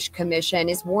and Fish Commission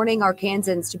is warning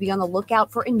Arkansans to be on the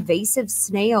lookout for invasive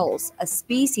snails. A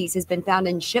species has been found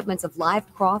in shipments of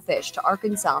live crawfish to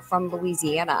Arkansas from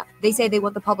Louisiana. They say they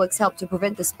want the public's help to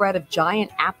prevent the spread of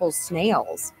giant apple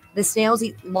snails. The snails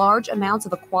eat large amounts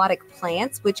of aquatic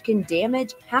plants, which can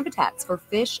damage habitats for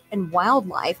fish and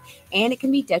wildlife, and it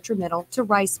can be detrimental to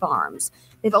rice farms.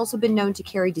 They've also been known to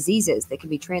carry diseases that can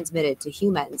be transmitted to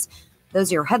humans. Those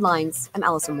are your headlines. I'm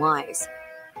Allison Wise.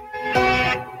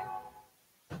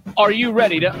 Are you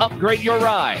ready to upgrade your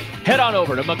ride? Head on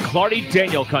over to McClarty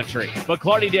Daniel Country.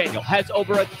 McClarty Daniel has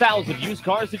over 1,000 used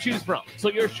cars to choose from, so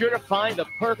you're sure to find the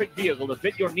perfect vehicle to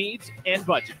fit your needs and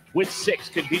budget. With 6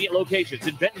 convenient locations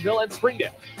in Bentonville and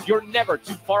Springdale, you're never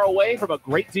too far away from a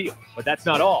great deal. But that's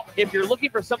not all. If you're looking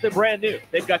for something brand new,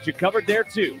 they've got you covered there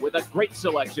too, with a great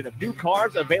selection of new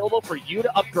cars available for you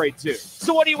to upgrade to.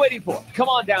 So what are you waiting for? Come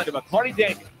on down to McClarty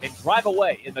Daniel and drive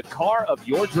away in the car of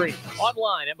your dreams.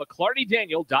 Online at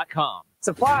McClartyDaniel.com.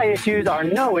 Supply issues are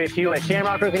no issue at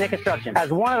Shamrock Roofing and Construction.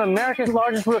 As one of America's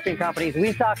largest roofing companies,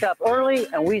 we stocked up early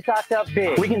and we stocked up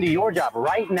big. We can do your job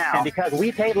right now. And because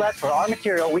we paid less for our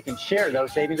material, we can share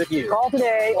those savings with you. Call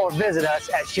today or visit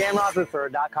us at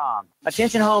shamrockroofer.com.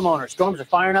 Attention homeowners, storms are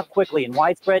firing up quickly and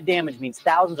widespread damage means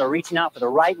thousands are reaching out for the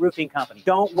right roofing company.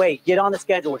 Don't wait. Get on the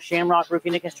schedule with Shamrock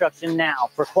Roofing and Construction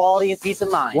now for quality and peace of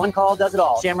mind. One call does it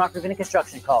all. Shamrock Roofing and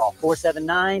Construction. Call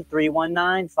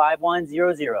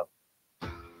 479-319-5100.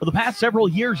 For the past several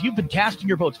years, you've been casting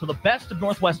your votes for the best of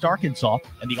Northwest Arkansas,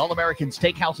 and the All-American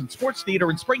Steakhouse and Sports Theater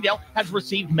in Springdale has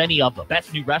received many of them.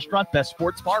 Best new restaurant, best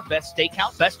sports bar, best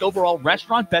steakhouse, best overall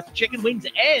restaurant, best chicken wings,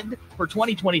 and for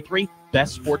 2023,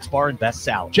 best sports bar and best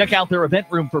salad. Check out their event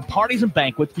room for parties and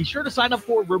banquets. Be sure to sign up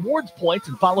for rewards points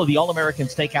and follow the All-American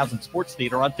Steakhouse and Sports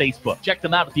Theater on Facebook. Check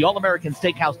them out at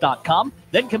theallamericansteakhouse.com.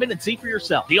 Then come in and see for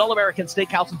yourself. The All-American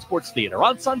Steakhouse and Sports Theater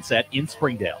on Sunset in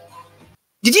Springdale.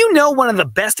 Did you know one of the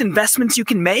best investments you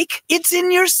can make? It's in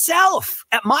yourself.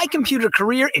 At My Computer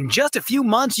Career, in just a few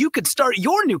months, you could start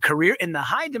your new career in the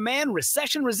high-demand,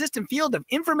 recession-resistant field of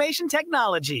information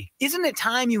technology. Isn't it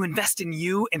time you invest in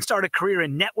you and start a career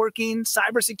in networking,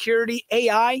 cybersecurity,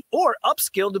 AI, or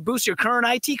upskill to boost your current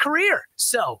IT career?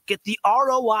 So, get the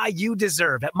ROI you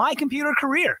deserve at My Computer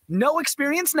Career. No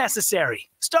experience necessary.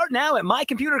 Start now at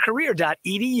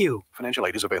mycomputercareer.edu. Financial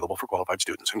aid is available for qualified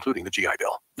students, including the GI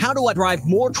Bill. How do I drive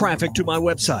more traffic to my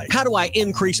website? How do I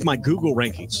increase my Google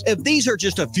rankings? If these are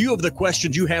just a few of the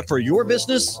questions you have for your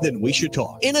business, then we should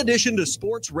talk. In addition to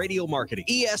sports radio marketing,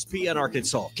 ESPN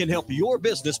Arkansas can help your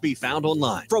business be found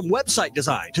online. From website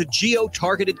design to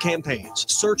geo-targeted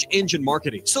campaigns, search engine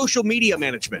marketing, social media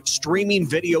management, streaming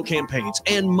video campaigns,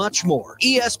 and much more.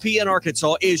 ESPN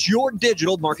Arkansas is your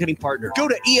digital marketing partner. Go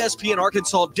to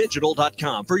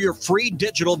ESPNArkansasDigital.com for your free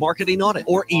digital marketing audit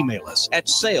or email us at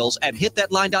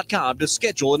sales@hitthatline.com to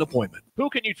schedule an appointment. Who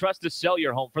can you trust to sell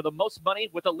your home for the most money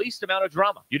with the least amount of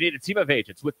drama? You need a team of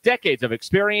agents with decades of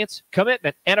experience,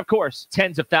 commitment, and of course,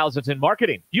 tens of thousands in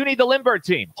marketing. You need the Lindbergh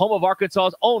team, home of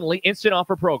Arkansas's only instant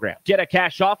offer program. Get a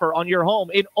cash offer on your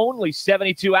home in only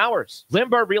 72 hours.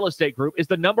 Lindbergh Real Estate Group is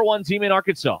the #1 team in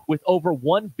Arkansas with over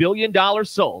 $1 billion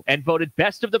sold and voted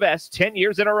best of the best 10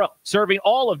 years in a row, serving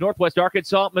all of Northwest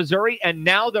Arkansas, Missouri, and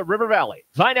now the River Valley.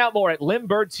 Find out more at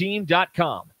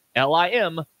LindberghTeam.com.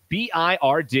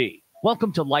 LIMBIRD.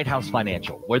 Welcome to Lighthouse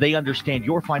Financial, where they understand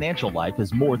your financial life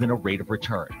is more than a rate of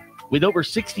return. With over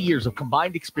 60 years of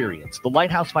combined experience, the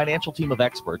Lighthouse Financial team of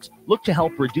experts look to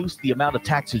help reduce the amount of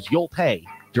taxes you'll pay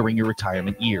during your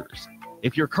retirement years.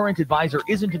 If your current advisor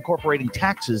isn't incorporating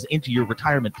taxes into your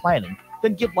retirement planning,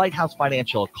 then give Lighthouse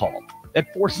Financial a call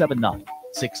at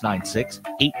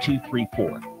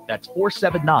 479-696-8234. That's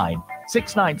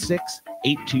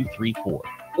 479-696-8234.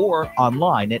 Or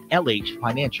online at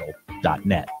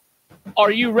lhfinancial.net.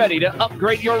 Are you ready to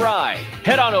upgrade your ride?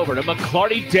 Head on over to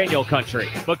McClarty Daniel Country.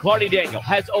 McClarty Daniel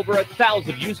has over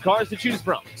 1,000 used cars to choose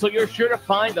from, so you're sure to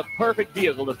find the perfect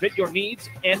vehicle to fit your needs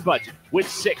and budget. With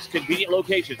 6 convenient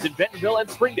locations in Bentonville and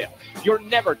Springdale, you're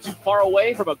never too far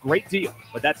away from a great deal.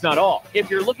 But that's not all. If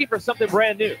you're looking for something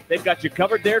brand new, they've got you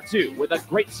covered there too, with a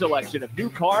great selection of new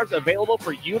cars available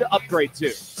for you to upgrade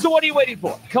to. So what are you waiting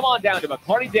for? Come on down to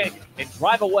McClarty Daniel and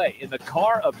drive away in the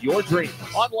car of your dreams.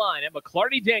 Online at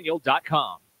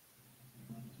McClartyDaniel.com.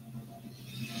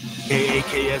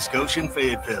 KAKS Goshen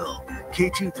Fayetteville,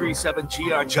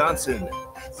 K237GR Johnson.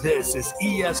 This is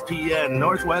ESPN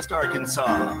Northwest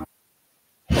Arkansas.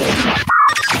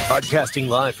 Broadcasting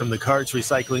live from the Cards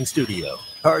Recycling Studio.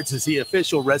 Cards is the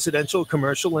official residential,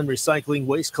 commercial, and recycling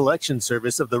waste collection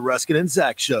service of the Ruscin and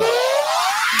Zach Show.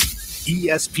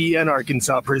 ESPN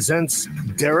Arkansas presents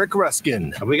Derek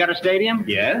Ruscin. Have we got a stadium?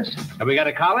 Yes. Have we got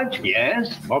a college?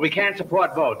 Yes. Well, we can't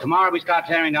support both. Tomorrow we start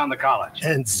tearing down the college.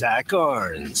 And Zach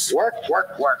Arns. Work.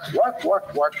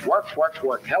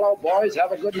 Hello, boys.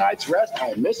 Have a good night's rest.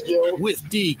 I missed you. With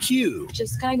DQ.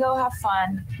 Just gonna go have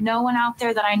fun. No one out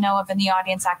there that I know of in the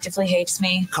audience actively hates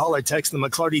me. Call or text the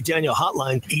McClarty Daniel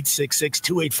hotline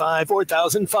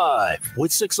 866-285-4005.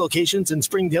 With 6 locations in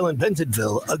Springdale and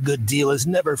Bentonville, a good deal is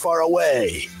never far away.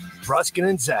 Ruscin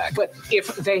and Zach. But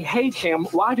if they hate him,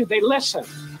 why do they listen?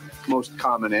 Most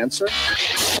common answer.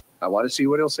 I want to see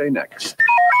what he'll say next.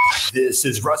 This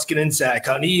is Ruscin and Zach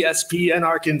on ESPN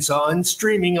Arkansas and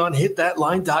streaming on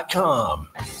hitthatline.com.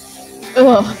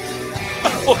 All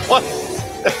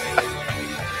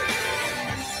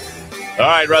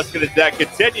right, Ruscin and Zach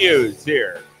continues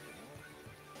here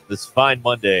this fine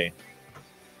Monday,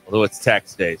 although it's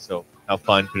tax day, so how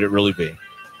fine could it really be?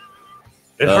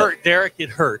 It hurt, Derek. It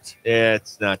hurt. Yeah,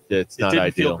 it's not didn't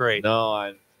ideal. Feel great.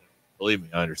 No, believe me,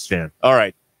 I understand. All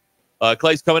right.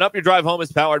 Clay's coming up. Your drive home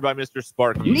is powered by Mr.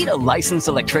 Sparky. Need a licensed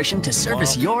electrician to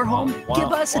service your home?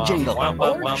 Give us a jingle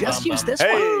or just use this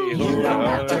one. You don't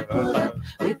have to put up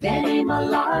with any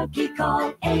malarkey.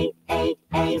 Call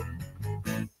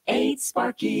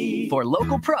 888-8 For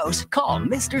local pros, call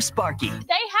Mr. Sparky. They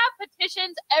have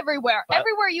petitions everywhere.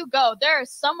 Everywhere you go, there is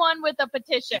someone with a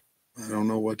petition. I don't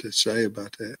know what to say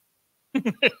about that.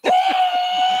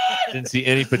 Didn't see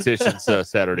any petitions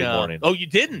Saturday morning. Oh, you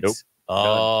didn't? Nope.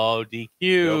 Oh, DQ.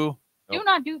 Nope. Do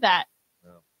not do that.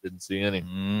 No, didn't see any.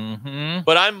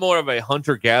 But I'm more of a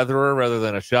hunter-gatherer rather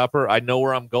than a shopper. I know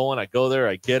where I'm going. I go there.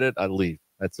 I get it. I leave.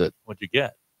 That's it. What'd you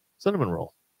get? Cinnamon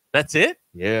roll. That's it?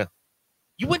 Yeah.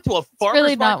 You went to a It's farmer's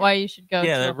really not market? why you should go.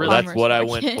 Yeah, to a Well, that's farmer's what I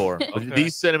market. went for. Okay.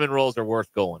 These cinnamon rolls are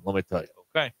worth going. Let me tell you.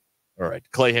 Okay. All right.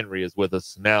 Clay Henry is with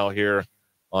us now here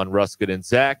on Ruscin and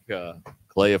Zach.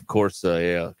 Clay, of course,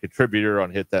 a contributor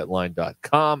on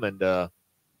hitthatline.com and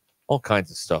all kinds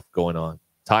of stuff going on.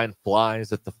 Tying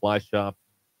flies at the fly shop.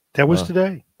 That was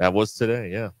today. That was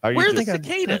today, yeah. How are Where you are the doing?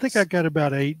 cicadas? I think I got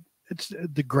about 8. It's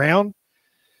the ground.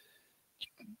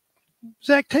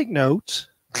 Zach, take notes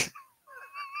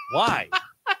Why?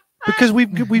 because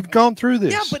we've gone through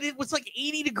this. Yeah, but it was like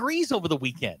 80 degrees over the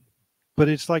weekend. But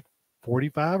it's like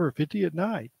 45 or 50 at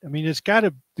night. I mean, it's got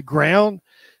to the ground.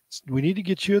 We need to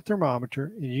get you a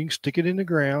thermometer, and you can stick it in the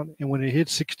ground. And when it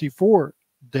hits 64,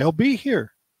 they'll be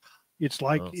here. It's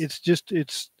like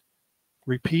it's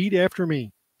repeat after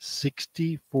me.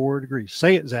 64 degrees.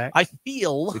 Say it, Zach. I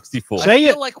feel 64. Say I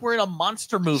feel it. like we're in a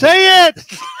monster movie. Say it.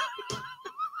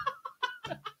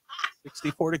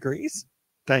 64 degrees.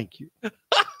 Thank you.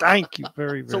 Thank you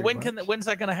very, very So much. when's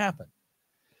that going to happen?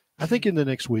 I think in the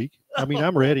next week. I mean,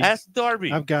 I'm ready. Ask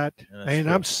Darby. I've got, and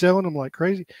I'm selling them like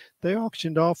crazy. They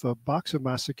auctioned off a box of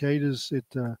my cicadas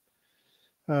at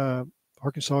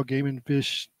Arkansas Game and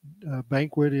Fish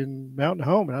banquet in Mountain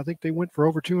Home, and I think they went for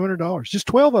over $200. Just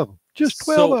 12 of them. Just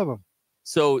 12 of them.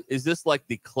 So is this like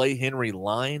the Clay Henry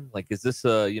line? Like, is this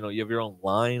you have your own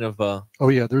line of Oh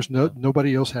yeah, there's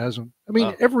nobody else has them. I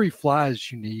mean, every fly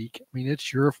is unique. I mean,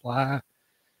 it's your fly.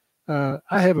 I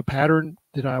have a pattern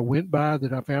that I went by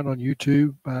that I found on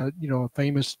YouTube by a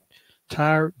famous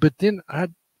tire, but then I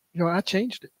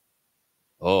changed it.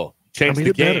 Oh, changed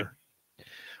the game. Better.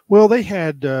 Well, they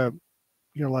had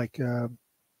like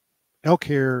elk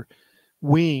hair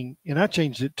wing, and I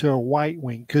changed it to a white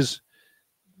wing because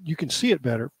you can see it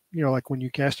better. Like when you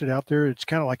cast it out there, it's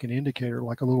kind of like an indicator,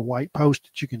 like a little white post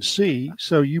that you can see.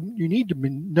 So you need to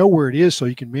know where it is so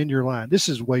you can mend your line. This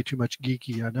is way too much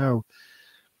geeky, I know.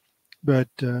 But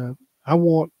I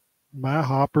want my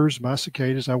hoppers, my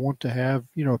cicadas, I want to have,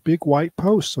 a big white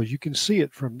post so you can see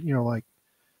it from, like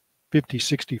 50,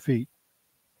 60 feet.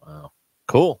 Wow.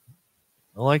 Cool.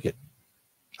 I like it.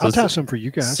 So I'll toss some for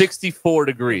you guys. 64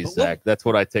 degrees, Zach. That's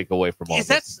what I take away from all this.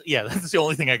 That's the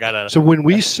only thing I got out of it. So when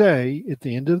we say at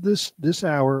the end of this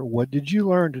hour, what did you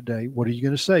learn today? What are you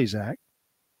going to say, Zach?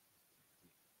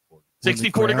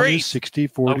 64 degrees.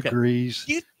 64 degrees.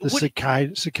 The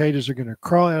cicadas are going to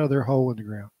crawl out of their hole in the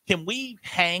ground. Can we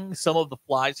hang some of the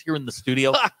flies here in the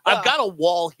studio? I've got a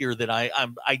wall here that I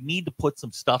need to put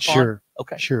some stuff on. Sure.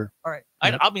 Okay. Sure. All right.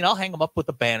 Yep. I mean, I'll hang them up with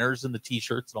the banners and the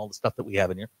T-shirts and all the stuff that we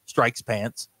have in here. Strikes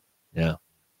pants. Yeah.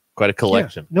 Quite a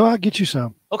collection. Yeah. No, I'll get you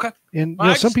some. Okay. And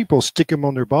some people stick them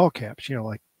on their ball caps.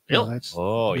 That's.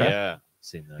 Oh yeah.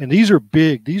 Seen that. And these are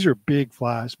big. These are big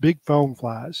flies. Big foam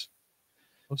flies.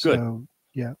 Well, good. So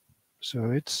yeah.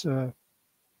 So it's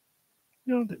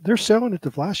they're selling at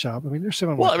the fly shop. I mean, they're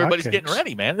selling. Well, like everybody's hotcakes. getting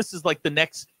ready, man. This is like the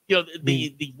next.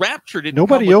 The Rapture didn't.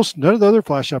 Nobody else. None of the other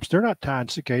fly shops. They're not tying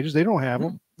cicadas. They don't have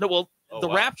them. No. Well, the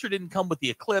Rapture didn't come with the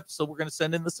Eclipse, so we're going to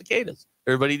send in the cicadas.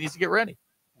 Everybody needs to get ready.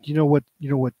 You know what?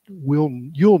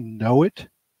 You'll know it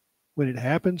when it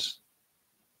happens.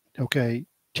 Okay,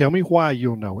 tell me why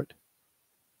you'll know it.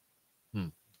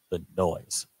 The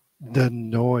noise. The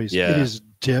noise. Yeah. It is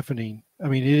deafening. I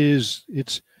mean, it's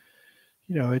like.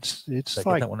 Did I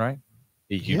get that one right?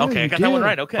 Yeah, okay, I got that one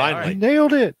right. Okay, finally. all right. You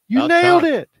nailed it. You nailed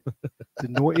it. The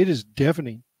noise. It is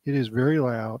deafening. It is very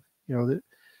loud. That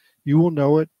you will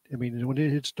know it. I mean, when it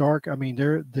hits dark, I mean,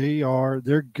 they're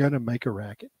gonna make a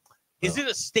racket. Is it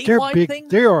a They're statewide big. thing?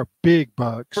 They are big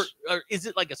bucks. Is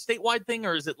it like a statewide thing,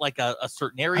 or is it like a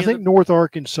certain area? I think North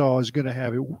Arkansas is going to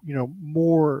have it.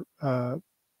 More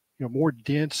more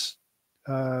dense,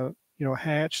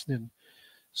 hatch than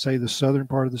say the southern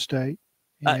part of the state.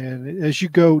 And as you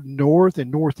go north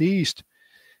and northeast,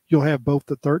 you'll have both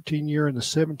the 13-year and the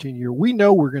 17-year. We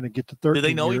know we're going to get the 13-year. Do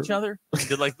they know each other?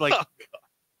 Did like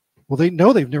Well, they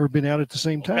know they've never been out at the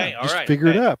same time. Okay, all Just right, figure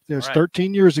it okay. up. There's All right.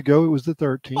 13 years ago, it was the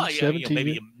 13, Well, yeah, 17.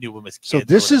 maybe you knew them as kids. So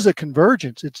this is a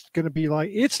convergence. It's going to be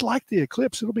like the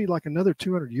eclipse. It'll be like another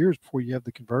 200 years before you have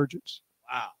the convergence.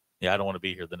 Wow. Yeah, I don't want to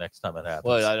be here the next time it happens.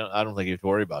 Well, I don't think you have to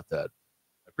worry about that.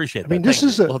 I appreciate that. I mean, this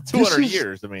is 200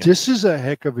 years. I mean, this is a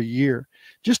heck of a year.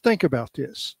 Just think about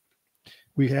this.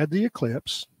 We had the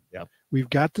eclipse. Yeah. We've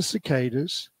got the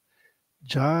cicadas.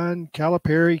 John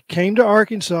Calipari came to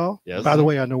Arkansas. Yes. By the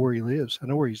way, I know where he lives. I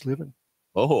know where he's living.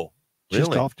 Oh, Just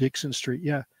really? off Dixon Street.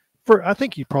 Yeah. I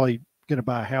think he's probably going to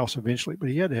buy a house eventually, but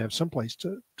he had to have someplace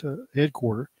to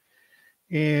headquarter.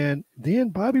 And then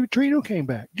Bobby Petrino came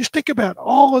back. Just think about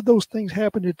all of those things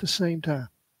happened at the same time.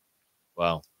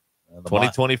 Wow.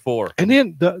 2024. And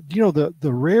then the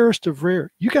rarest of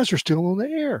rare. You guys are still on the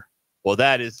air. Well,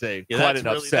 that is quite an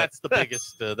upset. That's the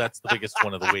biggest. That's the biggest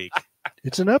one of the week.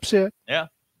 It's an upset. Yeah.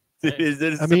 It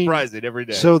is I mean, surprising every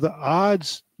day. So the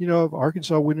odds, of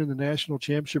Arkansas winning the national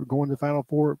championship, going to the Final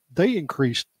Four, they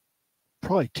increased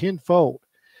probably tenfold.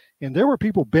 And there were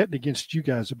people betting against you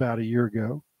guys about a year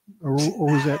ago, or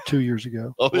was that 2 years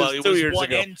ago? Oh, Well, it was 2 years 1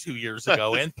 ago. and 2 years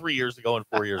ago, and 3 years ago, and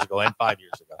 4 years ago, and 5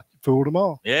 years ago. Fooled them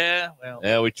all. Yeah. Well.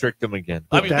 Yeah, we tricked them again.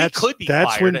 I mean, we could be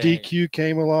that's fired, when DQ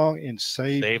came along and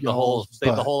saved the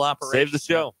whole operation. Saved the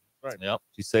show. Right. Yep.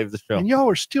 She saved the show. And y'all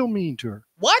are still mean to her.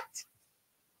 What?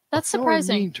 That's Y'all are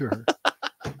surprising. mean to her.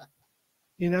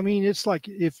 And I mean, it's like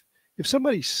if if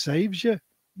somebody saves you,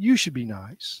 you should be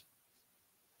nice.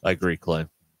 I agree, Clay.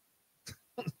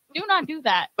 Do not do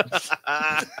that. Thank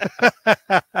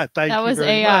That you was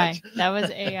very AI. much. That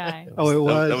was AI. Oh, it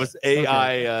was. That was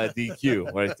AI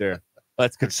DQ right there.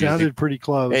 That's confusing. Sounded pretty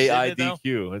close. AI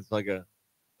DQ. It's like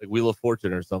Wheel of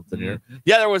Fortune or something here.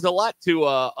 Yeah, there was a lot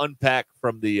to unpack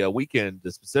from the weekend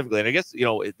specifically, and I guess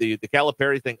the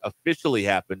Calipari thing officially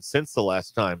happened since the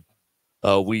last time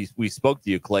we spoke to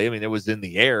you, Clay. I mean, it was in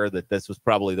the air that this was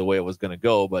probably the way it was going to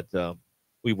go, but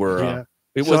we were.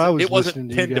 It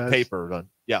wasn't pen to paper. But,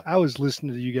 yeah, I was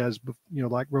listening to you guys,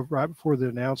 like right before the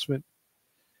announcement,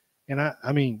 and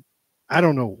I mean, I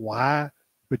don't know why,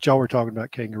 but y'all were talking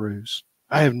about kangaroos.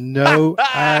 I have no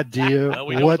idea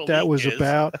what that was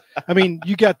about. I mean,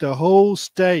 you got the whole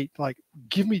state like,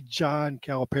 give me John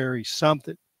Calipari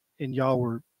something, and y'all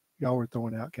were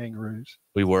throwing out kangaroos.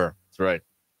 We were. That's right.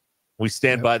 We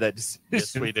stand by that decision.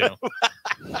 Yes, we do.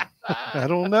 I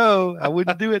don't know. I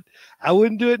wouldn't do it. I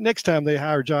wouldn't do it next time they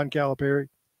hire John Calipari.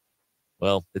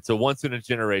 Well, it's a once in a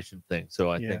generation thing,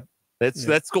 so I think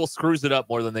that school screws it up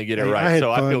more than they get it right.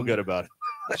 So I feel good about it.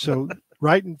 So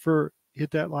writing for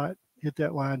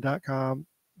hitthatline.com,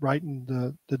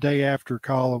 writing the day after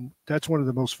column, that's one of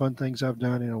the most fun things I've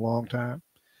done in a long time.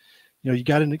 You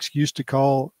got an excuse to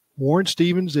call Warren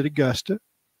Stevens at Augusta.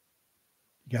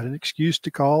 You got an excuse to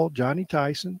call Johnny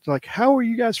Tyson. It's like, how are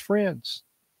you guys friends?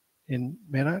 And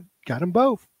man, I got them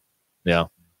both. Yeah,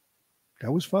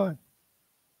 that was fun.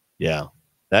 Yeah,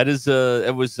 that is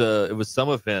it was some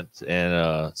event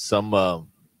and some a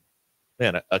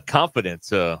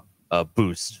confidence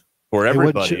boost for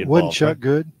everybody. Wasn't Chuck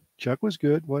good? Chuck was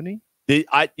good, wasn't he?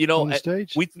 On the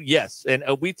stage. And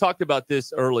we talked about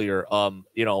this earlier.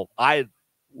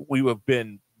 We have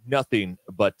been nothing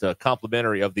but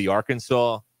complimentary of the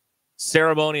Arkansas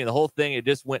ceremony and the whole thing. It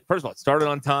just went. First of all, it started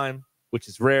on time, which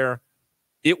is rare.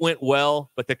 It went well,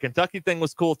 but the Kentucky thing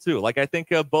was cool too. Like, I think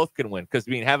both can win because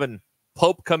having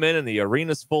Pope come in and the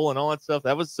arena's full and all that stuff,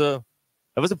 that was a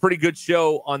pretty good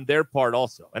show on their part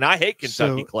also. And I hate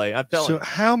Kentucky, Clay. I'm telling you. So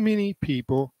how many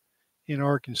people in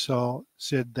Arkansas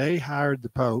said they hired the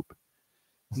Pope,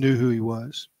 knew who he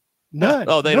was? None.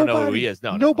 Oh, they don't know who he is.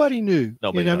 No, nobody knew.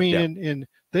 Nobody and I mean, yeah. and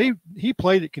he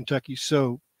played at Kentucky,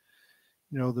 so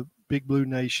the Big Blue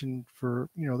Nation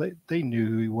they knew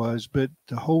who he was, but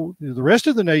the rest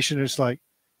of the nation is like,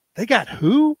 they got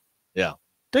who? Yeah.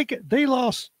 They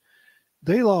lost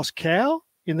Cal,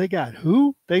 and they got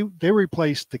who? They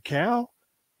replaced the Cal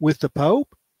with the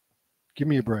Pope. Give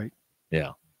me a break.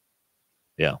 Yeah.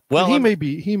 Yeah. Well, and he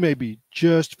may be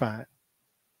just fine.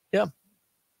 Yeah.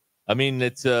 I mean,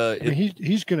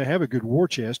 he's going to have a good war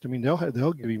chest. I mean,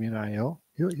 they'll give him NIL.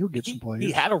 He'll get some players.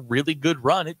 He had a really good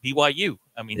run at BYU.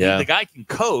 I mean, the guy can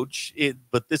coach it,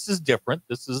 but this is different.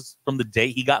 This is from the day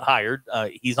he got hired.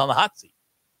 He's on the hot seat.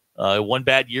 One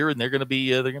bad year, and they're going to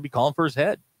be calling for his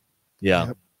head. Yeah.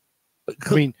 Yep.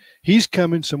 I mean, he's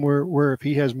coming somewhere where if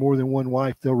he has more than one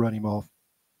wife, they'll run him off.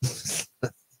 That's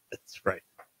right.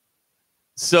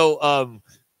 So,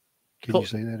 can you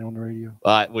say that on the radio?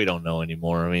 We don't know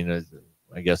anymore. I mean,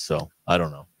 I guess so. I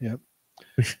don't know. Yep.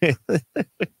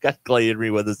 Got Clay Henry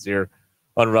with us here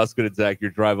on Ruscin and Zach. Your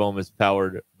drive home is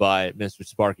powered by Mr.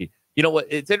 Sparky. You know what?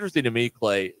 It's interesting to me,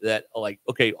 Clay, that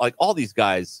all these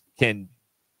guys can,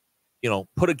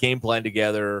 put a game plan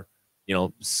together,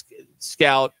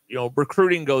 scout,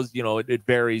 recruiting goes, it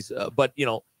varies. But,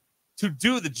 to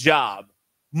do the job,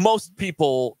 most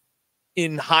people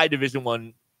in high Division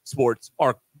I sports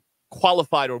are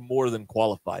qualified or more than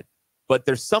qualified. But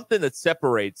there's something that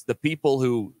separates the people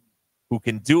who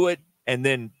can do it and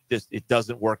then just it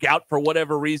doesn't work out for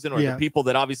whatever reason, or the people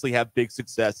that obviously have big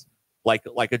success, like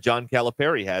a John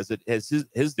Calipari has. It has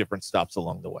his different stops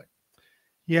along the way.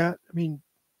 Yeah, I mean,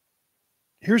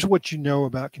 here's what you know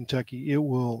about Kentucky: it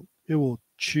will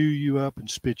chew you up and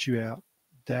spit you out.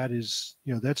 That is,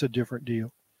 that's a different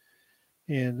deal.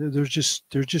 And there's just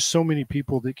so many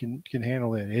people that can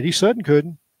handle that. Eddie Sutton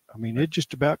couldn't. I mean, it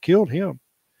just about killed him.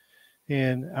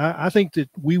 And I think that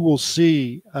we will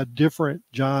see a different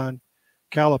John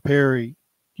Calipari,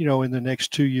 in the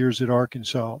next 2 years at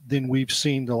Arkansas than we've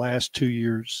seen the last 2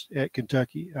 years at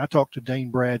Kentucky. I talked to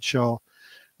Dane Bradshaw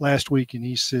last week, and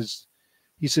he said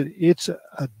it's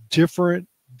a different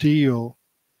deal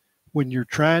when you're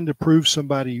trying to prove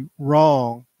somebody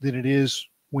wrong than it is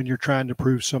when you're trying to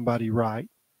prove somebody right.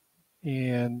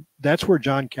 And that's where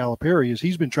John Calipari is.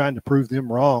 He's been trying to prove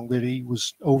them wrong, that he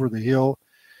was over the hill.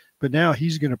 But now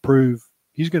his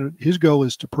goal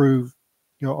is to prove,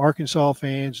 Arkansas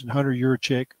fans and Hunter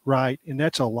Yurachek right. And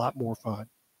that's a lot more fun.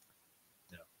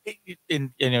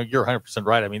 And you're 100%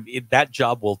 right. I mean, that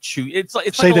job will chew. It's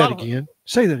Say like that again.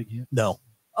 Say that again. No.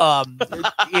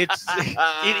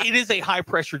 It is a high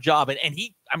pressure job, and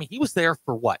he was there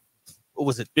for what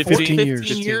was it 15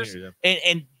 years? Yeah.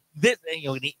 And this,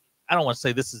 I don't want to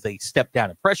say this is a step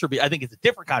down in pressure, but I think it's a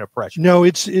different kind of pressure. No,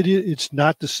 it's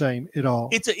not the same at all.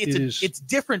 It's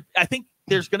different. I think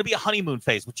there's going to be a honeymoon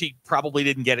phase, which he probably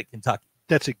didn't get at Kentucky.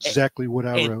 That's exactly what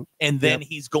I wrote. And then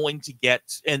he's going to get,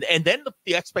 and then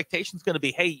the expectation is going to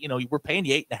be, hey, we're paying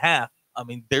you 8.5. I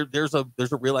mean, there's a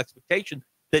real expectation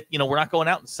that we're not going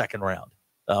out in the second round.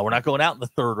 We're not going out in the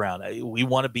third round. We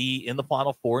want to be in the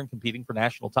Final Four and competing for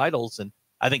national titles. And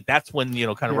I think that's when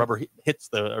kind of rubber meets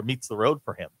the road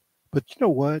for him. But you know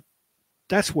what?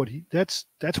 That's what he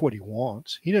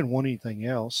wants. He didn't want anything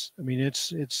else. I mean,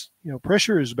 it's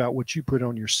pressure is about what you put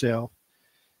on yourself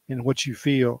and what you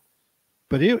feel.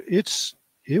 But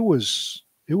it was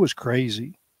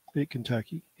crazy at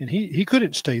Kentucky, and he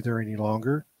couldn't stay there any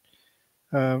longer.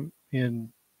 And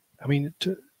I mean,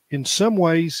 in some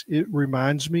ways, it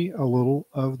reminds me a little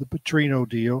of the Petrino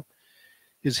deal.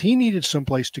 Is he needed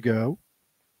someplace to go,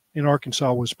 and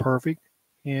Arkansas was perfect.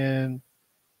 And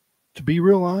to be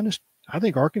real honest, I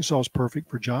think Arkansas is perfect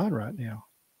for John right now.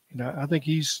 And I think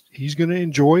he's going to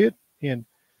enjoy it, and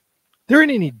there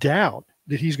ain't any doubt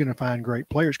that he's going to find great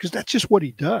players because that's just what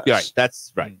he does. Right.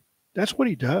 That's right. That's what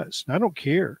he does. And I don't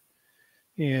care.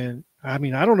 And I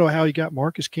mean, I don't know how he got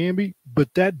Marcus Camby,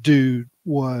 but that dude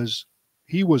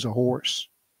he was a horse,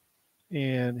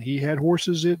 and he had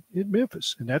horses at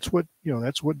Memphis. And that's what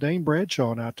Dane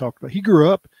Bradshaw and I talked about. He grew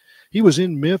up, he was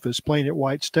in Memphis playing at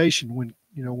White Station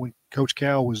when Coach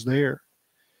Cal was there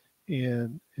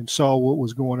and saw what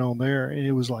was going on there. And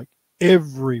it was like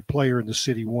every player in the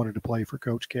city wanted to play for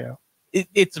Coach Cal.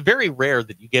 It's very rare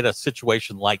that you get a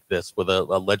situation like this with a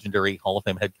legendary Hall of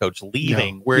Fame head coach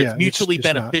leaving, where it's mutually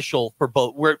beneficial for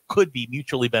both, where it could be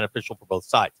mutually beneficial for both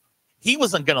sides. He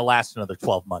wasn't going to last another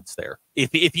 12 months there.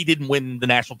 If he didn't win the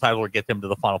national title or get them to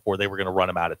the Final Four, they were going to run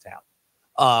him out of town.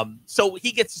 So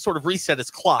he gets to sort of reset his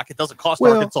clock. It doesn't cost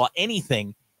Arkansas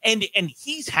anything. And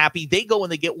he's happy. They go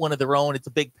and they get one of their own. It's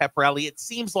a big pep rally. It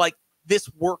seems like this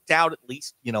worked out, at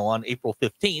least, on April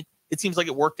 15th. It seems like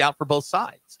it worked out for both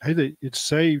sides. Hey, it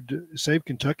saved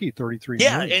Kentucky $33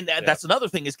 million. And that's another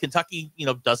thing is Kentucky,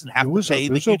 doesn't have to pay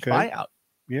the huge buyout.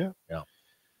 Yeah.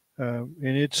 And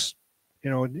it's,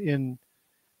 and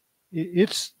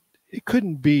it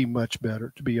couldn't be much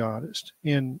better, to be honest.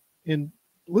 And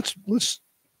let's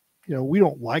we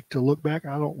don't like to look back.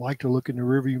 I don't like to look in the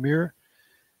rearview mirror.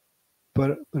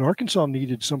 But Arkansas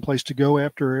needed someplace to go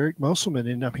after Eric Musselman,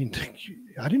 and I mean,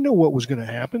 I didn't know what was going to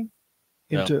happen.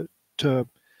 And I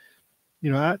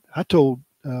told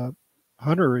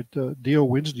Hunter at the deal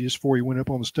Wednesday just before he went up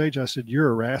on the stage, I said, "You're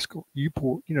a rascal. You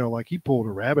pull, like he pulled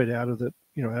a rabbit out of the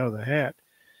hat."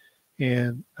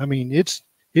 And I mean, it's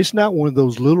not one of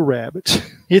those little rabbits.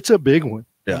 It's a big one.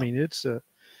 Yeah. I mean, it's a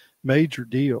major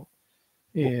deal.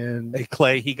 And hey,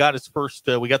 Clay, he got his first.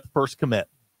 We got the first commit.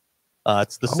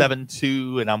 It's the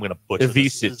 7-2, and I'm going to butcher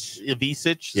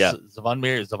Ivisic. Yeah.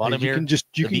 Zavonimir.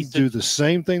 You can do the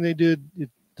same thing they did at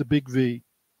the Big V.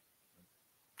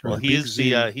 Well, he's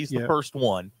the first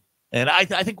one, and I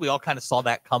think we all kind of saw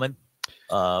that coming.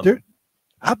 I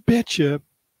bet you.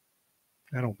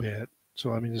 I don't bet.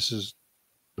 So I mean,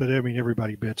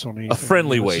 everybody bets on anything. A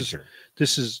friendly wager.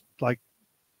 This is like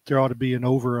there ought to be an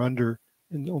over/under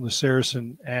on the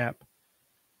Saracen app.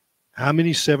 How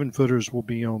many 7-footers will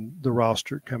be on the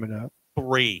roster coming up?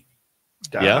 3.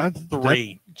 Yeah,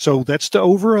 3. So that's the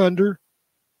over/under.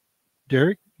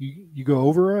 Derek, you go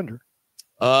over or under?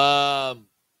 I'll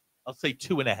say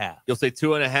 2.5. You'll say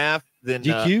 2.5. Then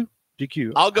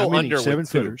DQ. I'll go under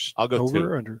 7-footers. I'll go over 2.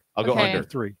 Or under. I'll go under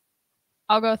 3.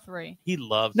 I'll go 3. He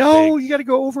loves. No, bigs. You got to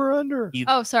go over or under.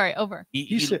 Sorry, over.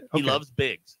 He loves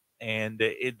bigs. And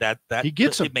that he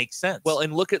gets it makes sense. Well,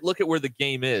 and look at where the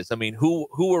game is. I mean,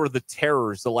 who are the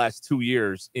terrors the last 2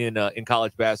 years in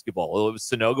college basketball? Well, it was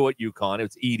Sonogo at UConn. It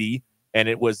was Edey, and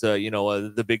it was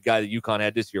the big guy that UConn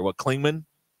had this year. What, Klingman?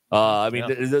 I mean,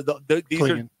 these are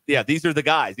the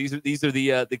guys. These are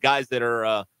the guys that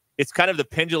are. It's kind of the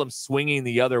pendulum swinging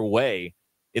the other way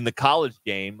in the college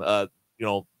game.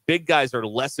 Big guys are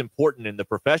less important in the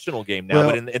professional game now,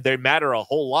 but they matter a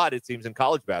whole lot. It seems in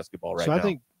college basketball right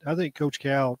now. I think Coach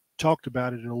Cal talked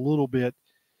about it a little bit,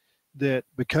 that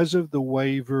because of the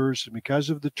waivers and because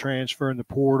of the transfer and the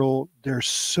portal, there's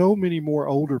so many more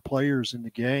older players in the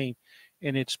game,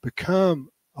 and it's become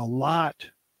a lot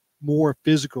more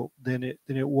physical than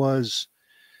it was,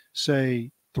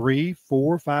 say, 3,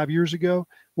 4, 5 years ago.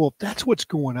 Well, if that's what's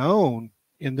going on,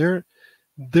 and they're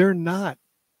not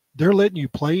they're letting you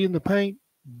play in the paint.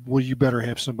 Well, you better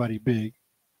have somebody big.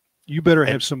 You better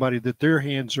have somebody that their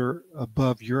hands are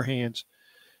above your hands,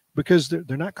 because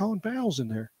they're not calling fouls in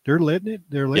there. They're letting it.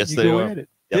 They're letting you go at it.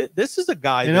 Yep. This is a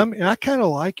guy, and I kind of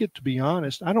like it, to be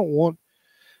honest. I don't want.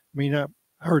 I mean, I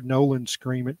heard Nolan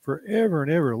scream it forever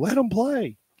and ever. Let them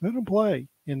play. Let them play.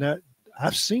 And that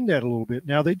I've seen that a little bit.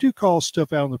 Now they do call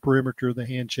stuff out on the perimeter, the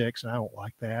hand checks, and I don't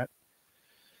like that.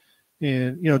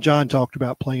 And John talked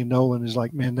about playing Nolan is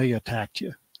like, man, they attacked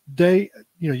you.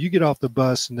 You get off the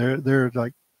bus and they're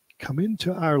like, come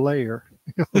into our lair.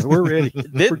 We're ready.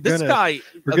 We're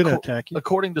gonna attack you.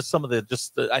 According to some of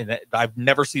I've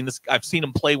never seen this. I've seen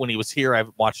him play when he was here. I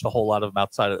haven't watched a whole lot of him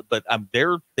outside of it, but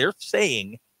they're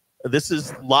saying this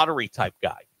is lottery type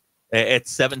guy. At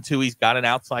 7'2", he's got an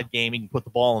outside game. He can put the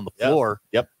ball on the floor.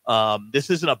 Yep. This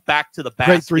isn't a back to the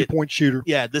basket. Great 3-point shooter.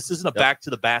 Yeah, this isn't a back to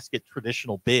the basket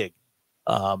traditional big.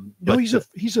 No, he's a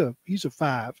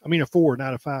 5. I mean, a 4,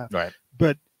 not a 5. Right.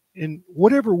 But in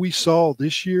whatever we saw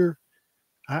this year,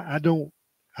 I don't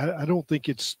think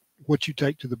it's what you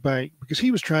take to the bank, because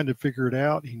he was trying to figure it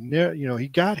out. He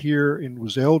got here and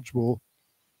was eligible.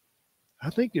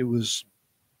 I think it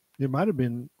might have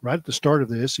been right at the start of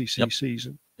the SEC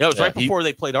season. Yeah, it was right before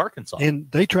they played Arkansas. And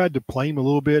they tried to play him a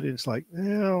little bit. And it's like,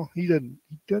 he doesn't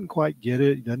quite get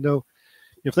it. He doesn't know.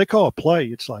 If they call a play,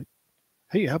 it's like,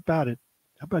 hey, how about it?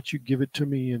 How about you give it to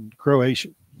me in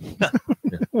Croatian?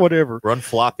 Whatever. Run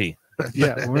floppy.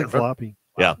 Yeah, run floppy.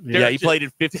 Yeah. He played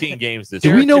in 15 games this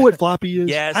year. year. Do we know what floppy is?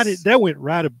 Yes. That went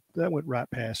right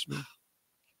past me.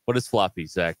 What is floppy,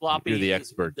 Zach? Floppy, you're the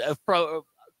expert.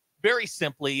 Very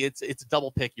simply, it's a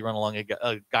double pick. You run along a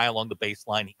guy along the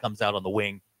baseline. He comes out on the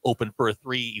wing, open for a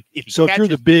 3. If you're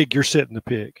the big, you're setting the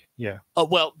pick. Yeah.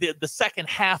 Well, the second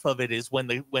half of it is when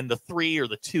the 3 or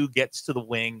the 2 gets to the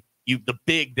wing. The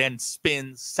big then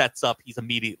spins, sets up. He's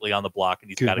immediately on the block, and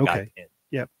he's got a guy pinned.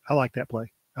 Yeah, I like that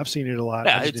play. I've seen it a lot.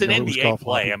 Yeah, it's an NBA play.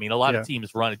 Floppy. I mean, a lot of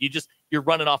teams run it. You're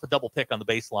running off a double pick on the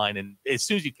baseline, and as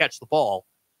soon as you catch the ball,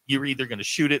 you're either going to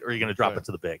shoot it or you're going to drop it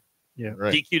to the big. Yeah.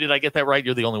 Right. DQ, did I get that right?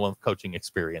 You're the only one with coaching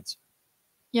experience.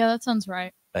 Yeah, that sounds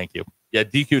right. Thank you. Yeah,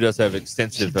 DQ does have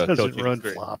extensive coaching run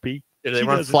experience. floppy. Did they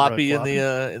run floppy in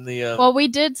the? Well, we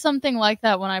did something like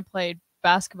that when I played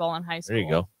basketball in high school. There you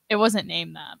go. It wasn't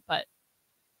named that, but.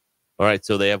 All right,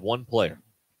 so they have one player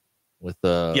with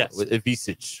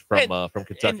Ivisic from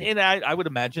Kentucky. And I would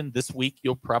imagine this week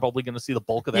you're probably going to see the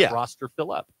bulk of that roster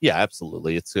fill up. Yeah,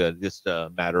 absolutely. It's just a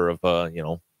matter of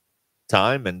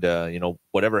time, and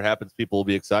whatever happens, people will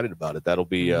be excited about it. That'll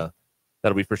be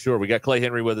for sure. We got Clay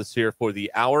Henry with us here for the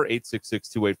hour.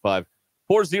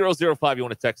 866-285-4005. You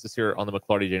want to text us here on the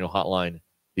McLarty Daniel hotline.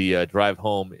 The drive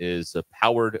home is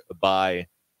powered by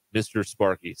Mr.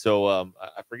 Sparky. So I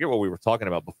forget what we were talking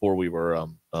about before we were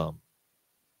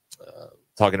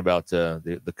talking about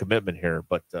the commitment here,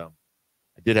 but I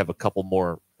did have a couple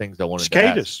more things I wanted to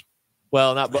ask.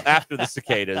 Well, not after the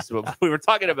cicadas. But we were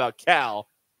talking about Cal,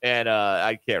 and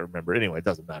I can't remember. Anyway, it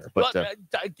doesn't matter. But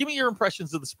give me your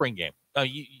impressions of the spring game.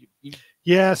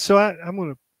 Yeah, so I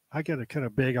got to kind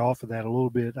of beg off of that a little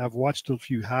bit. I've watched a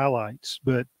few highlights,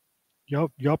 but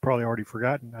y'all probably already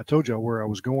forgotten. I told y'all where I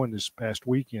was going this past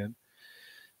weekend.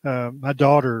 My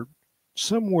daughter,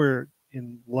 somewhere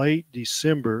in late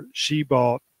December, she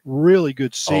bought really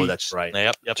good seats. Oh, that's right.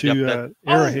 To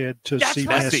Arrowhead to see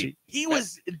Messi.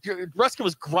 Ruscin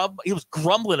was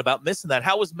grumbling about missing that.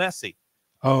 How was Messi?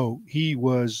 Oh, he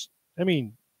was. I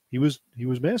mean, he was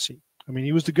Messi. I mean,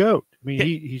 he was the GOAT. I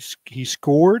mean, he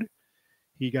scored.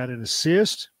 He got an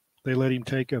assist. They let him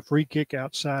take a free kick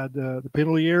outside the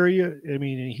penalty area. I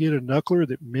mean, he hit a knuckler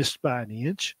that missed by an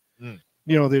inch.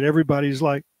 That everybody's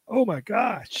like, oh my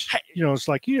gosh. It's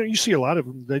like, you see a lot of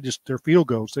them, their field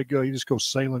goals. He just go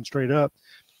sailing straight up.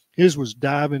 His was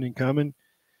diving and coming.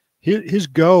 His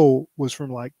goal was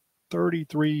from like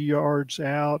 33 yards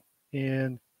out,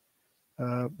 and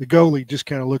the goalie just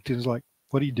kind of looked and was like,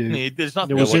 what'd he do? There's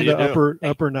nothing. It was in the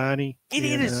upper 90. It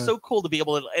is so cool to be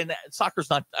able to, and soccer's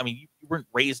not, I mean, you weren't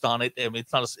raised on it. I mean,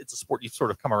 it's a sport you've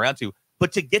sort of come around to,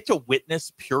 but to get to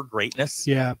witness pure greatness.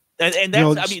 Yeah. And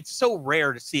that's, I mean, it's so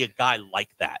rare to see a guy like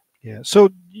that. Yeah. So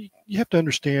you have to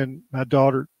understand my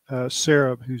daughter,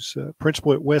 Sarah, who's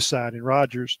principal at Westside in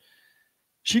Rogers.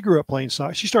 She grew up playing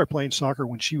soccer. She started playing soccer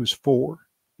when she was 4,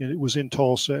 and it was in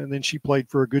Tulsa. And then she played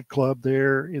for a good club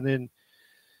there. And then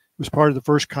was part of the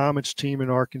first Comets team in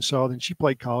Arkansas. Then she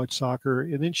played college soccer,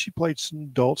 and then she played some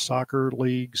adult soccer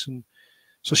leagues. And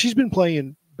so she's been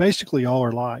playing basically all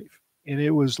her life. And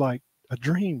it was like a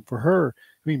dream for her.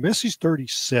 I mean, Messi's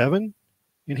 37,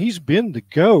 and he's been the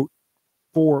GOAT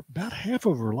for about half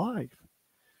of her life.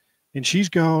 And she's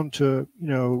gone to,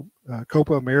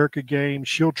 Copa America games.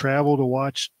 She'll travel to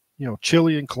watch,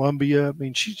 Chile and Colombia. I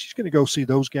mean, she's going to go see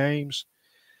those games.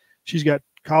 She's got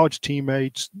college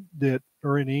teammates that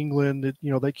are in England that,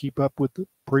 they keep up with the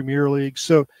Premier League.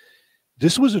 So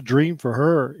this was a dream for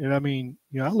her. And I mean,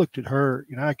 I looked at her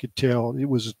and I could tell it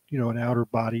was, an outer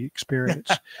body experience.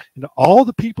 And all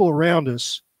the people around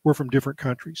us were from different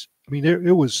countries. I mean,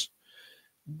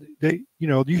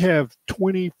 you have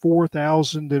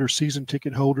 24,000 that are season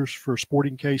ticket holders for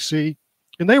Sporting KC,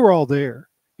 and they were all there,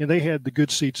 and they had the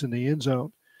good seats in the end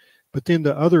zone. But then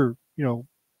the other,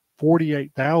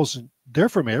 48,000, they're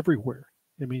from everywhere.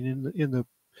 I mean, in the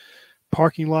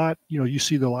parking lot, you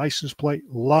see the license plate,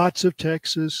 lots of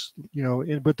Texas,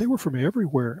 but they were from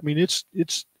everywhere. I mean, it's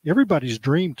everybody's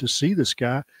dream to see this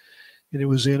guy, and it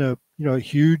was in a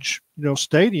huge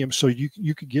stadium, so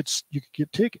you could get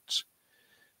tickets.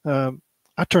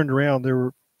 I turned around, there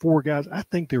were 4 guys. I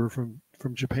think they were from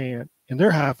Japan, and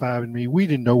they're high-fiving me. We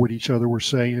didn't know what each other were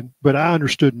saying, but I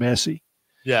understood Messi.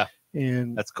 Yeah.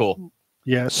 And that's cool.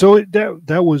 Yeah. So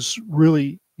that was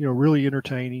really, really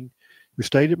entertaining. We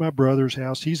stayed at my brother's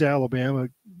house. He's Alabama,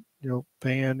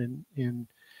 fan, and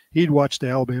he'd watched the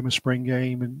Alabama spring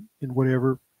game and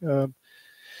whatever.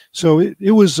 So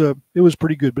it was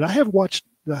pretty good, but I have watched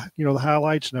the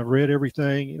highlights and I've read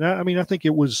everything. And I think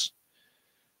it was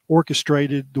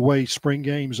orchestrated the way spring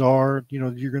games are.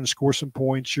 You're going to score some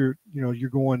points. You're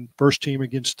going first team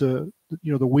against the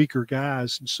weaker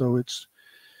guys. And so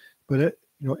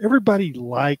everybody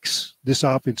likes this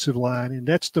offensive line. And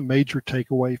that's the major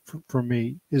takeaway for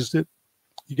me is that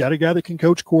you got a guy that can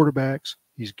coach quarterbacks.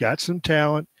 He's got some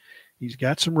talent. He's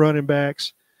got some running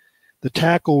backs. The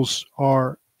tackles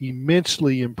are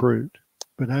immensely improved,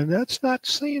 but that's not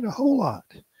saying a whole lot,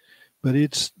 but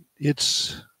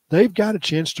they've got a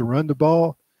chance to run the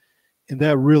ball, and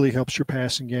that really helps your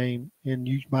passing game. And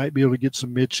you might be able to get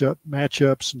some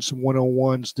matchups and some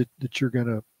one-on-ones that you're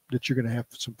gonna have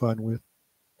some fun with.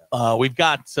 We've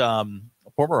got a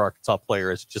former Arkansas player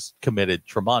has just committed.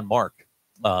 Tremont Mark,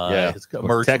 has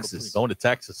emerged Texas, going to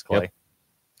Texas. Clay,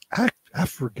 I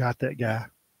forgot that guy.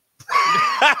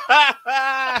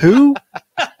 Who?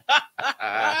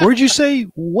 Where'd you say?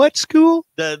 What school?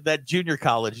 That junior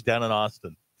college down in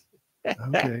Austin.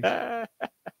 Okay.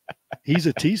 He's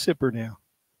a T-sipper now.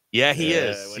 Yeah, he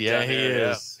is. Yeah, he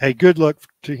is. Hey, good luck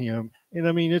to him. And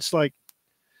I mean, it's like,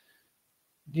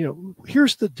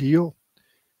 here's the deal.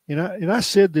 And I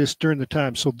said this during the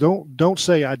time, so don't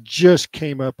say I just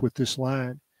came up with this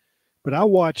line. But I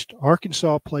watched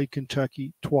Arkansas play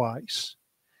Kentucky twice,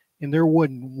 and there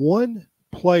wasn't one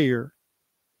player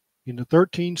in the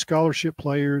 13 scholarship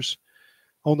players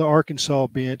on the Arkansas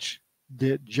bench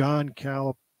that John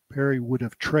Calipari would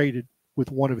have traded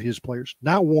with one of his players.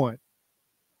 Not one.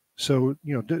 So,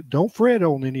 don't fret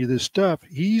on any of this stuff.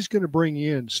 He's going to bring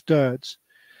in studs.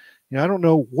 I don't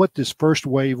know what this first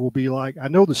wave will be like. I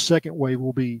know the second wave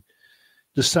will be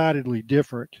decidedly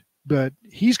different, but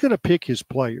he's going to pick his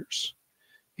players.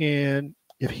 And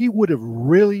if he would have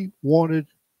really wanted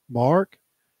Mark,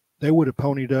 they would have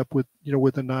ponied up with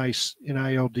a nice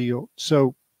NIL deal.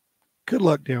 So good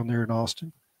luck down there in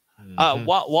Austin.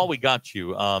 While we got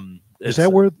you, is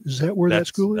that where that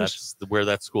school is? That's where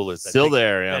that school is. Still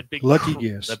there, yeah. Lucky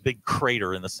guess. That big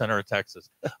crater in the center of Texas.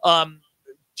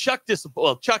 Chuck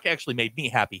actually made me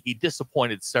happy. He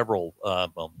disappointed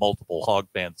multiple Hog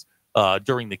fans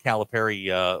during the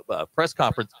Calipari press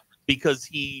conference because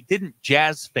he didn't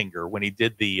jazz finger when he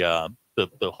did the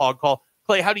hog call.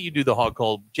 Clay, how do you do the hog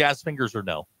call? Jazz fingers or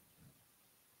no?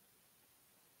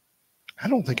 I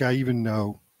don't think I even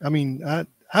know. I mean,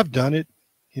 I've done it,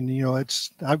 and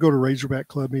I go to Razorback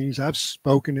Club meetings. I've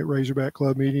spoken at Razorback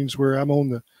Club meetings where I'm on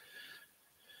the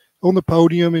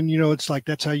podium, and it's like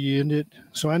that's how you end it.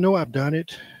 So I know I've done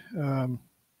it. I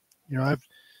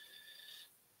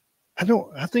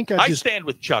stand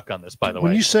with Chuck on this, by the way.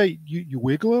 When you say you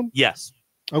wiggle them, yes.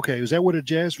 Okay, is that what a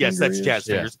jazz finger is? Yes, that's jazz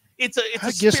fingers. It's I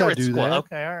a guess I spirit do squad. that.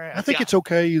 Okay, all right. I think it's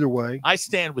okay either way. I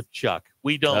stand with Chuck.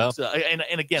 We don't.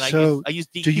 And again, so I use.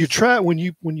 Do you try when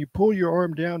you pull your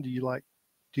arm down? Do you like?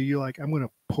 I'm going to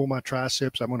pull my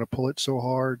triceps. I'm going to pull it so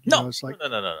hard. No, it's like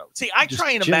no. See, I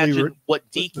try and imagine what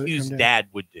DQ's dad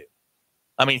would do.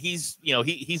 I mean, he's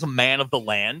a man of the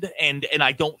land, and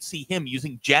I don't see him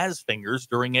using jazz fingers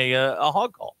during a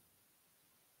hog call.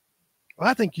 Well,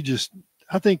 I think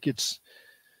it's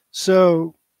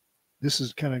so. This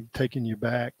is kind of taking you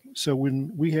back. So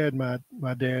when we had my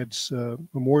dad's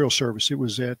memorial service, it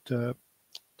was at the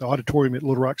auditorium at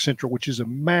Little Rock Central, which is a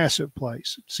massive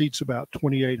place. It seats about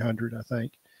 2,800, I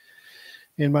think.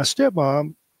 And my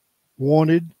stepmom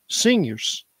wanted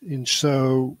seniors, and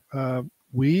so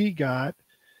we got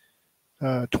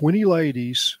 20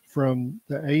 ladies from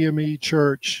the AME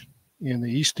church in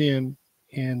the East End,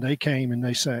 and they came and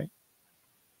they sang.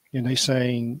 And they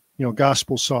sang,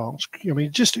 gospel songs. I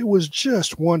mean, it was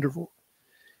just wonderful.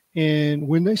 And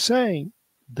when they sang,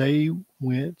 they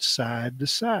went side to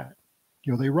side.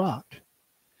 They rocked.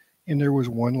 And there was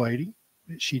one lady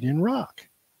that she didn't rock.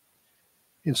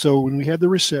 And so when we had the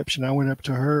reception, I went up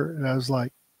to her and I was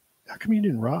like, how come you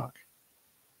didn't rock?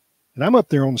 And I'm up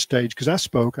there on the stage because I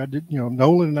spoke. I did,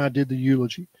 Nolan and I did the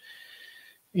eulogy.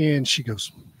 And she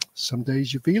goes, some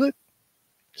days you feel it,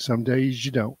 some days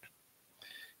you don't.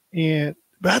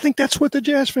 But I think that's what the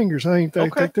Jazz Fingers. I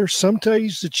think there's some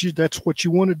days that's what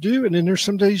you want to do. And then there's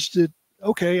some days that,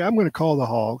 okay, I'm going to call the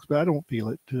Hogs, but I don't feel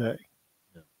it today.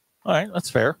 All right. That's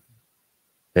fair.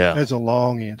 Yeah. That's a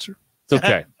long answer. It's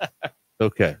okay.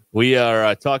 Okay. We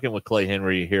are talking with Clay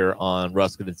Henry here on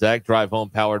Ruscin and Zach. Drive Home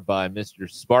powered by Mr.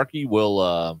 Sparky.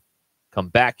 We'll come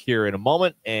back here in a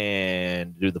moment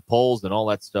and do the polls and all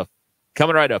that stuff.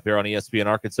 Coming right up here on ESPN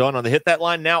Arkansas and on the Hit That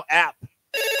Line Now app.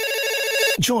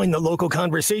 Join the local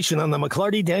conversation on the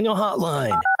McClarty Daniel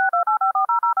hotline.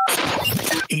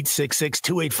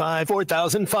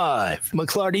 866-285-4005.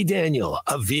 McClarty Daniel,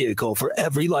 a vehicle for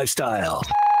every lifestyle.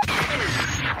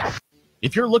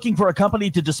 If you're looking for a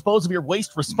company to dispose of your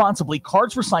waste responsibly,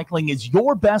 Cards Recycling is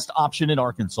your best option in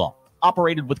Arkansas.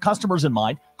 Operated with customers in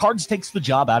mind, Cards takes the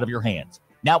job out of your hands.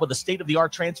 Now with a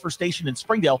state-of-the-art transfer station in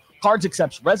Springdale, Cards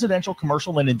accepts residential,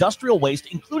 commercial, and industrial waste,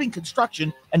 including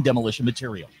construction and demolition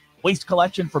material. Waste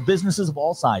collection for businesses of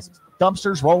all sizes.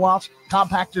 Dumpsters, roll-offs,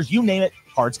 compactors, you name it,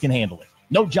 Cards can handle it.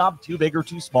 No job too big or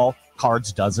too small,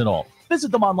 Cards does it all.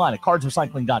 Visit them online at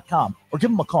cardsrecycling.com or give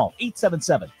them a call,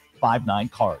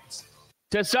 877-59-CARDS.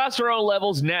 Testosterone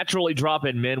levels naturally drop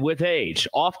in men with age,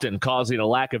 often causing a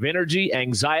lack of energy,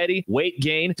 anxiety, weight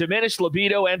gain, diminished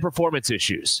libido, and performance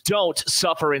issues. Don't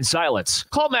suffer in silence.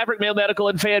 Call Maverick Male Medical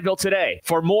in Fayetteville today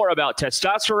for more about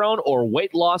testosterone or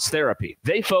weight loss therapy.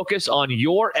 They focus on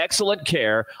your excellent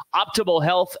care, optimal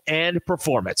health, and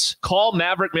performance. Call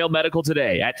Maverick Male Medical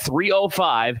today at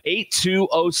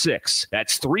 305-8206.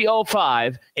 That's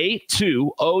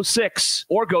 305-8206.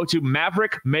 Or go to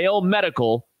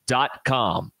maverickmalemedical.com.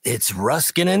 It's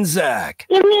Ruscin and Zach.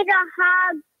 Give me the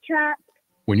hog truck.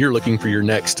 When you're looking for your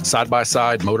next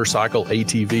side-by-side, motorcycle,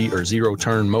 ATV, or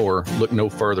zero-turn mower, look no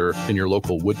further than your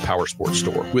local Wood Power Sports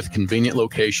store. With convenient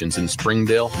locations in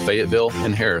Springdale, Fayetteville,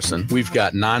 and Harrison, we've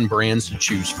got 9 brands to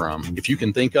choose from. If you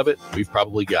can think of it, we've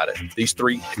probably got it. These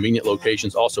 3 convenient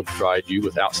locations also provide you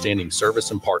with outstanding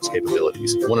service and parts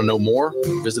capabilities. Want to know more?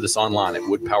 Visit us online at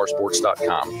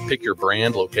woodpowersports.com. Pick your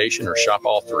brand, location, or shop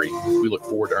all 3. We look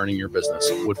forward to earning your business.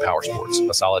 Wood Power Sports,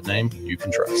 a solid name you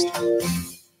can trust.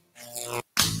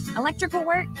 Electrical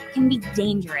work can be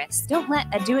dangerous. Don't let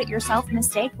a do-it-yourself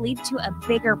mistake lead to a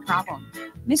bigger problem.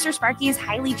 Mr. Sparky's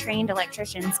highly trained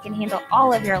electricians can handle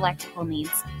all of your electrical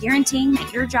needs, guaranteeing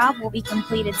that your job will be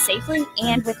completed safely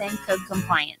and within code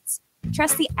compliance.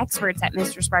 Trust the experts at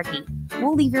Mr. Sparky.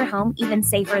 We'll leave your home even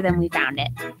safer than we found it.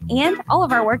 And all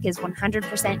of our work is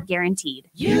 100% guaranteed.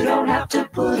 You don't have to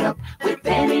put up with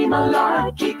Benny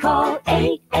Malarkey. Call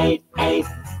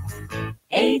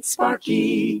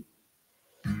 888-8-SPARKY.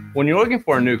 When you're looking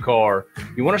for a new car,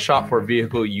 you want to shop for a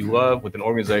vehicle you love with an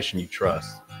organization you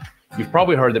trust. You've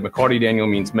probably heard that McClarty Daniel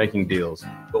means making deals,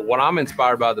 but what I'm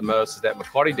inspired by the most is that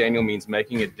McClarty Daniel means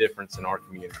making a difference in our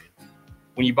community.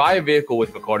 When you buy a vehicle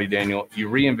with McClarty Daniel, you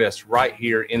reinvest right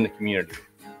here in the community,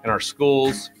 in our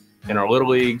schools, in our little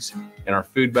leagues, in our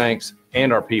food banks,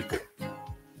 and our people.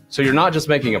 So you're not just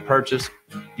making a purchase,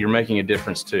 you're making a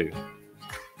difference too.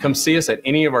 Come see us at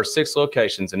any of our 6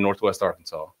 locations in Northwest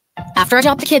Arkansas. After I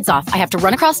drop the kids off, I have to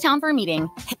run across town for a meeting,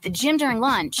 hit the gym during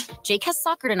lunch. Jake has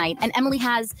soccer tonight, and Emily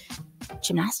has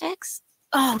gymnastics.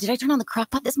 Oh, did I turn on the crock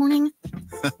pot this morning?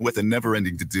 With a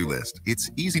never-ending to-do list,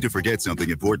 it's easy to forget something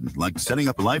important, like setting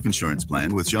up a life insurance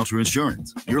plan with Shelter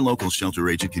Insurance. Your local Shelter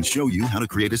agent can show you how to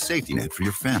create a safety net for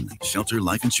your family. Shelter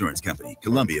Life Insurance Company,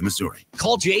 Columbia, Missouri.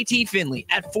 Call JT Finley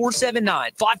at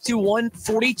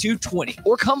 479-521-4220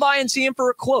 or come by and see him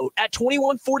for a quote at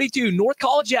 2142 North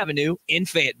College Avenue in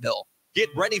Fayetteville. Get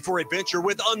ready for adventure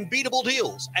with unbeatable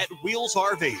deals at Wheels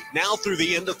RV now through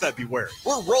the end of February.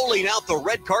 We're rolling out the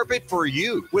red carpet for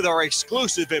you with our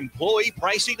exclusive employee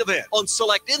pricing event on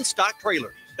select in-stock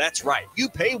trailers. That's right. You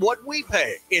pay what we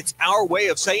pay. It's our way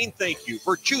of saying thank you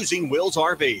for choosing Wheels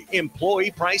RV. Employee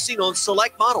pricing on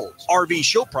select models. RV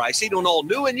show pricing on all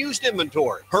new and used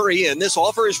inventory. Hurry in. This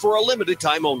offer is for a limited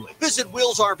time only. Visit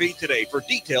Wheels RV today for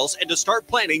details and to start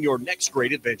planning your next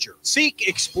great adventure. Seek,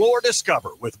 explore, discover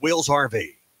with Wheels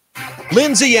RV.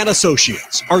 Lindsay and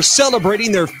Associates are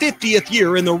celebrating their 50th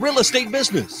year in the real estate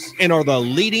business and are the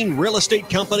leading real estate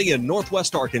company in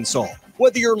Northwest Arkansas.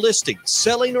 Whether you're listing,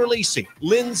 selling, or leasing,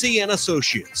 Lindsay and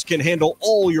Associates can handle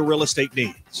all your real estate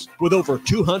needs. With over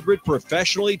 200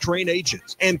 professionally trained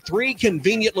agents and 3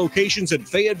 convenient locations in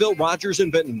Fayetteville, Rogers,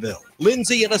 and Bentonville,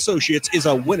 Lindsay and Associates is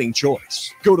a winning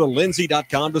choice. Go to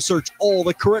lindsay.com to search all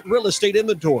the current real estate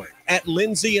inventory. At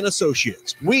Lindsay and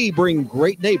Associates, we bring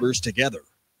great neighbors together.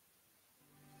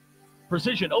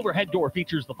 Precision Overhead Door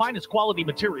features the finest quality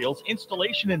materials,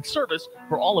 installation, and service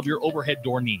for all of your overhead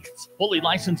door needs. Fully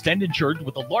licensed and insured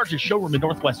with the largest showroom in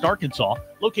Northwest Arkansas,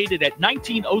 located at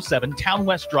 1907 Town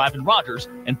West Drive in Rogers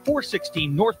and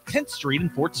 416 North 10th Street in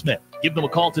Fort Smith. Give them a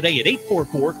call today at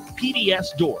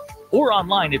 844-PDS-DOOR or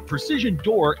online at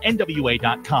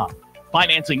precisiondoornwa.com.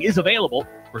 Financing is available.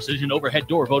 Precision Overhead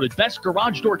Door voted Best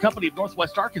Garage Door Company of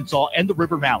Northwest Arkansas and the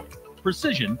River Valley.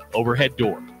 Precision Overhead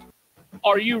Door.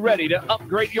 Are you ready to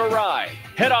upgrade your ride?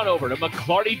 Head on over to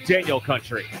McClarty Daniel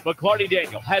Country. McClarty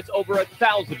Daniel has over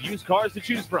 1,000 used cars to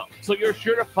choose from, so you're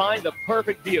sure to find the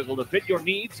perfect vehicle to fit your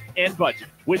needs and budget.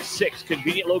 With 6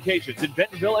 convenient locations in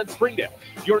Bentonville and Springdale,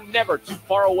 you're never too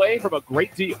far away from a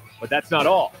great deal. But that's not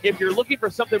all. If you're looking for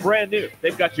something brand new,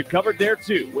 they've got you covered there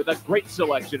too, with a great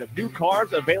selection of new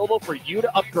cars available for you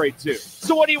to upgrade to.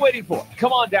 So what are you waiting for?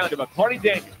 Come on down to McClarty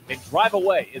Daniel and drive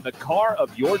away in the car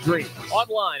of your dreams.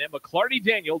 Online at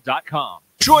McClartyDaniel.com.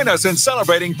 Join us in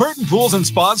celebrating Burton Pools and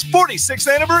Spa's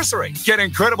 46th anniversary. Get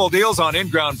incredible deals on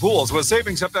in-ground pools with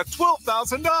savings up to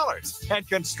 $12,000 and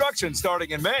construction starting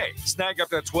in May. Snag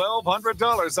up to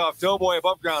 $1,200 off Doughboy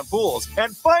above-ground pools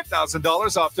and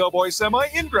 $5,000 off Doughboy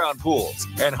semi-in-ground pools.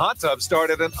 And hot tubs start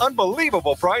at an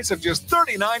unbelievable price of just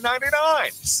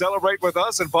 $39.99. Celebrate with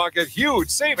us and pocket huge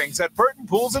savings at Burton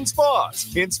Pools and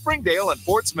Spas in Springdale and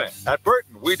Fort Smith. At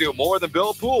Burton, we do more than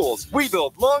build pools. We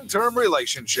build long-term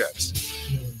relationships.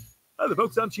 Hi, the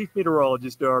folks. I'm Chief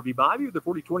Meteorologist Darby Bobby with the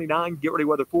 4029 Get Ready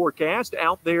Weather Forecast.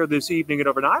 Out there this evening and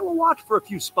overnight, we'll watch for a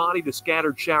few spotty to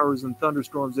scattered showers and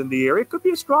thunderstorms in the area. It could be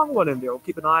a strong one in there. We'll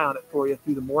keep an eye on it for you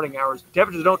through the morning hours.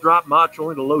 Temperatures don't drop much,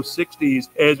 only the low 60s.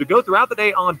 As we go throughout the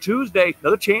day on Tuesday,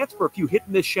 another chance for a few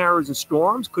hit-and-miss showers and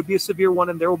storms. Could be a severe one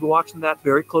in there. We'll be watching that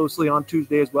very closely on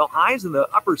Tuesday as well. Highs in the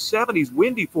upper 70s,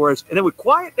 windy for us. And then we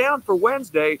quiet down for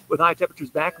Wednesday with high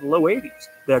temperatures back in the low 80s.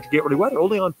 That's Get Ready Weather,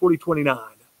 only on 4029.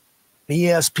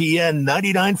 ESPN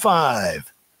 99.5.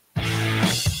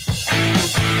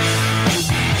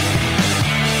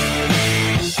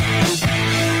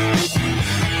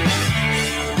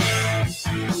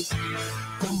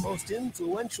 The most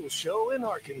influential show in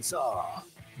Arkansas.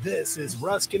 This is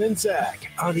Ruscin and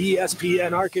Zach on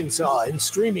ESPN Arkansas and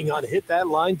streaming on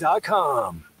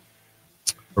hitthatline.com.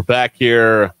 We're back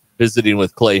here visiting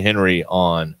with Clay Henry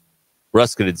on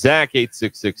Ruscin and Zach,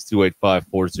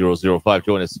 866-285-4005.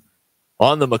 Join us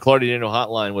on the McClarty Daniel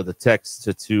hotline with a text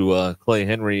to Clay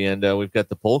Henry, and we've got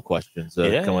the poll questions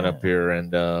coming up here.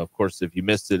 And, of course, if you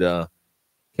missed it,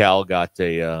 Cal got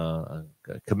a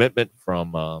commitment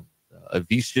from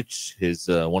Ivisic, his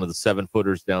one of the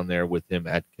 7-footers down there with him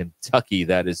at Kentucky.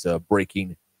 That is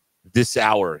breaking this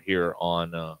hour here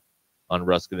on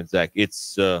Ruscin and Zach.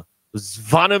 It's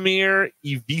Zvonimir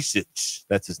Ivisic.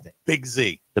 That's his name. Big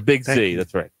Z. The Big Z.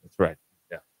 That's right. That's right.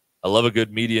 I love a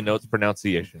good media notes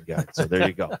pronunciation guide. So there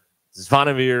you go.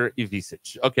 Zvonimir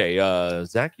Ivisic. Okay,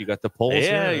 Zach, you got the polls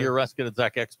Yeah, here? your Ruscin and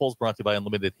Zach X polls brought to you by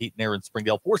Unlimited Heat and Air in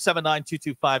Springdale.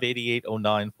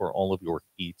 479-225-8809 for all of your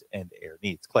heat and air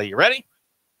needs. Clay, you ready?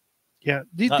 Yeah,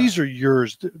 these are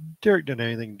yours. Derek didn't have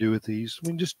anything to do with these. I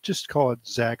mean, just call it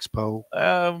Zach's poll.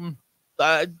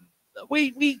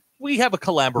 We have a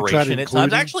collaboration at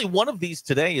times. Actually, one of these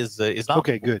today is not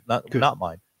okay. Good, not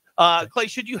mine. Clay,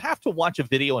 should you have to watch a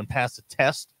video and pass a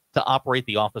test to operate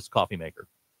the office coffee maker?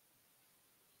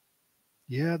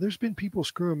 Yeah, there's been people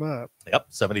screw them up. Yep,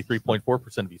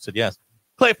 73.4% of you said yes.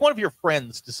 Clay, if one of your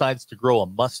friends decides to grow a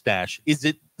mustache, is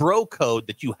it bro code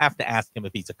that you have to ask him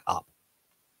if he's a cop?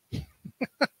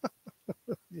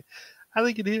 I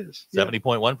think it is.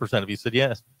 70.1% of you said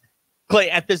yes. Clay,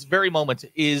 at this very moment,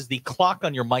 is the clock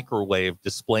on your microwave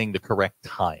displaying the correct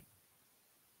time?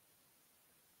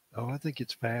 Oh, I think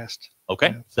it's fast. Okay.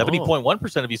 Yeah.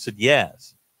 70.1% of you said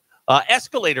yes.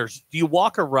 Escalators, do you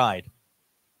walk or ride?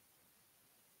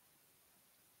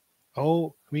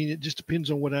 Oh, I mean, it just depends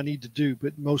on what I need to do,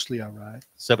 but mostly I ride.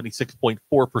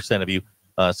 76.4% of you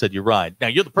said you ride. Now,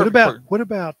 you're the perfect What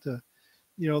about the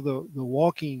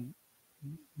walking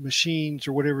machines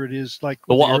or whatever it is, like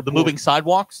the moving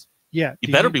sidewalks? Yeah.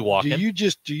 You better be walking. Do you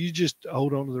just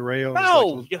hold on to the rail?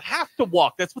 No, you have to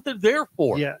walk. That's what they're there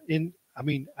for. Yeah. I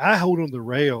mean, I hold on the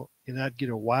rail and I'd get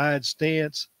a wide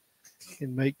stance,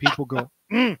 and make people go,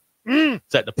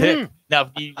 Setting a pick.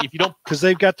 Now, if you don't, because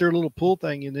they've got their little pool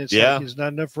thing, and it's Yeah. like there's not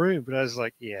enough room. But I was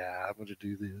like, yeah, I'm going to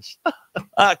do this.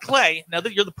 Clay, now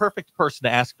that you're the perfect person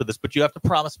to ask for this, but you have to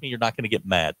promise me you're not going to get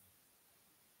mad.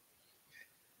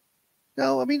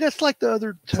 No, I mean that's like the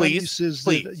other time you says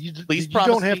that Please you promise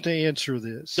don't have me- to answer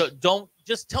this. Don't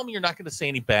just tell me you're not going to say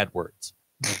any bad words.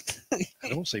 I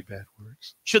don't say bad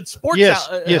words. Should sports Yes,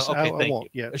 yes, I okay, thank won't,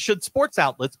 you. yeah. Should sports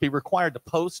outlets be required to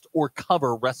post or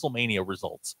cover WrestleMania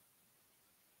results?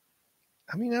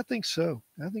 I mean, I think so.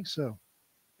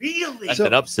 Really? That's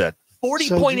an upset.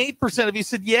 40.8% of you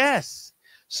said yes.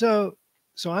 So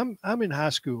I'm in high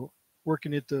school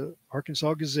working at the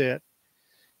Arkansas Gazette,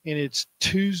 and it's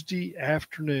Tuesday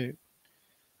afternoon,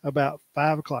 about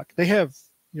 5:00.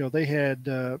 They had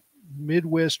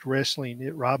Midwest Wrestling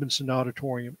at Robinson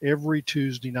Auditorium every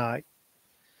Tuesday night,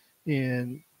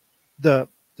 and the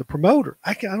promoter,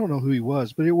 I don't know who he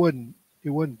was, but it wasn't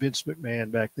Vince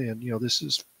McMahon back then. This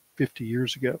is 50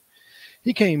 years ago.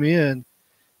 He came in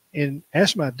and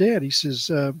asked my dad. He says,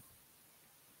 the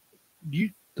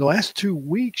last 2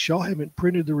 weeks y'all haven't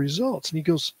printed the results. And he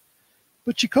goes,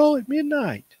 but you call it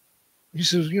midnight. He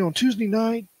says, Tuesday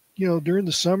night, during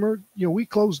the summer, we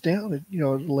close down at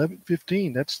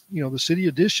 11:15. That's the city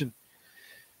edition.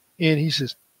 And he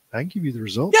says, I can give you the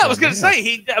results. Yeah, I was going to say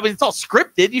it's all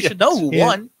scripted. You should know who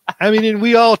won. I mean, and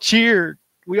we all cheered.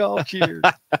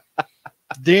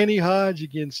 Danny Hodge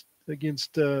against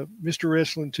Mr.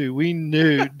 Wrestling 2. We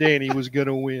knew Danny was going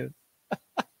to win.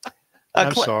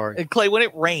 I'm sorry. And Clay, when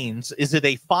it rains, is it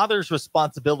a father's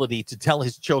responsibility to tell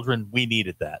his children we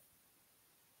needed that?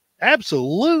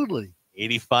 Absolutely.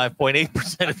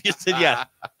 85.8% of you said yes.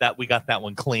 That we got that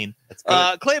one clean.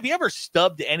 Clay, have you ever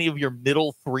stubbed any of your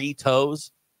middle 3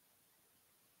 toes?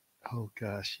 Oh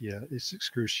gosh, yeah, it's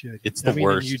excruciating. It's the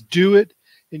worst. And you do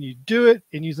it,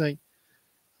 and you think,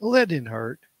 well, that didn't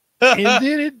hurt, and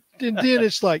then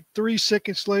it's like 3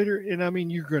 seconds later,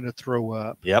 and you're going to throw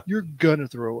up. Yep, you're going to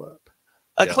throw up.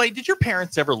 Clay, did your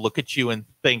parents ever look at you and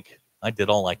think, I did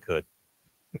all I could?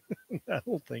 I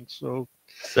don't think so.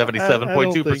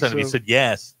 77.2% of you said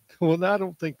yes. Well, I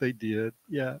don't think they did.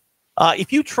 Yeah.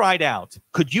 If you tried out,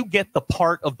 could you get the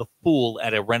part of the fool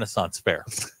at a Renaissance fair?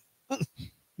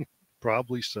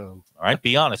 Probably so. All right,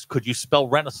 be honest. Could you spell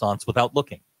Renaissance without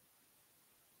looking?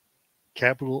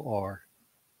 Capital R.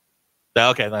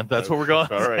 Okay, that's where we're going.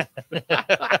 All right.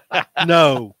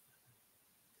 No.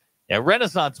 Yeah,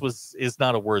 Renaissance is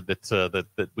not a word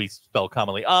that we spell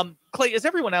commonly. Clay, is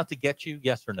everyone out to get you?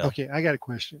 Yes or no? Okay, I got a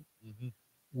question. Mm-hmm.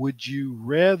 Would you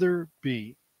rather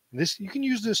be this? You can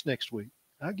use this next week.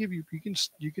 I'll give you.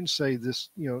 You can say this.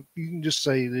 You can just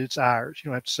say that it's ours. You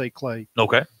don't have to say Clay.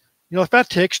 Okay. If I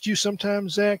text you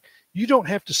sometimes, Zach, you don't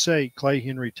have to say Clay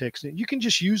Henry texting. You can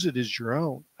just use it as your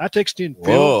own. I text in Phil.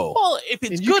 Whoa. Well, if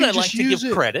it's good, I'd like to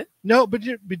give credit. No, but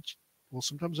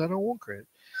sometimes I don't want credit.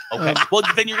 Okay. Well,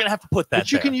 then you're going to have to put that.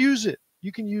 But you can use it.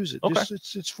 You can use it. Okay.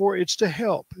 It's to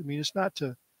help. I mean, it's not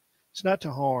to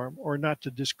harm or not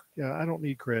to I don't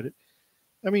need credit.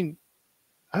 I mean,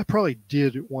 I probably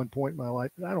did at one point in my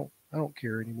life, but I don't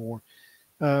care anymore.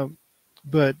 But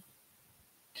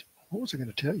what was I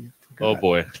going to tell you? Oh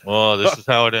boy. Oh, this is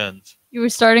how it ends. You were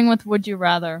starting with would you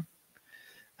rather.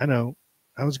 I know.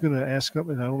 I was going to ask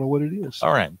something. I don't know what it is.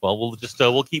 All right. Well, we'll just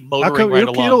we'll keep motoring right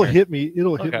along. It'll hit me.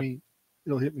 It'll hit me.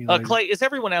 Later. Clay, is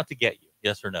everyone out to get you?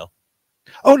 Yes or no?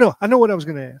 Oh no, I know what I was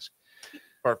going to ask.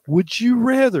 Perfect. Would you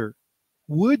rather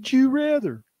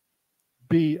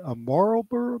be a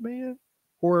Marlboro man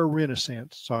or a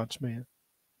Renaissance man?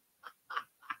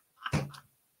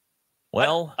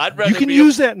 Well, I'd rather you can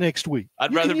use that next week.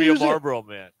 I'd rather be a Marlboro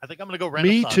man. I think I'm going to go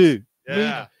Renaissance. Me too.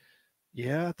 Yeah.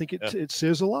 Yeah, I think it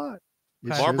says a lot.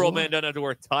 Marlboro man doesn't have to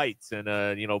wear tights and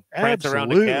prance around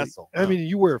the castle. I mean,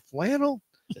 you wear flannel.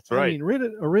 That's right. I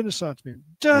mean, a Renaissance man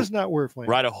does not wear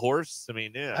flannel. Ride a horse. I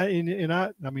mean, yeah. I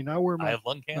wear I have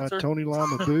lung cancer. Tony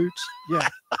Lama boots. Yeah.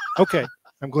 Okay.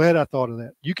 I'm glad I thought of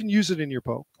that. You can use it in your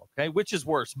poll. Okay. Which is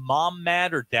worse, mom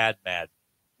mad or dad mad?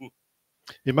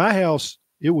 In my house,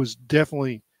 it was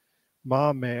definitely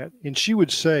mom mad, and she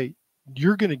would say,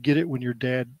 "You're going to get it when your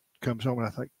dad comes home." And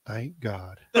I thought, thank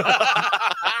God. All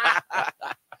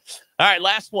right.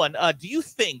 Last one. Do you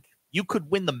think you could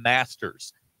win the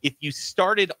Masters if you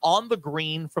started on the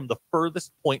green from the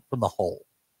furthest point from the hole?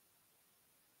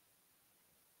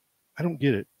 I don't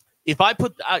get it. If I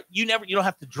put you don't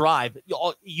have to drive.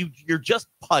 You're just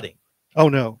putting. Oh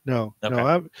no.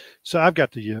 Okay. So I've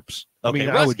got the yips. Okay. I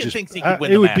mean, Ruscin thinks he could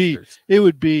win the Masters. It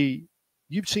would be.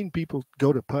 You've seen people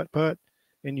go to putt,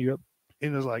 and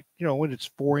it's like when it's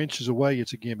 4 inches away,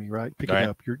 it's a gimme, right? Pick it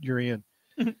up. You're in.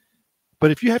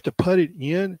 But if you have to put it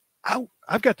in,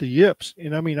 I've got the yips,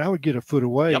 and I mean, I would get a foot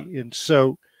away. Yep. And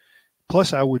so,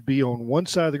 plus I would be on one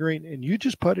side of the green, and you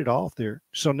just put it off there.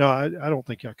 So, no, I don't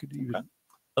think I could even. Okay.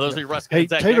 Those are your Ruscin Hey, and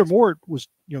Zach Taylor picks. Moore was,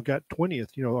 got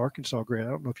 20th, Arkansas grad.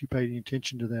 I don't know if you paid any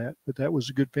attention to that, but that was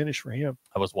a good finish for him.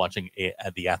 I was watching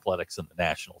the Athletics and the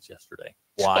Nationals yesterday.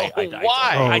 Why? Oh,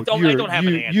 why? I don't have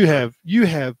an answer. You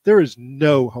have. There is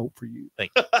no hope for you.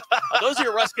 Thank you. Those are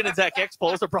your Ruscin and Zach X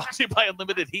polls. They're brought to you by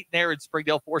Unlimited Heat and Air in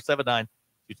Springdale,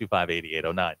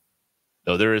 479-225-8809.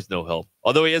 No, there is no help.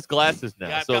 Although he has glasses now,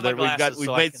 Yeah, so I've got my we've glasses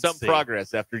so I made can some see.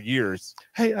 progress after years.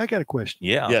 Hey, I got a question.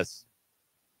 Yeah. Yes.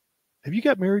 Have you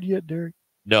got married yet, Derek?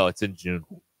 No, it's in June.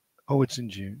 Oh, it's in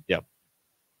June. Yep.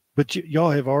 But y'all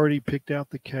have already picked out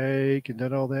the cake and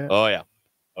done all that? Oh yeah.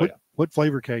 What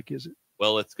flavor cake is it?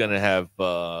 Well, it's gonna have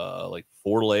like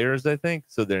 4 layers, I think.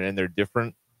 So they're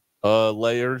different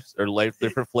layers or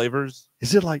different flavors.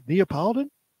 Is it like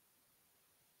Neapolitan?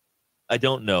 I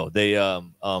don't know. They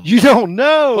You don't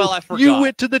know. Well, I forgot. You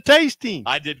went to the tasting.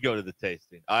 I did go to the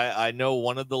tasting. I know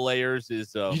one of the layers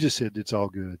is you just said it's all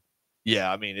good.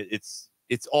 yeah, I mean it's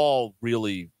all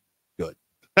really good.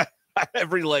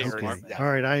 Every layer. Okay. Is, All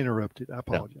right, I interrupted. I no,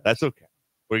 apologize. that's okay.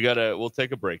 We'll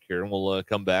take a break here and we'll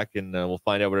come back and we'll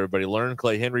find out what everybody learned.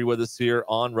 Clay Henry with us here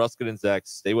on Ruscin and Zach.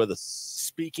 Stay with us.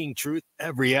 Speaking truth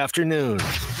every afternoon.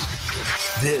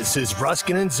 This is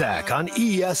Ruscin and Zach on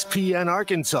ESPN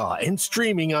Arkansas and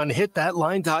streaming on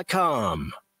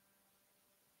hitthatline.com.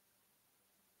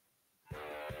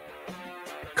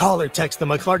 Call or text the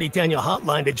McClarty Daniel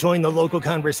hotline to join the local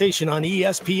conversation on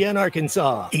ESPN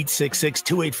Arkansas.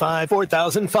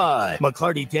 866-285-4005.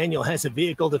 McClarty Daniel has a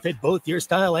vehicle to fit both your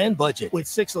style and budget. With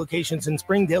 6 locations in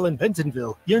Springdale and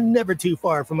Bentonville, you're never too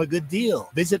far from a good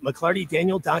deal. Visit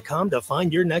McClartyDaniel.com to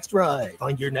find your next ride.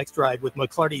 Find your next ride with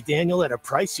McClarty Daniel at a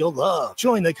price you'll love.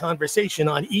 Join the conversation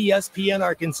on ESPN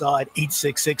Arkansas at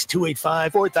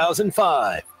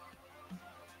 866-285-4005.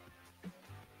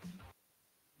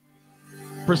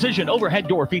 Precision Overhead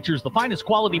Door features the finest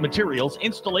quality materials,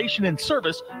 installation, and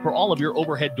service for all of your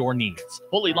overhead door needs.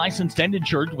 Fully licensed and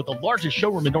insured with the largest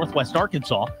showroom in Northwest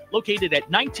Arkansas, located at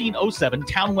 1907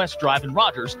 Town West Drive in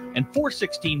Rogers and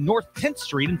 416 North 10th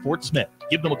Street in Fort Smith.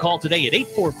 Give them a call today at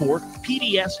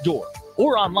 844-PDS-DOOR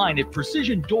or online at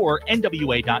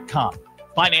precisiondoornwa.com.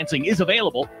 Financing is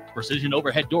available. Precision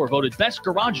Overhead Door voted Best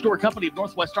Garage Door Company of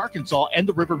Northwest Arkansas and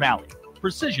the River Valley.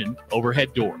 Precision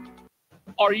Overhead Door.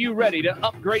 Are you ready to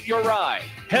upgrade your ride?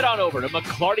 Head on over to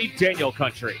McClarty Daniel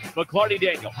Country. McClarty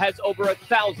Daniel has over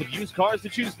 1,000 used cars to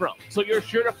choose from, so you're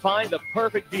sure to find the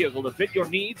perfect vehicle to fit your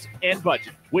needs and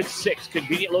budget. With 6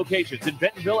 convenient locations in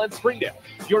Bentonville and Springdale,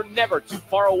 you're never too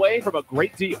far away from a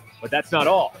great deal. But that's not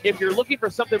all. If you're looking for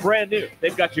something brand new,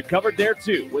 they've got you covered there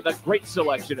too, with a great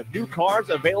selection of new cars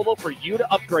available for you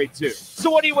to upgrade to.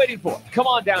 So what are you waiting for? Come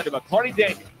on down to McClarty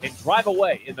Daniel and drive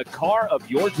away in the car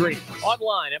of your dreams.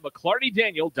 Online at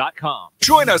McClartyDaniel.com.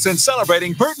 Join us in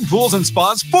celebrating Burton Pools and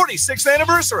Spa's 46th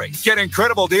anniversary. Get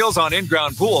incredible deals on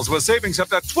in-ground pools with savings up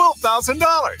to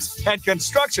 $12,000 and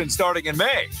construction starting in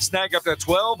May. Snag up to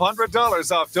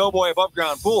 $1,200 off Doughboy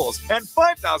above-ground pools and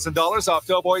 $5,000 off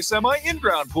Doughboy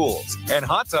semi-in-ground pools. And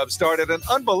hot tubs start at an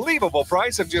unbelievable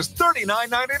price of just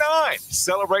 $39.99.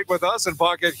 Celebrate with us and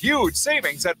pocket huge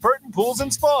savings at Burton Pools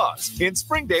and Spas in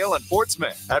Springdale and Fort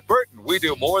Smith. At Burton, we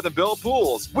do more than build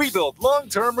pools. We build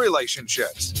long-term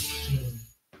relationships.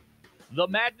 The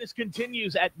madness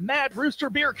continues at Mad Rooster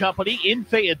Beer Company in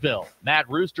Fayetteville. Mad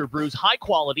Rooster brews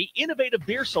high-quality, innovative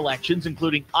beer selections,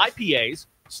 including IPAs,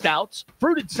 stouts,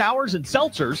 fruited sours, and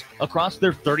seltzers across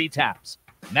their 30 taps.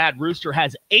 Mad Rooster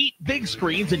has 8 big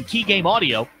screens and key game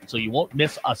audio, so you won't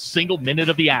miss a single minute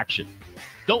of the action.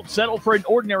 Don't settle for an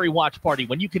ordinary watch party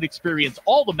when you can experience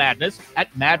all the madness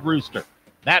at Mad Rooster.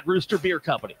 Mad Rooster Beer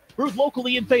Company, brewed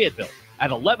locally in Fayetteville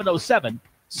at 1107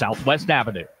 Southwest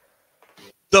Avenue.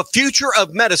 The future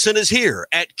of medicine is here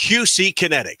at QC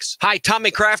Kinetics. Hi,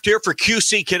 Tommy Kraft here for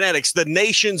QC Kinetics, the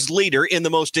nation's leader in the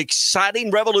most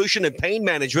exciting revolution in pain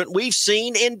management we've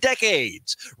seen in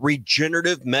decades.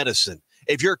 Regenerative medicine.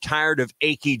 If you're tired of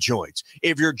achy joints,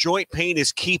 if your joint pain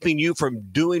is keeping you from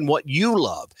doing what you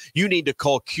love, you need to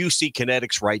call QC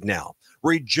Kinetics right now.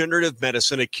 Regenerative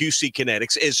medicine at QC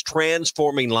Kinetics is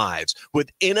transforming lives with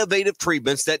innovative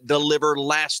treatments that deliver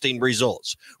lasting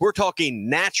results. We're talking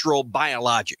natural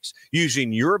biologics,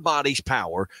 using your body's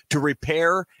power to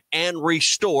repair and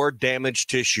restore damaged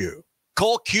tissue.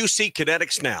 Call QC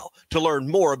Kinetics now to learn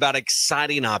more about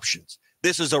exciting options.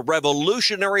 This is a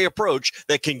revolutionary approach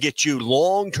that can get you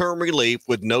long-term relief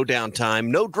with no downtime,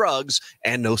 no drugs,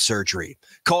 and no surgery.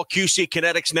 Call QC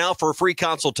Kinetics now for a free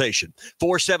consultation.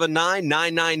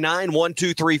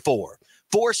 479-999-1234.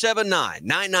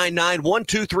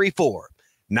 479-999-1234.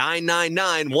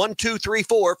 999-1234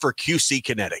 for QC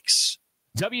Kinetics.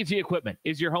 WT Equipment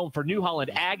is your home for New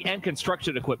Holland ag and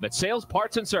construction equipment, sales,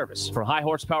 parts, and service. For high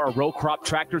horsepower row crop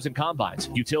tractors and combines,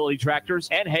 utility tractors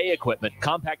and hay equipment,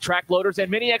 compact track loaders,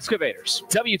 and mini excavators,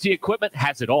 WT Equipment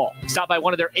has it all. Stop by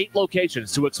one of their 8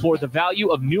 locations to explore the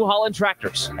value of New Holland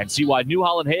tractors and see why New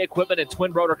Holland hay equipment and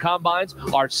twin rotor combines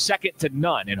are second to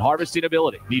none in harvesting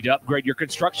ability. Need to upgrade your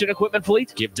construction equipment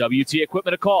fleet? Give WT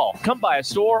Equipment a call. Come by a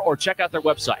store or check out their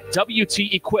website,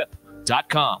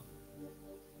 WTEquip.com.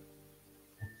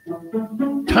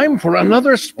 Time for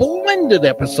another splendid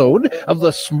episode of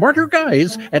the Smarter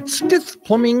Guys at Stith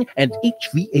Plumbing and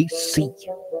HVAC.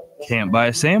 Can't buy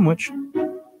a sandwich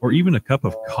or even a cup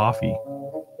of coffee.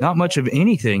 Not much of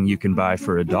anything you can buy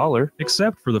for $1,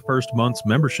 except for the first month's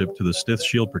membership to the Stith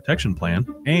Shield Protection Plan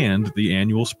and the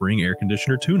annual spring air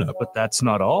conditioner tune-up. But that's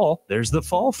not all. There's the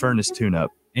fall furnace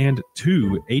tune-up. And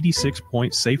 2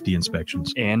 86-point safety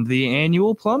inspections. And the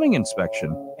annual plumbing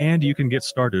inspection. And you can get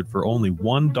started for only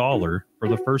 $1 for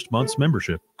the first month's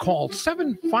membership. Call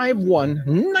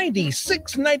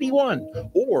 751-9691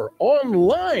 or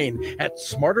online at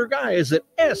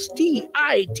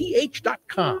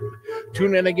smarterguys@stith.com.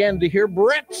 Tune in again to hear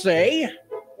Brett say,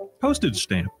 postage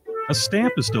stamp. A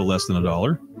stamp is still less than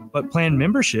 $1. But plan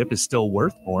membership is still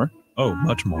worth more. Oh,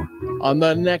 much more. On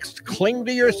the next Cling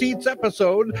to Your Seats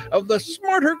episode of the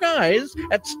Smarter Guys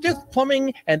at Stith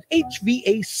Plumbing and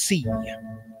HVAC.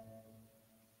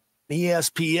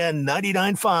 ESPN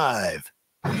 99.5.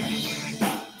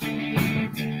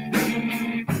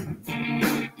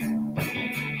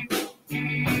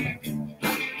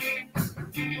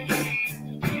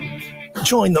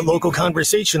 Join the local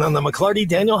conversation on the McClarty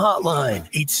Daniel hotline,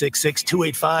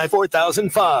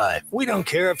 866-285-4005. We don't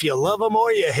care if you love them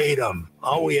or you hate them.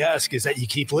 All we ask is that you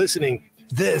keep listening.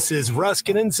 This is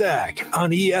Ruscin and Zach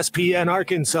on ESPN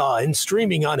Arkansas and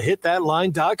streaming on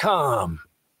hitthatline.com.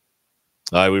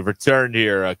 All right, we've returned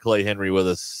here. Clay Henry with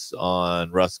us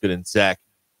on Ruscin and Zach.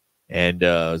 And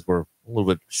as we're a little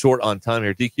bit short on time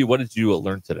here, DQ, what did you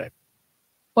learn today?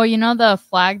 Well, you know the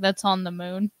flag that's on the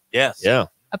moon? Yes. Yeah.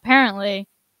 Apparently,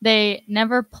 they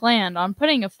never planned on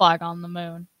putting a flag on the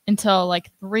moon until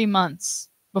like 3 months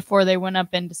before they went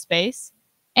up into space.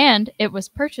 And it was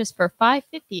purchased for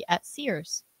 $5.50 at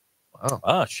Sears. Wow.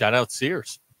 Ah, shout out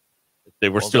Sears. They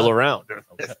were still around.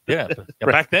 Yeah.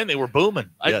 Back then they were booming.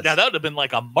 Yes. Now that would have been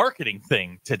like a marketing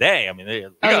thing today. I mean, they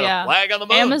got a flag on the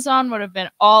moon. Amazon would have been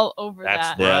all over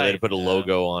that. Yeah, they'd put a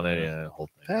logo on it. Yeah, whole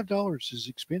thing. $5 is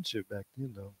expensive back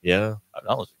then, though. Yeah.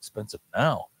 $5 is expensive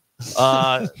now.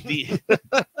 I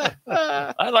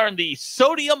learned the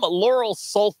sodium lauryl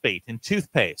sulfate in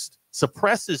toothpaste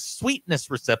suppresses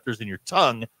sweetness receptors in your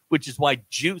tongue, which is why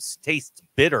juice tastes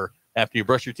bitter after you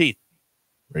brush your teeth.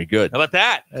 Very good. How about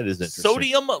that? That is interesting.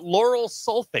 Sodium lauryl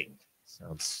sulfate.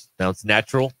 Sounds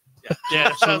natural. Yeah,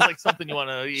 it sounds like something you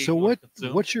want to eat. So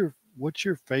what's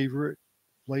your favorite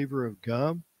flavor of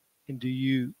gum? And do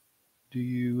you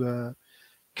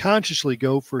consciously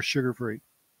go for sugar-free?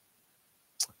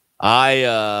 What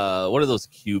are those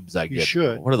cubes I get? You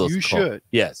should. What are those You called? should.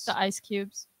 Yes. The ice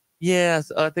cubes.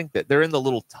 Yes, I think that they're in the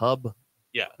little tub.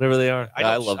 Yeah. Whatever they are.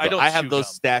 I love them. I have chew those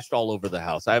gum. stashed all over the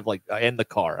house. I have in the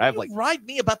car. I have ride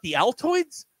me about the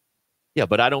Altoids? Yeah,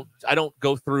 but I don't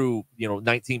go through,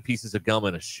 19 pieces of gum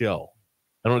in a show.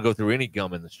 I don't go through any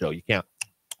gum in the show. You can't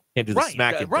do the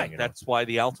smacking right. thing. That's why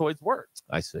the Altoids work.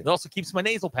 I see. It also keeps my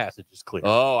nasal passages clear.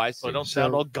 Oh, I see. So I don't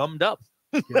sound all gummed up.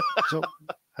 Yeah. So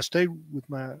I stayed with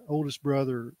my oldest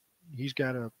brother. He's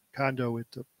got a condo at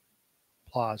the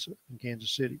Plaza in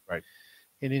Kansas City. Right.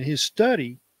 And in his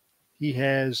study, he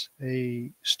has a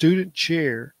student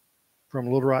chair from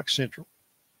Little Rock Central.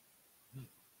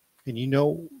 And you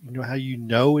know how you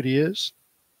know it is?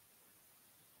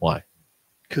 Why?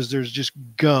 Because there's just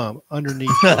gum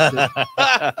underneath the desk.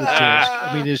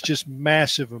 I mean, it's just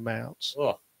massive amounts.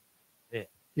 Oh, yeah.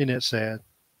 Isn't that sad?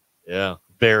 Yeah.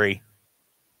 Very.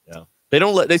 Yeah.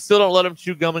 They still don't let them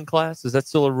chew gum in class? Is that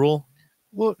still a rule?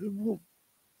 Well,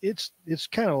 it's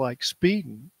kind of like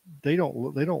speeding. They don't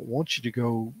want you to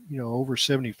go, over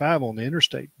 75 on the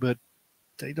interstate, but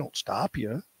they don't stop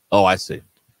you. Oh, I see.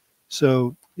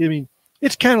 So, I mean,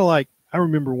 it's kind of like, I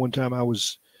remember one time I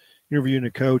was interviewing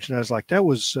a coach and I was like, that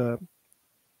was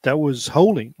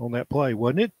holding on that play,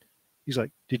 wasn't it? He's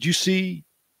like, did you see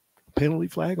a penalty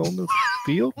flag on the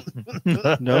field?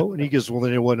 No. And he goes, well,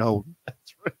 then it wasn't holding.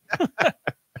 That's right.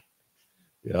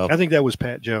 Yeah. I think that was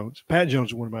Pat Jones. Pat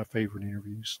Jones is one of my favorite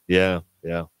interviews. Yeah.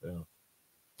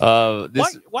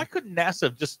 Why couldn't NASA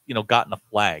have just, gotten a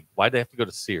flag? Why'd they have to go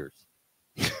to Sears?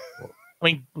 I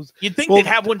mean, you'd think they'd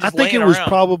have one just I think it laying was around.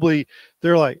 probably,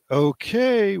 they're like,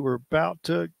 okay, we're about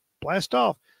to blast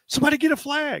off. Somebody get a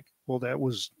flag. Well, that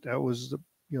was the,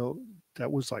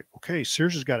 that was like, okay,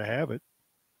 Sears has got to have it.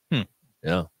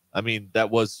 Yeah. I mean, that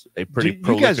was a pretty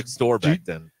prolific store back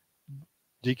then.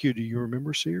 DQ, do you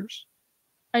remember Sears?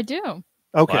 I do.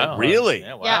 Okay. Wow. Really?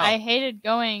 Yeah, I hated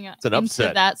going an into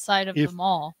upset. that side of the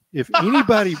mall. If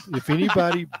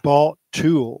anybody bought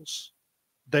tools,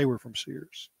 they were from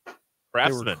Sears.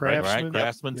 Craftsman, Right? Yep.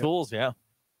 Craftsman tools, yeah.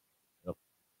 Yep.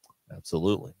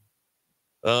 Absolutely.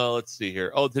 Let's see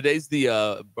here. Oh, today's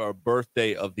the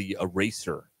birthday of the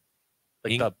eraser.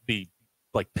 Like the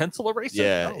pencil eraser?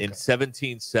 Yeah, Oh, okay. in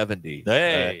 1770.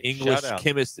 Hey, English shout out.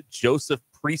 chemist Joseph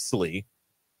Priestley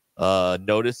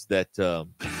noticed that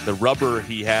the rubber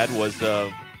he had was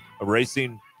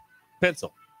erasing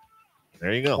pencil.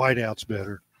 There you go. Whiteout's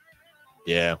better.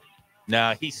 Yeah.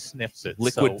 Nah, he sniffs it.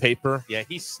 Liquid paper? Yeah,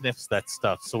 he sniffs that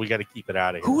stuff, so we got to keep it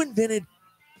out of here.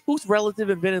 Whose relative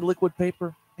invented liquid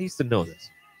paper? I used to know this.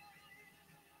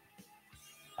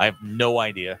 I have no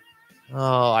idea.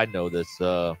 Oh, I know this.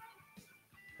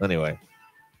 Anyway.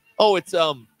 Oh, it's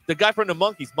the guy from the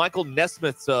Monkees, Michael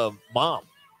Nesmith's mom,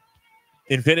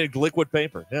 invented liquid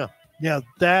paper. Yeah. Yeah,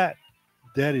 that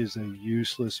is a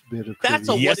useless bit of That's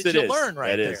trivia. a Yes, what did it you is. learn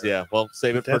right It there. is, yeah. Well,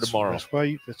 save it for tomorrow.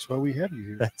 That's why we have you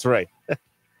here. That's right.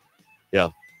 Yeah.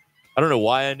 I don't know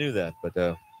why I knew that, but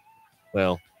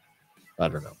well, I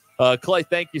don't know. Clay,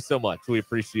 thank you so much. We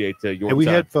appreciate your And we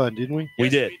time. had fun, didn't we? We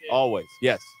did. Always.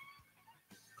 Yes.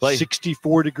 Clay,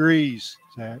 64 degrees,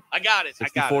 Zach. I got it.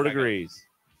 64 degrees.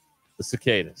 The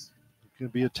cicadas. It's going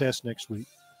to be a test next week.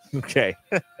 Okay.